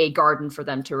would need a garden for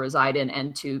them to reside in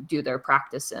and to do their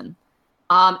practice in.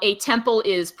 A temple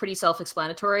is pretty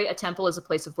self-explanatory. A temple is a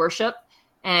place of worship.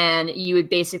 And you would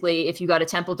basically, if you got a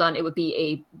temple done, it would be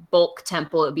a bulk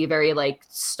temple. It would be a very like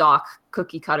stock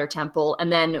cookie cutter temple.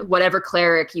 And then whatever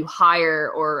cleric you hire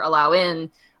or allow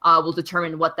in will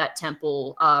determine what that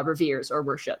temple reveres or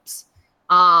worships.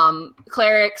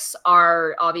 Clerics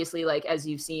are obviously, like, as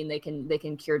you've seen, they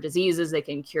can cure diseases, they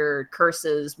can cure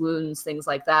curses, wounds, things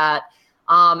like that.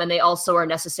 And they also are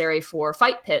necessary for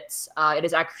fight pits. It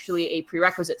is actually a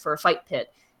prerequisite for a fight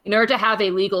pit. In order to have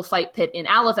a legal fight pit in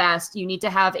Alavast, you need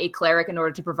to have a cleric in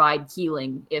order to provide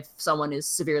healing if someone is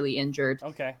severely injured.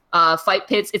 Okay. Fight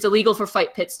pits, it's illegal for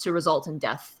fight pits to result in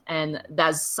death. And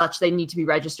as such, they need to be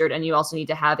registered. And you also need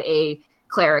to have a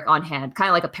cleric on hand, kind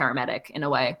of like a paramedic in a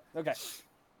way. Okay.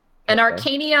 An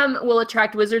Arcanium will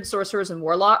attract wizards, sorcerers, and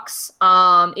warlocks.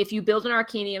 If you build an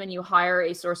Arcanium and you hire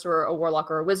a sorcerer, a warlock,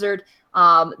 or a wizard,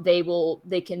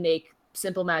 they can make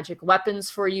simple magic weapons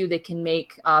for you. They can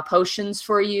make potions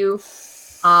for you.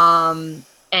 And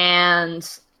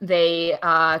they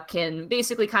can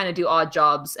basically kind of do odd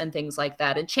jobs and things like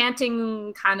that.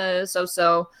 Enchanting, kind of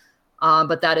so-so,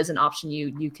 but that is an option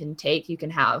you can take, you can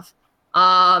have.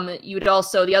 You would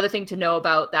also, the other thing to know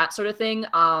about that sort of thing,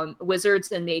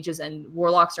 wizards and mages and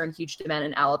warlocks are in huge demand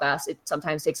in Alavast. It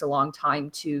sometimes takes a long time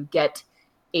to get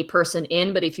a person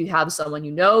in, but if you have someone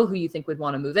who you think would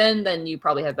want to move in, then you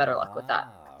probably have better luck with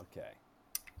that. Okay.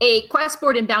 A quest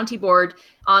board and bounty board,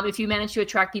 if you manage to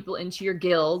attract people into your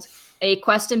guild, a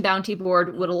quest and bounty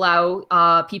board would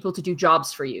allow people to do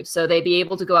jobs for you. So they'd be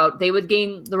able to go out, they would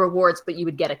gain the rewards, but you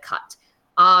would get a cut.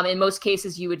 In most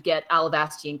cases, you would get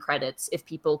Alavastian credits if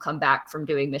people come back from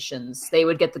doing missions. They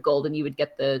would get the gold and you would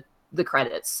get the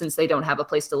credits. Since they don't have a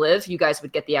place to live, you guys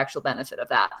would get the actual benefit of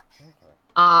that.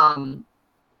 Okay.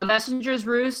 The Messenger's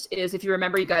Roost is, if you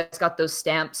remember, you guys got those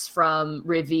stamps from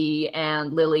Rivi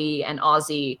and Lily and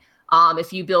Ozzy.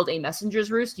 If you build a Messenger's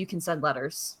Roost, you can send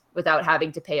letters without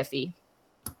having to pay a fee.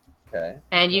 Okay.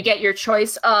 And you get your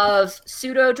choice of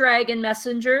pseudo-dragon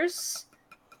messengers.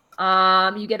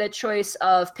 You get a choice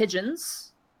of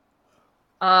pigeons,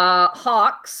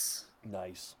 hawks.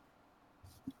 Nice.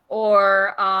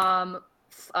 Or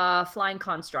flying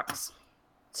constructs.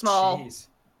 Small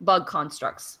bug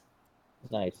constructs.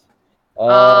 Nice.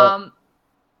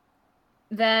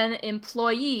 Then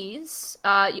employees,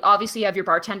 obviously you have your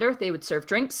bartender. They would serve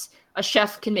drinks. A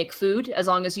chef can make food as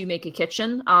long as you make a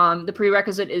kitchen. The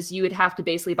prerequisite is you would have to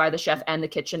basically buy the chef and the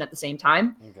kitchen at the same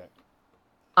time. Okay.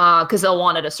 Because they'll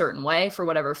want it a certain way for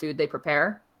whatever food they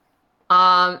prepare.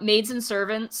 Maids and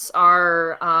servants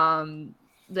are...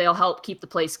 they'll help keep the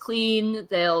place clean.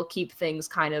 They'll keep things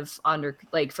kind of under,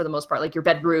 like, for the most part, like your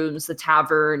bedrooms, the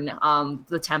tavern,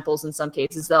 the temples in some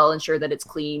cases. They'll ensure that it's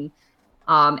clean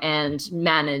and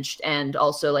managed, and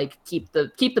also like keep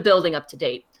the building up to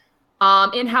date.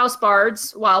 In-house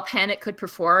bards, while panic could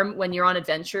perform when you're on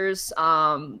adventures,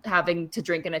 having to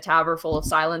drink in a tavern full of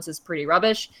silence is pretty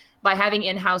rubbish. By having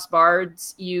in-house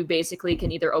bards, you basically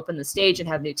can either open the stage and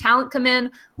have new talent come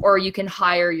in, or you can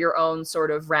hire your own sort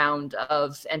of round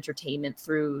of entertainment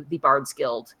through the Bards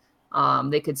Guild.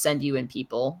 They could send you in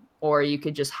people, or you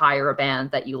could just hire a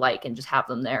band that you like and just have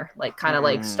them there, like kind of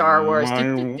like Star Wars.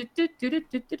 I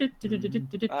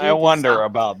wonder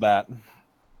about that.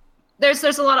 There's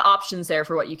a lot of options there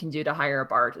for what you can do to hire a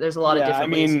bard. There's a lot of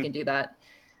different ways you can do that.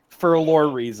 For lore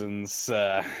reasons.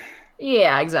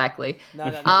 Yeah, exactly.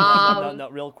 No,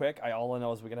 real quick. All I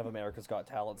know is we can have America's Got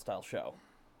Talent style show.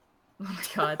 Oh my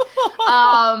god.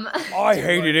 I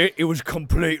hated it. It was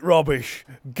complete rubbish.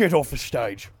 Get off the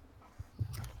stage.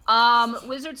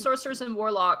 Wizards, sorcerers, and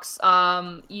warlocks,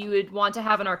 you would want to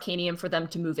have an arcanium for them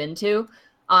to move into.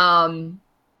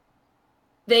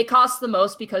 They cost the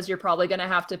most because you're probably going to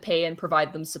have to pay and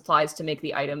provide them supplies to make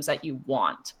the items that you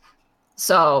want.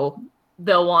 So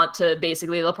they'll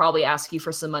probably ask you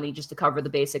for some money just to cover the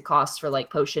basic costs for like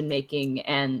potion making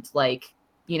and like,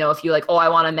 you know, if you like, oh, I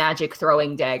want a magic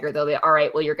throwing dagger, they'll be, all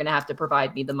right, well, you're going to have to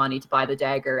provide me the money to buy the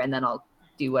dagger and then I'll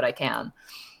do what I can.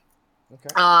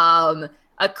 Okay.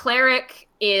 A cleric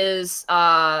is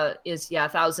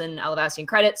 1,000 Alabastian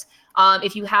credits.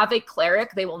 If you have a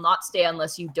cleric, they will not stay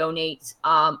unless you donate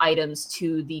items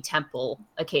to the temple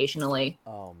occasionally.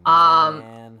 Oh,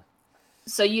 man.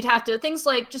 So you'd have to, things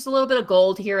like just a little bit of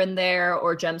gold here and there,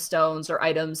 or gemstones, or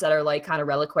items that are like kind of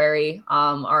reliquary,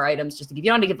 are items just to give.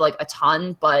 You don't have to give like a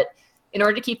ton, but in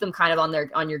order to keep them kind of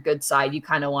on your good side, you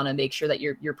kind of want to make sure that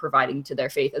you're providing to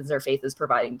their faith as their faith is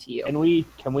providing to you.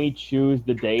 Can we choose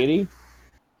the deity?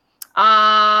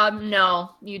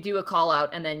 No. You do a call out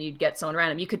and then you'd get someone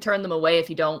random. You could turn them away if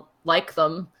you don't like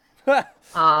them. I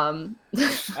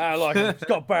like him. He's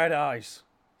got bad eyes.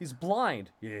 He's blind.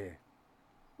 Yeah.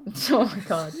 Oh my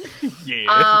god.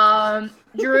 Yeah.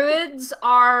 Druids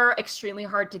are extremely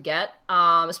hard to get,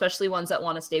 especially ones that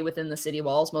want to stay within the city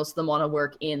walls. Most of them want to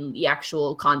work in the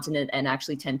actual continent and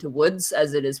actually tend to woods,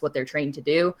 as it is what they're trained to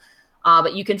do.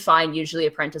 But you can find usually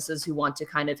apprentices who want to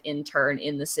kind of intern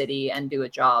in the city and do a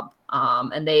job,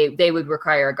 and they would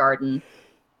require a garden.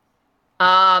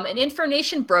 An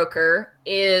information broker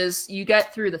is you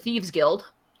get through the Thieves Guild.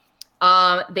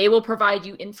 They will provide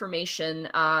you information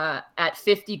at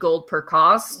 50 gold per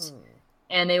cost,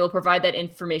 and they will provide that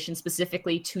information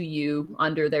specifically to you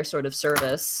under their sort of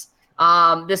service.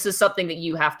 This is something that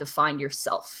you have to find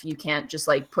yourself. You can't just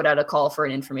like put out a call for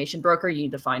an information broker. You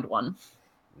need to find one.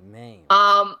 Man.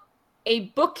 A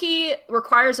bookie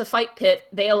requires a fight pit.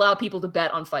 They allow people to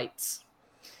bet on fights.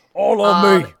 All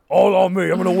on me. All on me.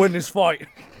 I'm going to win this fight.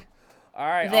 All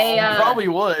right. They probably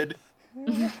would.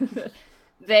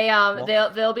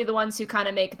 They'll be the ones who kind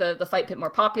of make the fight pit more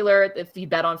popular. If you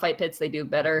bet on fight pits, they do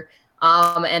better.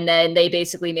 And then they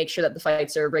basically make sure that the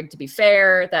fights are rigged to be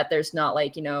fair, that there's not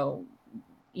like, people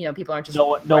aren't just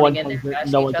running in there.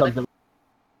 No one comes in.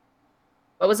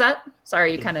 What was that?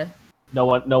 Sorry, you kind of. No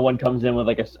one comes in with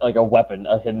like a weapon,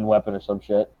 a hidden weapon or some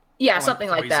shit. Yeah, something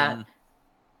like that.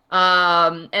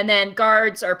 And then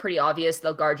guards are pretty obvious.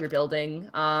 They'll guard your building.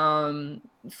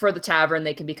 For the tavern,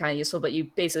 they can be kind of useful, but you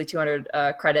basically 200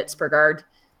 credits per guard.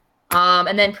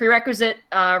 And then prerequisite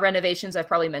renovations, I've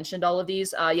probably mentioned all of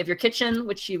these. You have your kitchen,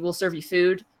 which will serve you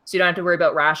food, so you don't have to worry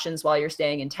about rations while you're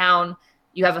staying in town.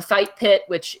 You have a fight pit,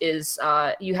 which is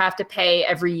you have to pay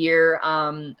every year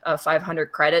 500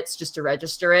 credits just to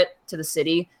register it to the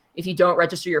city. If you don't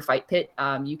register your fight pit,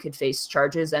 you could face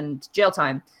charges and jail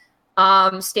time.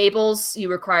 Stables, you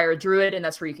require a druid, and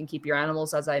that's where you can keep your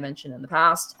animals, as I mentioned in the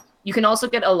past. You can also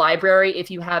get a library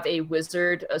if you have a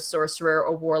wizard, a sorcerer,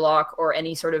 a warlock, or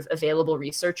any sort of available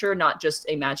researcher, not just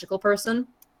a magical person.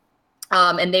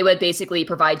 And they would basically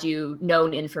provide you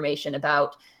known information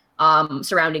about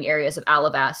surrounding areas of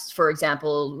Alabast. For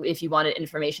example, if you wanted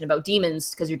information about demons,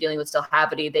 because you're dealing with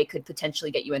Stilhavity, they could potentially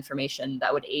get you information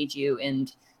that would aid you in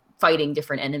fighting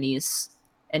different enemies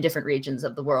in different regions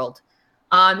of the world.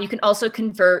 You can also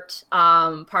convert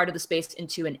part of the space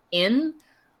into an inn.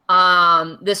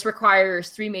 This requires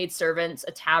 3 maidservants,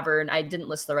 a tavern. I didn't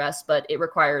list the rest, but it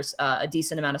requires a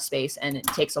decent amount of space, and it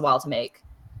takes a while to make.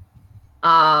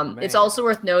 It's also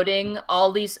worth noting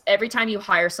every time you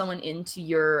hire someone into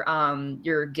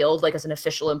your guild, like as an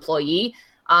official employee,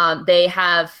 they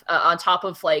have on top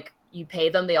of like you pay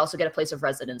them, they also get a place of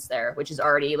residence there, which is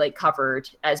already like covered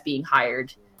as being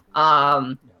hired.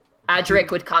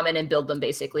 Adric would come in and build them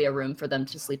basically a room for them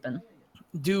to sleep in.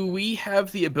 Do we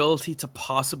have the ability to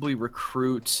possibly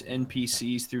recruit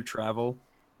NPCs through travel?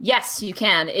 Yes, you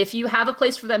can. If you have a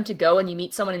place for them to go and you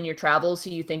meet someone in your travels who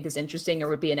you think is interesting or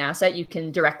would be an asset, you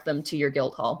can direct them to your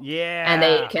guild hall. Yeah. And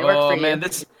they can work for Oh man, you.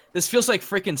 this feels like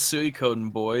freaking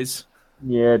Suikoden, boys.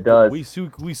 Yeah, it does. We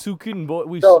sukin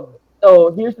boy.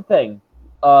 So here's the thing.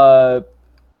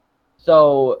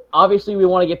 So obviously we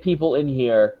want to get people in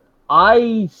here.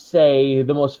 I say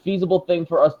the most feasible thing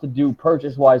for us to do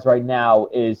purchase-wise right now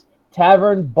is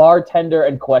tavern, bartender,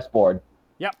 and quest board.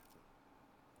 Yep.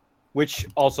 Which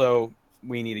also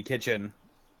we need a kitchen.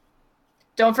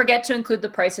 Don't forget to include the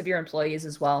price of your employees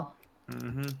as well.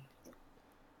 Mm-hmm.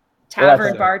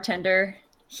 Tavern, bartender.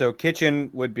 So kitchen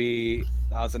would be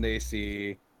 1,000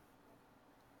 AC.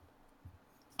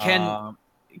 Can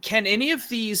any of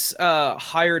these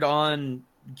hired on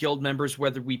guild members,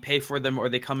 whether we pay for them or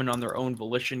they come in on their own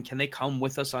volition, can they come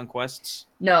with us on quests?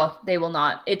 No, they will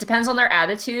not. It depends on their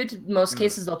attitude. Most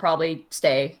cases, they'll probably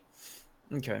stay.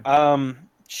 Okay.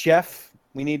 Chef,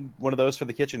 we need one of those for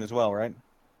the kitchen as well, right?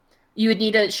 You would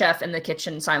need a chef in the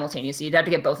kitchen simultaneously. You'd have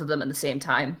to get both of them at the same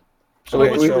time. So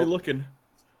how much are we looking?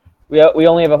 We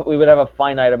would have a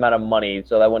finite amount of money,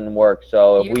 so that wouldn't work.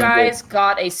 So you guys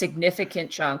got a significant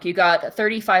chunk. You got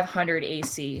 3,500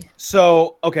 AC.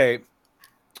 So okay,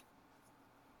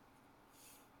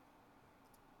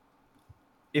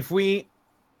 if we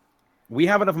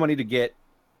have enough money to get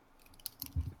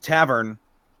tavern,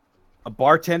 a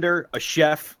bartender, a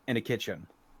chef, and a kitchen.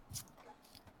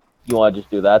 You want to just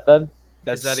do that then?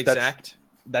 Is that exact?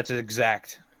 That's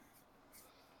exact.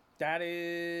 That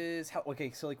is how.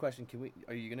 Okay, silly question.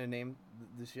 Are you gonna name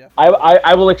the chef?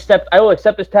 I will accept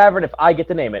this tavern if I get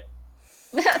to name it.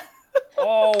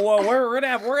 Oh well, we're gonna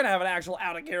have an actual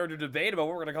out of character debate about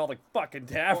what we're gonna call the fucking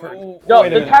tavern. No,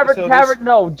 the tavern.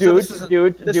 No,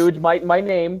 dude. My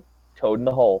name, Toad in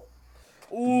the Hole.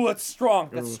 Ooh, that's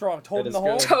strong. That's strong. Toad in the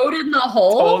hole. Toad in the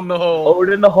hole. Toad in the hole. Toad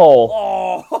in the hole.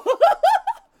 Oh.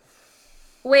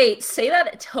 Wait, say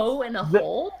that. Toe in a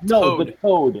hole. No, Toad. the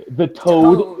toad. The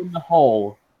toad in the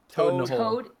hole. Toad in the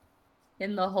hole. Toad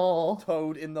in the hole.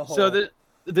 Toad in the hole. So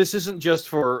this isn't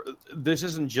just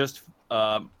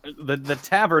the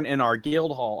tavern and our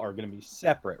guild hall are going to be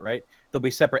separate, right? They'll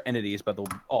be separate entities, but they'll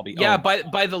all be Yeah, owned.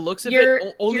 by the looks of Your-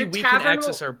 it, only your we can tavern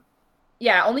access our.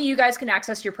 Yeah, only you guys can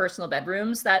access your personal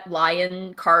bedrooms. That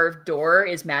lion carved door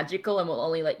is magical and will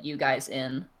only let you guys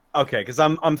in. Okay, because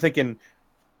I'm thinking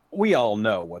we all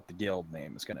know what the guild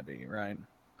name is going to be, right?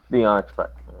 The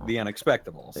Unexpectables. The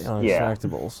Unexpectables.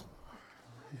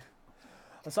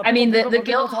 Unexpectables. I mean, the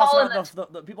guild hall and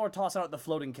the people are tossing out the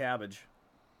floating cabbage.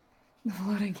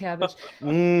 Floating cabbage.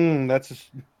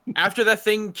 That's After that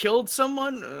thing killed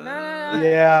someone?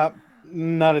 yeah,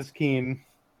 not as keen.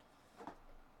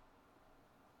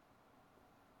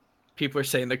 People are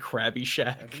saying the Krabby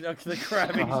Shack. The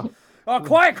Krabby. Oh,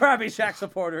 quiet, Krabby Shack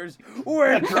supporters.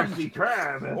 Welcome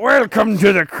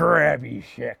to the Krabby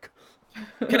Shack.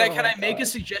 Can I make a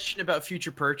suggestion about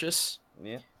future purchase?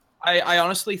 Yeah. I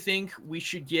honestly think we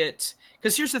should get,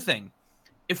 because here's the thing.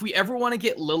 If we ever want to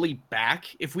get Lily back,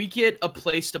 if we get a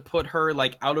place to put her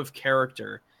like out of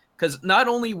character, because not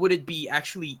only would it be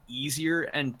actually easier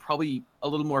and probably a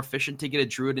little more efficient to get a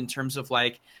druid in terms of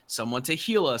like someone to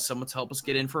heal us, someone to help us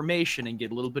get information and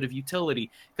get a little bit of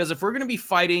utility. Because if we're going to be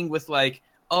fighting with like,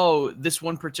 oh, this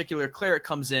one particular cleric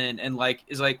comes in and like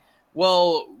is like,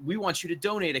 well, we want you to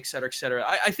donate, et cetera, et cetera.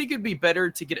 I think it'd be better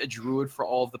to get a druid for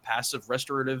all of the passive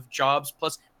restorative jobs.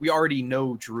 Plus, we already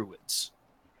know druids.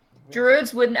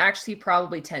 Druids wouldn't actually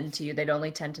probably tend to you. They'd only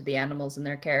tend to the animals in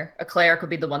their care. A cleric would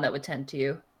be the one that would tend to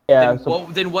you. Yeah.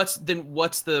 Then what's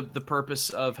the purpose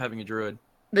of having a druid?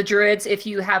 The druids, if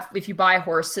you buy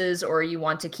horses or you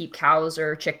want to keep cows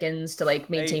or chickens to like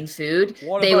maintain food,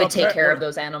 they would take care of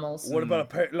those animals. What about a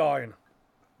pet lion?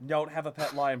 Don't have a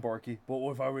pet lion, Borky, but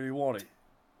what if I really want it?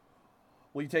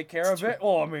 Will you take care of it?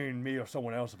 Oh, I mean, me or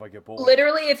someone else if I get bored.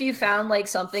 Literally, if you found like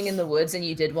something in the woods and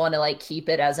you did want to like keep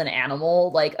it as an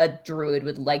animal, like a druid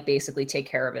would like basically take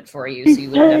care of it for you, so you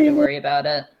wouldn't have to worry about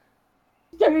it.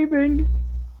 Taming.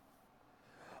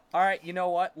 All right, you know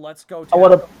what? Let's go. I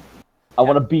want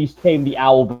to beast tame the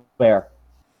owl bear.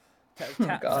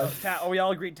 Are we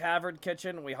all agreed tavern,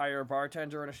 kitchen? We hire a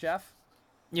bartender and a chef?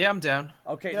 Yeah, I'm down.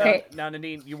 Okay, now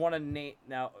Nadine, you want to name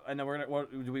now? And then we're gonna.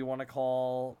 What do we want to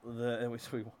call the?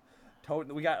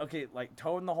 Toad. We got like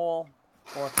Toad in the Hole.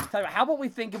 Or how about we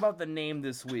think about the name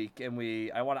this week? And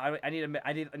I need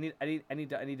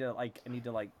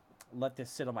to let this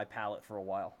sit on my palate for a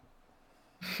while.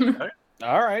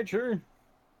 All right, sure.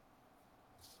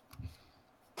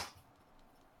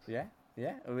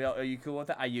 Yeah. Are you cool with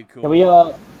that? Are you cool? Can we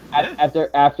after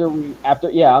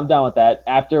I'm down with that.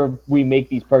 After we make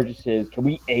these purchases, can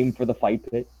we aim for the fight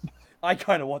pit? I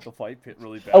kind of want the fight pit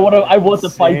really bad. I want the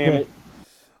fight pit.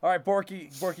 All right,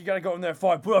 Borky, gotta go in there and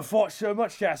fight. But I fought so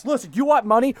much, Chas. Listen, you want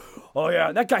money? Oh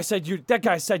yeah, that guy said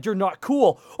you're not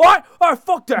cool. All right,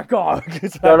 fuck that guy.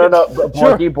 No,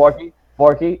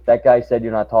 Borky, that guy said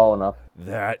you're not tall enough.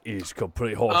 That is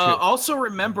complete horseshit. Also,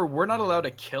 remember, we're not allowed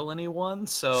to kill anyone,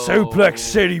 so... Suplex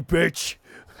City, bitch!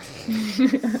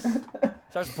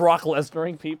 Starts Brock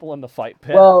Lesnaring people in the fight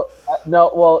pit. Well,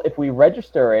 if we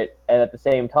register it, and at the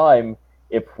same time,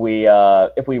 if we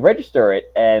register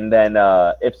it, and then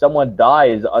if someone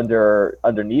dies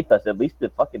underneath us, at least the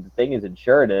fucking thing is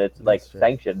insured, and it's like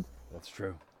sanctioned. That's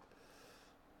true.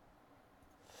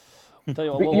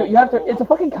 You have to. It's a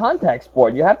fucking contact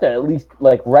sport. You have to at least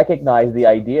like recognize the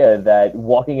idea that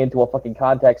walking into a fucking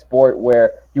contact sport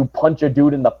where you punch a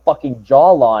dude in the fucking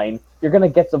jawline, you're gonna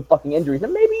get some fucking injuries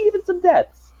and maybe even some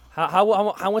deaths.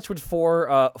 How much would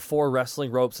four wrestling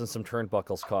ropes and some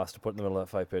turnbuckles cost to put in the middle of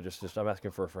that fight pit? Just I'm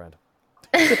asking for a friend.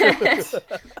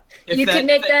 You can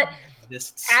make that.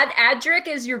 Adric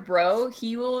is your bro.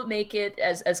 He will make it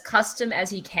as custom as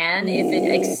he can. If it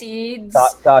exceeds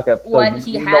what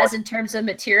he has in terms of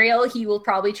material, he will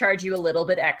probably charge you a little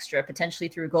bit extra, potentially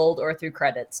through gold or through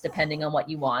credits, depending on what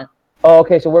you want. Oh,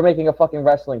 okay, so we're making a fucking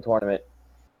wrestling tournament.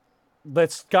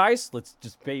 Let's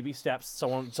just baby steps.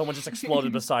 Someone just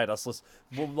exploded beside us.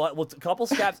 We'll a couple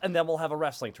steps and then we'll have a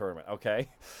wrestling tournament. Okay.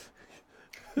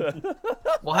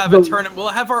 We'll have a tournament. We'll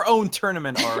have our own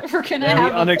tournament arc. We're gonna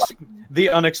have the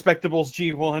Unexpectables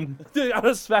G1. The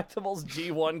Unexpectables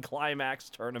G1 Climax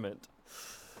Tournament.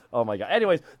 Oh my god.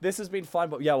 Anyways, this has been fun,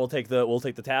 but yeah, we'll take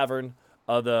the tavern,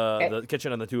 the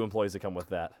kitchen, and the 2 employees that come with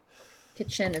that.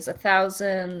 Kitchen is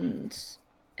 1,000,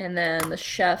 and then the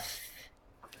chef.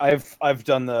 I've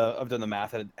done the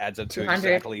math, and it adds up to 200.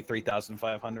 exactly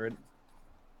 3,500.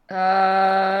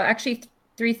 Actually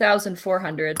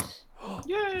 3,400.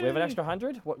 We have an extra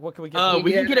 100. What can we get?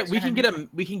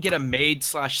 We can get a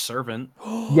maid/servant.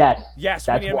 Yes.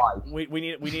 That's why. We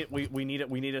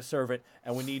need a servant,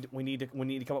 and we need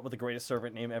to come up with the greatest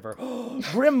servant name ever.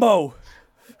 Grimbo.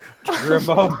 Not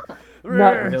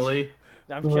really.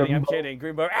 I'm kidding.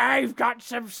 Grimbo. I've got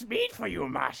some speed for you,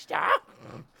 master.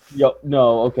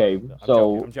 Okay.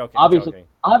 So I'm joking.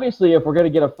 obviously, if we're gonna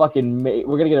get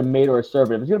a maid or a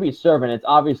servant. If it's gonna be a servant, it's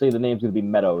obviously the name's gonna be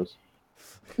Meadows.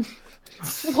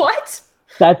 What?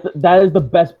 That is the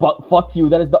best. Fuck you.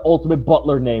 That is the ultimate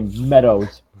butler name,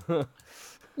 Meadows.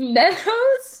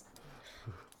 Meadows?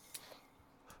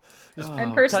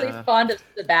 I'm personally fond of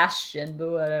Sebastian, but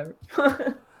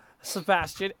whatever.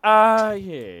 Sebastian.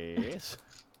 Yes.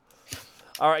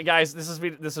 All right, guys. This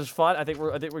is fun. I think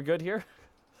we're good here.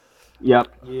 Yep.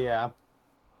 Yeah.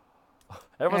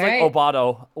 Everyone's like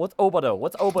Obado. What's Obado?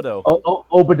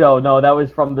 Obado. No, that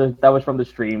was from the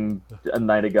stream a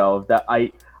night ago.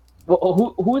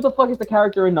 Who the fuck is the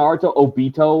character in Naruto?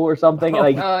 Obito or something?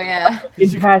 Like, oh yeah.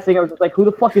 In passing, I was just like, who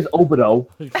the fuck is Obado?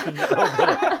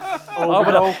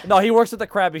 Obado. No, he works at the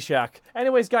Krabby Shack.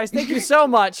 Anyways, guys, thank you so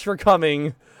much for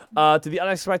coming to the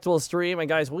Unexpectables stream, and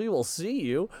guys, we will see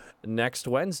you next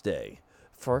Wednesday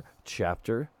for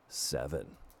Chapter 7.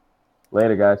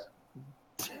 Later, guys.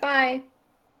 Bye.